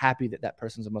will be happy that that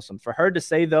person's a Muslim. For her to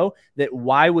say, though, that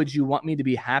why would you want me to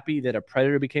be happy that a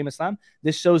predator became Islam?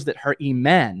 This shows that her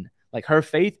iman, like her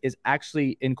faith, is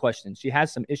actually in question. She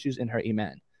has some issues in her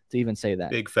iman to even say that.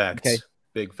 Big facts. Okay?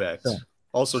 Big facts. So-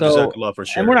 Also, So, Jazakallah for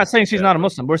sharing. and we're not saying she's Yeah, not a bro.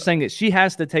 Muslim. We're saying that she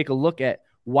has to take a look at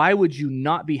why would you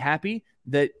not be happy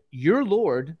that your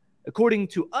Lord, according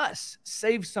to us,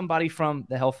 saved somebody from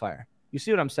the hellfire. You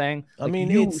see what I'm saying? I Like, mean,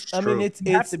 you it's have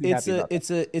to be happy about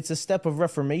that. it's a step of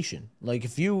reformation. Like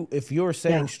if you're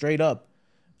saying straight up,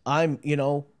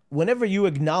 whenever you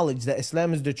acknowledge that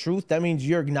Islam is the truth, that means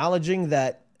you're acknowledging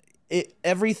that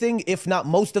everything, if not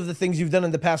most of the things you've done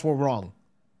in the past, were wrong.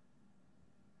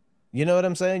 You know what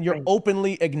I'm saying? You're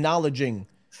openly acknowledging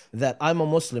that I'm a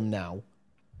Muslim now.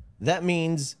 That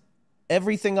means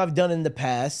everything I've done in the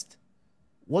past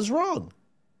was wrong.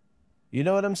 You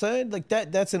know what I'm saying? Like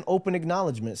that's an open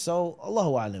acknowledgement. So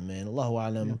Allahu Alam, man. Allahu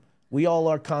Alam. Yeah. We all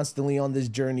are constantly on this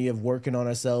journey of working on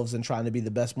ourselves and trying to be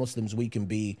the best Muslims we can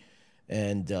be.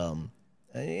 And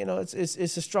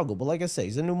it's a struggle. But like I say,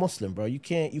 he's a new Muslim, bro. You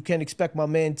can't expect my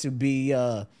man to be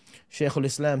Shaykh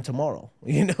al-Islam tomorrow.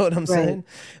 You know what I'm saying?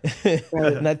 Right.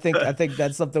 And I think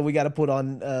that's something we got to put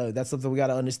on. That's something we got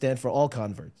to understand for all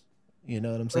converts. You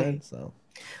know what I'm saying? Right. So.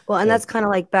 Well, and that's kind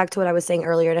of like back to what I was saying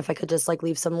earlier. And if I could just like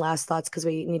leave some last thoughts, because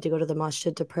we need to go to the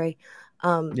masjid to pray.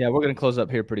 Yeah, we're going to close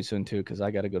up here pretty soon too, because I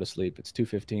got to go to sleep. It's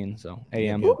 2:15, so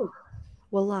a.m.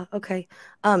 Well, okay.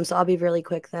 So I'll be really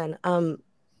quick then.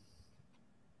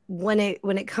 When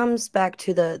it comes back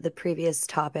to the previous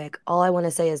topic, all I want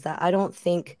to say is that I don't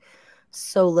think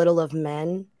so little of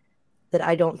men that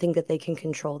I don't think that they can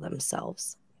control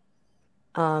themselves.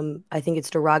 I think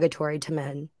it's derogatory to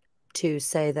men to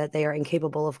say that they are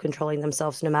incapable of controlling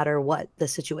themselves no matter what the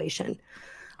situation.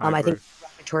 I think it's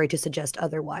derogatory to suggest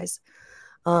otherwise.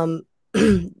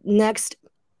 Next,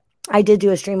 I did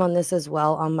do a stream on this as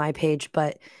well on my page,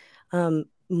 but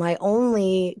my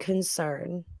only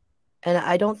concern, and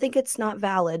I don't think it's not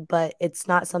valid, but it's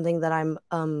not something that I'm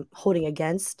holding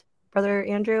against Brother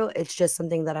Andrew. It's just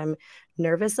something that I'm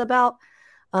nervous about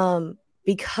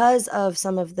because of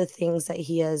some of the things that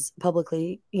he has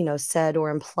publicly, said or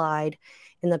implied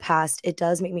in the past. It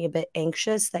does make me a bit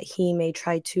anxious that he may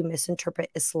try to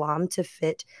misinterpret Islam to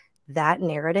fit that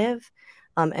narrative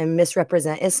and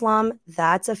misrepresent Islam.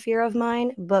 That's a fear of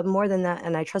mine. But more than that,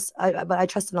 and I trust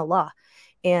in Allah.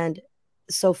 And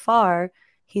so far,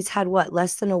 he's had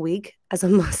less than a week as a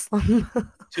Muslim.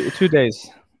 2 days.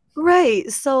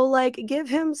 Right. So like give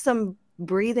him some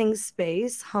breathing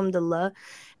space, alhamdulillah.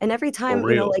 And every time,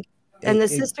 and the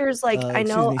sisters, I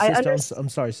know, excuse me, sister, I'm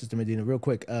sorry, Sister Medina. Real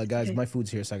quick, guys, my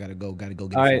food's here, so I gotta go get All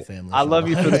it right. for the family. I love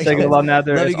you for the sake of Allah,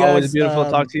 Nader. It's always beautiful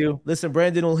to talk to you. Listen,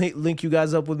 Brandon will link you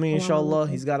guys up with me, inshallah.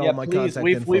 He's got all my contact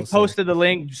info. We've posted the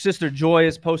link. Sister Joy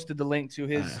has posted the link to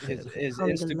his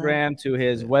Instagram, to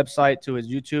his website, to his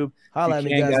YouTube. Holla at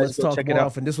me, guys. Let's talk more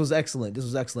often. This was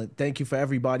excellent. Thank you for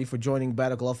everybody for joining.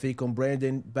 Barakallahu feekum.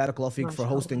 Brandon, barakallahu feekum for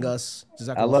hosting us.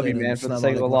 I love you, man, for the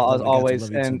sake of Allah, as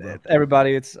always. And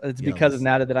everybody, it's because of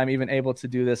Nada that I'm even able to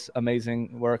do this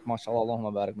amazing work. MashaAllah,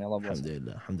 Allahumma barak. May Allah bless you.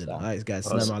 Alhamdulillah. All right, guys.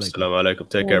 Salaam alaikum. Salaam alaikum.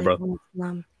 Take care, bro.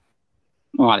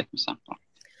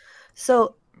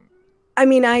 So, I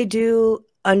mean, I do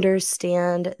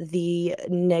understand the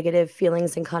negative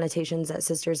feelings and connotations that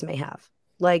sisters may have.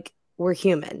 Like, we're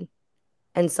human.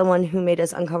 And someone who made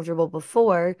us uncomfortable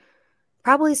before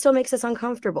probably still makes us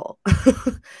uncomfortable.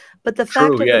 But the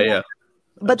fact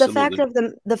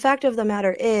the fact of the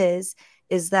matter is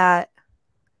that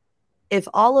if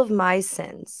all of my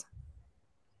sins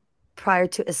prior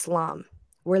to Islam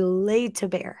were laid to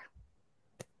bear,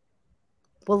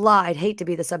 wallah, I'd hate to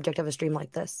be the subject of a stream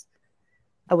like this.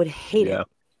 I would hate it.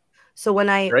 So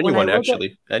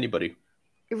anybody.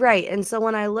 Right. And so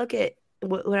when I look at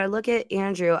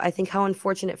Andrew, I think how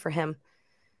unfortunate for him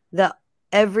that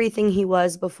everything he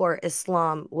was before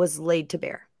Islam was laid to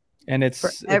bear. And it's for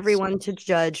everyone to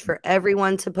judge, for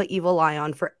everyone to put evil eye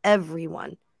on, for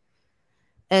everyone.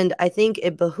 And I think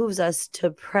it behooves us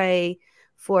to pray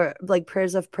for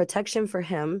prayers of protection for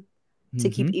him to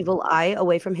keep evil eye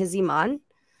away from his iman.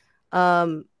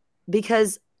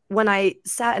 Because when I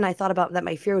sat and I thought about that,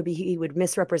 my fear would be he would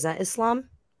misrepresent Islam.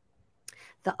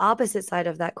 The opposite side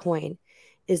of that coin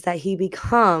is that he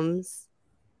becomes,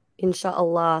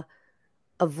 inshallah,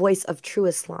 a voice of true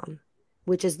Islam,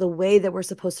 which is the way that we're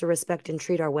supposed to respect and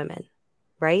treat our women,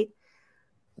 right?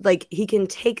 Like he can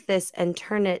take this and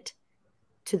turn it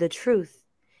to the truth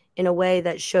in a way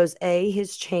that shows A,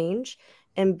 his change,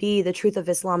 and B, the truth of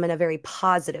Islam in a very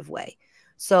positive way.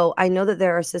 So I know that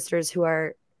there are sisters who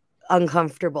are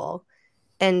uncomfortable,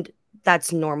 and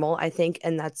that's normal, I think,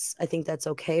 and I think that's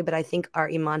okay. But I think our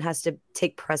iman has to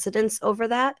take precedence over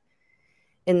that,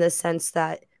 in the sense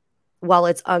that while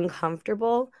it's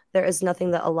uncomfortable, there is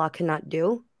nothing that Allah cannot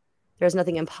do. There's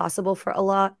nothing impossible for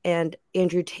Allah, and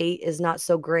Andrew Tate is not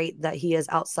so great that he is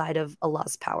outside of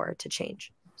Allah's power to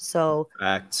change. So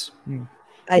Facts.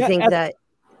 I think that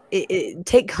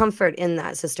take comfort in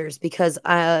that, sisters, because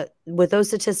with those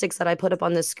statistics that I put up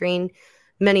on the screen,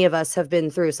 many of us have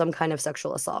been through some kind of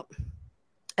sexual assault.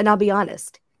 And I'll be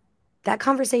honest, that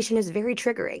conversation is very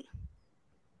triggering.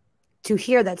 To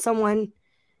hear that someone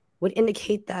would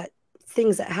indicate that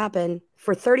things that happen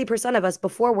for 30% of us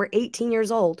before we're 18 years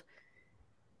old,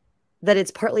 that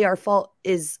it's partly our fault,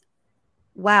 is,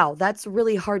 wow, that's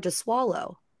really hard to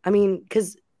swallow. I mean,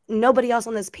 because nobody else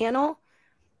on this panel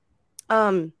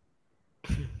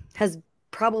has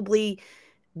probably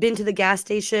been to the gas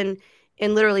station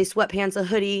in literally sweatpants, a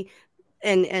hoodie,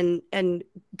 and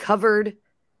covered,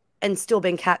 and still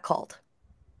been catcalled.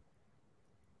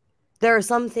 There are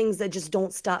some things that just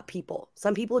don't stop people.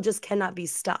 Some people just cannot be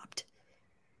stopped.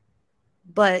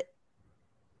 But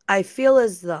I feel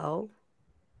as though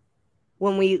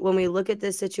when we look at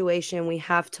this situation, we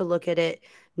have to look at it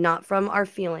not from our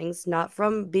feelings, not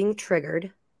from being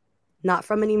triggered, not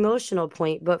from an emotional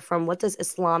point, but from what does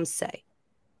Islam say?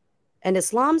 And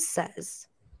Islam says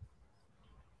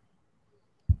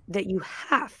that you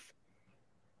have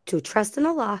to trust in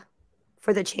Allah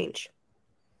for the change.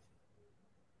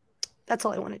 That's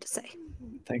all I wanted to say.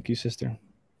 Thank you, sister.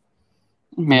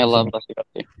 May Allah bless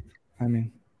you. I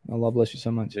mean, Allah bless you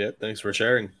so much. Yeah, thanks for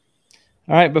sharing.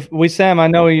 All right, but Wissam, I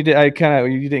know you did.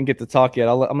 You didn't get to talk yet.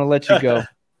 I'm gonna let you go.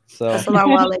 So.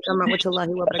 Assalamu alaikum wa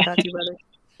rahmatullahi wa barakatuh, brother.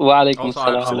 Wa alaikum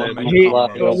salam.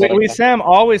 Wissam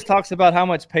always talks about how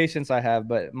much patience I have,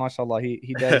 but mashallah,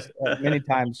 he does many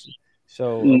times.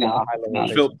 So no.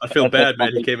 I feel bad,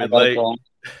 man. He came in late.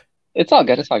 It's all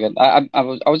good. It's all good. I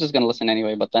was just gonna listen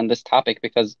anyway, but then this topic,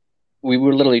 because we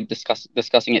were literally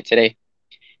discussing it today,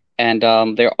 and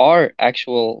there are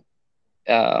actual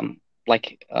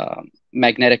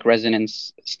magnetic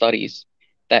resonance studies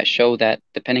that show that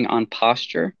depending on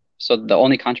posture, so the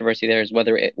only controversy there is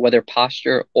whether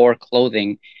posture or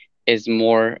clothing is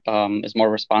more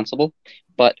responsible.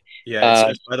 But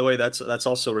yeah, by the way, that's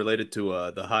also related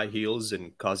to the high heels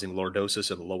and causing lordosis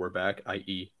in the lower back,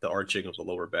 i.e., the arching of the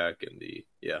lower back and the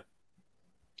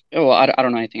Well, I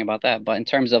don't know anything about that, but in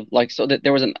terms of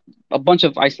there was a bunch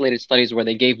of isolated studies where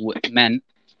they gave men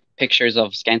pictures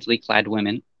of scantily clad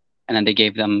women, and then they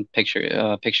gave them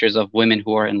pictures of women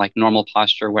who are in like normal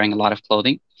posture, wearing a lot of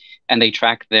clothing, and they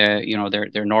tracked their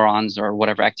neurons or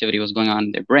whatever activity was going on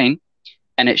in their brain,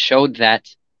 and it showed that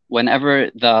whenever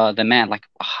the man, like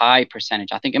a high percentage,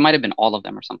 I think it might have been all of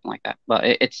them or something like that, but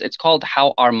it's called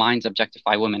How Our Minds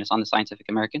Objectify Women. It's on the Scientific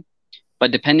American.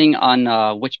 But depending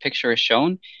on which picture is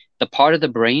shown, the part of the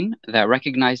brain that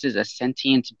recognizes a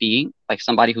sentient being, like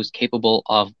somebody who's capable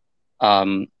of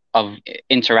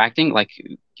interacting, like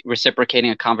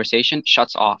reciprocating a conversation,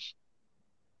 shuts off.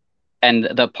 And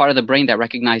the part of the brain that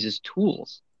recognizes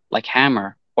tools, like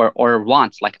hammer, or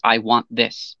wants, like I want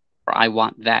this or I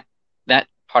want that, that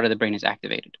part of the brain is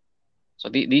activated. So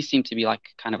these seem to be like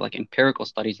kind of like empirical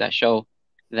studies that show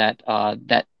that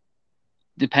that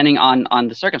depending on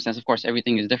the circumstance, of course,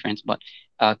 everything is different, but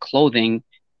clothing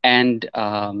and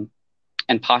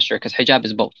posture, because hijab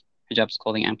is both. Hijab is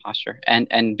clothing and posture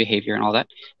and behavior and all that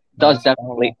does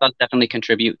definitely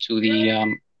contribute to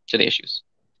the issues.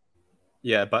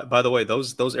 Yeah, by the way,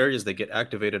 those areas that get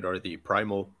activated are the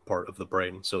primal part of the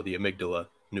brain, so the amygdala,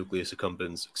 nucleus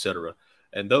accumbens, etc.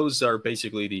 And those are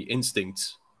basically the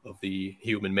instincts of the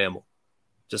human mammal.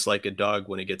 Just like a dog,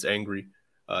 when it gets angry,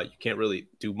 you can't really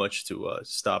do much to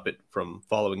stop it from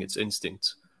following its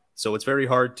instincts. So it's very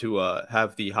hard to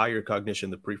have the higher cognition,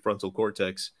 the prefrontal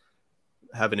cortex,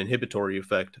 have an inhibitory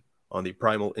effect on the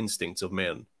primal instincts of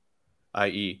man,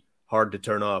 i.e., hard to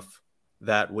turn off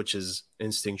that which is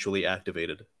instinctually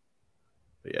activated.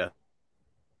 But yeah.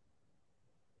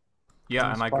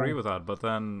 Yeah, and I agree with that. But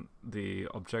then the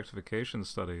objectification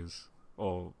studies,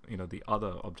 or the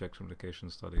other objectification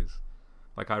studies,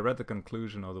 like I read the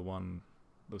conclusion of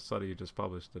the study you just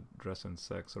published, the Dress and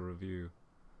Sex, a review.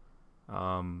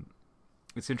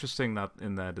 It's interesting that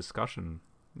in their discussion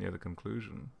near the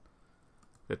conclusion,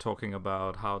 they're talking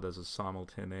about how there's a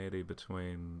simultaneity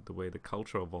between the way the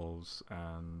culture evolves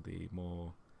and the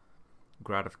more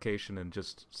gratification in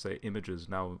just, say, images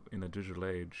now in a digital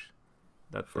age,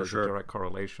 that there's a direct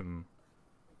correlation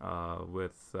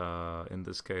with, in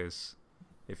this case,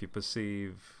 if you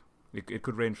perceive, it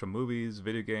could range from movies,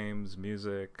 video games,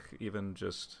 music, even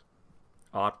just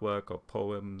artwork or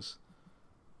poems.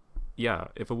 Yeah,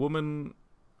 if a woman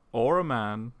or a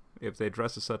man, if they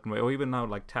dress a certain way, or even now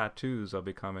like tattoos are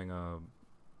becoming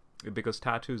because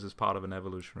tattoos is part of an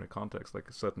evolutionary context,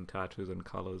 like certain tattoos and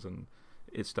colors and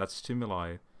It's that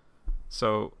stimuli.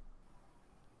 So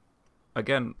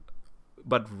again,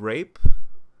 but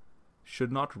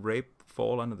should not rape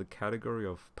fall under the category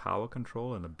of power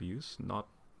control and abuse, not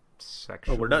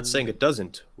sexual? Oh, we're not saying it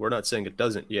doesn't. We're not saying it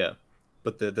doesn't. Yeah,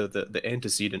 but the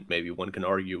antecedent, maybe one can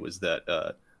argue, is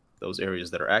that those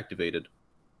areas that are activated,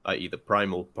 i.e. the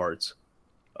primal parts,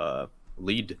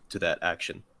 lead to that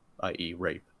action, i.e.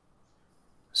 rape.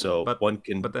 So but at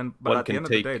the end of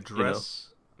the day,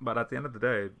 But at the end of the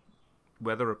day,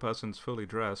 whether a person's fully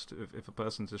dressed, if a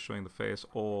person's just showing the face,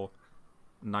 or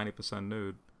 90%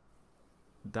 nude,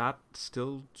 that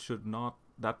still should not,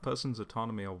 that person's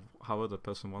autonomy of however the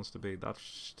person wants to be, that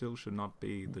still should not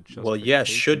be the justification. Well, yeah,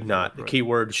 should not. The key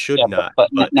word should not.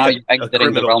 But now you're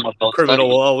exiting the realm of those criminal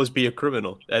studies. will always be a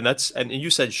criminal, and you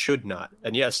said should not,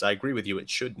 and yes, I agree with you. It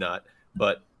should not,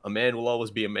 but a man will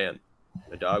always be a man.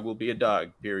 A dog will be a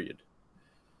dog. Period.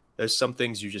 There's some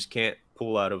things you just can't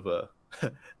pull out of the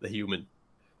human.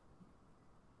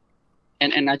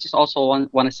 And I just also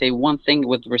want to say one thing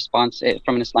with response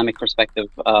from an Islamic perspective.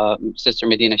 Sister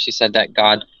Medina, she said that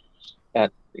God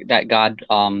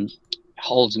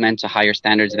holds men to higher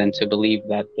standards than to believe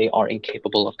that they are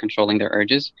incapable of controlling their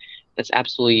urges. That's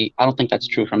absolutely, I don't think that's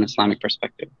true from an Islamic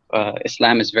perspective.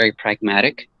 Islam is very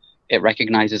pragmatic. It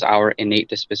recognizes our innate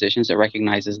dispositions. It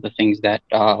recognizes the things that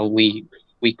we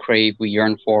crave, we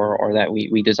yearn for, or that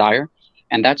we desire.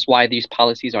 And that's why these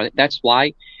policies are, that's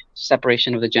why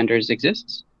separation of the genders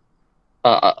exists.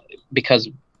 Because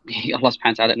Allah subhanahu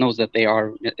wa ta'ala knows that they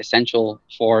are essential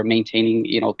for maintaining,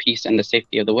 peace and the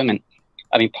safety of the women.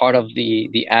 I mean, part of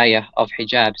the ayah of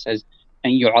hijab says,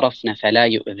 "أَن يُعْرَفْنَ فَلَا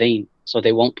يُؤْذَيْنَ," so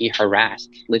they won't be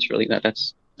harassed. Literally,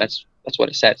 that's what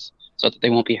it says, so that they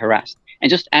won't be harassed. And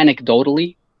just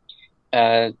anecdotally,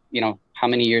 how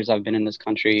many years I've been in this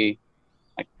country,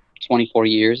 like 24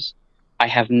 years. I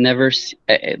have never,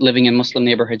 living in Muslim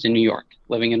neighborhoods in New York,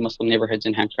 living in Muslim neighborhoods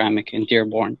in Hamtramck and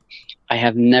Dearborn, I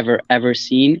have never ever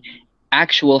seen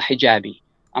actual hijabi.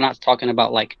 I'm not talking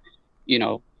about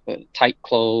tight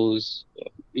clothes,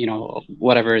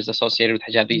 whatever is associated with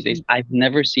hijab these days. I've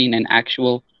never seen an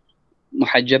actual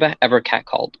muhajjaba ever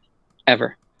catcalled,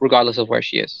 ever, regardless of where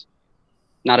she is.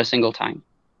 Not a single time.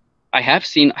 I have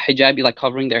seen hijabi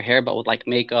covering their hair, but with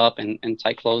makeup and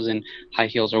tight clothes and high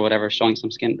heels or whatever, showing some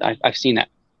skin. I've seen that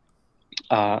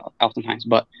oftentimes.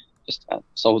 But just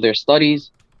so there's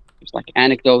studies, there's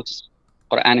anecdotes,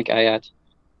 Quranic ayat.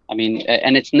 I mean,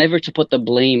 and it's never to put the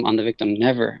blame on the victim.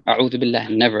 Never. A'udhu billah.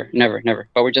 Never, never, never.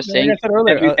 But we're just saying like I said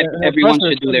earlier, everyone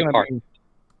should do their part.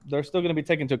 They're still going to be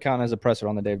taken into account as oppressor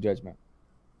on the day of judgment.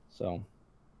 So.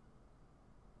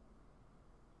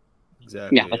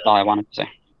 Exactly. Yeah, that's all I wanted to say.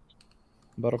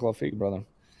 Barakallahu feek, brother.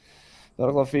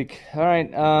 Barakallahu feek. All right.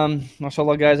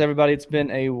 Mashallah, guys, everybody. It's been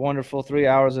a wonderful 3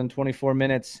 hours and 24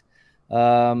 minutes.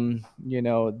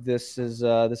 This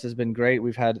has been great.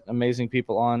 We've had amazing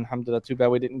people on. Alhamdulillah, too bad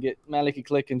we didn't get Maliki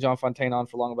Click and John Fontaine on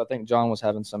for long, but I think John was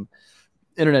having some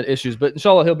internet issues. But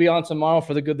inshallah, he'll be on tomorrow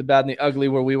for the good, the bad, and the ugly,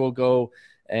 where we will go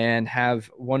and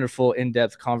have wonderful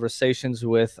in-depth conversations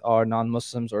with our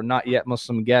non-Muslims or not yet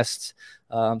Muslim guests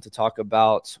to talk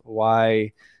about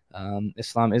why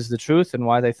Islam is the truth and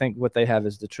why they think what they have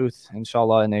is the truth,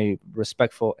 inshallah, in a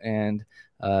respectful and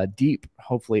deep,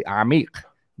 hopefully amiq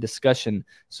discussion.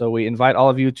 So we invite all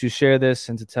of you to share this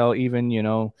and to tell even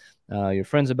your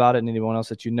friends about it and anyone else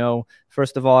that you know.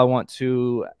 First of all, I want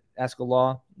to ask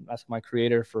Allah, ask my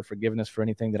creator for forgiveness for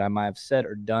anything that I might have said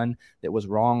or done that was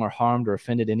wrong or harmed or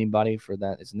offended anybody. For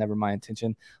that, it's never my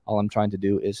intention. All I'm trying to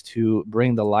do is to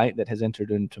bring the light that has entered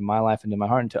into my life, into my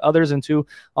heart, and to others, and to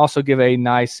also give a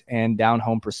nice and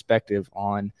down-home perspective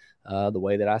on the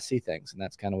way that I see things. And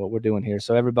that's kind of what we're doing here.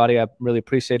 So everybody, I really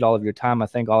appreciate all of your time. I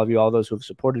thank all of you, all those who have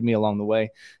supported me along the way,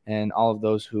 and all of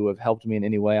those who have helped me in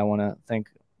any way. I want to thank,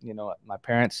 my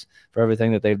parents for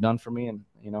everything that they've done for me, and,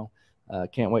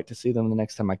 can't wait to see them the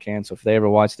next time I can. So if they ever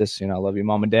watch this, I love you,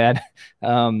 Mom and Dad.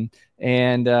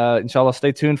 Inshallah,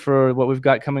 stay tuned for what we've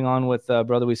got coming on with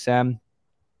Brother Wissam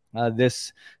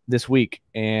this week.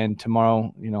 And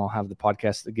tomorrow, I'll have the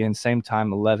podcast again, same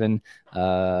time, 11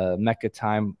 Mecca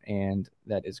time. And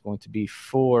that is going to be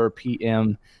 4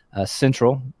 p.m.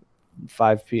 Central,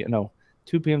 5 p.m. No,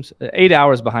 2 p.m. 8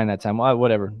 hours behind that time. Well,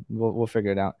 whatever. We'll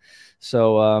figure it out.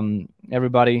 So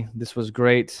everybody, this was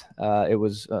great. It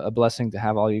was a blessing to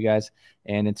have all you guys.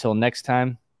 And until next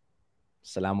time,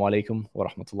 Assalamu alaikum wa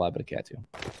rahmatullahi wa barakatuh.